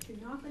 that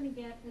you're not going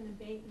to get an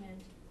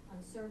abatement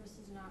on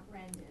services not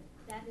rendered.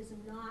 That is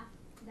not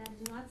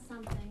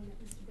something that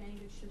Mr.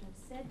 Banger should have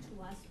said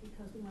to us,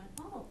 because we went,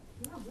 oh,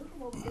 yeah, we'll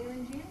go over there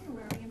in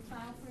January and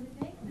file for an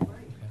abatement.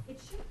 It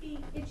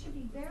should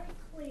be very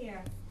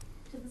clear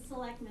to the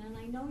selectmen, and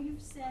I know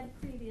you've said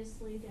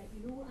previously that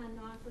you are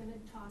not going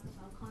to talk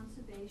about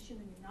conservation,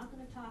 and you're not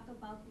going to talk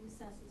about the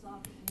assessor's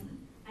office.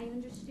 I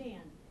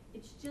understand.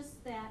 It's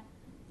just that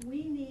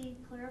we need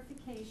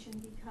clarification,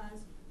 because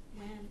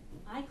when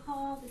I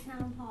call the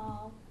town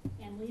hall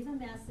and leave a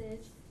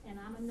message, and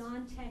I'm a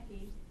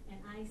non-techie, and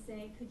I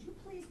say, could you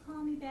please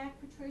call me back,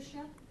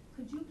 Patricia?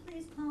 Could you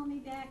please call me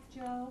back,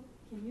 Joe?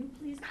 Can you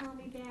please call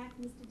me back,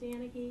 Mr.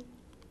 Danahy?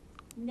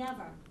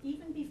 Never,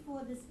 even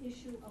before this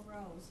issue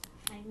arose,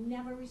 I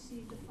never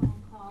received a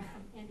phone call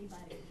from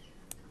anybody.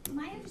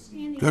 My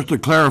understanding. Just to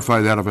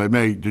clarify that, if I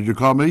may, did you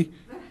call me?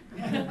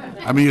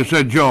 I mean, you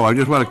said Joe. I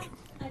just want to.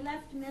 I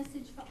left a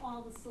message for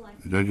all the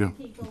select Did you?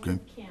 people Okay. in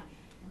camp.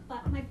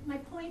 But my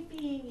point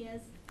being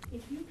is,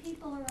 if you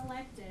people are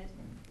elected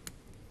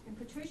and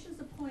Patricia's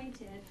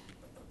appointed,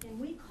 and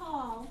we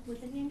call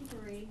with an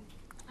inquiry,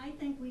 I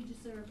think we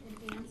deserve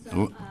an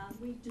answer.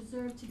 We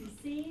deserve to be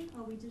seen,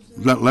 or we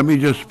deserve. Let me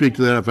just speak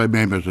to that, if I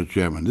may, Mr.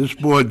 Chairman. This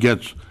board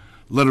gets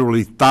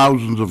literally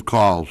thousands of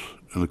calls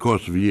in the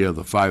course of a year,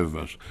 the five of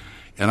us.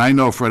 And I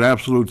know for an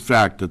absolute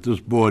fact that this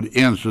board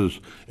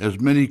answers as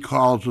many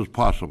calls as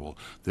possible.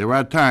 There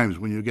are times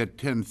when you get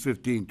 10,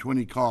 15,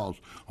 20 calls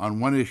on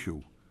one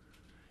issue,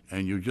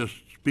 and you just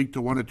speak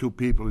to one or two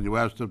people and you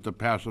ask them to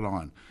pass it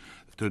on.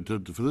 For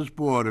this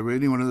board or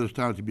anyone in this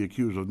town to be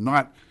accused of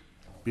not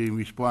being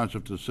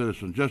responsive to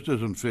citizens just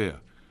isn't fair,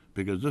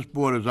 because this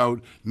board is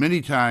out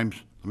many times,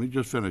 let me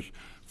just finish,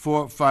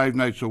 4 or 5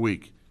 nights a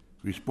week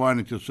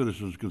responding to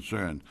citizens'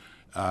 concern.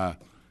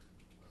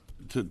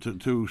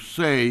 To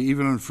say,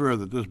 even infer,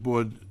 that this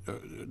board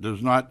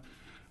does not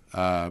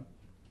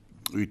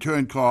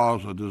return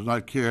calls or does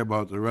not care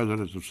about the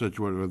residents of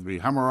Scituate, whether it be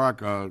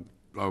Hammerrock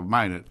or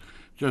Minot,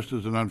 just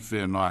as an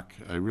unfair knock.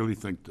 I really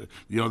think that,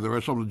 there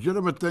are some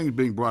legitimate things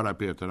being brought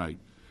up here tonight,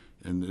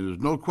 and there's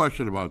no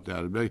question about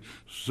that. It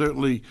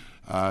certainly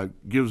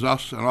gives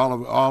us and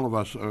all of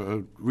us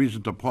a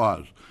reason to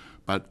pause,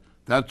 but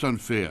that's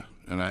unfair,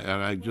 and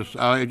I just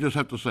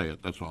have to say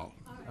it. That's all.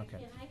 Okay.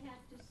 And I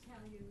have to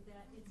tell you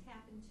that it's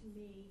happened to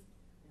me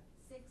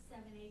 6,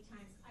 7, 8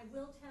 times. I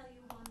will tell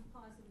you one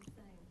positive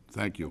thing.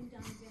 Thank you.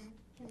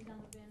 Kim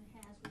Donovan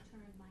has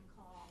returned my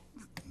call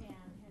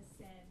and has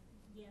said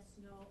yes,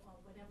 no, or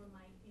whatever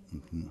my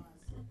inquiry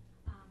was.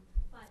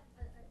 But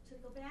to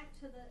go back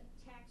to the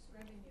tax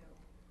revenue,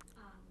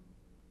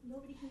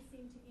 nobody can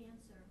seem to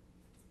answer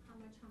how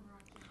much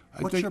Humrock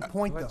generates. What's your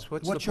point, though?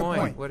 What's your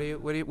point?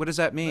 What does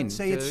that mean? Let's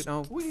say it's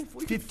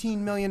 $15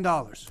 million.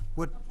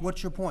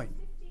 What's your point?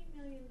 $15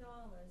 million,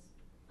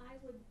 I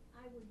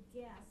would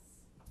guess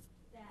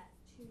that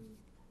to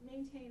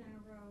maintain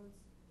our roads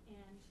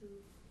and to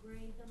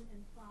grade them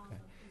and plow them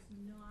is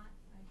not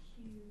a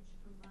huge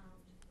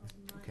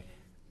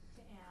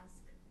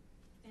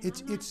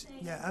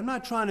Yeah, I'm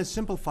not trying to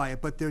simplify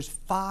it, but there's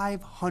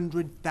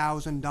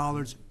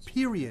 $500,000,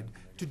 period,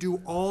 to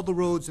do all the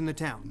roads in the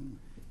town.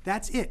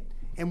 That's it.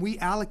 And we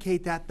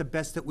allocate that the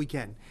best that we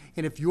can.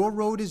 And if your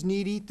road is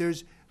needy,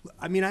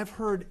 I've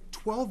heard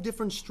 12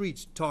 different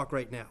streets talk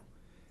right now.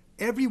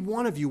 Every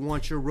one of you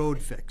wants your road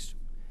fixed.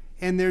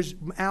 And there's,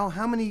 Al,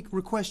 how many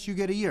requests you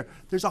get a year?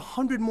 There's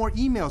 100 more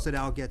emails that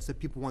Al gets that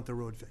people want the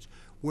road fixed.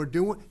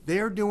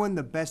 They're doing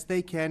the best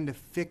they can to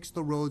fix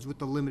the roads with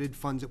the limited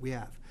funds that we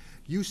have.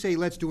 You say,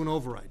 let's do an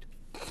override.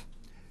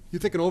 You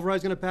think an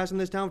override's gonna pass in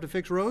this town to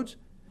fix roads?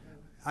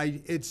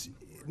 It's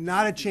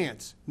not a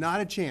chance,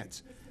 not a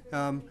chance.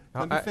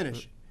 Let me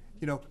finish.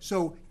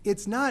 So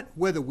it's not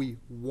whether we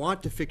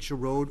want to fix your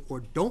road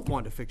or don't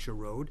want to fix your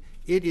road.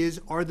 It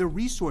is, are there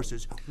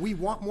resources? We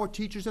want more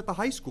teachers at the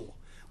high school.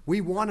 We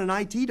want an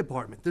IT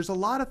department. There's a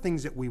lot of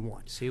things that we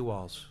want.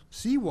 Seawalls.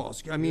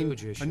 Seawalls, a new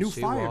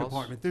Seawalls. fire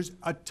department. There's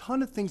a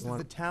ton of things that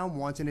the town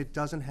wants, and it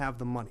doesn't have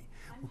the money.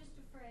 I'm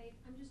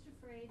just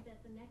afraid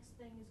that the next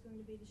thing is going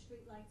to be the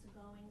street lights are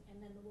going, and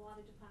then the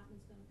water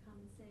department's gonna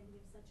come and say we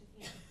have such an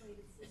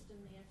antiquated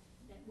system there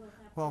that we'll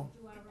have to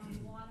do our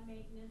own water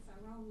maintenance,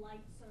 our own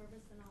light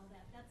service and all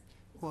that.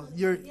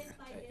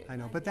 I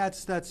know, but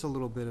that's a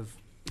little bit of,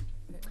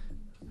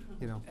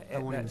 I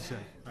won't even say.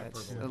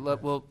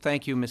 Well,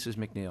 thank you, Mrs.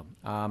 McNeil.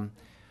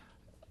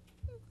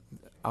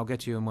 I'll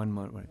get to you in one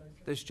moment.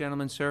 This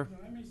gentleman, sir?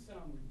 I may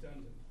sound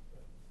redundant,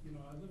 but, I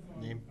live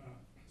on Name?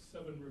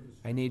 7 River Street.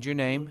 I need your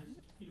name.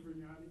 Peter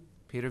Vignani.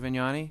 Peter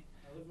Vignani?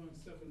 I live on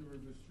 7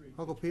 River Street.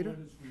 Uncle Peter?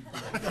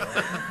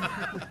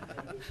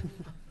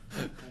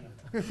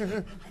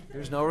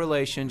 There's no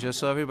relation, just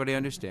so everybody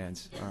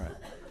understands. All right.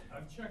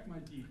 I've checked my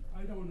deed.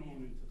 I don't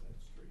own into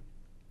that street.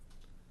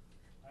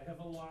 I have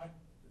a lot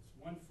that's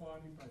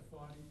 140 by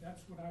 40.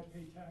 That's what I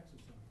pay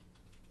taxes on.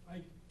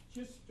 I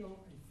just don't,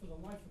 for the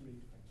life of me,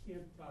 I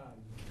can't buy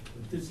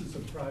that this is a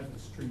private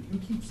street. You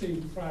keep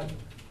saying private.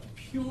 A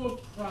pure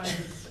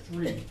private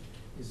street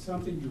is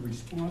something you're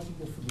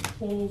responsible for the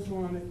poles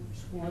on it,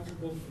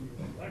 responsible for your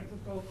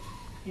electrical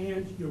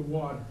and your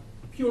water.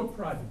 Pure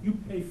private. You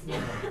pay for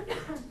it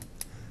all.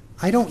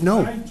 I don't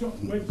know.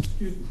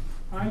 Excuse me.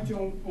 I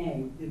don't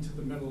own into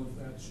the middle of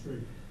that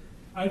street.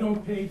 I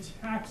don't pay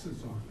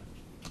taxes on it.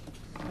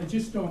 I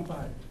just don't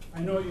buy it. I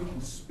know you can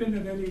spin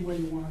it any way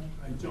you want.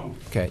 I don't.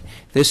 Okay.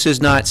 This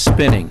is not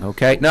spinning,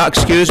 okay? Now,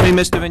 excuse me,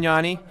 Mr.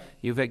 Vignani.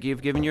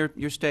 You've given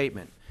your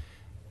statement.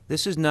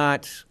 This is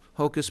not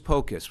hocus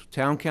pocus.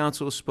 Town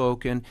council has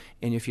spoken,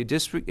 and if you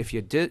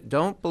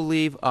don't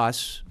believe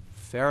us,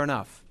 fair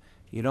enough.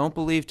 You don't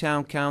believe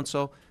town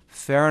council,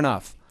 fair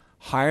enough.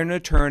 Hire an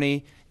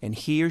attorney, and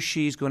he or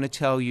she's going to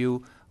tell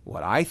you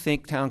what I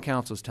think town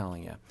council's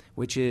telling you,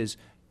 which is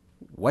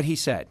what he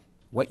said,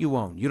 what you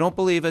own. You don't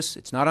believe us,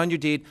 it's not on your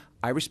deed,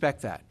 I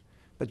respect that.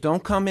 But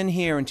don't come in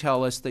here and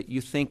tell us that you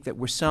think that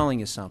we're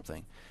selling you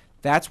something.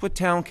 That's what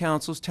town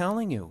council's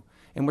telling you.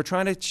 And we're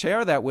trying to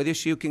share that with you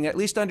so you can at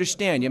least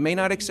understand. You may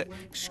not accept,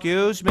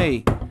 excuse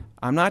me,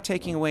 I'm not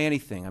taking away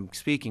anything, I'm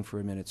speaking for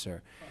a minute,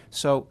 sir.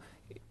 So,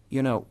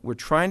 we're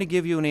trying to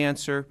give you an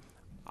answer.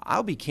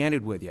 I'll be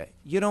candid with you.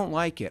 You don't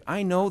like it,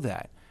 I know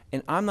that.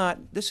 And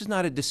this is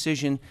not a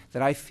decision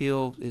that I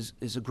feel is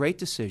a great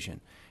decision,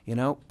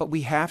 but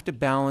we have to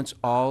balance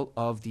all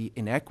of the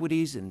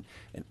inequities and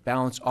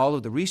balance all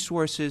of the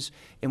resources,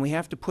 and we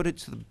have to put it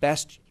to the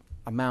best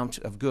amount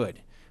of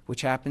good,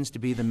 which happens to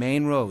be the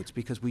main roads,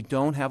 because we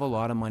don't have a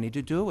lot of money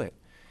to do it.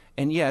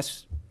 And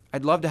yes,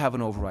 I'd love to have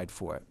an override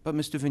for it, but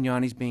Mr.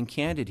 Vignani's being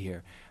candid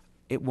here.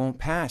 It won't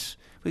pass.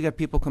 We got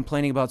people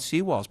complaining about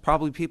seawalls,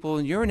 probably people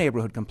in your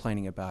neighborhood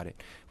complaining about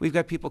it. We've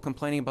got people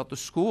complaining about the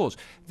schools.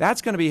 That's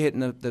going to be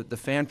hitting the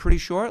fan pretty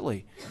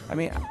shortly. I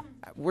mean,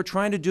 we're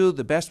trying to do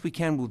the best we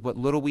can with what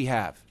little we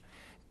have.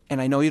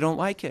 And I know you don't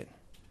like it,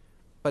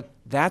 but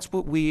that's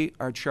what we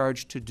are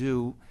charged to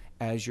do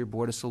as your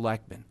Board of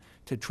Selectmen,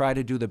 to try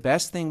to do the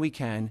best thing we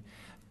can.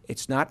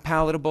 It's not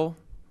palatable.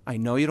 I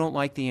know you don't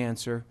like the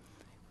answer,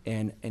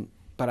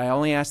 but I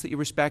only ask that you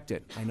respect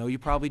it. I know you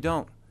probably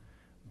don't.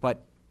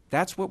 But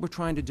that's what we're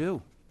trying to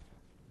do.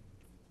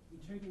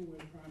 You're taking away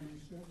primary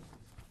services.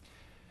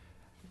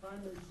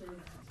 Primary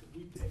services that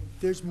we pay.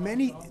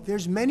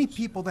 There's many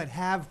people that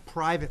have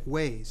private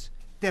ways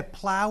that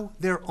plow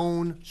their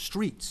own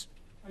streets.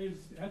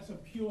 That's a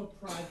pure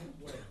private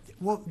way.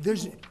 Well,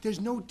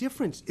 there's no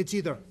difference. It's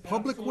either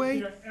public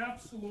way.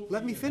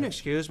 Let me finish.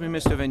 Excuse me,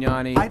 Mr.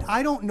 Vignani.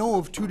 I don't know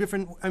of two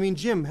different,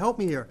 Jim, help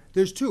me here.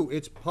 There's two.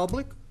 It's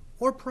public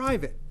or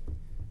private.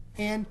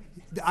 And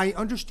I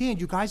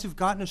understand you guys have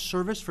gotten a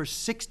service for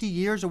 60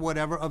 years or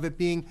whatever of it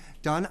being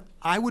done.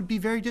 I would be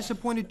very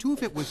disappointed too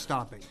if it was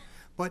stopping.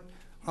 But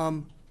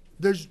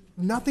there's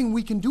nothing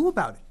we can do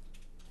about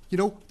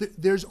it.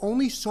 There's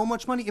only so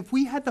much money. If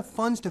we had the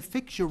funds to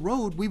fix your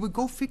road, we would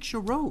go fix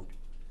your road.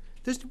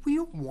 We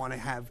don't want to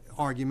have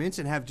arguments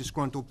and have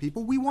disgruntled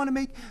people. We want to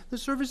make the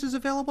services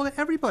available to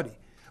everybody.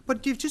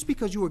 But just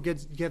because you were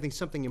getting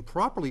something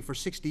improperly for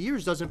 60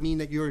 years doesn't mean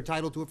that you're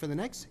entitled to it for the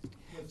next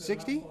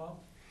 60.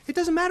 It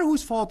doesn't matter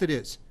whose fault it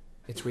is.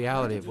 It's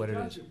reality of what it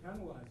is. You're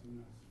penalizing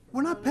us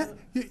We're not,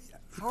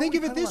 think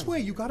of it this way,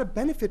 you got a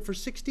benefit for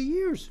 60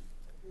 years.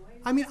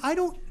 I mean, I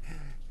don't,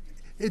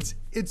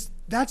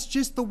 that's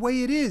just the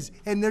way it is.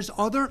 And there's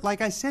other,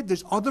 like I said,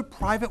 there's other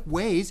private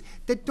ways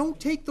that don't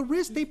take the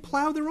risk, they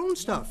plow their own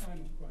stuff. One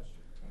final question.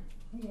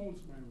 Who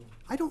owns my road?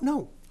 I don't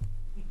know.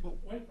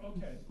 Wait,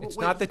 okay. It's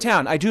not the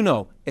town. I do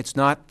know. It's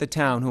not the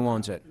town who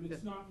owns it. And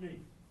it's not me.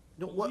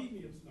 No, what? Believe me,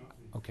 it's not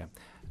me. Okay.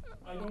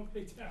 I don't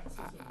pay taxes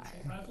on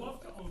it. I'd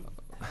love to own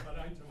it, but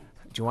I don't.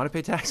 Do you want to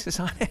pay taxes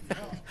on it?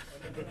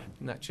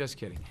 Not just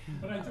kidding.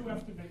 But I do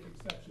have to make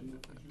exception,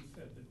 as you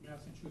said, that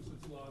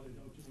Massachusetts law, they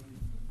don't do any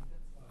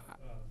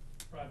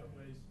private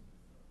ways.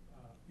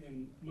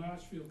 In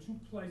Marshfield, 2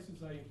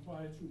 places I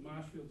inquired to,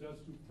 Marshfield does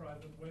do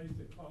private ways.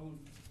 They call them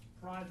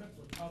private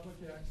with public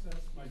access.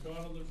 My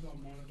daughter lives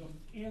on one of them,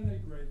 and they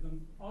grade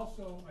them.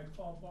 Also, I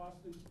call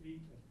Boston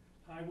Street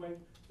Highway.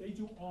 They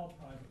do all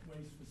private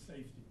ways for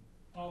safety,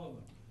 all of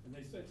them. And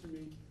they said to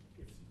me,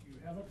 if you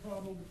have a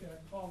problem with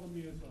that, call the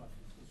mayor's office.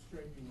 We'll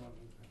straighten you out.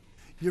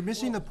 You're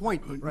missing the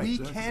point. Right, We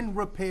exactly. can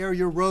repair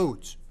your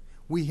roads.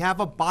 We have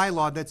a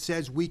bylaw that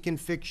says we can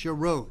fix your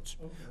roads,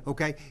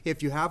 okay?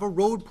 If you have a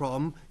road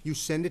problem, you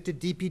send it to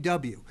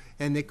DPW,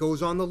 and it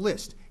goes on the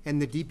list,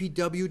 and the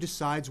DPW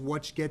decides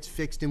which gets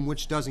fixed and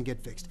which doesn't get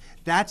fixed.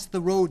 That's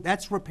the road,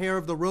 that's repair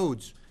of the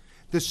roads.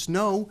 The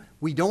snow,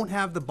 we don't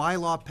have the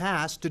bylaw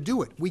passed to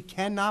do it. We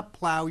cannot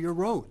plow your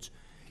roads.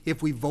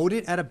 If we vote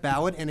it at a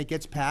ballot and it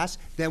gets passed,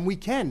 then we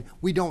can.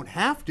 We don't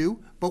have to,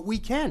 but we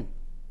can.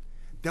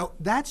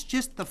 That's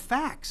just the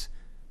facts.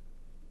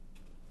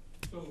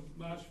 So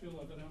Marshfield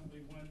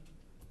evidently went.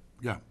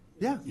 Yeah.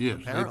 Yeah. Yes,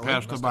 they Apparently.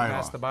 passed the Must have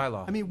passed the bylaw.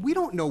 bylaw. I mean, we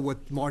don't know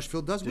what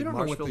Marshfield does. We Did don't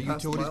know what the Marshfield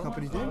pass the utilities bylaw?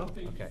 company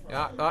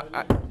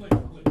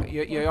did.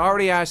 Okay. You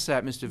already asked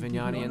that, Mr.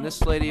 Vignani, and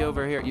this lady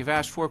over here, you've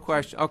asked 4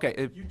 questions.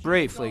 Okay,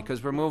 briefly,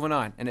 because we're moving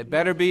on. And it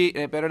better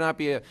not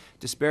be a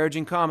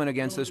disparaging comment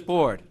against this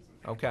board.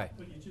 Okay.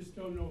 But you just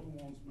don't know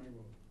who owns my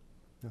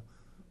road.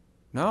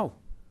 No.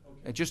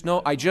 I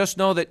just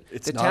know that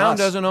It's the not town us.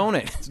 doesn't own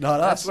it. It's not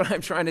That's us. what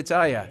I'm trying to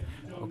tell you.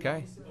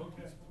 Okay?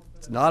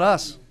 It's not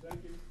us.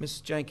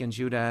 Ms. Jenkins,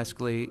 you'd ask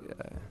Lee, A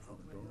couple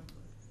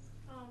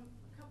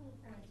of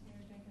points,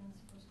 Mayor Jenkins,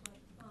 first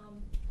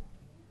one.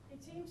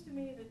 It seems to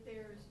me that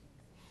there's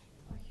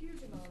a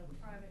huge amount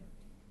of private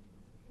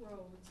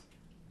roads,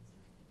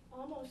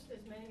 almost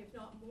as many, if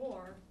not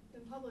more,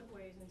 than public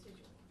ways in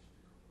Scituate.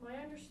 My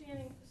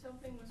understanding,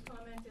 something was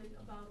commented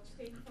about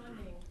state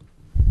funding,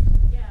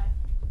 yet,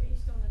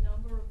 based on the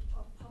number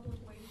of public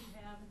ways you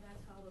have, and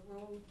that's how the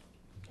road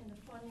and the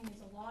funding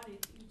is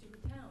allotted to each of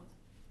the towns.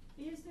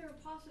 Is there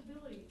a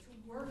possibility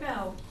to work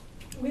out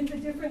with the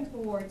different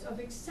boards of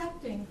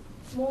accepting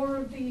more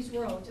of these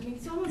roads? I mean,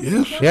 some of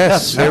these.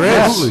 Yes, there is.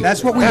 absolutely.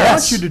 That's what we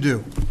want you to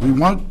do. We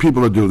want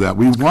people to do that.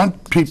 We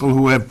want people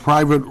who have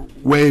private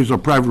ways or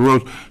private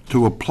roads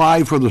to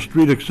apply for the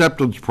street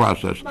acceptance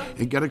process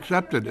and get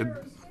accepted. There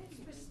are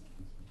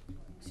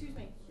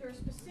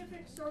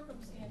specific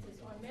circumstances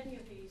on many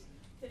of these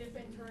that have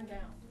been turned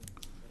down.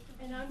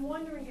 And I'm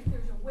wondering if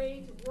there's a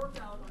way to work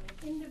out on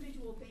an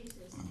individual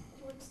basis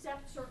to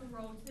accept certain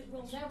roads that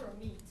will never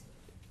meet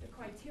the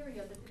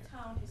criteria that the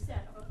town has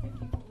set of a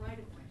 50-foot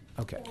right-of-way.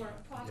 Okay. Or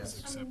a property.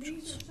 I mean,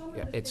 these are some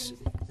Yeah, of the it's- things,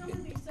 some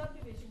of these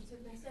subdivisions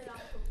have been set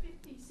out for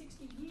 50,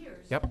 60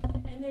 years. Yep.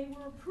 And they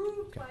were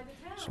approved by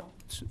the town,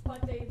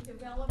 but they've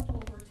developed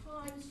over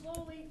time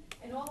slowly,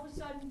 and all of a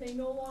sudden, they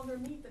no longer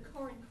meet the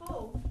current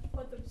code,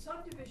 but the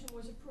subdivision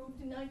was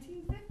approved in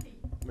 1950.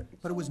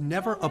 But it was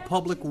never a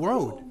public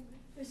road.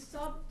 The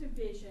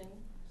subdivision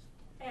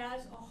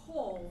as a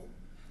whole,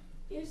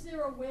 is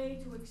there a way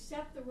to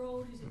accept the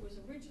road as it was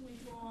originally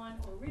drawn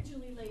or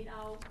originally laid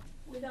out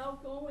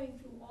without going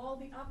through all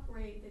the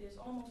upgrade that is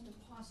almost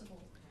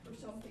impossible for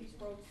some of these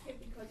roads to hit,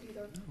 because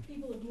either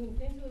people have moved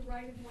into the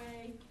right of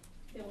way,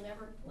 they'll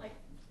never, like,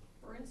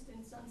 for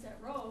instance, Sunset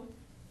Road,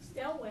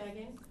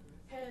 Stellwagen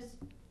has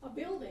a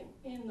building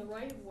in the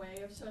right of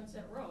way of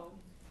Sunset Road,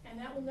 and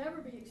that will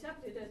never be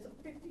accepted as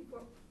a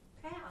 50-foot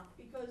path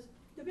because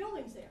the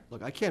building's there.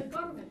 Look, I can't, The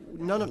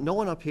government. no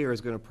one up here is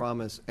going to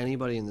promise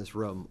anybody in this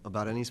room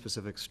about any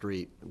specific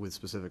street with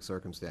specific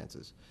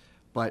circumstances.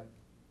 But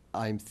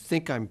I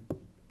think I'm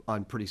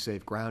on pretty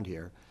safe ground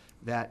here,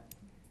 that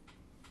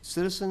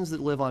citizens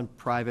that live on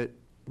private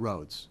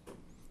roads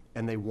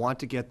and they want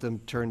to get them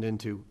turned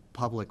into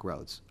public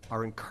roads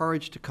are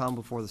encouraged to come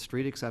before the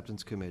Street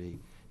Acceptance Committee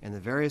and the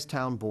various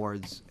town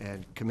boards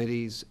and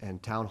committees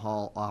and town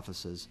hall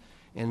offices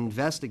and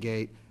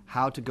investigate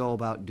how to go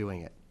about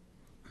doing it.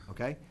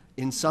 Okay?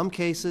 In some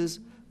cases,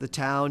 the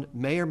town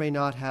may or may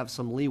not have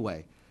some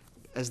leeway.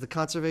 As the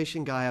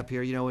conservation guy up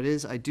here,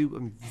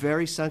 I'm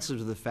very sensitive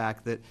to the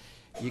fact that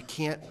you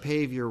can't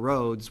pave your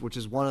roads, which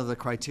is one of the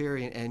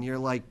criteria, and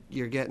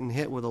you're getting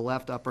hit with a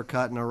left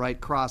uppercut and a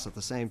right cross at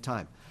the same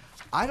time.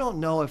 I don't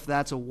know if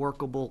that's a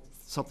workable,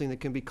 something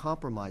that can be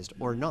compromised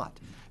or not.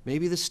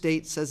 Maybe the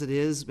state says it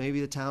is,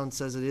 maybe the town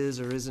says it is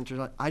or isn't, or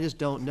not. I just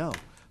don't know.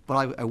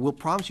 But I will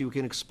promise you, we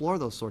can explore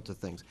those sorts of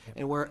things.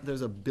 And where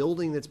there's a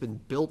building that's been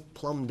built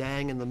plumb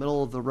dang in the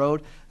middle of the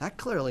road, that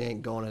clearly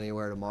ain't going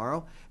anywhere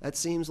tomorrow. That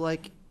seems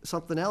like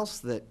something else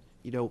that,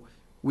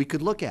 we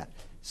could look at.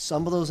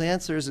 Some of those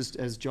answers,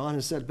 as John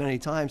has said many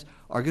times,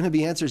 are gonna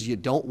be answers you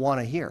don't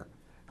wanna hear.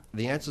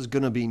 The answer's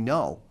gonna be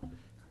no.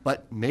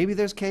 But maybe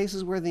there's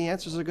cases where the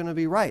answers are gonna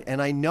be right.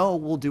 And I know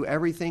we'll do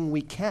everything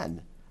we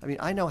can. I mean,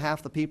 I know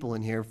half the people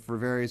in here for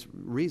various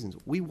reasons.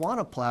 We want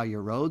to plow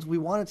your roads. We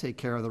want to take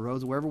care of the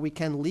roads wherever we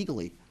can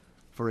legally,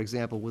 for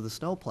example, with the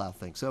snowplow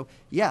thing. So,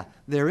 yeah,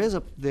 there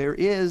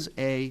is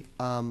a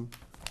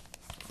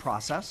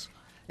process,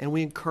 and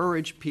we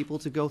encourage people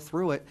to go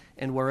through it.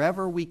 And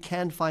wherever we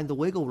can find the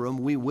wiggle room,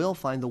 we will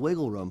find the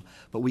wiggle room.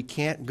 But we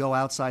can't go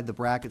outside the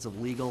brackets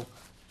of legal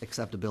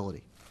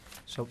acceptability.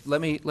 So let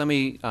me,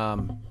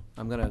 I'm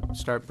going to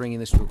start bringing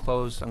this to a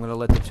close. I'm going to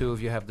let the two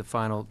of you have the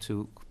final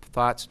two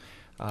thoughts.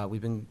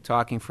 We've been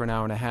talking for an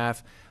hour and a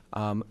half.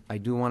 I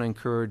do want to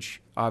encourage,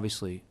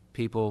 obviously,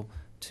 people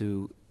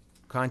to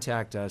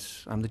contact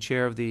us. I'm the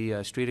chair of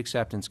the Street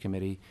Acceptance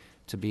Committee,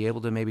 to be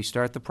able to maybe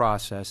start the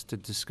process to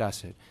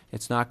discuss it.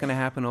 It's not going to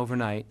happen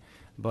overnight,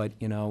 but,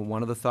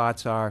 one of the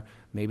thoughts are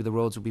maybe the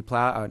roads will be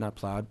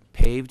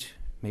paved.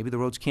 Maybe the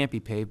roads can't be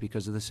paved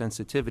because of the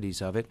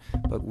sensitivities of it,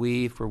 but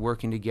we, if we're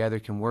working together,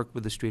 can work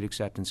with the Street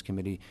Acceptance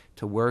Committee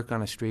to work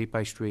on a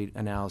street-by-street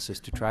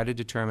analysis to try to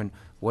determine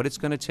what it's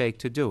going to take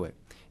to do it.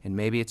 And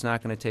maybe it's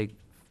not going to take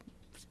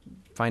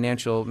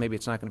maybe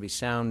it's not going to be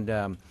sound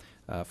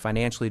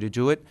financially to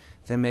do it.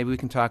 Then maybe we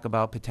can talk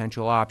about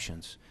potential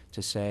options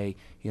to say,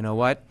 you know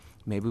what,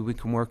 maybe we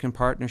can work in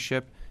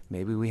partnership.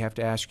 Maybe we have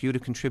to ask you to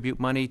contribute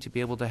money to be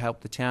able to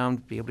help the town,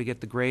 be able to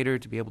get the grader,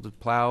 to be able to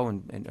plow, or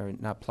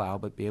not plow,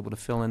 but be able to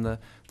fill in the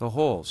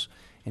holes.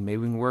 And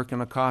maybe we can work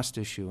on a cost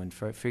issue and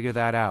figure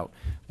that out.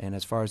 And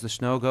as far as the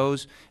snow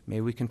goes,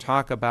 maybe we can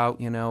talk about,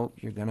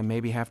 you're going to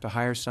maybe have to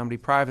hire somebody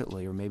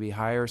privately, or maybe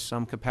hire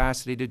some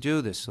capacity to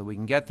do this so we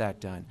can get that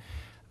done.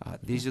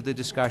 These are the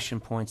discussion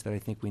points that I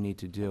think we need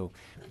to do.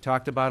 We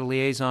talked about a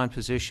liaison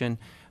position.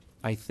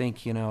 I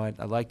think, I'd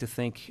like to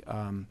think,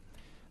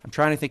 I'm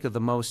trying to think of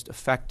the most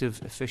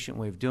effective, efficient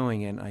way of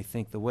doing it, and I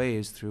think the way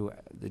is through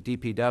the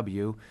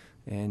DPW,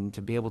 and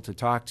to be able to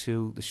talk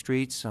to the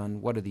streets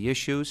on what are the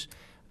issues.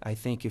 I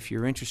think if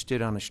you're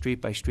interested on a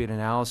street-by-street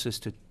analysis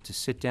to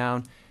sit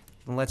down,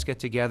 then let's get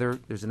together.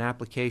 There's an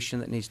application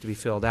that needs to be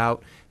filled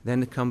out, then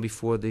to come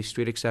before the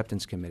Street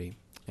Acceptance Committee.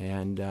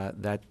 And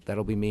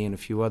that'll be me and a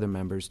few other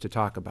members to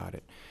talk about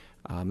it.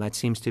 That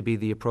seems to be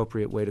the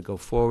appropriate way to go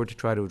forward to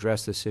try to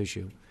address this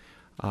issue.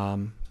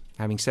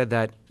 Having said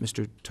that,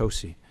 Mr.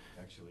 Tosi.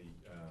 Actually,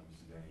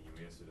 Mrs. Denny,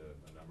 you answered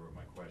a number of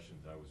my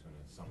questions. I was going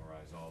to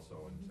summarize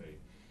also and say,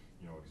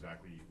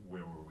 exactly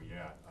where were we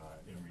at.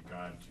 In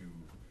regard to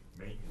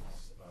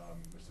maintenance,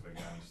 Mr.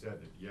 Vignani said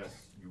that,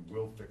 yes, you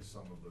will fix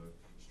some of the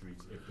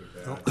streets if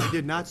they're bad. No, I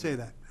did not say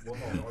that. Well,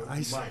 no,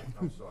 I'm sorry,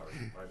 my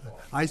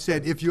fault. I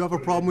said, if you have a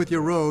problem with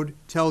your road,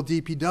 tell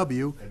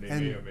DPW. And they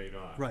may or may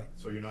not. Right.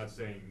 So you're not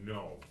saying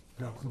no?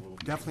 No, Absolutely.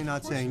 definitely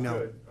not saying no.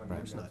 Good. I mean,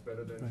 Right. that's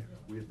better than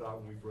we had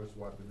thought when we first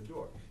walked in the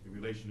door. In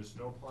relation to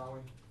snow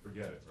plowing,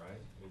 forget it, right?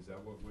 Is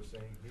that what we're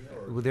saying here?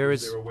 Or Well, there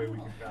is is- there a way we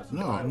can pass it?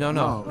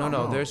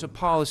 No. There's a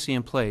policy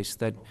in place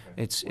that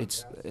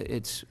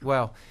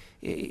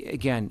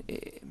again,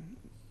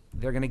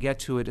 they're going to get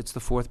to it. It's the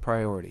fourth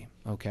priority,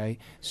 okay?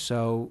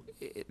 So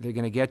they're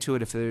going to get to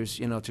it if there's,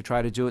 to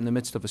try to do it in the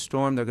midst of a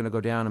storm, they're going to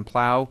go down and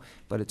plow,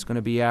 but it's going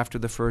to be after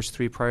the first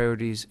three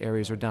priorities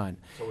areas are done.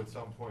 So at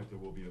some point, there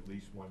will be at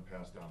least one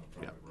pass down the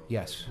private road?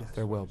 Yes,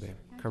 there will be,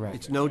 correct.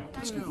 It's no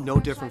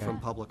different from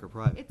public or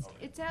private.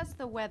 It's as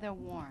the weather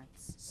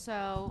warrants.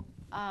 So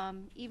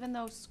even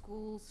though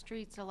school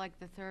streets are like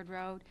the third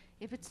road,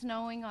 if it's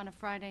snowing on a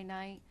Friday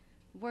night,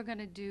 we're going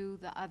to do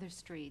the other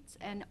streets.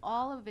 And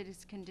all of it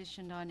is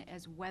conditioned on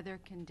as weather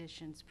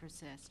conditions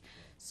persist.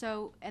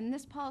 So, and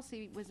this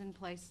policy was in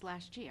place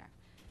last year.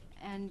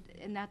 And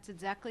that's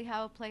exactly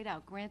how it played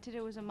out. Granted,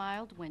 it was a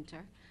mild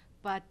winter,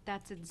 but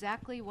that's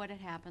exactly what had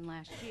happened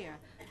last year.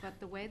 But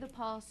the way the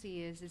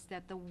policy is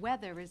that the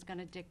weather is going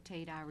to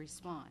dictate our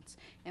response.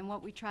 And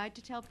what we tried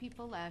to tell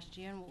people last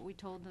year and what we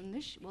told them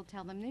we'll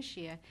tell them this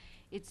year,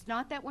 it's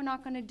not that we're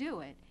not going to do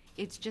it.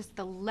 It's just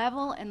the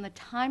level and the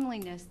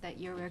timeliness that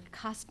you're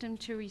accustomed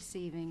to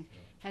receiving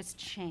has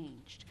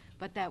changed,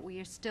 but that we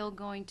are still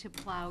going to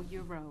plow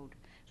your road.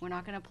 We're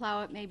not going to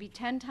plow it maybe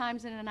 10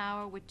 times in an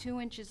hour with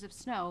 2 inches of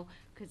snow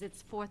because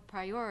it's fourth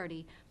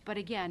priority. But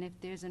again, if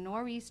there's a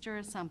nor'easter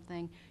or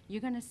something,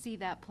 you're going to see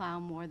that plow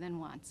more than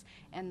once.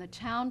 And the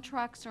town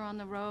trucks are on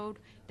the road.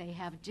 They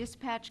have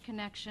dispatch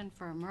connection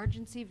for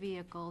emergency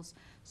vehicles,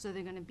 so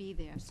they're going to be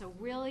there. So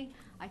really,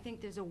 I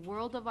think there's a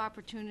world of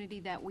opportunity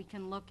that we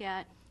can look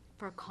at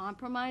for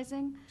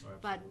compromising,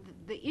 but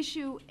the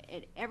issue,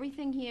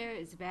 everything here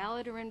is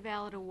valid or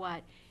invalid or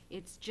what,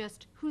 it's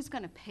just who's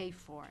going to pay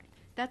for it.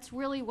 That's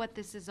really what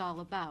this is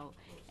all about.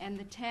 And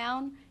the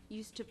town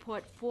used to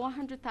put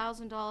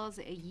 $400,000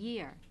 a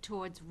year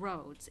towards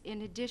roads,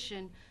 in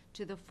addition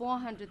to the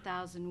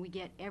 $400,000 we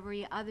get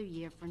every other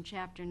year from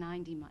Chapter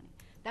 90 money.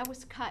 That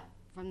was cut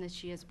from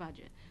this year's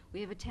budget.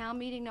 We have a town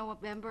meeting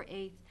November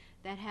 8th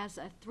that has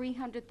a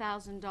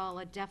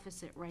 $300,000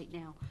 deficit right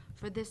now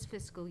for this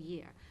fiscal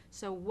year.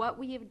 So what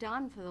we have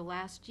done for the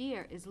last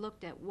year is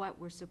looked at what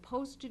we're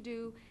supposed to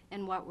do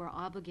and what we're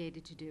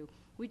obligated to do.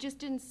 We just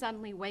didn't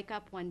suddenly wake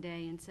up one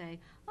day and say,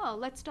 oh,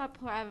 let's stop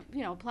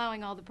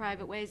plowing all the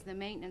private ways, the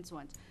maintenance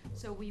ones.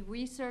 So we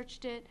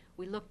researched it,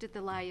 we looked at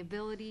the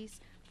liabilities.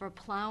 For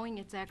plowing,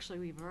 it's actually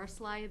reverse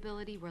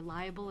liability. We're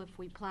liable if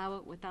we plow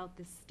it without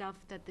this stuff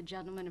that the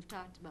gentlemen have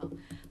talked about.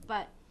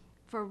 But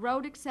for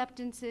road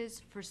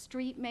acceptances, for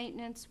street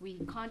maintenance, we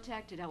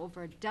contacted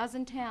over a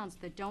dozen towns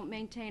that don't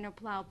maintain or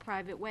plow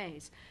private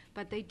ways.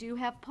 But they do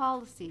have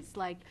policies,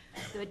 like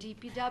the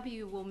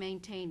DPW will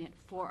maintain it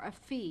for a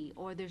fee,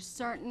 or there's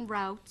certain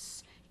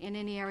routes in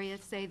an area,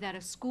 say that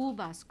a school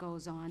bus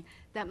goes on,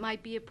 that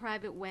might be a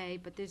private way,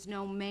 but there's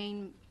no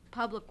main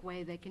public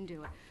way they can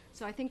do it.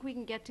 So I think we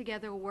can get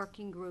together a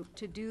working group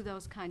to do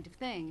those kind of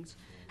things.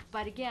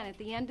 But again, at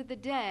the end of the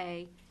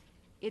day,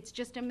 it's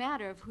just a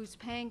matter of who's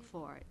paying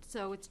for it.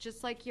 So it's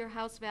just like your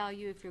house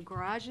value. If your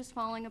garage is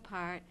falling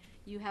apart,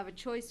 you have a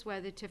choice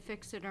whether to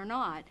fix it or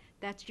not.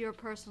 That's your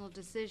personal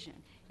decision.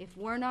 If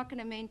we're not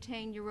going to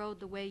maintain your road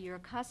the way you're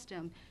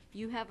accustomed,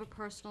 you have a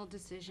personal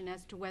decision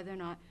as to whether or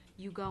not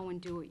you go and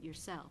do it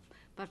yourself.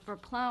 But for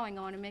plowing,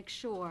 I want to make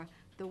sure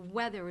the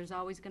weather is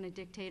always going to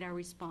dictate our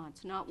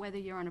response, not whether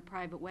you're on a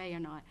private way or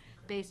not,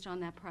 based on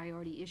that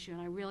priority issue.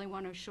 And I really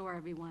want to assure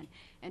everyone,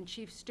 and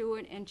Chief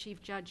Stewart and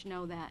Chief Judge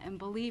know that, and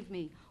believe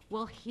me,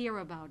 we'll hear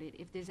about it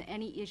if there's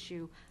any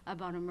issue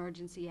about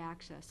emergency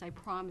access. I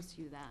promise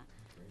you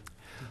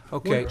that.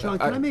 Okay. John,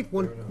 can I make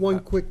one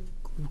quick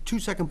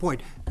 2-second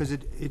point? Because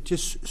it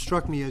just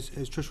struck me as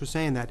Trish was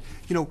saying that,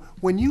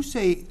 when you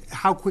say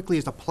how quickly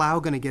is the plow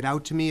going to get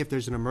out to me if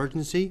there's an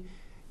emergency,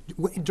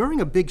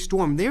 during a big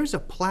storm, there's a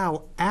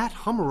plow at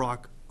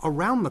Hummerock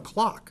around the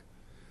clock.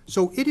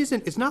 So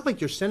it's not like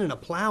you're sending a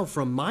plow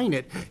from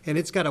Minot and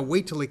it's got to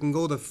wait till it can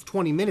go the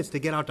 20 minutes to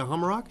get out to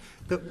Hummerock.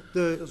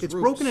 It's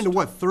broken into,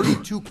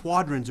 32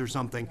 quadrants or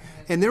something.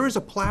 And there is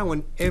a plow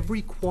in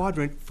every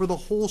quadrant for the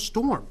whole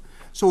storm.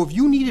 So if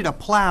you needed a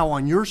plow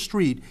on your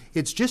street,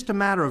 it's just a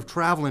matter of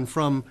traveling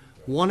from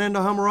one end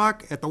of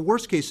Hummerock, at the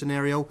worst case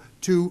scenario,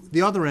 to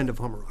the other end of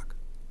Hummerock.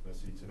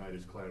 See, tonight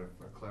has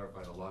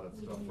clarified a lot of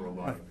stuff for a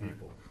lot of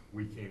people.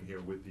 We came here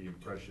with the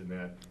impression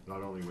that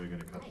not only were you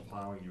gonna cut the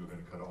plowing, you were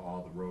gonna cut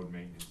all the road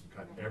maintenance, and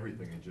cut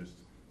everything and just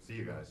see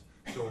you guys.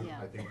 So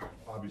I think,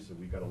 obviously,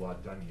 we got a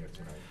lot done here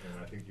tonight,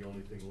 and I think the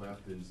only thing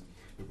left is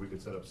if we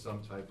could set up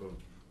some type of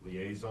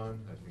liaison.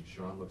 I think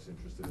Sean looks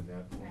interested in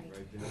that point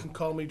right there. You can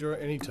call me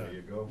during any time. There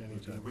you go.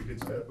 Anytime. We could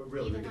set up, but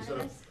really, we could set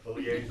up a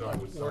liaison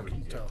with somebody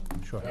Working here.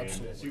 town. Sure.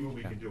 And see what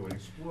we can do and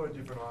explore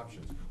different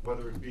options,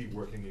 whether it be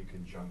working in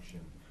conjunction,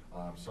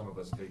 some of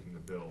us taking the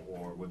bill,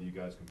 or whether you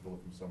guys can pull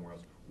it from somewhere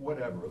else,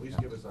 whatever, at least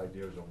give us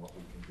ideas on what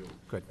we can do.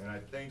 Good. And I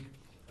think,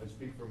 I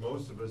speak for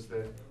most of us,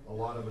 that a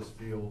lot of us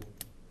feel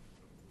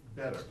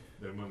better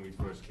than when we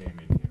first came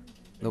in here.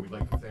 And we'd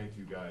like to thank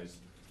you guys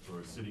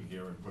for sitting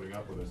here and putting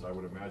up with us. I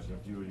would imagine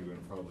if you were gonna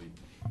probably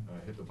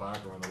hit the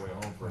barker on the way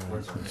home for a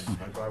quick one.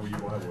 If I were you,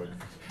 I would.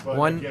 But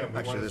One- again,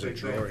 we wanna say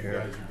thank you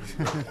guys.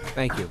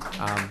 Thank you.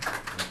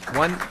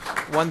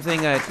 One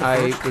thing that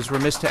I was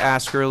remiss to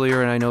ask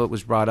earlier, and I know it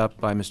was brought up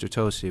by Mr.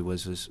 Tosi,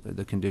 was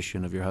the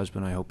condition of your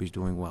husband. I hope he's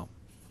doing well.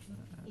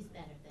 He's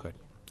better, thank Good.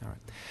 All right.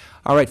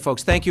 All right,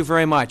 folks, thank you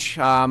very much.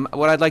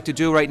 What I'd like to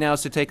do right now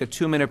is to take a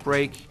 2-minute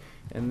break,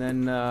 and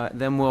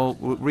then we'll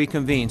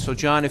reconvene. So,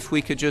 John, if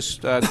we could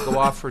just go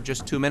off for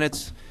just 2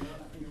 minutes.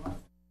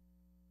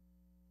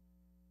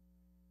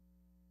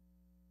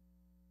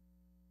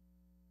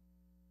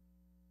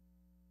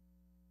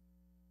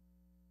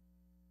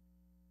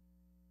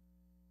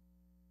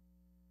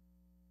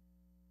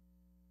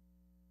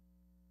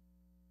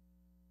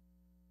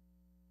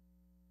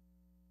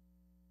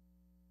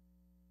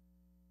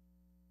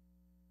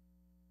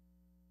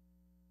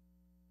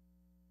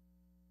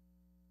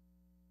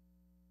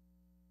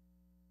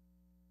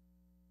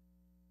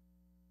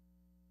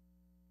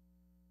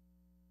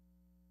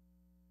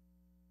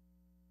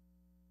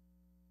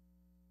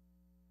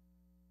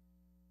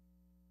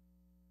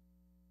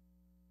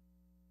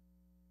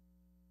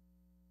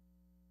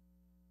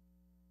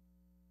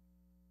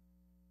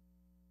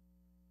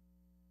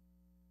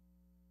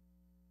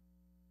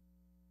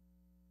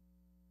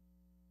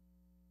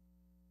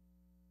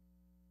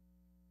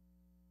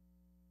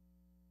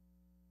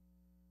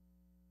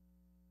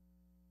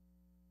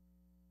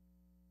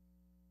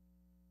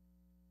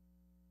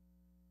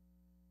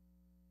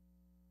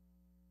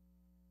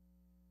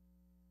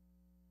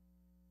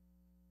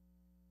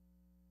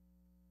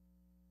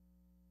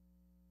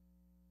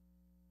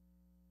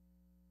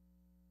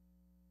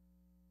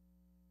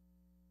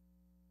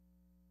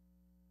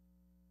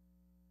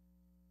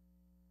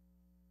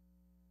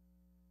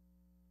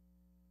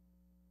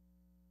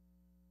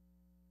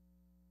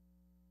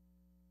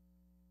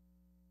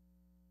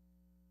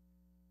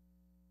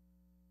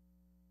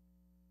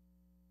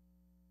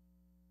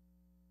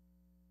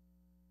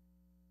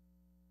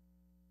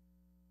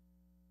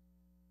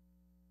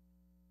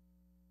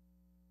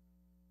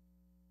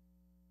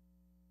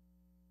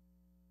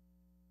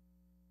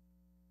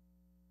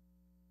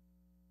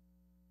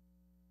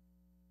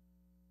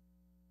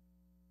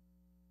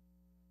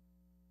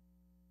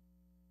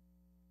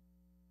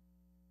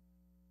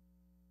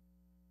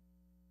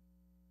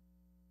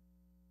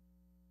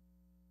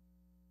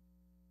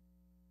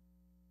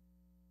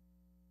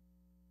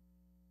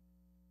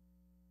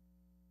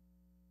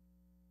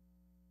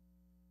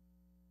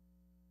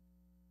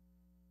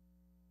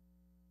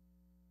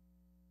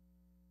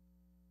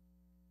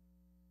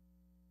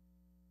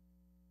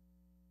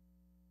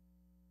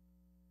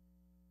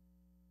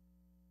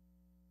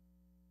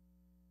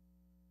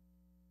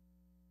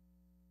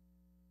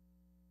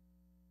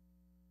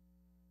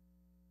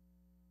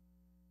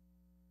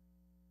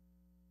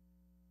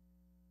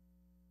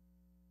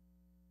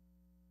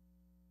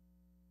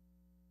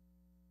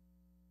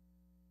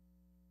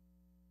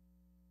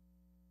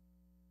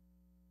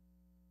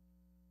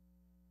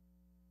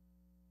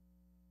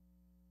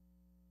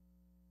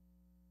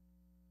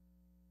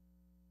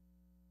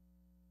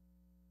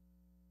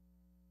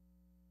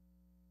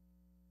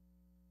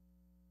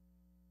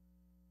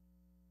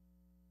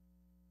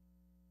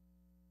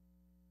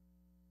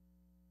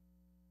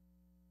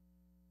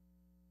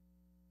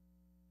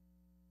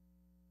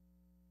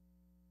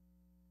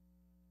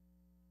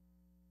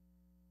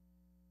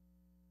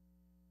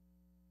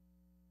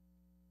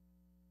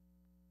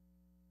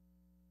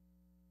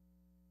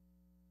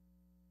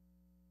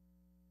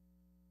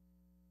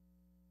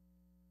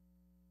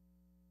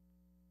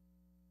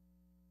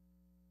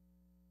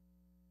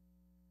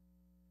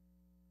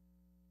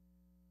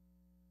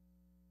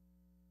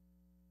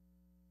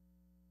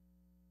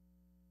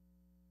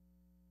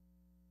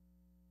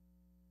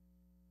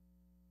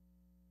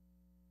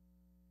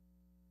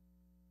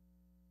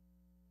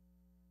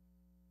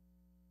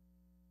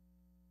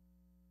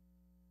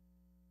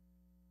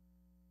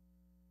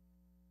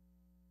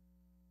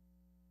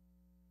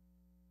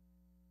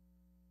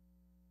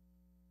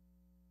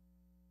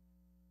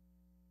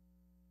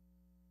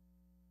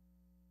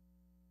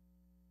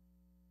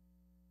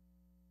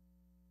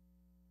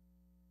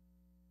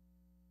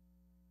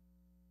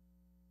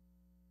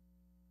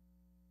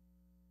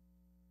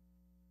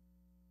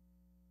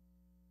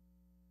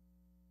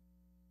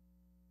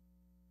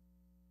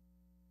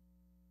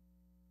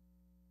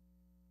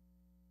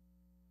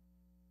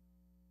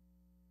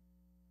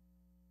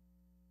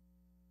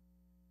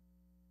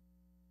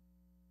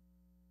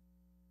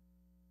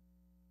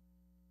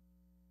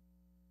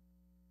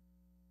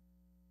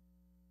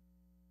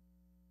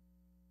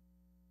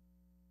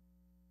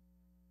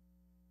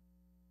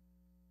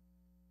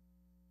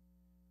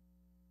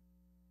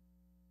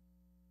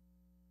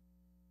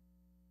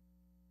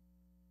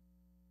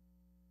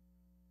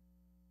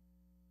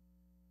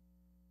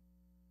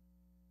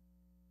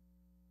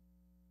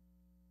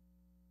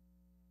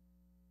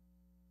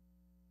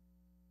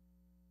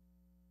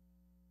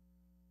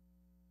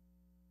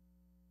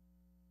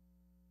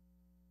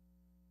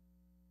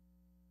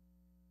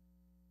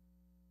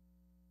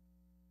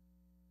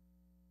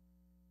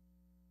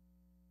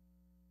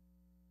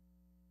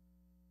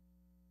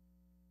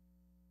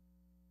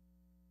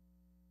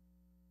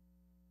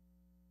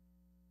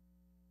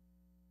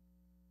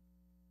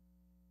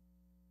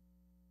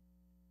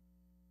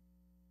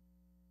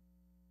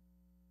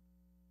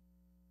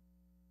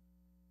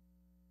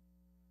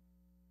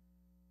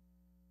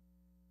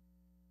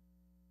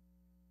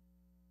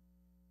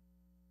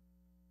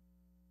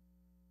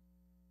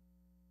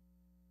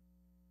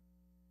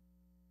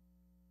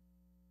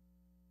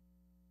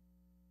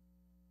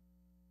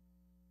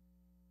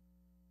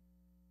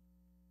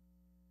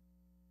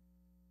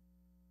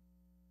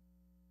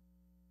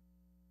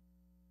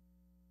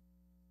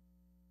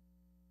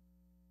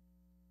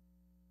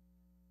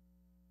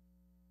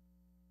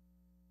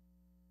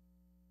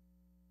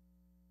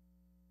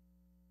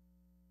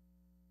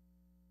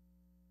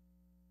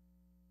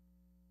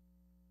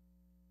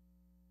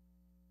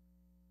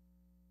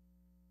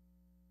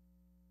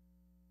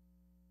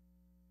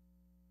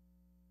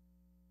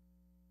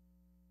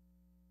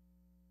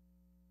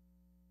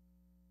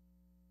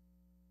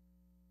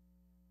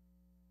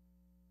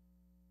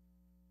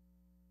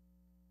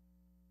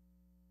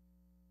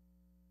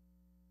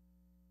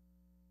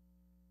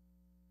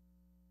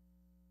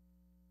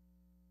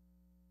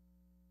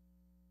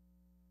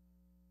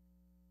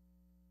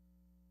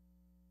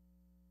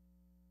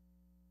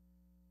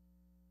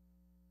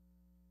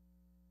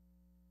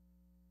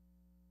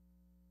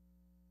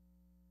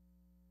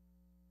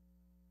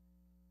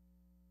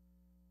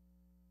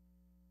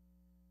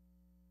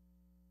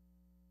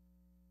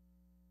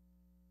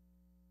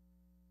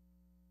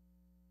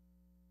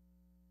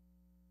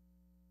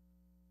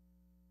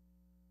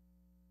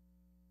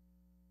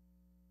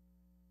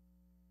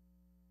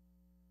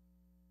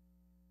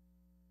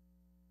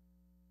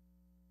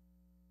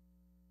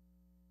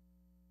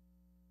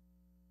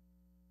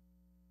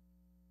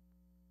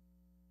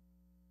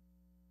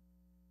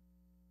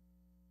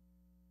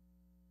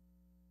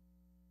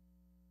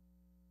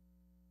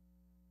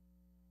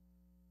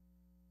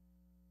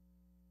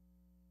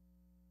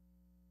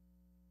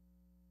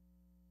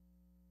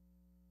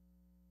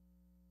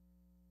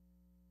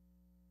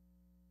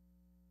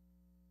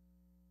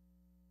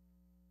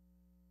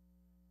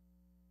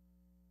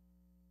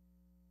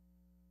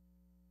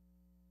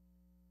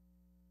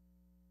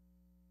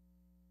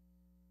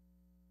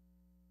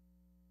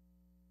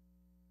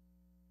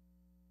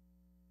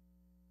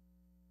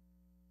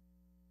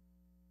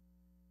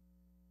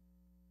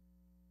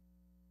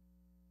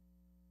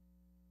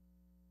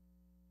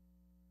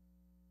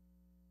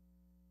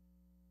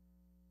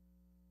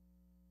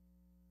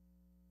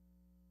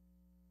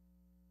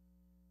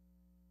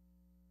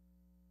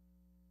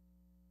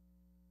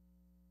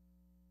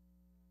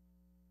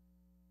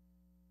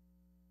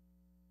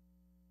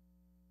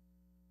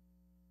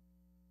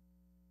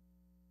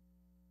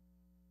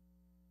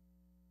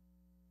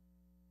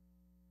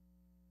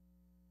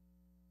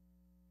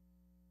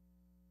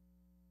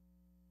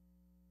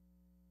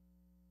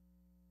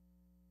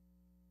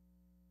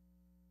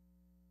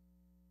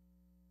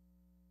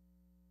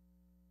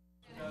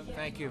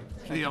 Thank you.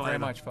 See Thank you you very later.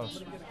 much,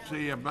 folks.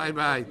 See you,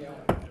 bye-bye.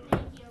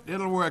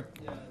 It'll work.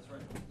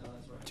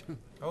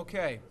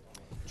 Okay.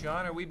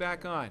 John, are we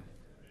back on?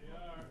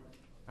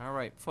 All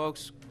right,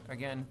 folks,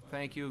 again,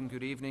 thank you and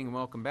good evening and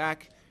welcome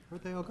back.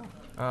 Where'd they all go?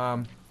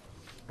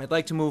 I'd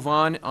like to move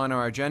on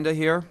our agenda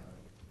here,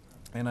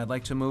 and I'd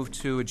like to move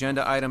to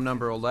agenda item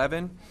number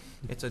 11.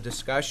 It's a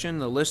discussion,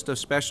 the list of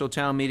special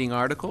town meeting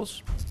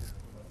articles.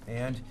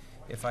 And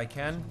if I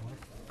can,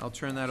 I'll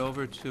turn that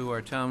over to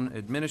our town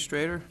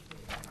administrator.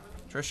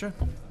 Tricia?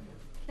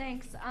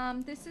 Thanks.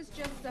 This is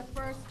just the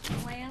first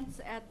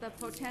glance at the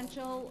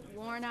potential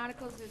warrant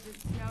articles. As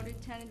it's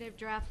noted, tentative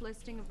draft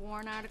listing of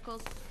warrant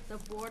articles. The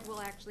board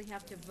will actually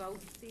have to vote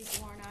these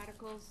warrant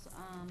articles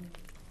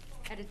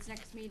at its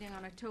next meeting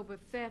on October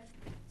 5th.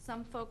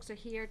 Some folks are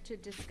here to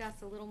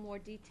discuss a little more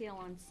detail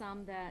on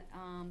some that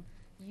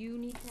you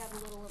need to have a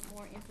little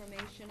more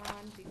information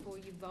on before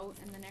you vote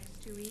in the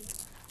next 2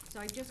 weeks. So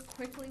I just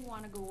quickly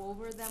want to go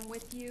over them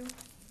with you.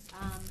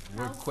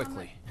 Word how some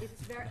quickly.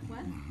 It's very,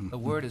 what? The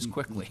word is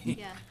quickly.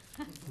 Yeah.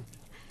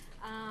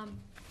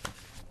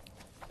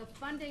 The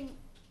funding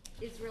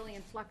is really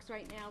in flux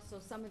right now, so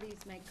some of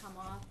these may come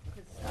off,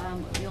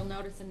 because you'll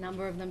notice a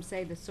number of them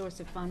say the source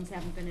of funds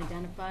haven't been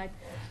identified.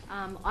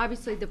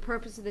 Obviously, the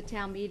purpose of the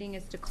town meeting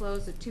is to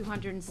close a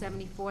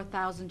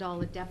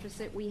 $274,000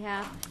 deficit we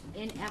have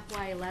in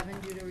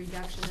FY11 due to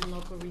reduction in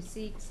local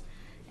receipts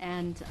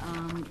and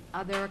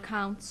other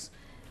accounts.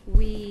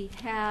 We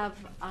have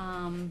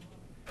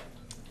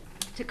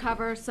to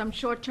cover some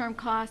short-term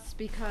costs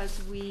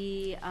because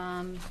we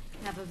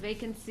have a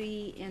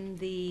vacancy in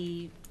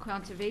the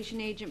conservation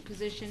agent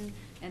position,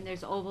 and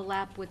there's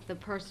overlap with the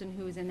person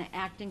who's in the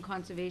acting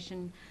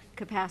conservation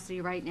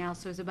capacity right now,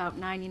 so it's about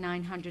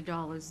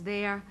 $9,900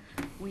 there.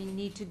 We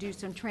need to do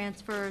some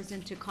transfers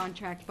into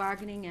contract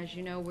bargaining. As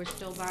you know, we're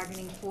still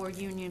bargaining for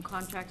union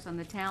contracts on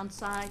the town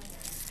side.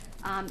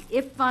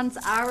 If funds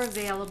are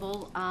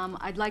available,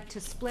 I'd like to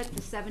split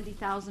the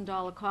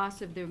 $70,000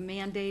 cost of the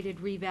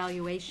mandated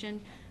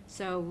revaluation.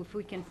 So if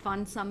we can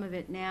fund some of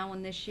it now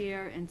and this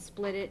year and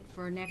split it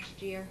for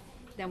next year,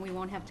 then we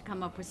won't have to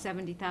come up with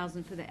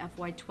 $70,000 for the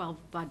FY12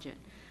 budget.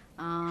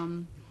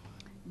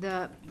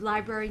 The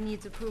library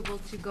needs approval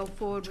to go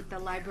forward with the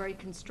library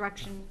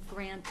construction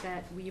grant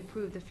that we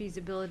approved the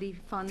feasibility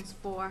funds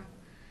for.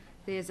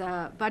 There's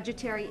a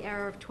budgetary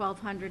error of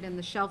 $1,200 in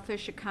the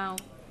shellfish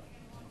account.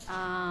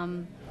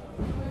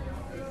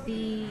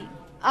 The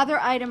other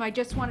item I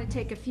just want to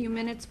take a few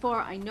minutes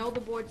for, I know the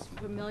board's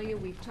familiar,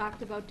 we've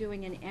talked about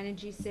doing an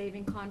energy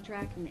saving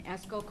contract, an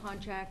ESCO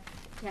contract,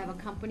 to have a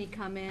company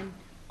come in,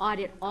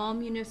 audit all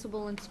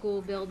municipal and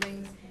school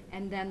buildings,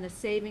 and then the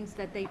savings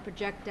that they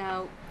project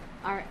out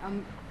are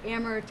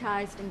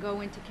amortized and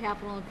go into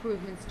capital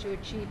improvements to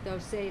achieve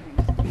those savings.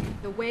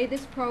 The way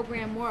this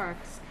program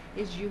works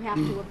is you have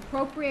to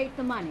appropriate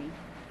the money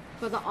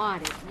for the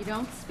audit. You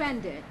don't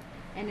spend it,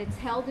 and it's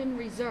held in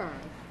reserve.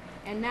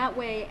 And that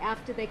way,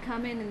 after they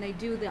come in and they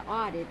do the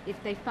audit, if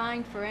they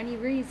find for any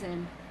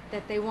reason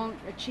that they won't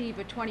achieve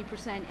a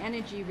 20%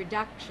 energy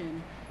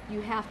reduction, you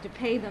have to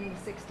pay them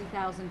the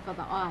 $60,000 for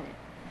the audit.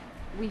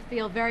 We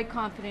feel very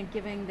confident,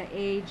 given the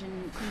age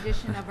and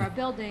condition of our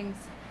buildings,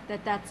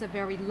 that that's a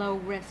very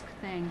low-risk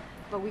thing,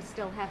 but we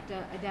still have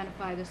to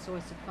identify the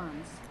source of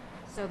funds.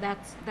 So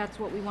that's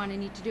what we want to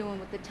need to do. And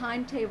with the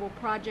timetable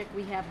project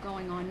we have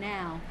going on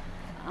now,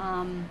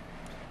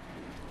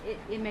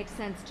 it makes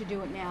sense to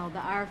do it now. The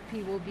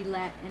RFP will be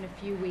let in a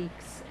few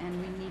weeks, and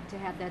we need to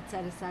have that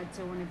set aside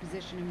so we're in a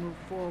position to move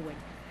forward.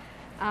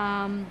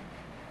 And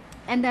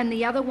then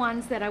the other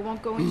ones that I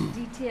won't go into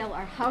detail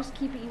are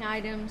housekeeping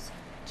items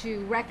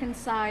to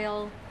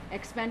reconcile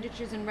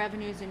expenditures and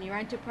revenues in your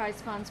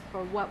enterprise funds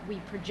for what we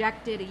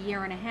projected a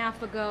year and a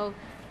half ago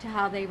to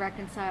how they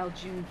reconcile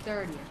June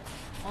 30th.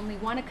 Only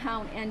one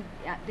account, and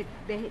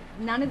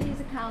none of these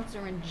accounts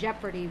are in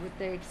jeopardy with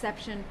the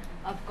exception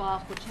of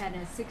golf, which had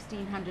a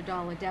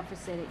 $1,600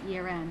 deficit at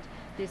year end.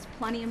 There's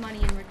plenty of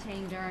money in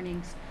retained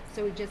earnings,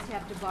 so we just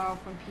have to borrow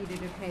from Peter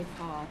to pay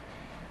Paul.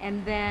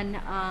 And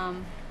then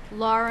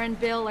Laura and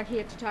Bill are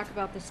here to talk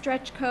about the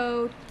stretch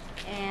code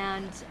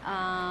and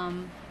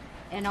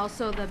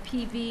also the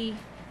PV,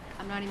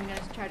 I'm not even going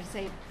to try to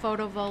say it,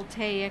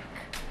 photovoltaic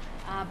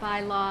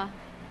bylaw,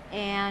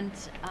 and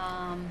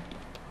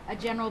a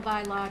general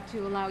bylaw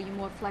to allow you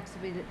more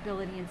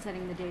flexibility in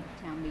setting the date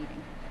of town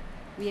meeting.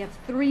 We have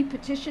two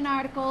petition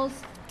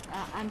articles.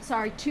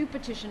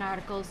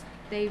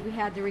 We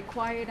had the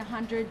required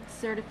 100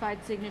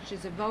 certified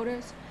signatures of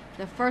voters.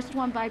 The first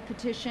one by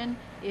petition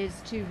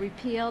is to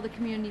repeal the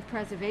Community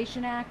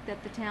Preservation Act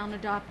that the town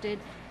adopted.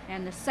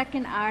 And the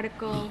second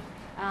article,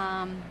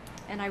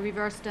 and I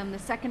reversed them, the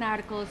second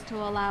article is to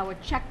allow a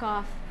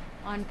checkoff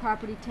on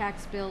property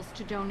tax bills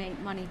to donate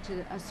money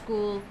to a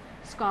school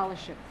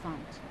scholarship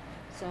fund.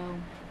 So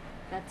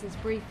that's as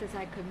brief as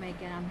I could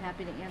make it. I'm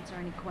happy to answer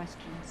any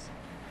questions.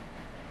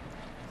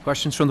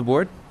 Questions from the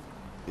board?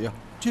 Yeah.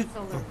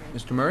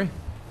 Mr. Murray?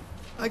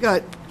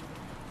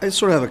 I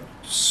sort of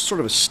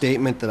have a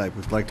statement that I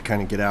would like to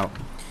kind of get out.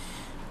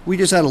 We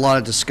just had a lot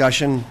of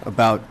discussion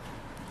about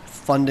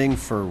funding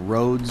for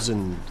roads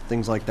and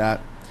things like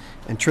that.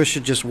 And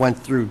Tricia just went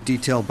through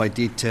detail by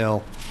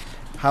detail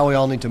how we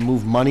all need to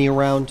move money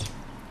around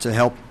to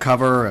help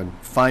cover and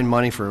find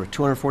money for a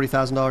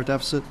 $240,000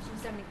 deficit.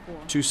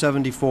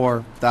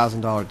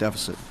 $274,000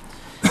 deficit.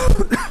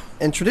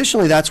 And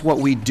traditionally, that's what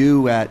we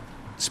do at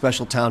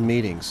special town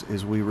meetings,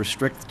 is we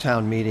restrict the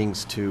town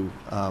meetings to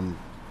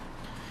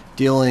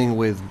dealing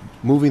with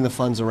moving the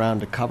funds around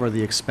to cover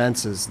the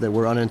expenses that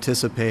were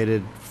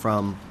unanticipated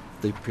from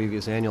the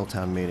previous annual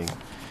town meeting.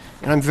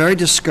 And I'm very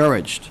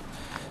discouraged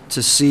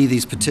to see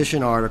these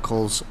petition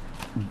articles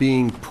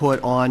being put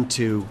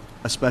onto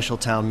a special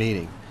town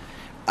meeting.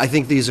 I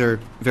think these are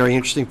very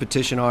interesting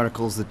petition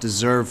articles that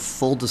deserve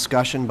full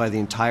discussion by the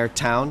entire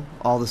town,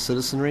 all the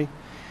citizenry,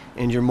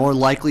 and you're more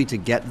likely to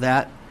get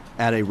that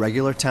at a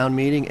regular town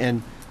meeting.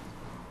 And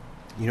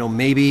you know,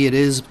 maybe it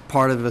is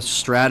part of a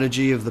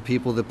strategy of the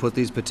people that put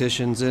these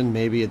petitions in,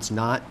 maybe it's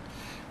not.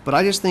 But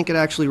I just think it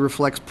actually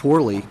reflects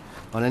poorly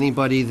on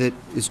anybody that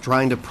is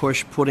trying to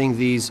push putting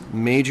these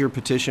major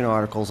petition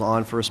articles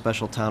on for a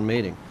special town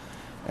meeting.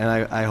 And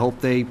I hope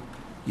they,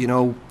 you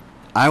know,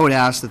 I would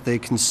ask that they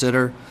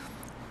consider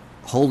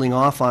holding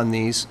off on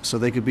these so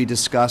they could be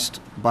discussed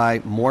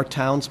by more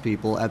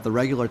townspeople at the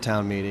regular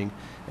town meeting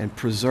and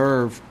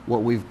preserve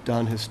what we've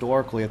done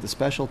historically at the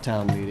special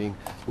town meeting,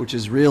 which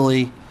is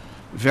really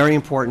very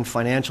important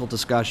financial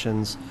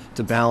discussions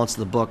to balance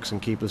the books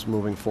and keep us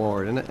moving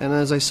forward. And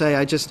as I say,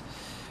 I just,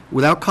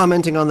 without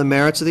commenting on the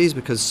merits of these,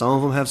 because some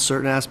of them have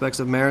certain aspects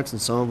of merits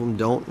and some of them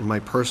don't, in my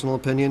personal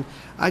opinion,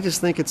 I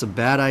just think it's a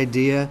bad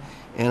idea,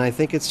 and I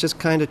think it's just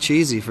kind of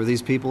cheesy for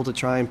these people to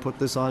try and put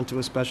this onto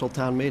a special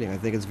town meeting. I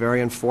think it's very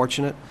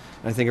unfortunate.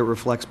 I think it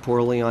reflects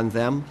poorly on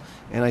them,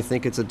 and I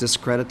think it's a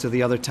discredit to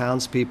the other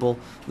townspeople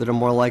that are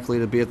more likely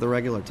to be at the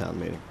regular town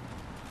meeting.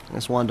 I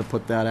just wanted to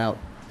put that out.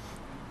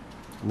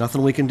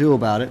 Nothing we can do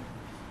about it,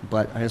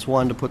 but I just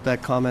wanted to put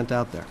that comment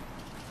out there.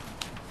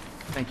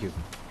 Thank you.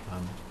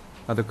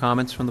 Other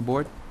comments from the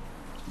board?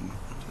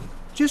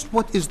 Just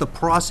what is the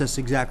process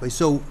exactly?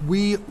 So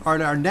we are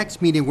at our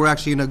next meeting, we're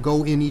actually going to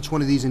go in each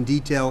one of these in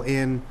detail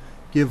and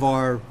give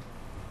our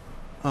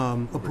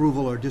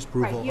approval or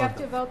disapproval. Right, you have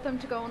to vote them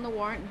to go on the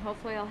warrant, and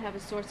hopefully I'll have a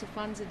source of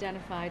funds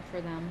identified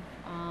for them.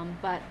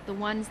 But the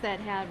ones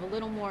that have a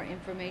little more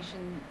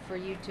information for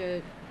you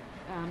to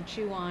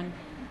chew on,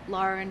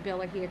 Laura and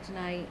Bill are here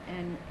tonight,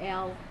 and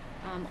Al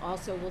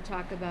also will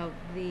talk about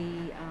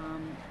the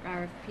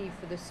RFP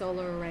for the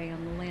solar array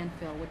on the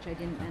landfill, which I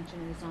didn't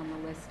mention is on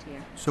the list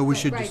here. So we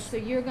should Right, just- so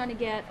you're gonna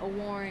get a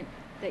warrant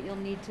that you'll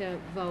need to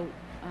vote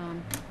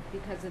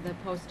because of the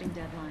posting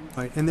deadline.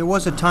 Right, and there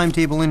was a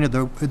timetable in here.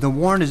 The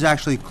warrant is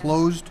actually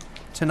closed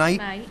tonight.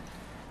 Tonight.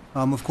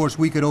 Of course,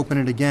 we could open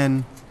it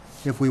again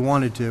if we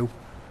wanted to.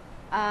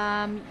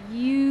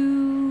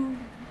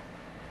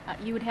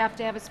 You would have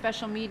to have a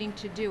special meeting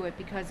to do it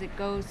because it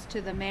goes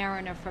to the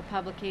Mariner for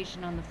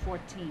publication on the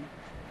 14th.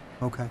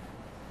 Okay,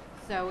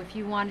 So if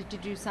you wanted to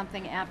do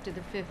something after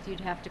the 5th, you'd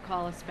have to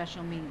call a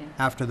special meeting.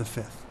 after the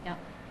 5th. Yep.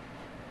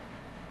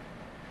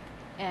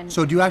 And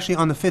So do you actually,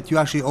 on the 5th, you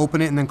actually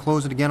open it and then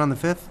close it again on the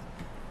 5th?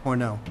 Or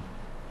no?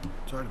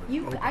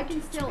 I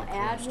can still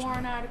add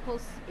warrant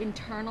articles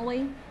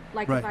internally.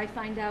 Like if Right. I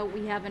find out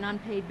we have an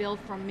unpaid bill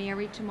from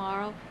Mary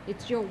tomorrow,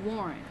 it's your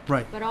warrant.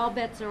 Right. But all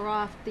bets are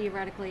off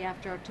theoretically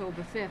after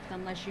October 5th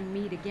unless you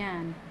meet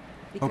again.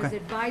 Because Okay.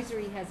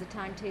 advisory has a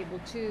timetable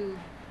too,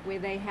 where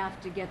they have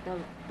to get the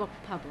book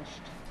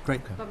published.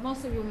 Great. But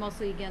we're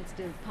mostly against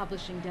a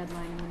publishing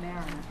deadline in the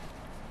Mariner.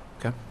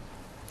 Okay.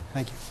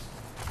 Thank you.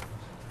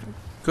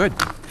 Good.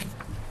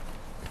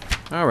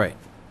 All right.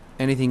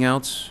 Anything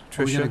else, Tricia?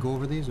 Are we going to go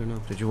over these or no?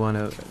 Did you want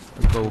to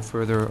go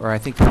further, or I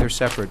think they're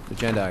separate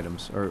agenda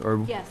items,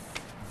 or Yes.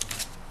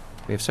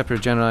 we have separate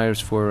agenda items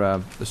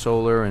for the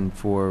solar and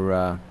for,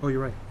 Oh,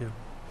 you're right, yeah.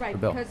 Right, The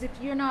bill. because if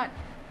you're not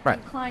Right.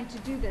 inclined to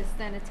do this,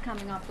 then it's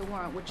coming off the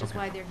warrant, which is Okay.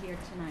 why they're here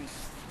tonight.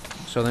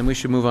 so then we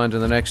should move on to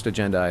the next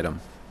agenda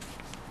item,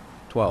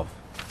 12,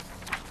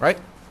 right?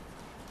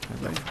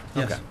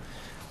 Yes. Okay.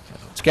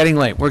 It's getting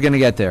late, we're going to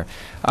get there.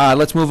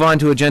 Let's move on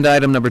to agenda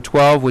item number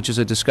 12, which is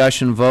a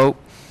discussion vote,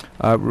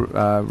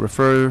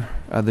 refer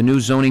the new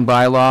zoning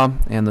bylaw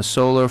and the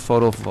solar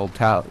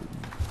photovoltaic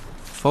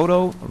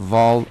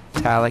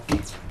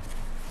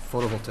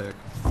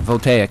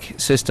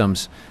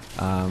systems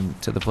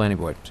to the planning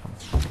board.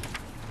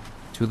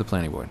 To the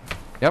planning board.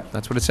 Yep,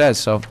 that's what it says,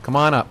 so come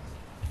on up.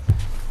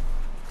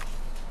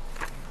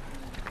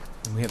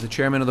 And we have the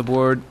chairman of the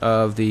board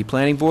of the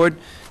planning board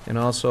and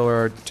also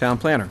our town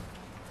planner.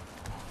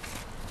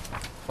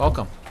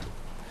 Welcome.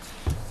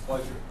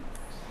 Pleasure.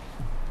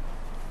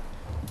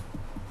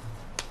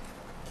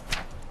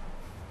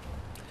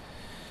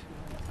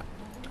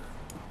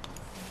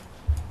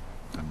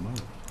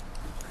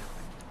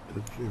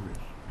 It's serious.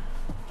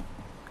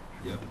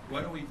 Yeah,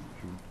 why don't we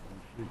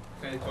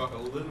kind of talk a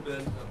little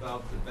bit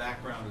about the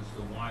background as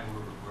to why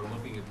we're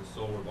looking at the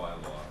solar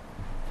bylaw.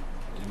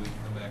 And we can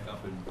come back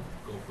up and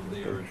go from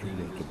there and do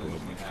the discussion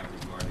we have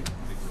regarding the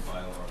particular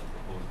bylaw and the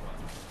proposed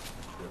bylaw.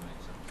 If that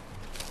makes sense.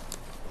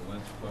 So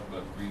let's talk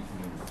about green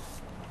communities.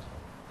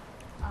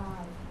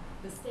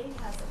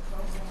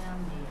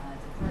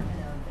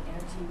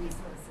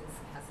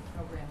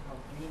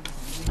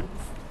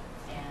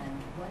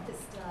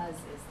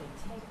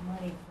 take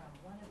money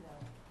from one of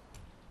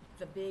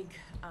the big,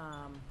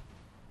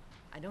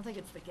 I don't think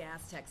it's the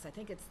gas tax, I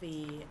think it's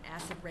the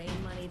acid rain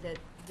money that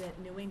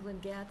New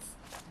England gets.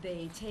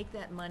 They take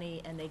that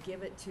money and they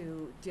give it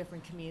to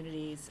different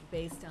communities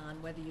based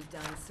on whether you've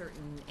done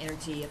certain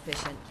energy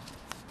efficient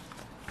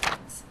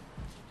things.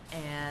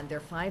 And there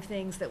are 5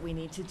 things that we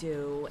need to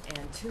do,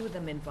 and 2 of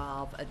them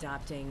involve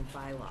adopting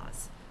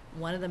bylaws.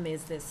 One of them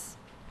is this,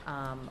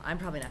 I'm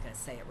probably not gonna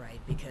say it right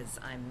because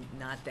I'm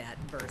not that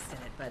versed in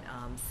it, but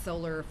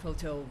solar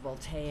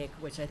photovoltaic,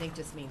 which I think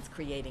just means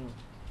creating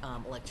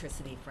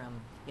electricity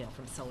from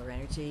solar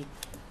energy.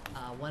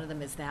 One of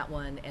them is that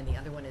one, and the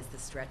other one is the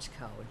stretch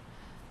code.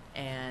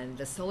 And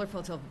the solar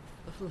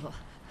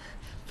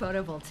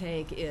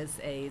photovoltaic is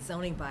a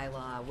zoning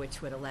bylaw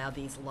which would allow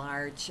these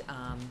large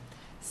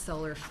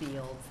solar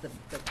fields, the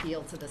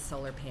fields of the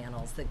solar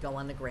panels that go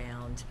on the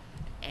ground.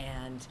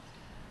 And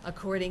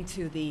according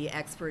to the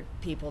expert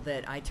people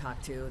that I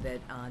talk to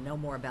that know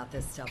more about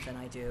this stuff than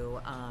I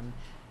do,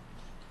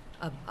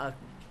 a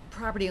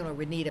property owner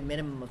would need a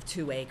minimum of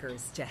 2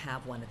 acres to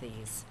have one of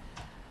these.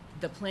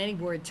 The planning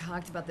board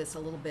talked about this a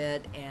little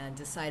bit and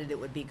decided it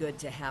would be good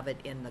to have it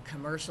in the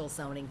commercial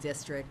zoning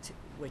district,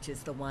 which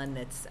is the one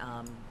that's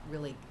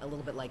really a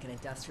little bit like an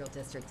industrial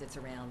district. It's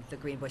around the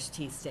Greenbush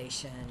Tea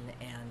Station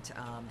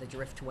and the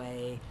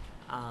Driftway,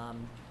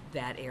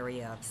 that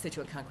area,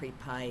 Scituate Concrete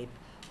Pipe,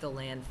 the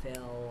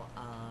landfill,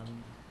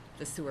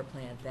 the sewer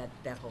plant,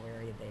 that whole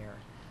area there.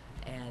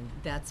 And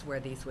that's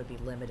where these would be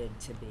limited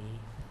to be.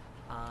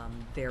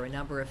 There are a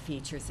number of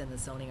features in the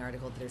zoning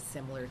article that are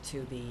similar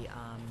to the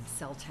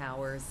cell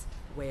towers,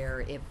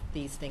 where if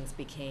these things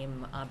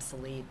became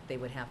obsolete, they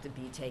would have to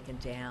be taken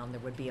down.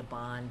 There would be a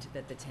bond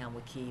that the town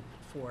would keep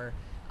for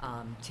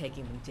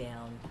taking them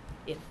down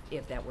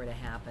if that were to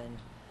happen.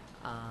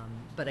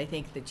 But I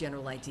think the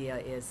general idea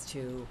is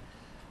to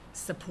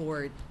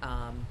support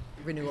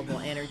renewable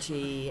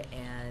energy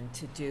and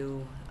to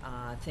do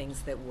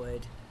things that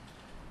would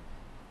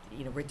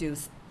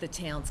reduce the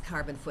town's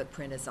carbon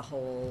footprint as a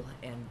whole,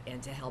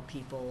 and to help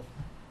people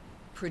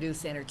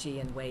produce energy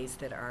in ways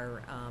that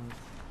are,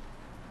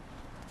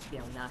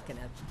 not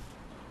gonna,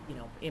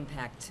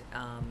 impact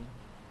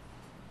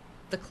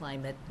the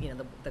climate,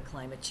 the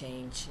climate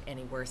change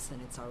any worse than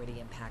it's already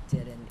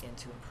impacted, and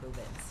to improve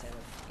it instead of,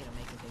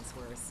 making things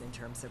worse in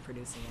terms of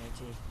producing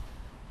energy.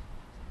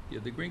 Yeah,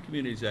 the Green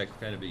Communities Act is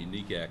kind of a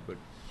unique act, but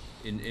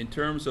in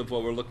terms of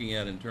what we're looking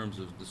at in terms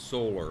of the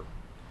solar,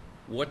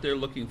 what they're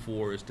looking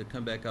for is to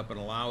come back up and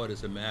allow it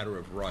as a matter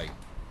of right,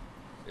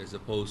 as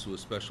opposed to a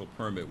special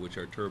permit, which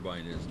our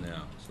turbine is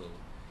now. So,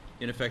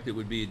 in effect, it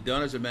would be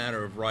done as a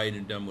matter of right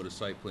and done with a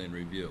site plan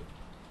review.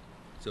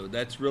 So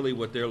that's really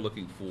what they're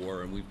looking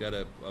for, and we've got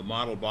a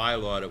model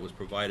bylaw that was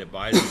provided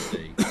by the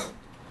state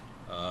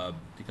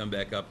to come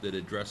back up that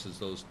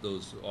addresses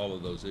all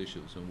of those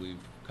issues, and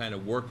we've kind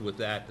of worked with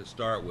that to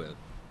start with.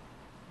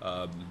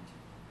 And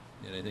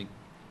I think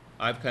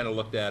I've kind of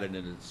looked at it,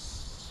 and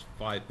it's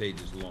 5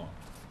 pages long.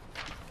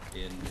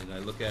 And I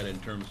look at it in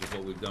terms of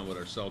what we've done with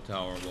our cell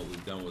tower and what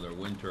we've done with our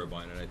wind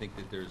turbine, and I think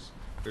that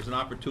there's an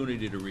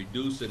opportunity to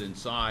reduce it in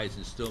size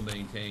and still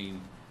maintain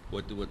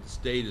what the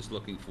state is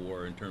looking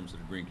for in terms of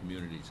the Green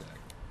Communities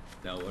Act.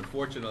 Now,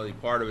 unfortunately,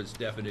 part of it's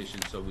definition,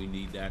 so we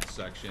need that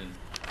section.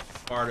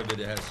 Part of it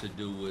has to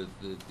do with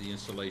the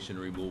installation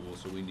removal,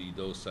 so we need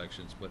those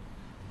sections. But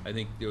I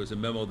think there was a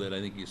memo that I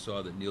think you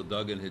saw that Neil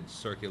Duggan had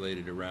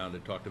circulated around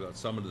that talked about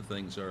some of the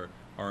things are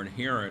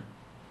inherent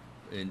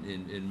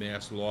in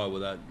mass law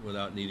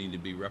without needing to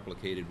be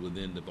replicated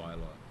within the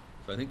bylaw.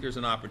 So I think there's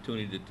an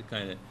opportunity to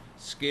kind of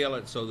scale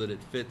it so that it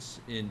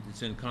fits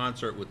it's in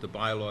concert with the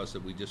bylaws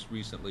that we just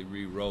recently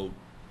rewrote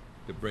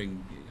to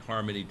bring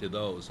harmony to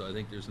those. So I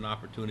think there's an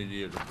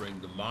opportunity to bring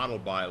the model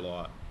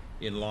bylaw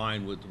in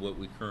line with what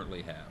we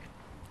currently have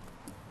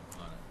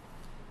on it.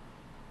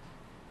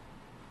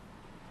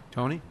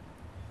 Tony?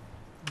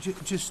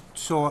 Just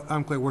so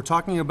I'm clear, we're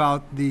talking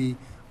about the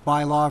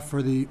bylaw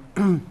for the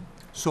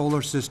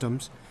solar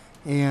systems,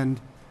 and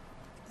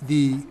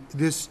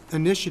this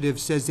initiative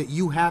says that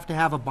you have to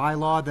have a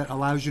bylaw that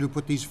allows you to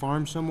put these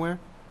farms somewhere?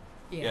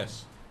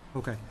 Yes.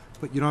 Okay,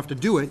 but you don't have to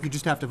do it, you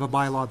just have to have a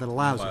bylaw that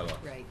allows it.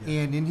 Bylaw. Right.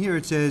 And in here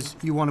it says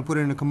you want to put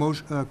it in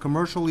a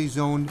commercially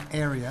zoned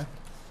area,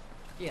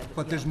 Yeah.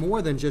 but there's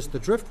more than just the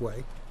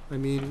Driftway. I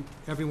mean,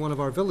 every one of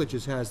our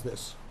villages has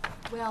this.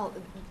 Well,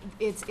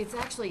 it's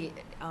actually,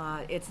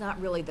 it's not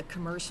really the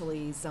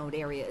commercially zoned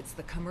area, it's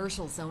the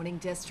commercial zoning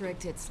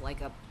district. It's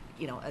like a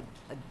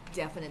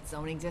definite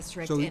zoning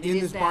district. So and in it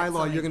is this that bylaw,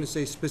 zoning. you're gonna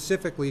say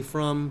specifically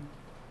from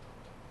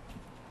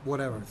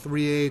whatever,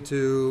 3A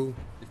to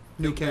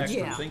New Kent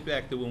Street. Yeah. Think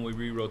back to when we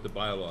rewrote the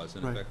bylaws,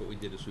 and in Right. fact what we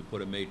did is we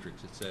put a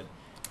matrix. It said,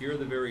 here are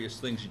the various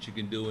things that you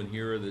can do, and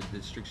here are the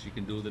districts you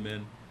can do them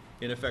in.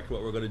 In effect,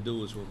 what we're gonna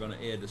do is we're gonna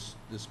add this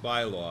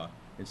bylaw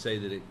and say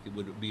that it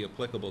would be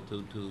applicable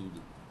to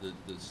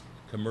this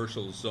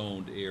commercial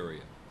zoned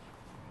area.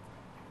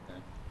 Okay?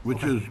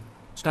 Which is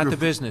It's not the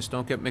business,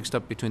 don't get mixed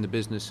up between the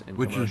business and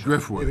Which commercial.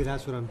 is driftway. Maybe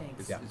that's what I'm.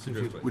 Yeah. It's a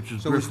driftway. Which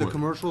is So is the driftway.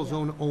 commercial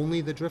zone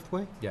only the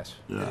driftway? Yes.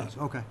 Yeah. It is,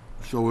 okay.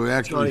 So we're It's not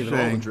actually even all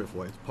the saying,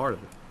 driftway, it's part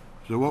of it.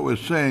 so what we're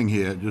saying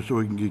here, just so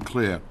we can get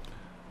clear,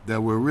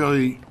 that we're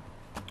really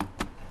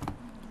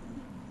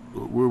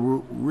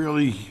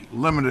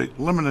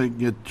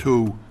limiting it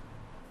to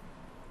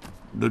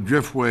the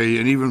driftway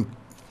and even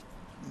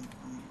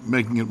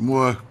making it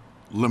more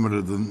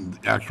limited than the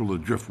actual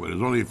driftway.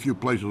 There's only a few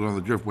places on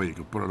the driftway you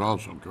can put it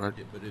also, correct?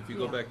 Yeah, but if you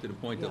go back to the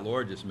point that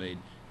Laura just made,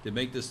 to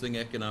make this thing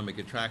economic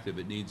attractive,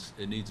 it needs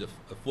a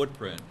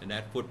footprint, and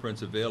that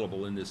footprint's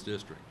available in this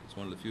district. It's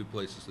one of the few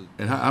places that.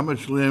 And how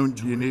much land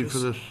do you need for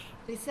this?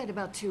 They said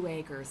about 2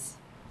 acres.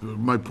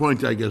 My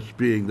point, I guess,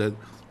 being that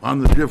on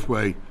the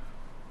driftway,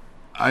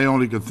 I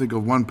only can think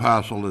of one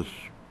parcel that's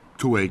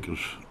 2 acres,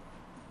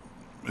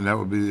 and that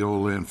would be the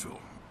old landfill.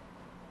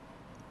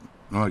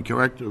 Am I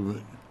correct?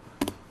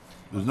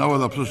 There's no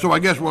other, so I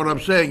guess what I'm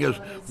saying is,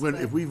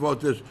 if we vote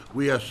this,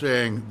 we are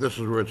saying this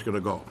is where it's gonna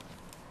go.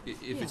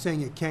 If You're it's,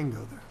 saying it can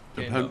go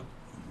there. can go.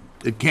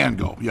 It can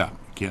go, yeah,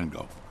 it can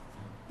go.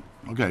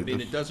 Okay. I mean,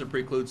 that's- it doesn't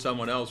preclude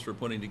someone else for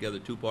putting together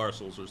 2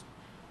 parcels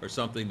or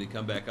something to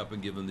come back up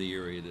and give them the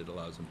area that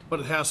allows them to.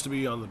 But it has to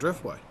be on the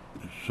driftway.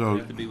 It So,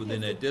 have to be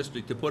within that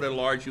district. To put a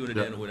large unit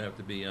in, it would have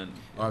to be on.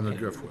 on the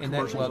driftway. And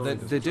that, well,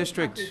 the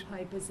district, Concrete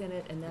pipe is in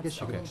it, and guess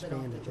that's a you little could bit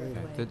off the expand it later.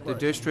 driveway. the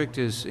district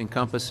is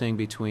encompassing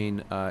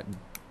between,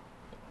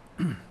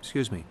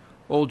 excuse me,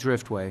 Old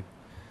Driftway,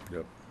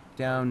 Yep.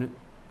 down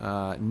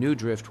New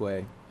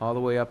Driftway, all the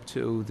way up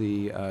to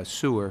the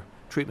sewer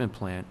treatment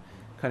plant,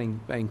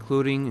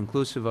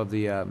 inclusive of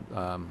the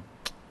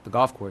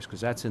golf course,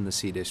 because that's in the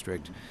C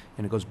district,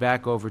 and it goes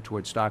back over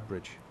towards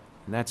Stockbridge.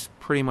 And that's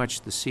pretty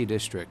much the C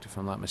district, if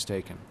I'm not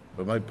mistaken.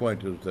 But my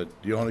point is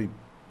that the only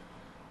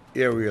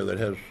area that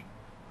has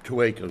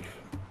 2 acres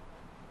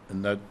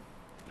in that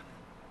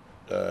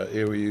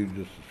area you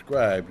just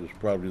described is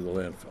probably the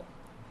landfill.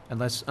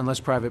 Unless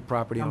private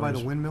property Down by the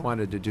owners windmill?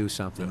 wanted to do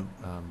something.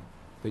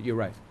 But you're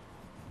right.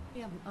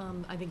 Yeah,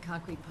 I think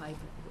concrete pipe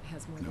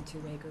has more than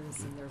 2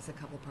 acres, and there's a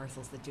couple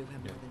parcels that do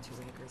have more than 2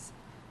 acres.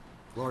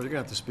 Laura, you're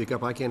gonna have to speak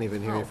up, I can't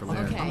even hear you from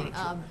there. Okay,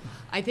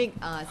 I think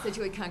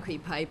Scituate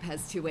Concrete Pipe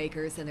has 2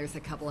 acres, and there's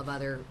a couple of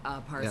other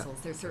parcels.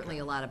 There's certainly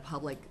a lot of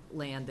public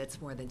land that's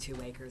more than 2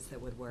 acres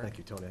that would work. Thank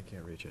you, Tony, I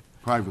can't reach it.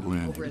 Private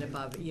land. Over and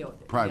above, yeah,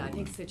 Private I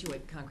think land.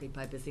 Scituate Concrete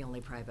Pipe is the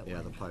only private one.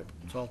 Yeah, the pipe.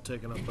 It's all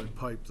taken up by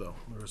pipe, though.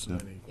 There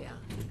isn't any Yeah.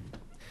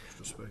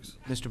 extra space.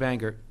 Mr.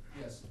 Banger,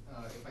 Yes,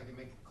 if I can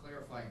make a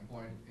clarifying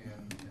point,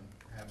 and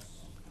perhaps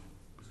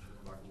Mr.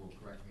 Lubach will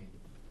correct me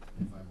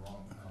if I'm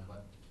wrong,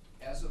 but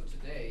as of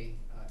today,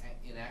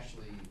 in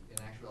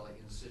actuality,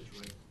 in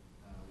Scituate,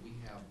 we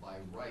have by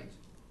right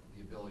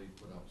the ability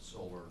to put up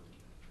solar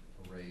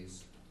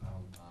arrays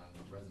on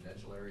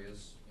residential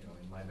areas,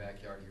 in my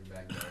backyard, your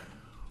backyard.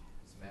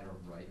 It's a matter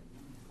of right.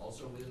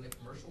 Also, within the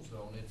commercial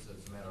zone, it's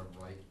a matter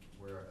of right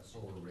where a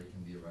solar array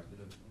can be erected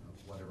of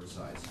whatever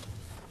size.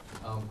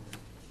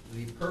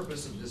 The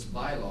purpose of this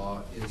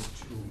bylaw is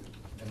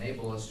to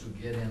enable us to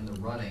get in the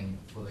running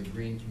for the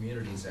Green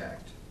Communities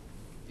Act.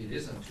 It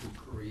isn't to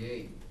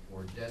create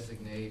or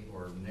designate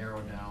or narrow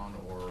down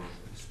or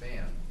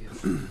expand.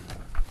 It's,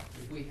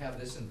 if we have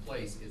this in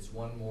place, it's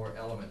one more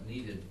element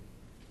needed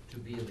to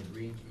be in the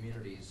green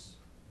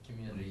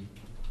community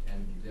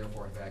and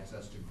therefore have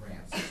access to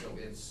grants. So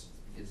it's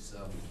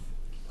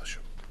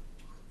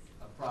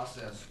a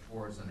process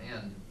towards an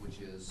end, which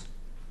is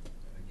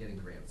getting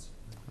grants.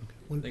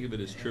 Think of it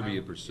as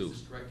trivia pursuit.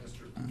 Is this correct,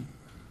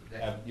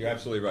 Mr.? You're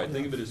absolutely right.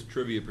 Think of it as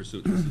trivia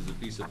pursuit. This is a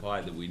piece of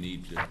pie that we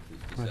need to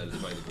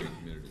satisfy the green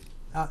community.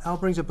 Al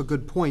brings up a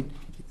good point.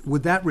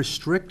 Would that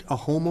restrict a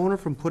homeowner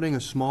from putting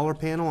a smaller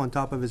panel on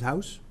top of his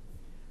house?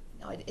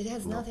 No, it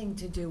has nothing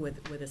to do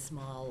with a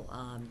small,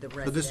 the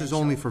residential. But this is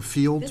only for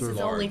fields This or? is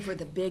only for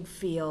the big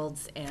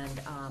fields,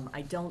 and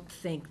I don't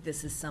think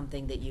this is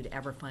something that you'd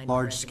ever find in a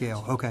Large scale,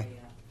 residential okay.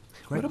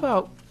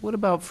 area. what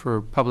about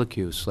for public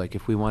use? Like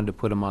if we wanted to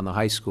put them on the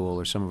high school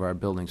or some of our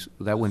buildings,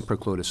 that wouldn't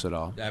preclude us at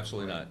all?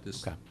 Absolutely not.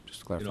 This, Okay, just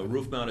to clarify.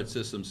 roof-mounted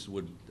systems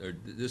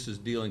this is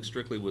dealing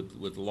strictly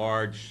with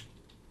large,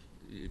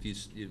 if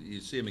you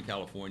see them in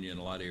California in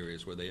a lot of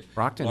areas where they,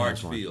 Brockton large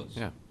has one, fields.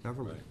 yeah.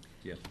 Right,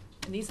 yeah.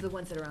 And these are the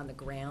ones that are on the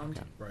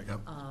ground. Right.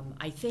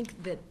 I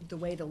think that the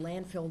way the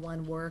landfill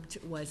one worked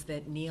was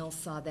that Neil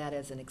saw that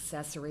as an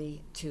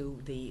accessory to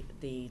the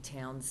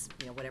town's,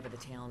 whatever the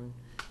town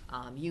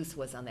use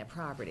was on that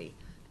property.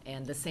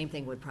 And the same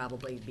thing would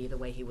probably be the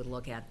way he would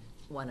look at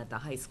one at the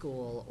high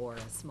school or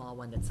a small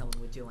one that someone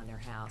would do on their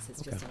house.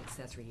 It's just an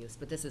accessory use.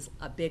 But this is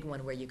a big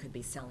one where you could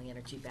be selling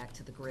energy back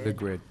to the grid. The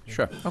grid,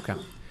 sure, okay.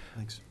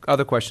 Thanks.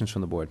 Other questions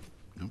from the board?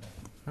 All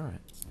right.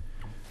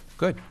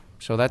 Good.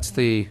 So that's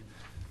the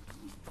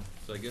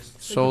So I guess.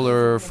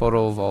 solar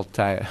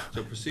photovoltaic.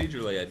 So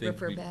procedurally, I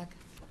think. Refer back.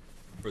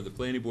 For the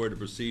planning board to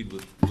proceed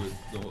with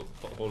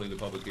holding the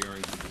public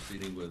hearings and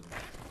proceeding with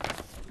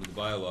the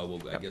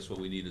bylaw, I guess what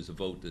we need is a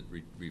vote that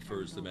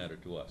refers the matter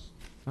to us.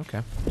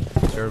 Okay.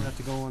 Does it have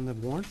to go on the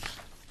warrant?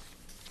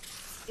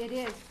 It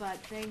is,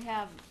 but they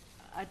have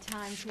a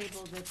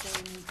timetable that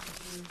they need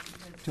to do.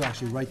 because To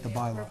actually it's write the their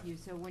bylaw. purview.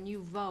 So when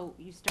you vote,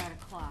 you start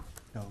a clock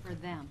Oh, for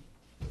okay. them.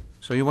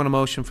 So you want a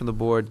motion from the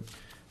board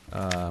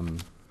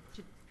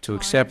to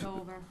accept,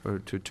 over. or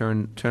to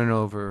turn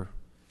over,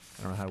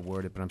 I don't know how to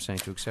word it, but I'm saying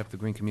to accept the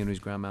Green Communities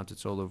ground-mounted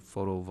solar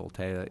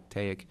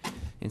photovoltaic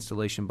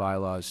installation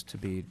bylaws to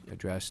be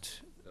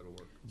addressed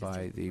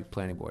by the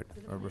planning board,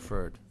 or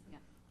referred.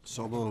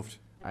 So moved.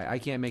 I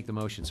can't make the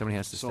motion, somebody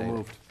has to So state it.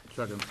 moved.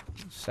 Second.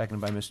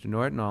 Seconded by Mr.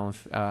 Norton,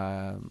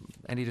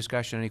 any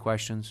discussion, any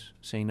questions?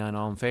 Seeing none,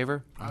 all in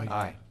favor?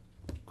 Aye.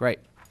 Great.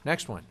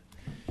 Next one.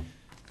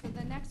 So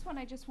the next one,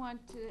 I just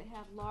want to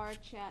have Laura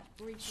chat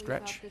briefly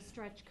about Stretch. the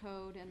stretch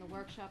code and the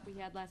workshop we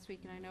had last week,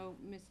 and I know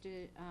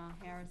Mr.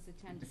 Harris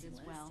attended as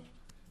well.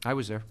 I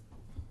was there.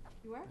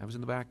 You were? I was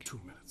in the back. 2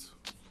 minutes.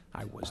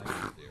 I was there.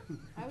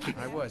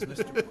 I I was was,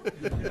 there.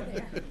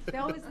 Mr.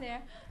 Bill was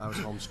there. I was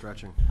home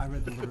stretching. I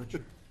read the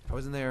literature. I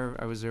wasn't there,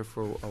 I was there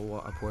for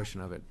a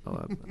portion of it.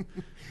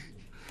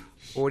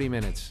 40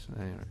 minutes.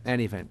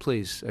 Any event,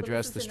 please, Well,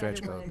 address this the is stretch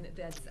another code.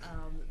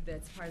 one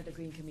that's part of the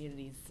Green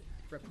Communities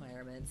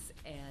requirements,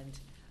 and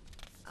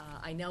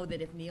I know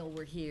that if Neil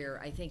were here,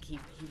 I think he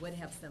would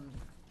have some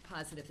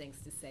positive things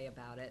to say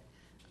about it.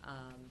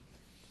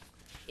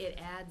 It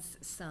adds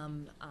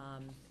some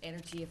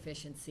energy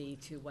efficiency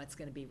to what's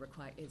gonna be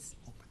required,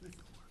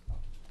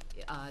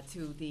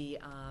 to the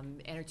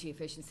energy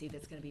efficiency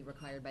that's gonna be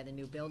required by the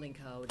new building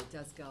code. It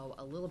does go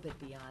a little bit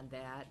beyond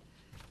that,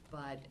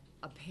 but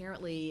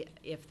apparently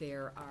if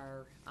there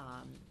are,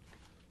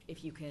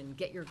 if you can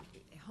get your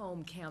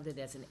home counted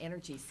as an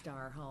Energy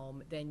Star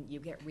home, then you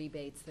get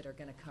rebates that are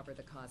gonna cover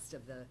the cost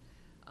of the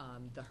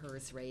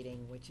HERS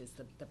rating, which is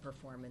the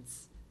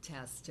performance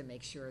test to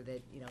make sure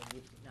that,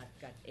 you've not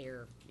got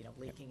air,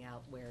 leaking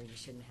out where you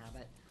shouldn't have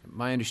it.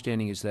 My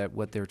understanding is that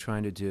what they're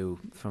trying to do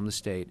from the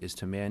state is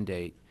to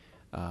mandate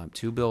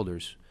to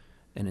builders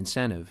an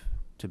incentive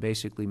to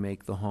basically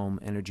make the home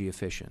energy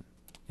efficient.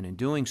 And in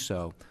doing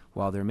so,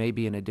 while there may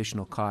be an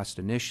additional cost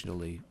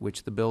initially,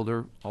 which the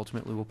builder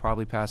ultimately will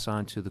probably pass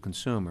on to the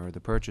consumer or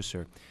the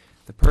purchaser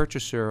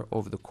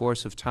over the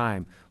course of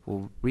time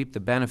will reap the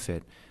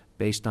benefit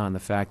based on the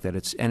fact that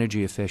it's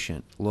energy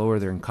efficient, lower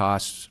their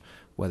costs,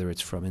 whether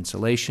it's from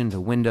insulation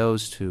to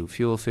windows to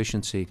fuel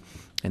efficiency.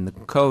 And the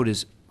code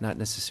is not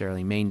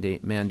necessarily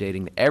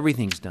mandating that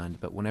everything's done,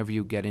 but whenever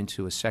you get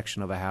into a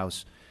section of a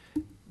house,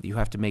 you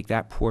have to make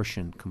that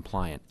portion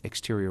compliant,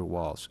 exterior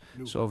walls.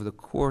 So over the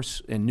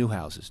course, and new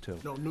houses too.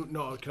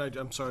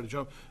 I'm sorry to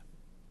jump.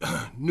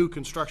 New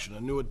construction,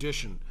 a new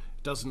addition,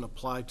 doesn't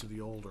apply to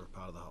the older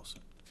part of the house.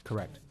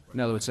 Correct. In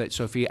other words,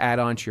 so if you add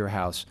on to your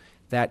house,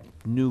 that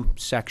new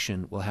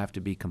section will have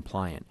to be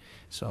compliant.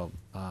 So,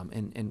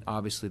 and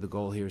obviously the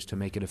goal here is to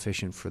make it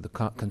efficient for the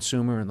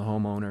consumer and the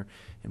homeowner,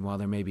 and while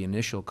there may be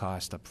initial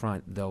cost up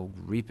front, they'll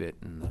reap it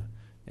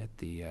at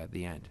the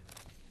end.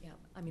 Yeah,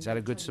 I mean. Is that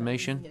a good we're talking about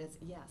summation? using it as-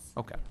 Yes.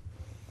 Okay. yeah.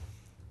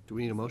 Do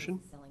we need a motion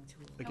Selling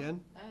tool.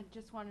 again? I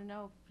just want to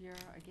know if you're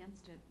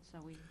against it,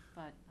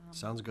 but.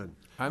 Sounds good.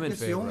 I'm in Guess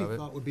the favor only of it.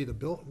 thought would be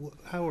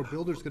how are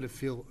builders gonna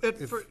feel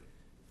if,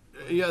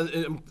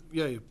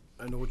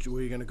 I know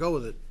where you're gonna go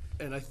with it.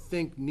 And I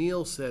think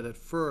Neil said at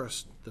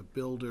first the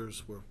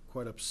builders were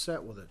quite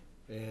upset with it.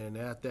 And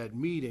at that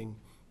meeting,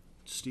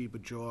 Steve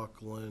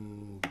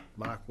Bajorklin,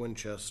 Mark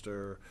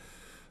Winchester,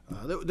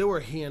 there were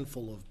a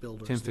handful of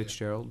builders Tim there.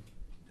 Fitzgerald.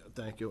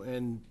 Thank you.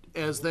 And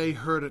as they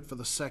heard it for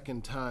the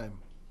second time,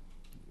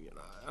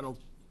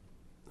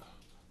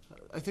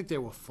 I think they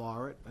were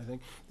for it, I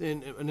think.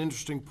 Then an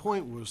interesting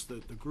point was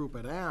that the group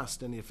had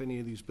asked if any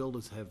of these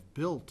builders have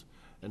built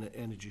an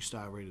Energy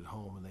Star rated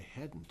home, and they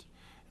hadn't.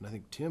 And I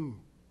think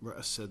Tim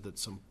said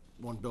that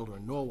one builder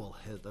in Norwell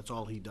that's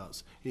all he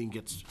does. He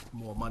gets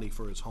more money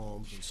for his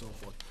homes and so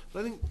forth.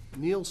 But I think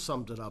Neil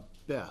summed it up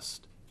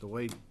best, the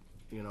way,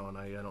 and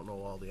I don't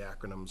know all the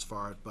acronyms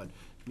for it, but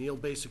Neil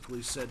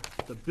basically said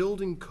the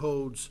building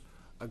codes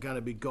are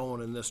gonna be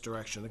going in this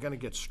direction. They're gonna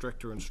get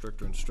stricter and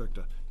stricter and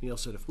stricter. Neil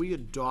said, if we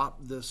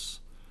adopt this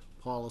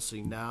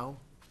policy now,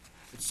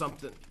 it's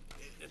something,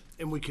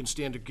 and we can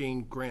stand to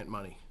gain grant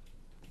money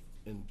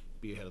and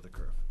be ahead of the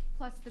curve.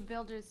 Plus, the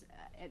builders,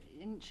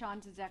 and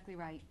Sean's exactly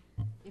right.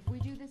 If we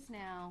do this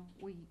now,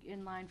 we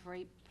in line for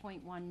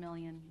 8.1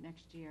 million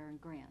next year in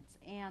grants.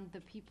 And the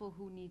people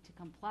who need to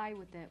comply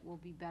with it will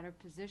be better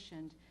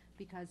positioned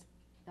because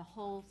the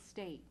whole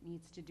state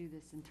needs to do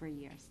this in 3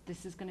 years.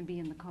 This is gonna be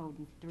in the code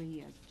in 3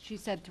 years. She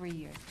said 3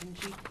 years, didn't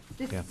she?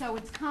 Yeah. So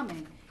it's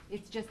coming.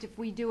 It's just if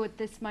we do it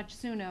this much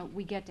sooner,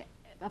 we get to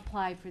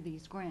apply for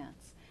these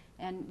grants.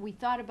 And we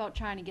thought about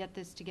trying to get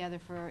this together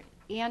for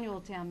annual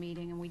town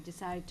meeting, and we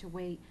decided to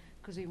wait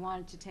because we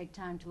wanted to take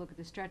time to look at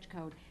the stretch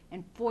code.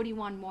 And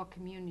 41 more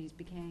communities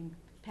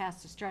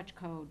passed the stretch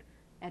code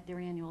at their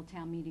annual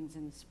town meetings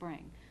in the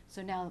spring.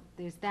 So now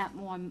there's that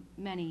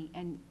many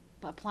and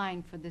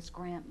applying for this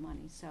grant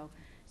money.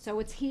 So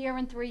it's here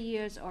in 3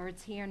 years, or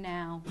it's here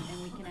now,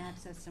 and we can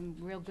access some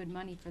real good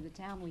money for the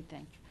town, we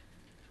think.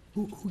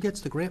 who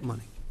gets the grant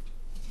money?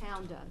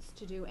 Town does,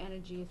 to do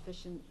energy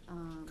efficient,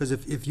 Because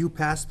if you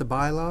pass the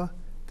bylaw,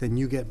 then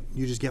you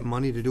just get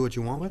money to do what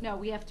you want with? No,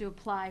 we have to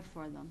apply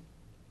for them.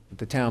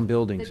 The town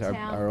buildings, The our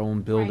town- our own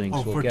right. buildings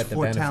Oh, will for- get the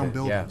for benefit. town yeah.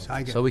 buildings,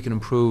 I get So it. we can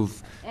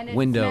improve And it's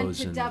windows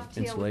meant and to dovetail with this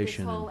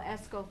insulation. whole and-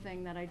 ESCO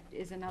thing that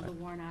is another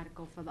warrant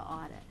article for the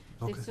audit.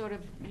 They Okay. sort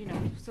of,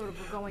 we're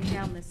going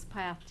down this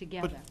path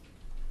together.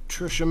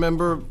 Tricia,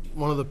 remember,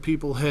 one of the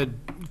people had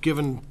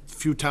given a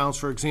few towns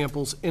for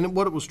examples, and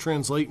what it was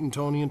translating,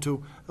 Tony,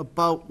 into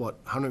about, what,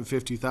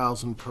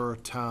 150,000 per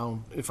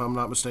town, if I'm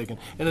not mistaken.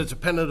 And it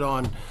depended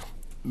on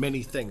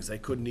many things. They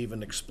couldn't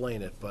even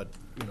explain it, but,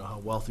 how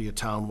wealthy a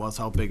town was,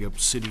 how big a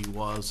city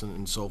was,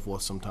 and so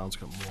forth. Some towns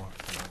got more.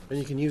 And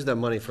you can use that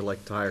money for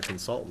like to hire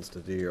consultants to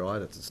do your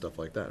audits and stuff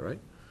like that, right?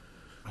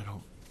 I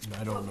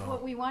don't know.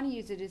 What we want to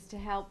use it is to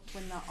help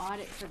when the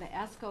audit for the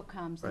ESCO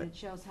comes and Right. it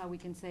shows how we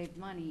can save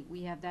money.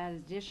 We have that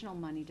additional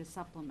money to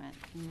supplement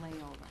and lay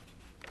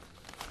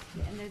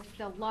over. And there's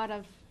a lot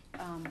of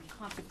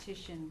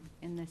competition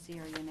in this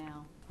area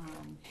now.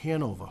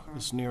 Hanover,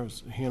 as near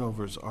as,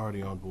 Hanover's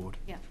already on board.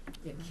 Yeah.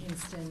 Yeah,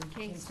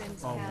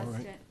 Kingston's Oh, all passed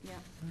right. it, yeah.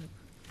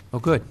 Oh,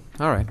 good.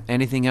 All right.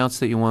 Anything else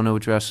that you want to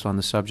address on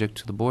the subject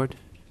to the board?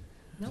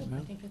 No, I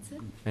think that's it.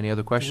 Any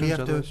other Do we questions? have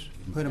to Otherwise?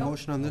 put a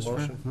motion on this?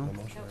 no?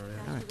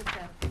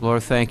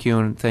 Laura, thank you,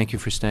 and thank you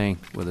for staying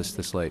with us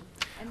this late.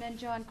 And then,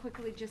 John,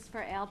 quickly, just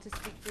for Al to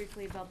speak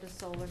briefly about the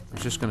solar thing. I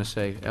was just going to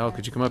say, Al,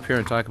 could you come up here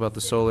and talk about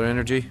the solar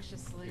energy?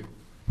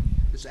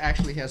 This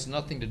actually has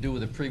nothing to do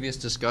with the previous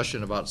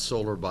discussion about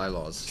solar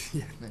bylaws.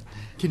 This is-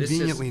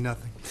 Conveniently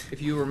nothing.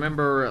 If you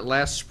remember,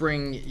 last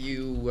spring,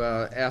 you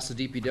asked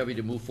the DPW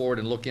to move forward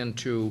and look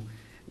into,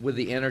 with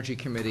the Energy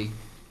Committee,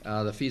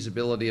 the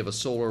feasibility of a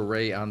solar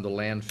array on the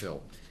landfill.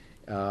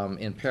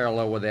 In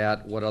parallel with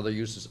that, what other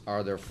uses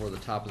are there for the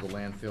top of the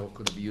landfill?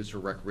 Could it be used for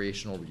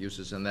recreational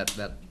uses? And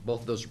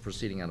both of those are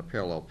proceeding on a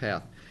parallel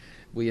path.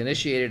 We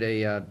initiated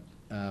a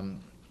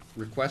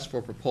request for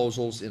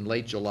proposals in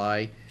late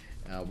July.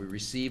 We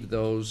received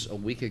those a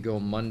week ago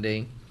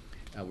Monday.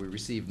 We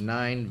received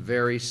 9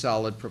 very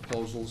solid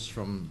proposals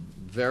from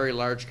very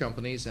large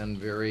companies and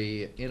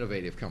very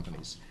innovative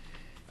companies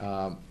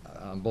on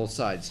both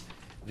sides.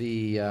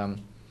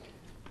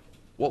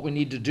 What we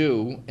need to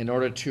do in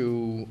order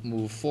to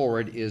move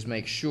forward is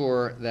make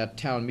sure that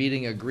town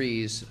meeting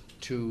agrees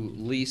to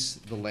lease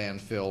the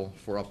landfill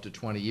for up to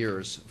 20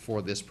 years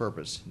for this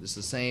purpose. This is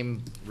the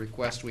same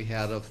request we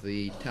had of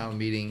the town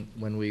meeting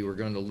when we were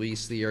going to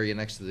lease the area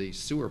next to the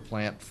sewer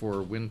plant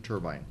for wind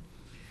turbine.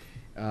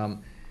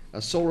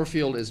 A solar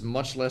field is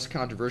much less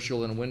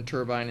controversial than a wind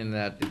turbine in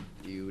that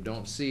you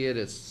don't see it,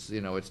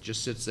 it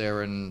just sits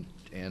there and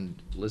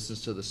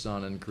listens to the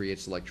sun and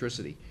creates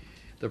electricity.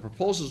 The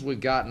proposals we've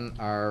gotten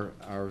are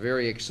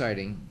very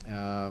exciting.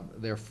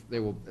 They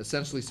will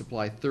essentially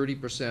supply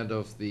 30%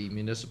 of the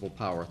municipal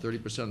power,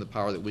 30% of the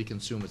power that we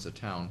consume as a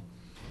town,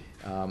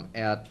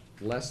 at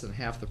less than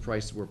half the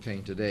price that we're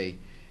paying today.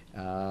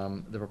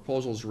 The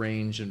proposals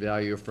range in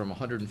value from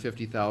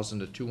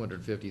 $150,000 to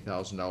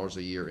 $250,000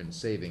 a year in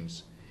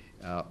savings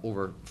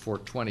for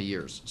 20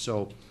 years.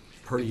 So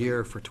Per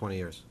year for 20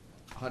 years.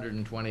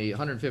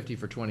 150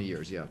 for 20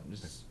 years, yeah.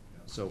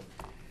 So,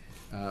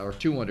 or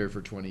 200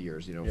 for 20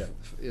 years, Yeah.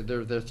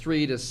 They're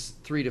 $3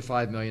 to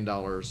 $5 million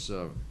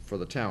for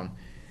the town.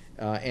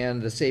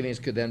 And the savings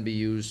could then be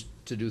used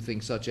to do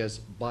things such as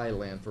buy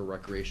land for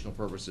recreational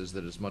purposes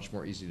that is much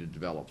more easy to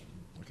develop,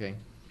 okay?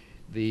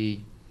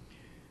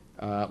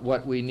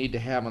 What we need to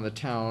have on the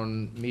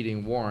town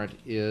meeting warrant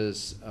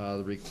is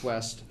the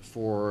request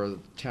for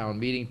town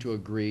meeting to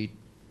agree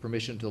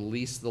permission to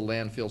lease the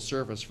landfill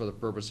surface for the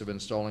purpose of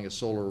installing a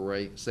solar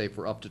array, say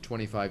for up to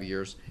 25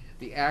 years.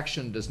 The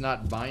action does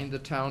not bind the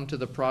town to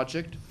the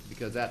project,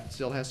 because that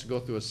still has to go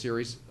through a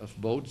series of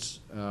votes.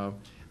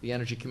 The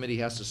Energy Committee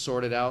has to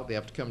sort it out, they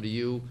have to come to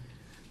you,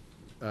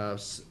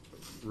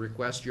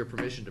 request your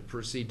permission to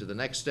proceed to the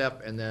next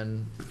step, and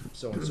then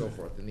so on and so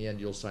forth. In the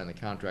end, you'll sign the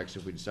contracts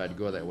if we decide to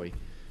go that way.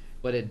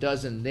 But it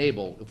does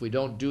enable, if we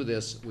don't do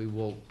this,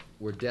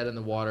 we're dead in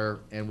the water,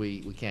 and we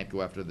can't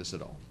go after this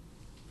at all.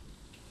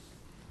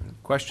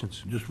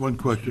 Questions? Just one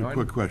question,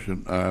 quick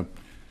question.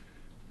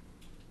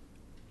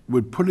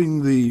 Would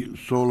putting the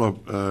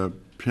solar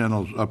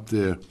panels up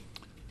there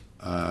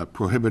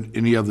prohibit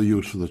any other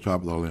use for the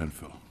top of the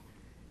landfill?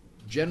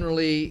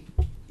 Generally,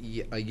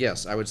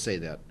 yes, I would say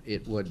that.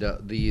 It would,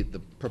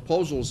 the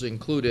proposals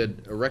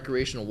included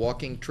recreational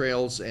walking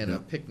trails and a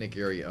picnic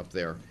area up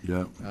there.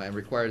 Yeah. And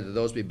required that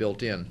those be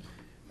built in.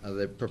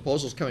 The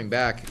proposals coming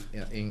back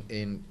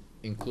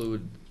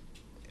include,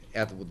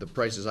 at the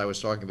prices I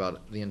was talking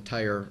about, the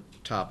entire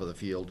top of the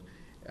field.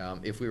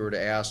 If we were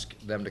to ask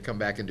them to come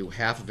back and do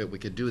half of it, we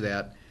could do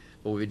that.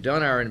 But we've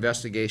done our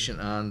investigation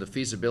on the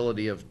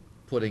feasibility of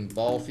putting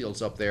ball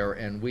fields up there,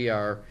 and we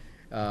are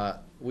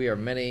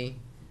many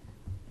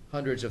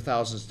hundreds of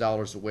thousands of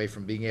dollars away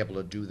from being able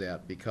to do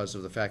that because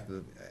of the fact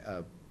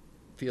that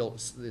field,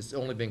 it's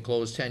only been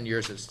closed 10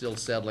 years, it's still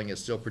settling,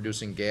 it's still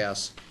producing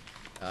gas.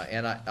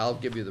 And I'll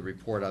give you the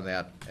report on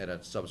that at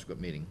a subsequent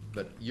meeting.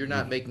 But you're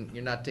not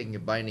taking a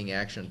binding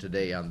action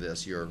today on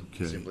this, you're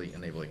Okay. simply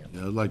enabling it.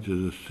 Yeah, I'd like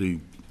to just see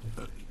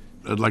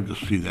I'd like to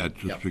see that,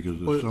 just Yep. because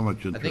there's so much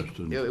I interest think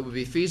in. it would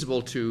be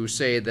feasible to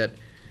say that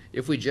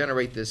if we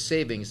generate this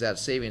savings, that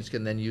savings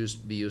can then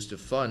be used to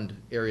fund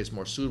areas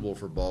more suitable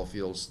for ball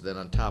fields than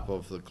on top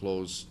of the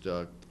closed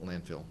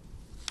landfill.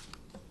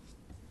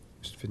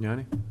 Mr.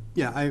 Vignani?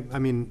 Yeah, I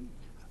mean,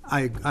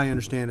 I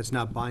understand it's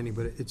not binding,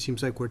 but it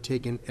seems like we're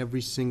taking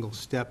every single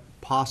step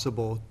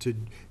possible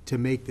to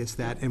make this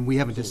that, and we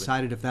haven't Absolutely.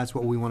 decided if that's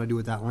what we want to do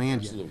with that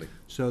land yet. Absolutely.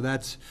 So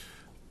that's,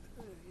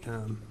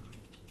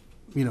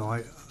 you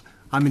know,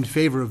 I'm in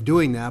favor of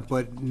doing that,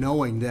 but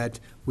knowing that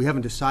we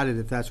haven't decided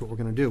if that's what we're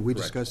going to do. We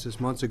Correct. discussed this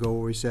months ago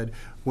where we said,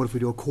 what if we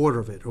do a quarter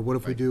of it? Or what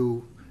if we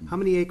do, how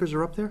many acres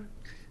are up there?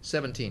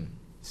 17.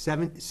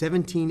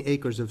 17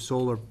 acres of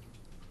solar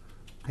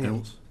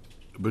panels.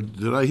 But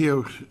did I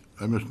hear,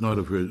 I must not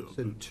have heard,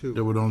 Said 2.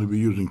 they would only be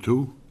using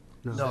 2?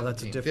 No,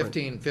 that's a 17.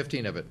 different.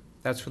 15 of it.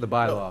 That's for the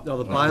bylaw. No,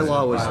 the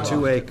bylaw was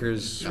 2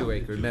 acres. 2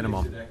 acre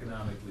minimum.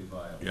 Economically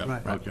viable. Yeah,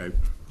 Right. okay.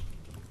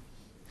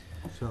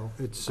 So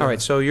it's. All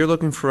right, so you're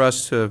looking for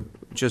us to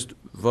just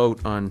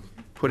vote on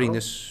putting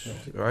this,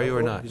 are you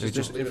or not? Just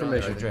Just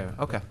information.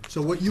 Okay.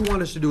 So what you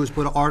want us to do is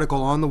put an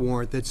article on the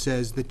warrant that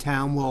says the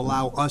town will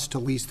allow us to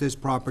lease this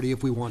property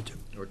if we want to.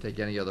 Or take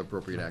any other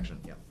appropriate action,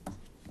 yeah.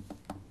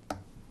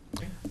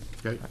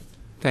 Okay.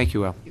 Thank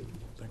you, Al.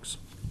 Thanks.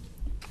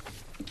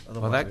 Well,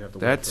 Otherwise, we have to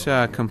that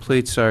withdraw.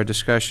 completes our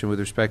discussion with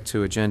respect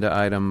to agenda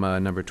item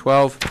number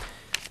 12.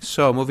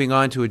 So, moving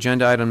on to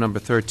agenda item number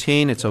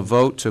 13, it's a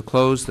vote to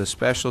close the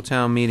special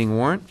town meeting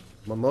warrant.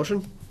 One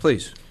motion?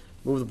 Please.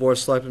 Move the Board of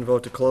Selectmen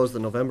vote to close the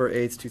November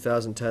 8th,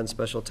 2010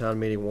 special town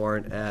meeting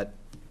warrant at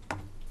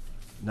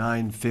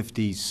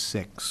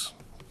 9:56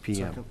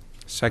 PM.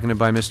 Seconded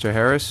by Mr.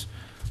 Harris.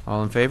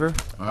 All in favor?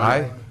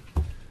 Aye.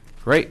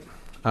 Great.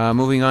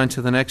 Moving on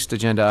to the next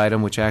agenda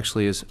item, which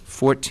actually is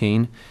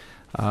 14.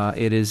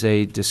 It is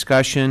a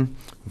discussion,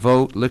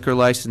 vote, liquor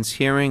license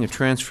hearing, a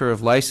transfer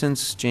of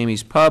license,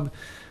 Jamie's Pub,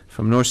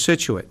 from North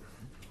Scituate.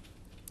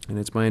 And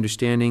it's my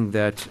understanding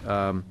that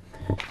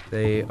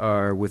they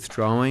are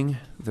withdrawing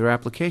their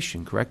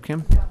application, correct,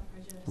 Kim?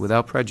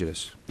 Without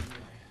prejudice.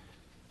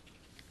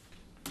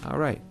 All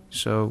right,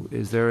 so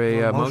is there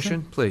a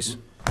motion? Please.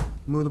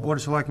 Move the Board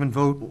of Selectmen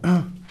vote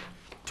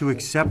to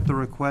accept the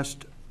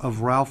request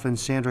of Ralph and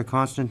Sandra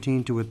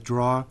Constantine to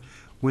withdraw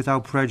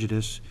without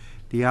prejudice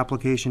the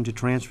application to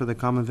transfer the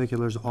common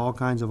viculars all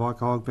kinds of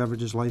alcoholic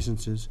beverages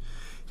licenses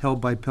held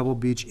by Pebble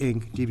Beach,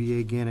 Inc.,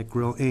 DBA Gannett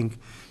Grill, Inc.,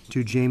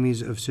 to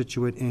Jamie's of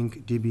Scituate,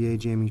 Inc., DBA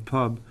Jamie's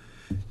Pub,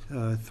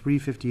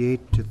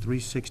 358 to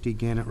 360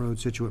 Gannett Road,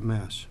 Scituate,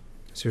 Mass.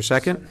 Is there a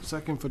second?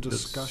 Second for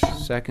discussion.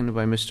 Seconded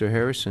by Mr.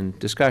 Harrison.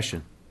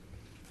 Discussion.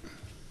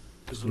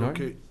 Is it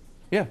Norton? okay?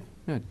 Yeah,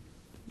 yeah.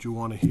 Do you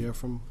want to hear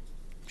from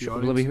the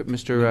Let me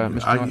audience? hear Mr. Norton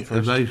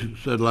As I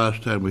first. said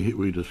last time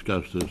we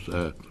discussed this,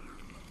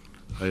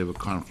 I have a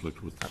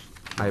conflict with.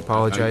 I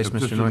apologize, If Mr.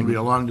 this is going to be a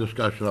Norton. long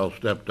discussion, I'll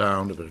step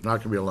down. If it's not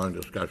going to be a long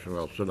discussion,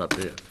 I'll sit up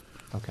here.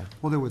 Okay.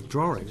 Well, they're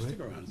withdrawing, right?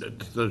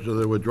 So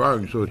they're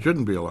withdrawing, so it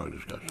shouldn't be a long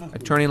discussion.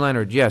 Attorney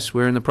Leonard, yes,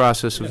 we're in the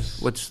process of,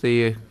 Yes. what's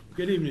the,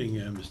 Good evening,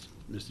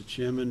 Mr.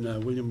 Chairman.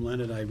 William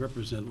Leonard, I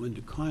represent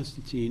Linda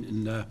Constantine,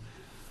 and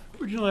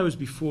originally I was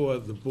before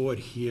the board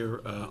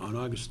here on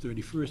August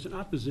 31st in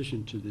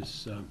opposition to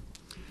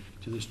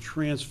this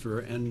transfer,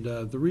 and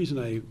the reason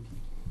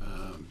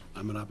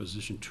I'm in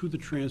opposition to the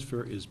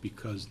transfer is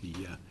because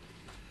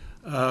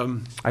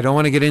I don't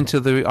want to get into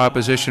the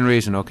opposition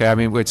reason, okay? I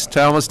mean, it's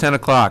almost 10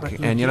 o'clock,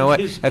 and you know what?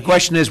 The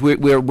question is,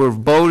 we're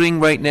voting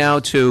right now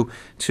to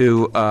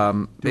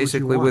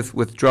basically want.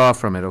 withdraw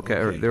from it, okay?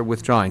 Or Okay. they're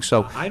withdrawing,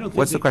 so I don't think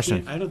what's the they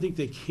question? can- I don't think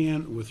they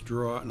can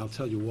withdraw, and I'll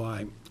tell you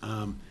why.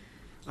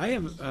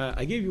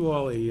 I gave you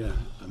all a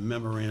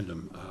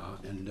memorandum,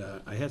 and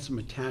I had some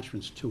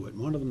attachments to it.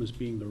 One of them is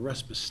being the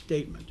RESPA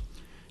statement.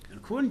 And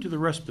according to the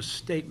RESPA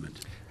statement,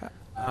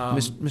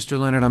 Mr.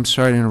 Leonard, I'm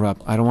sorry to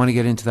interrupt. I don't want to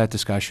get into that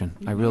discussion.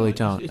 I really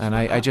don't. it's And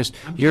not- I just,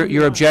 I'm you're telling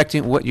you why.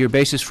 objecting, what, your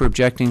basis for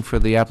objecting for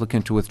the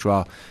applicant to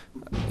withdraw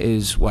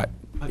is what?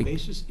 my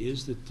basis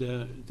is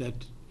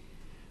that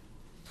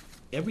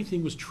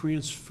everything was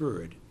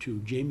transferred to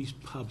Jamie's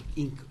Pub,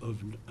 Inc.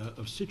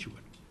 of Scituate.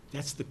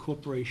 That's the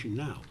corporation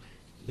now.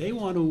 They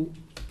want to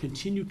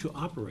continue to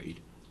operate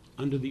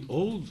under the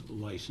old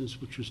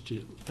license, which was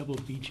to Pebble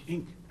Beach,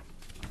 Inc.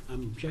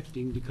 I'm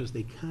objecting because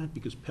they can't,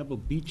 because Pebble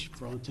Beach,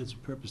 for all intents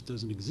and purposes,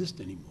 doesn't exist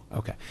anymore.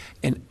 Okay.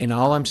 And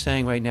all I'm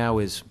saying right now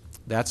is,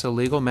 that's a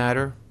legal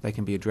matter that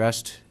can be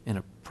addressed in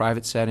a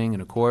private setting,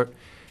 in a court.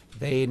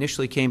 They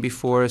initially came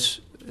before us,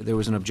 there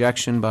was an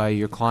objection by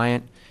your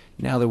client,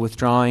 now they're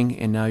withdrawing,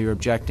 and now you're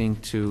objecting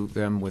to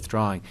them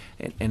withdrawing.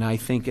 And I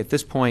think at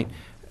this point,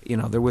 you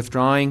know, they're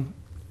withdrawing,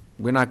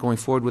 we're not going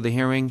forward with the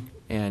hearing,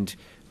 and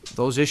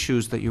those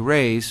issues that you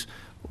raise,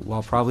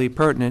 while probably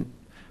pertinent,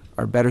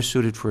 are better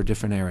suited for a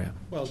different area.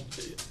 Well,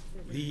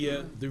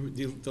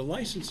 the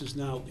license is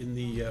now in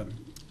the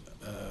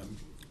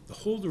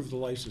holder of the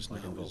license now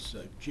is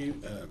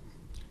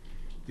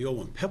the old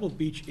one, Pebble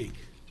Beach, Inc.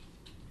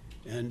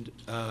 And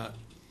are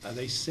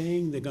they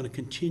saying they're going to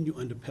continue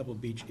under Pebble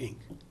Beach, Inc.?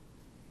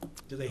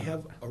 do they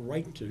have a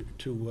right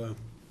to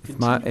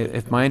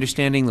If my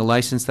understanding, the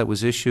license that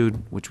was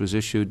issued, which was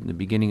issued in the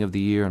beginning of the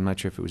year, I'm not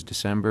sure if it was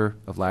December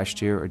of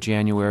last year or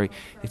January,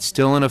 it's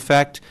still in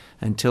effect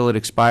until it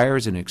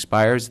expires, and it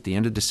expires at the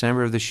end of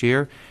December of this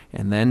year,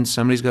 and then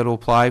somebody's got to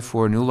apply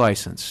for a new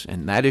license,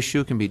 and that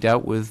issue can be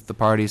dealt with the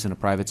parties in a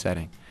private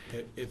setting.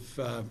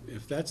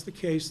 If that's the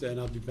case, then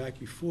I'll be back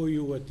before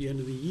you at the end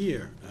of the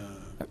year.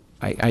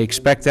 I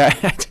expect that,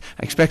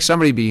 I expect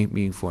somebody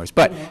being forced.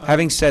 But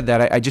having said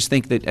that, I just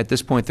think that at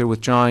this point, they're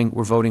withdrawing,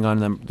 we're voting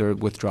on their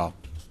withdrawal.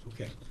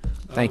 Okay.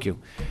 Thank you.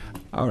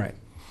 All right.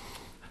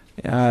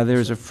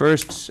 There's a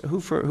first,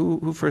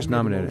 who first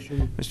nominated?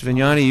 Mr.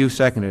 Vignani, you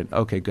seconded.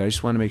 Okay, good. I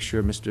just want to make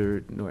sure,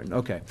 Mr. Norton.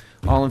 Okay.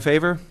 All in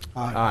favor?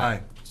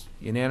 Aye.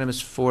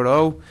 Unanimous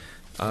 4-0.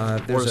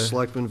 Board of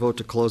Selectmen vote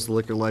to close the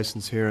liquor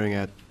license hearing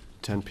at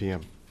 10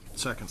 PM.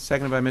 Second.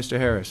 Seconded by Mr.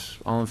 Harris.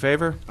 All in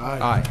favor?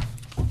 Aye.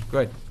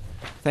 Good.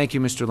 Thank you,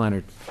 Mr.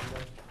 Leonard.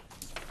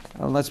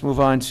 Let's move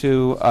on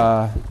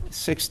to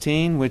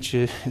 16, which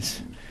is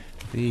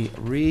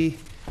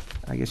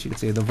I guess you could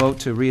say, the vote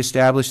to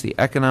reestablish the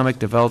Economic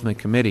Development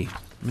Committee.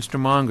 Mr.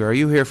 Monger, are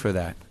you here for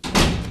that?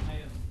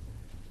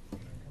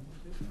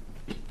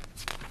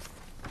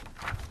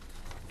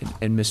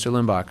 And Mr.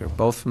 Limbacher,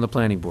 both from the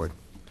Planning Board.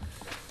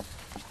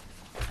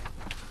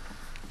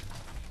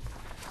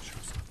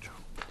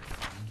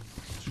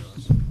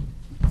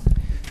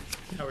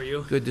 How are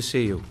you? Good to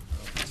see you.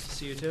 Nice to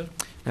see you too.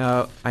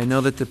 Now, I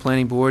know that the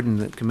Planning Board and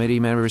the committee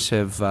members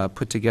have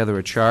put together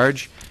a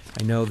charge.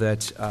 I know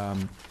that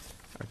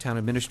our town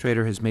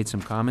administrator has made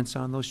some comments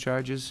on those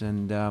charges,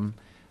 and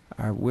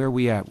where are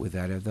we at with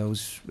that? Are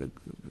those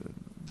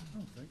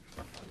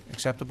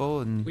acceptable?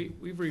 And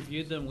We've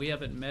reviewed them. We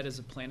haven't met as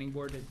a planning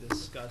board to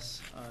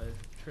discuss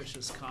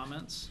Trish's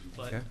comments,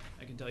 but Okay.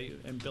 I can tell you,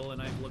 and Bill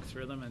and I have looked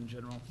through them, in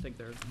general, think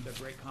they're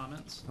great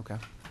comments. Okay.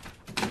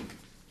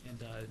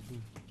 And,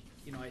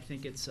 you know, I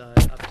think it's up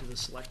to the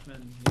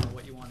selectmen, you know,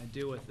 what you want to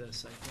do with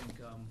this. I think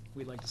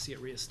we'd like to see it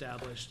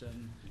reestablished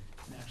and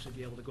actually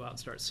be able to go out and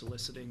start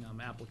soliciting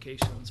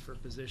applications for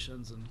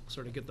positions and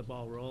sort of get the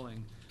ball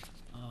rolling.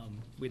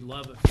 We'd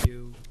love if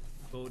you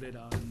voted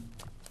on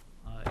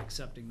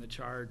accepting the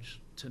charge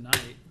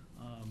tonight.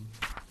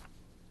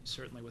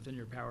 Certainly within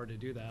your power to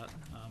do that,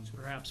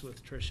 perhaps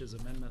with Trish's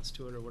amendments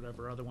to it or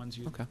whatever other ones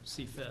you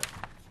see fit.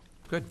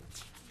 Good.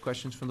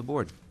 Questions from the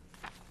board?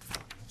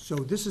 So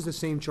this is the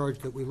same charge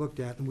that we looked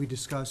at, and we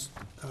discussed,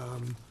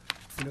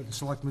 you know, the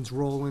selectmen's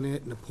role in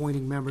it and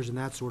appointing members and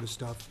that sort of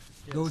stuff.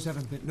 Yes. Those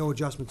haven't been, no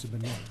adjustments have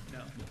been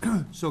made.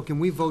 No. So can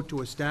we vote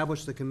to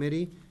establish the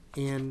committee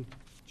and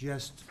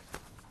just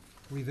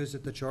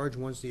revisit the charge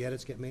once the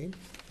edits get made?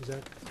 Is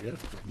that?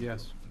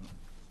 Yes.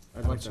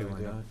 I'd like See that why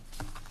idea.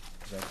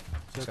 not.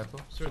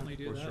 Acceptable? Certainly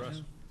do that,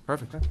 yeah.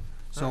 Perfect.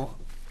 So,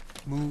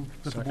 move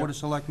that the Board of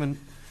Selectmen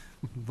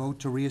vote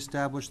to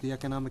reestablish the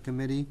Economic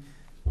Committee,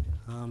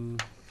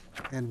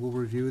 and we'll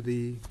review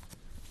the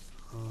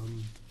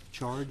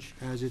charge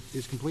as it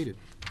is completed.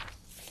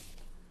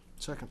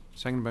 Second.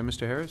 Seconded by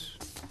Mr. Harris.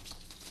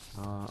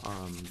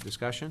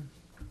 Discussion?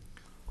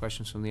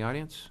 Questions from the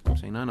audience?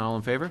 Seeing none, all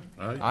in favor?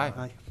 Aye.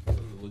 Aye. The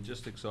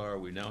logistics are,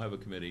 we now have a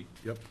committee.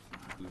 Yep.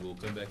 We will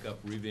come back up,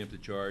 revamp the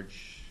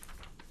charge.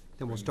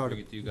 Then we'll bring- start Bring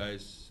it. it to you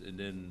guys, and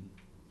then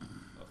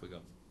off we go.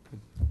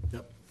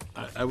 Yep.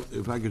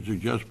 If I could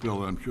suggest,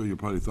 Bill, and I'm sure you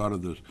probably thought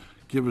of this,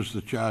 give us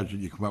the charge that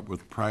you come up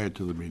with prior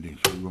to the meeting,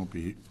 so we won't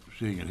be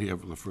seeing it here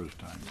for the first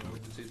time. We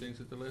can see things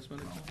at the last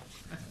minute?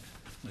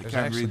 I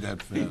can't read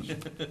that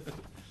fast.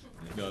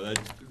 No,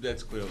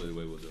 that's clearly the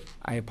way we'll do it.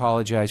 I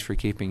apologize for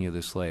keeping you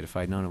this late. If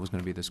I'd known it was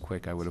going to be this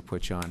quick, I would have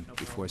put you on No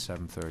before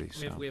 7:30,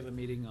 so. We have a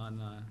meeting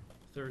on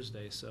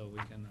Thursday, so we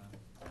can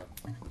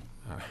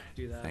All right.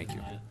 do that. Thank and,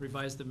 you.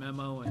 Revise the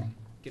memo and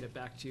get it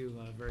back to you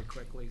very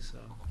quickly, so.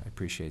 I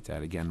appreciate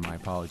that. Again, my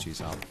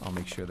apologies. I'll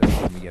make sure that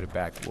when we get it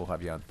back, we'll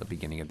have you at the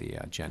beginning of the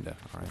agenda,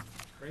 all right?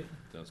 Great.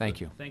 Sounds Thank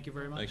good. you. Thank you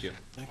very much. Thank you.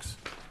 Thanks.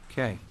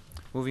 Okay.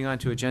 Moving on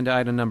to agenda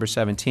item number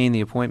 17,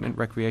 the Appointment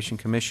Recreation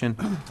Commission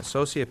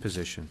Associate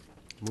Position.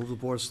 Move the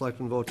Board of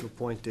Selectmen vote to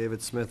appoint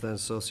David Smith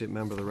as Associate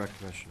Member of the Rec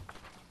Commission.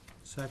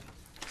 Second.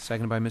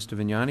 Seconded by Mr.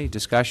 Vignani.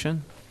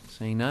 Discussion?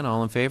 Seeing none,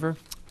 all in favor?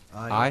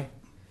 I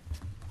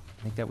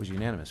think that was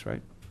unanimous,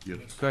 right? Yes.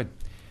 Good.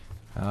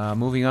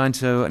 Moving on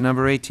to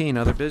number 18,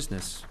 other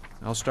business.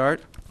 I'll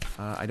start.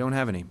 I don't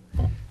have any.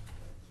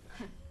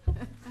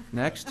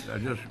 Next.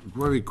 Just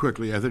very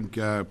quickly, I think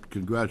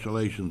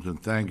congratulations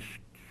and thanks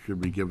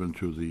should be given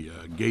to the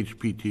Gates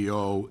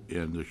PTO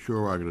and the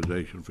Shore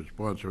Organization for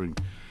sponsoring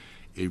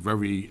a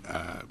very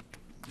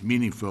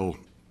meaningful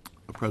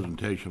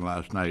presentation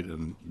last night,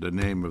 and the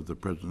name of the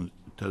president,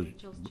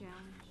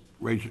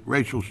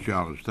 Rachel's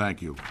Challenge,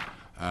 thank you,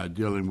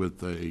 dealing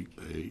with a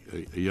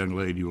young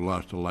lady who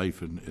lost her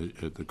life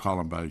at the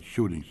Columbine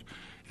shootings.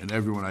 And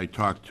everyone I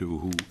talked to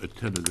who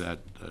attended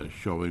that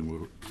showing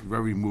were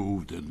very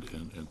moved and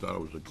thought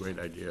it was a great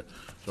idea.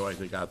 So I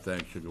think our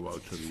thanks should go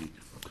out to the,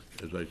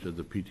 as I said,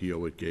 the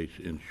PTO at Gates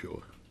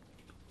Inshore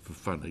for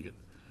funding it.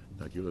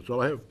 Thank you. That's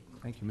all I have.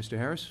 Thank you. Mr.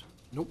 Harris?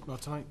 Nope,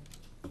 not tonight.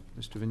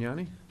 Mr.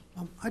 Vignani?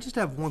 I just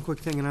have one quick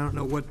thing, and I don't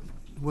know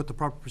what the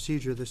proper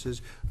procedure of this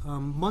is.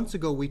 Months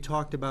ago, we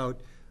talked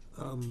about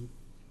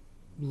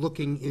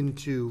looking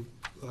into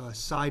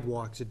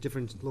sidewalks at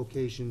different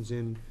locations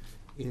in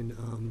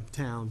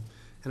town.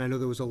 And I know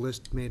there was a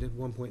list made at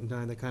one point in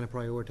time that kind of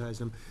prioritized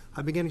them.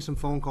 I've been getting some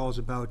phone calls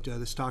about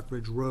the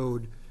Stockbridge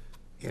Road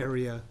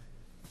area,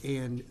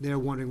 and they're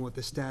wondering what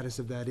the status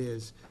of that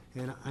is.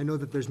 And I know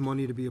that there's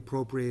money to be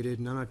appropriated,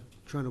 and I'm not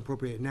trying to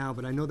appropriate it now,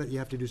 but I know that you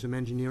have to do some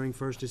engineering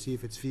first to see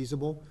if it's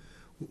feasible.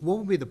 What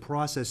would be the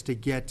process to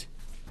get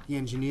the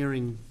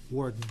engineering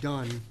work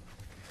done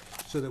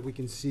so that we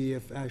can see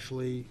if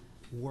actually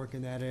work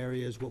in that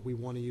area is what we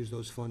want to use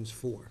those funds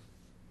for?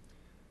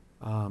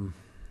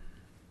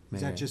 Is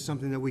that just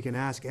something that we can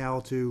ask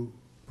Al to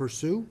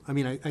pursue? I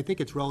mean, I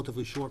think it's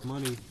relatively short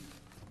money.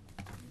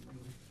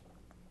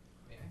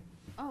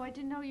 Oh, I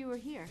didn't know you were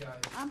here.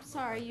 I'm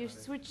sorry, you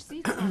switched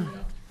seats on me.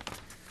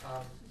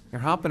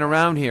 You're hopping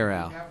around here,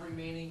 Al. You have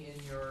remaining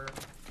in your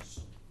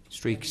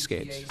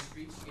Streetscapes.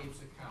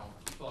 Streetscapes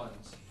account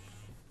funds,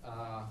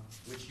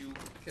 which you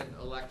can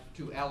elect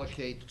to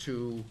allocate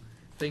to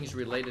things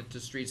related to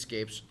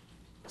streetscapes,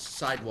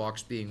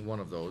 sidewalks being one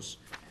of those.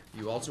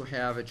 You also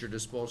have at your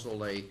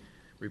disposal a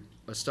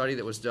study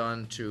that was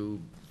done to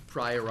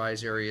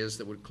prioritize areas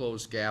that would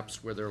close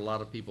gaps where there are a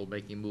lot of people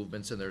making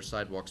movements and there are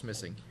sidewalks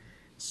missing.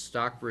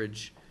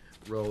 Stockbridge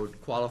Road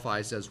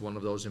qualifies as one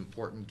of those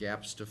important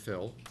gaps to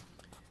fill.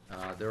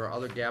 There are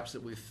other gaps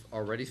that we've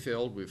already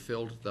filled. We've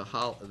filled the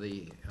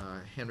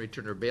Henry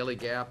Turner Bailey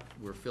gap.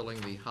 We're filling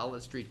the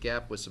Holland Street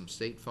gap with some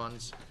state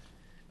funds.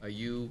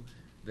 You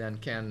then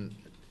can,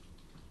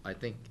 I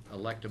think,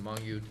 elect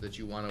among you that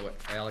you want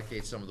to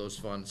allocate some of those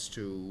funds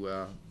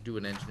to do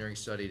an engineering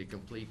study to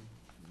complete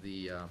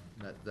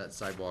that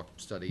sidewalk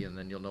study, and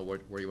then you'll know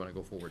where you want to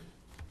go forward.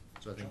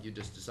 So I think you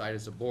just decide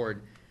as a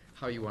board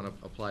how you want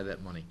to apply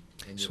that money,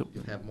 and you'll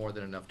have more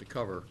than enough to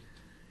cover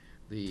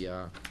the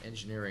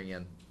engineering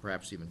and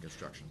perhaps even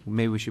construction.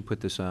 Maybe we should put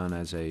this on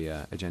as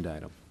a agenda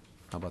item.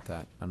 How about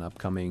that? An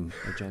upcoming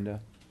agenda?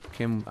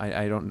 Kim,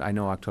 I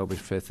know October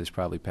 5th is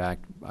probably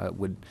packed.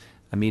 Would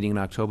a meeting in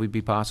October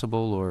be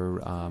possible,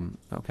 or,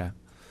 okay.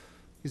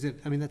 Is it,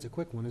 I mean, that's a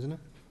quick one, isn't it?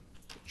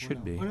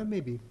 Should be. Or not,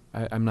 maybe.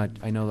 I'm not,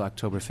 I know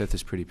October 5th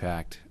is pretty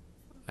packed,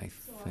 I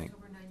think.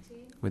 October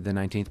 19th? Would the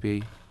 19th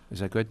be, is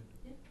that good?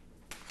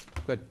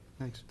 Good.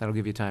 Thanks. That'll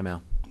give you time,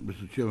 Al.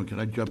 Mr. Chairman, can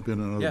I jump in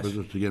on other Yes.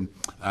 business again?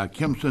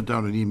 Kim sent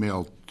out an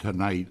email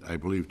tonight, I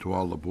believe, to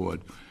all the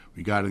board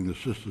regarding the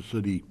Sister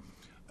City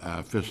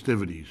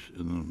festivities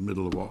in the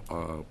middle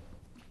of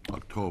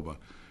October.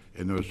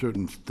 And there are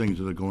certain things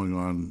that are going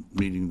on,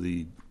 meeting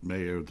the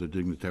mayor, the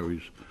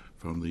dignitaries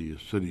from the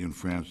city in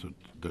France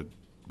that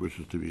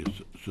wishes to be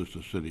a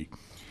sister city.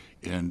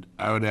 And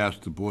I would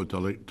ask the board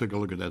to take a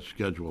look at that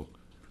schedule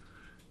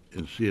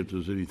and see if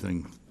there's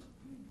anything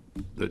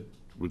that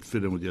would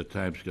fit in with your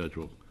time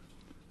schedule.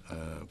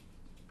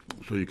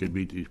 So you could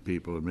meet these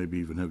people and maybe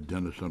even have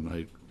dinner some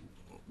night,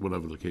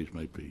 whatever the case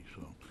might be.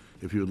 So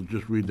if you'll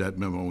just read that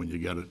memo when you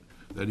get it,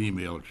 that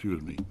email,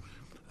 excuse me,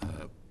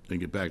 and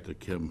get back to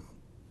Kim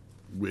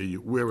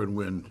where and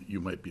when you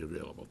might be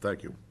available.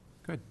 Thank you.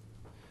 Good.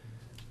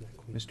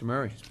 Mr.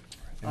 Murray?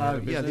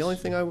 Yeah, the only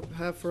thing I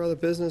have for other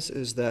business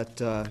is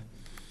that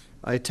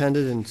I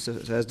attended, and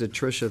as did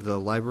Tricia, the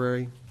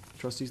library,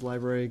 trustees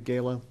library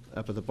gala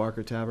up at the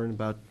Barker Tavern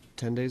about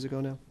 10 days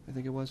ago now, I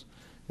think it was.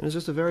 And it was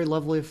just a very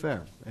lovely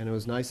affair, and it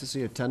was nice to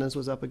see attendance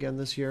was up again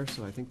this year,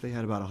 so I think they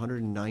had about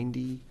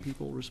 190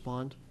 people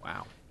respond.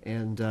 Wow.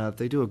 And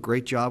they do a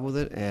great job with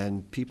it,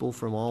 and people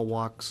from all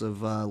walks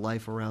of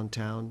life around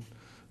town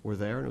were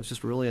there, and it was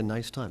just really a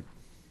nice time.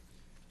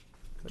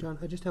 John,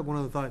 I just have one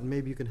other thought, and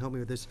maybe you can help me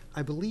with this.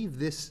 I believe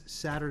this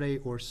Saturday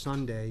or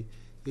Sunday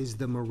is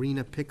the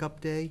Marina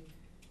Pickup Day,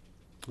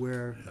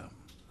 where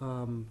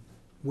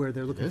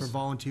they're looking for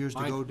volunteers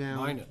to go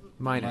down.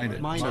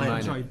 Mine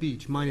Sorry,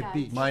 beach, Mine at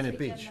Beach. Mine at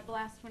Beach. And the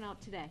blast went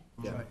out today.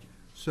 Yeah.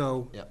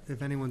 So, Yep.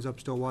 if anyone's up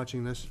still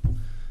watching this,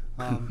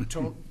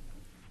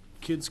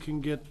 Kids can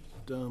get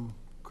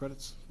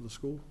credits for the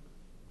school,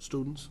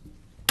 students,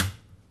 I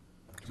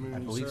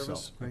community believe so.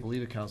 service. I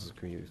believe it counts as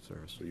community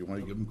service. So you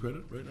want to give them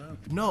credit right now?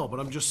 No,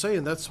 but I'm just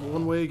saying, that's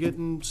one way of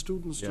getting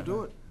students to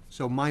do it.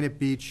 so Mine at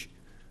Beach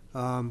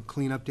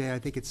cleanup day, I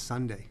think it's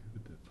Sunday.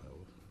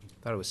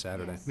 Thought it was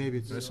Saturday. Maybe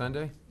Is it it's,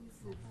 Sunday?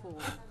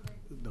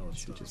 No, it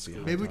should just be.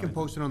 maybe we can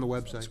post it on the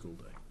website. School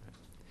day.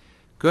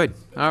 Good.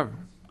 All right.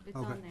 It's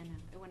Okay. on there now.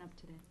 It went up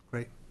today.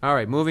 Great. All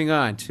right, moving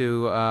on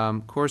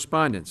to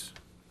correspondence.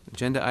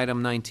 Agenda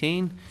item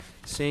 19.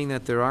 Seeing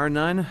that there are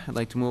none, I'd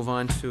like to move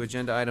on to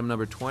agenda item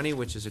number 20,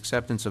 which is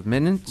acceptance of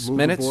minutes.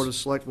 Move the Board of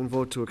Selectmen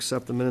vote to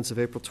accept the minutes of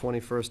April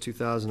 21st,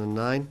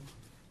 2009.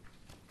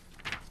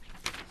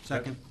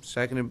 Second.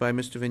 Seconded by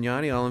Mr.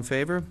 Vignani. All in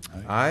favor?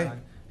 Aye.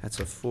 That's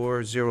a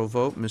 4-0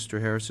 vote.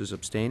 Mr. Harris is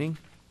abstaining.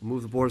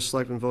 Move the Board of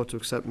Selectmen vote to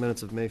accept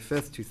minutes of May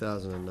 5th,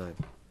 2009.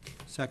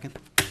 Second.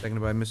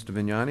 Seconded by Mr.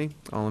 Vignani.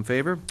 All in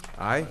favor?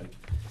 Aye.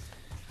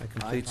 That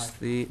completes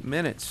the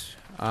minutes.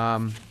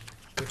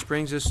 Which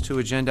brings us to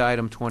agenda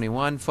item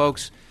 21.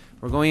 Folks,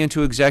 We're going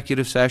into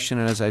executive session,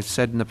 and as I've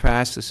said in the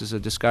past, this is a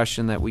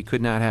discussion that we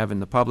could not have in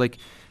the public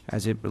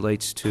as it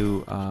relates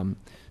to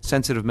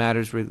sensitive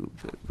matters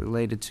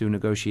related to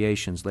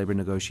negotiations, labor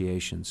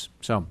negotiations.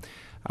 So,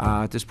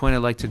 at this point, I'd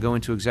like to go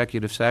into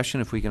executive session.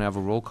 If we can have a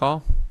roll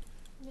call?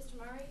 Mr.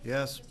 Murray?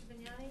 Yes. Mr.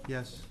 Vignani?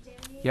 Yes.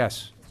 Mr. Danny?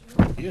 Yes.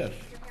 Mr. Moody? Yes.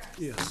 Mr. Harris?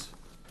 Yes.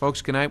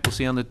 Folks, good night. We'll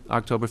see you on the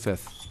October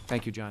 5th.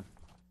 Thank you, John.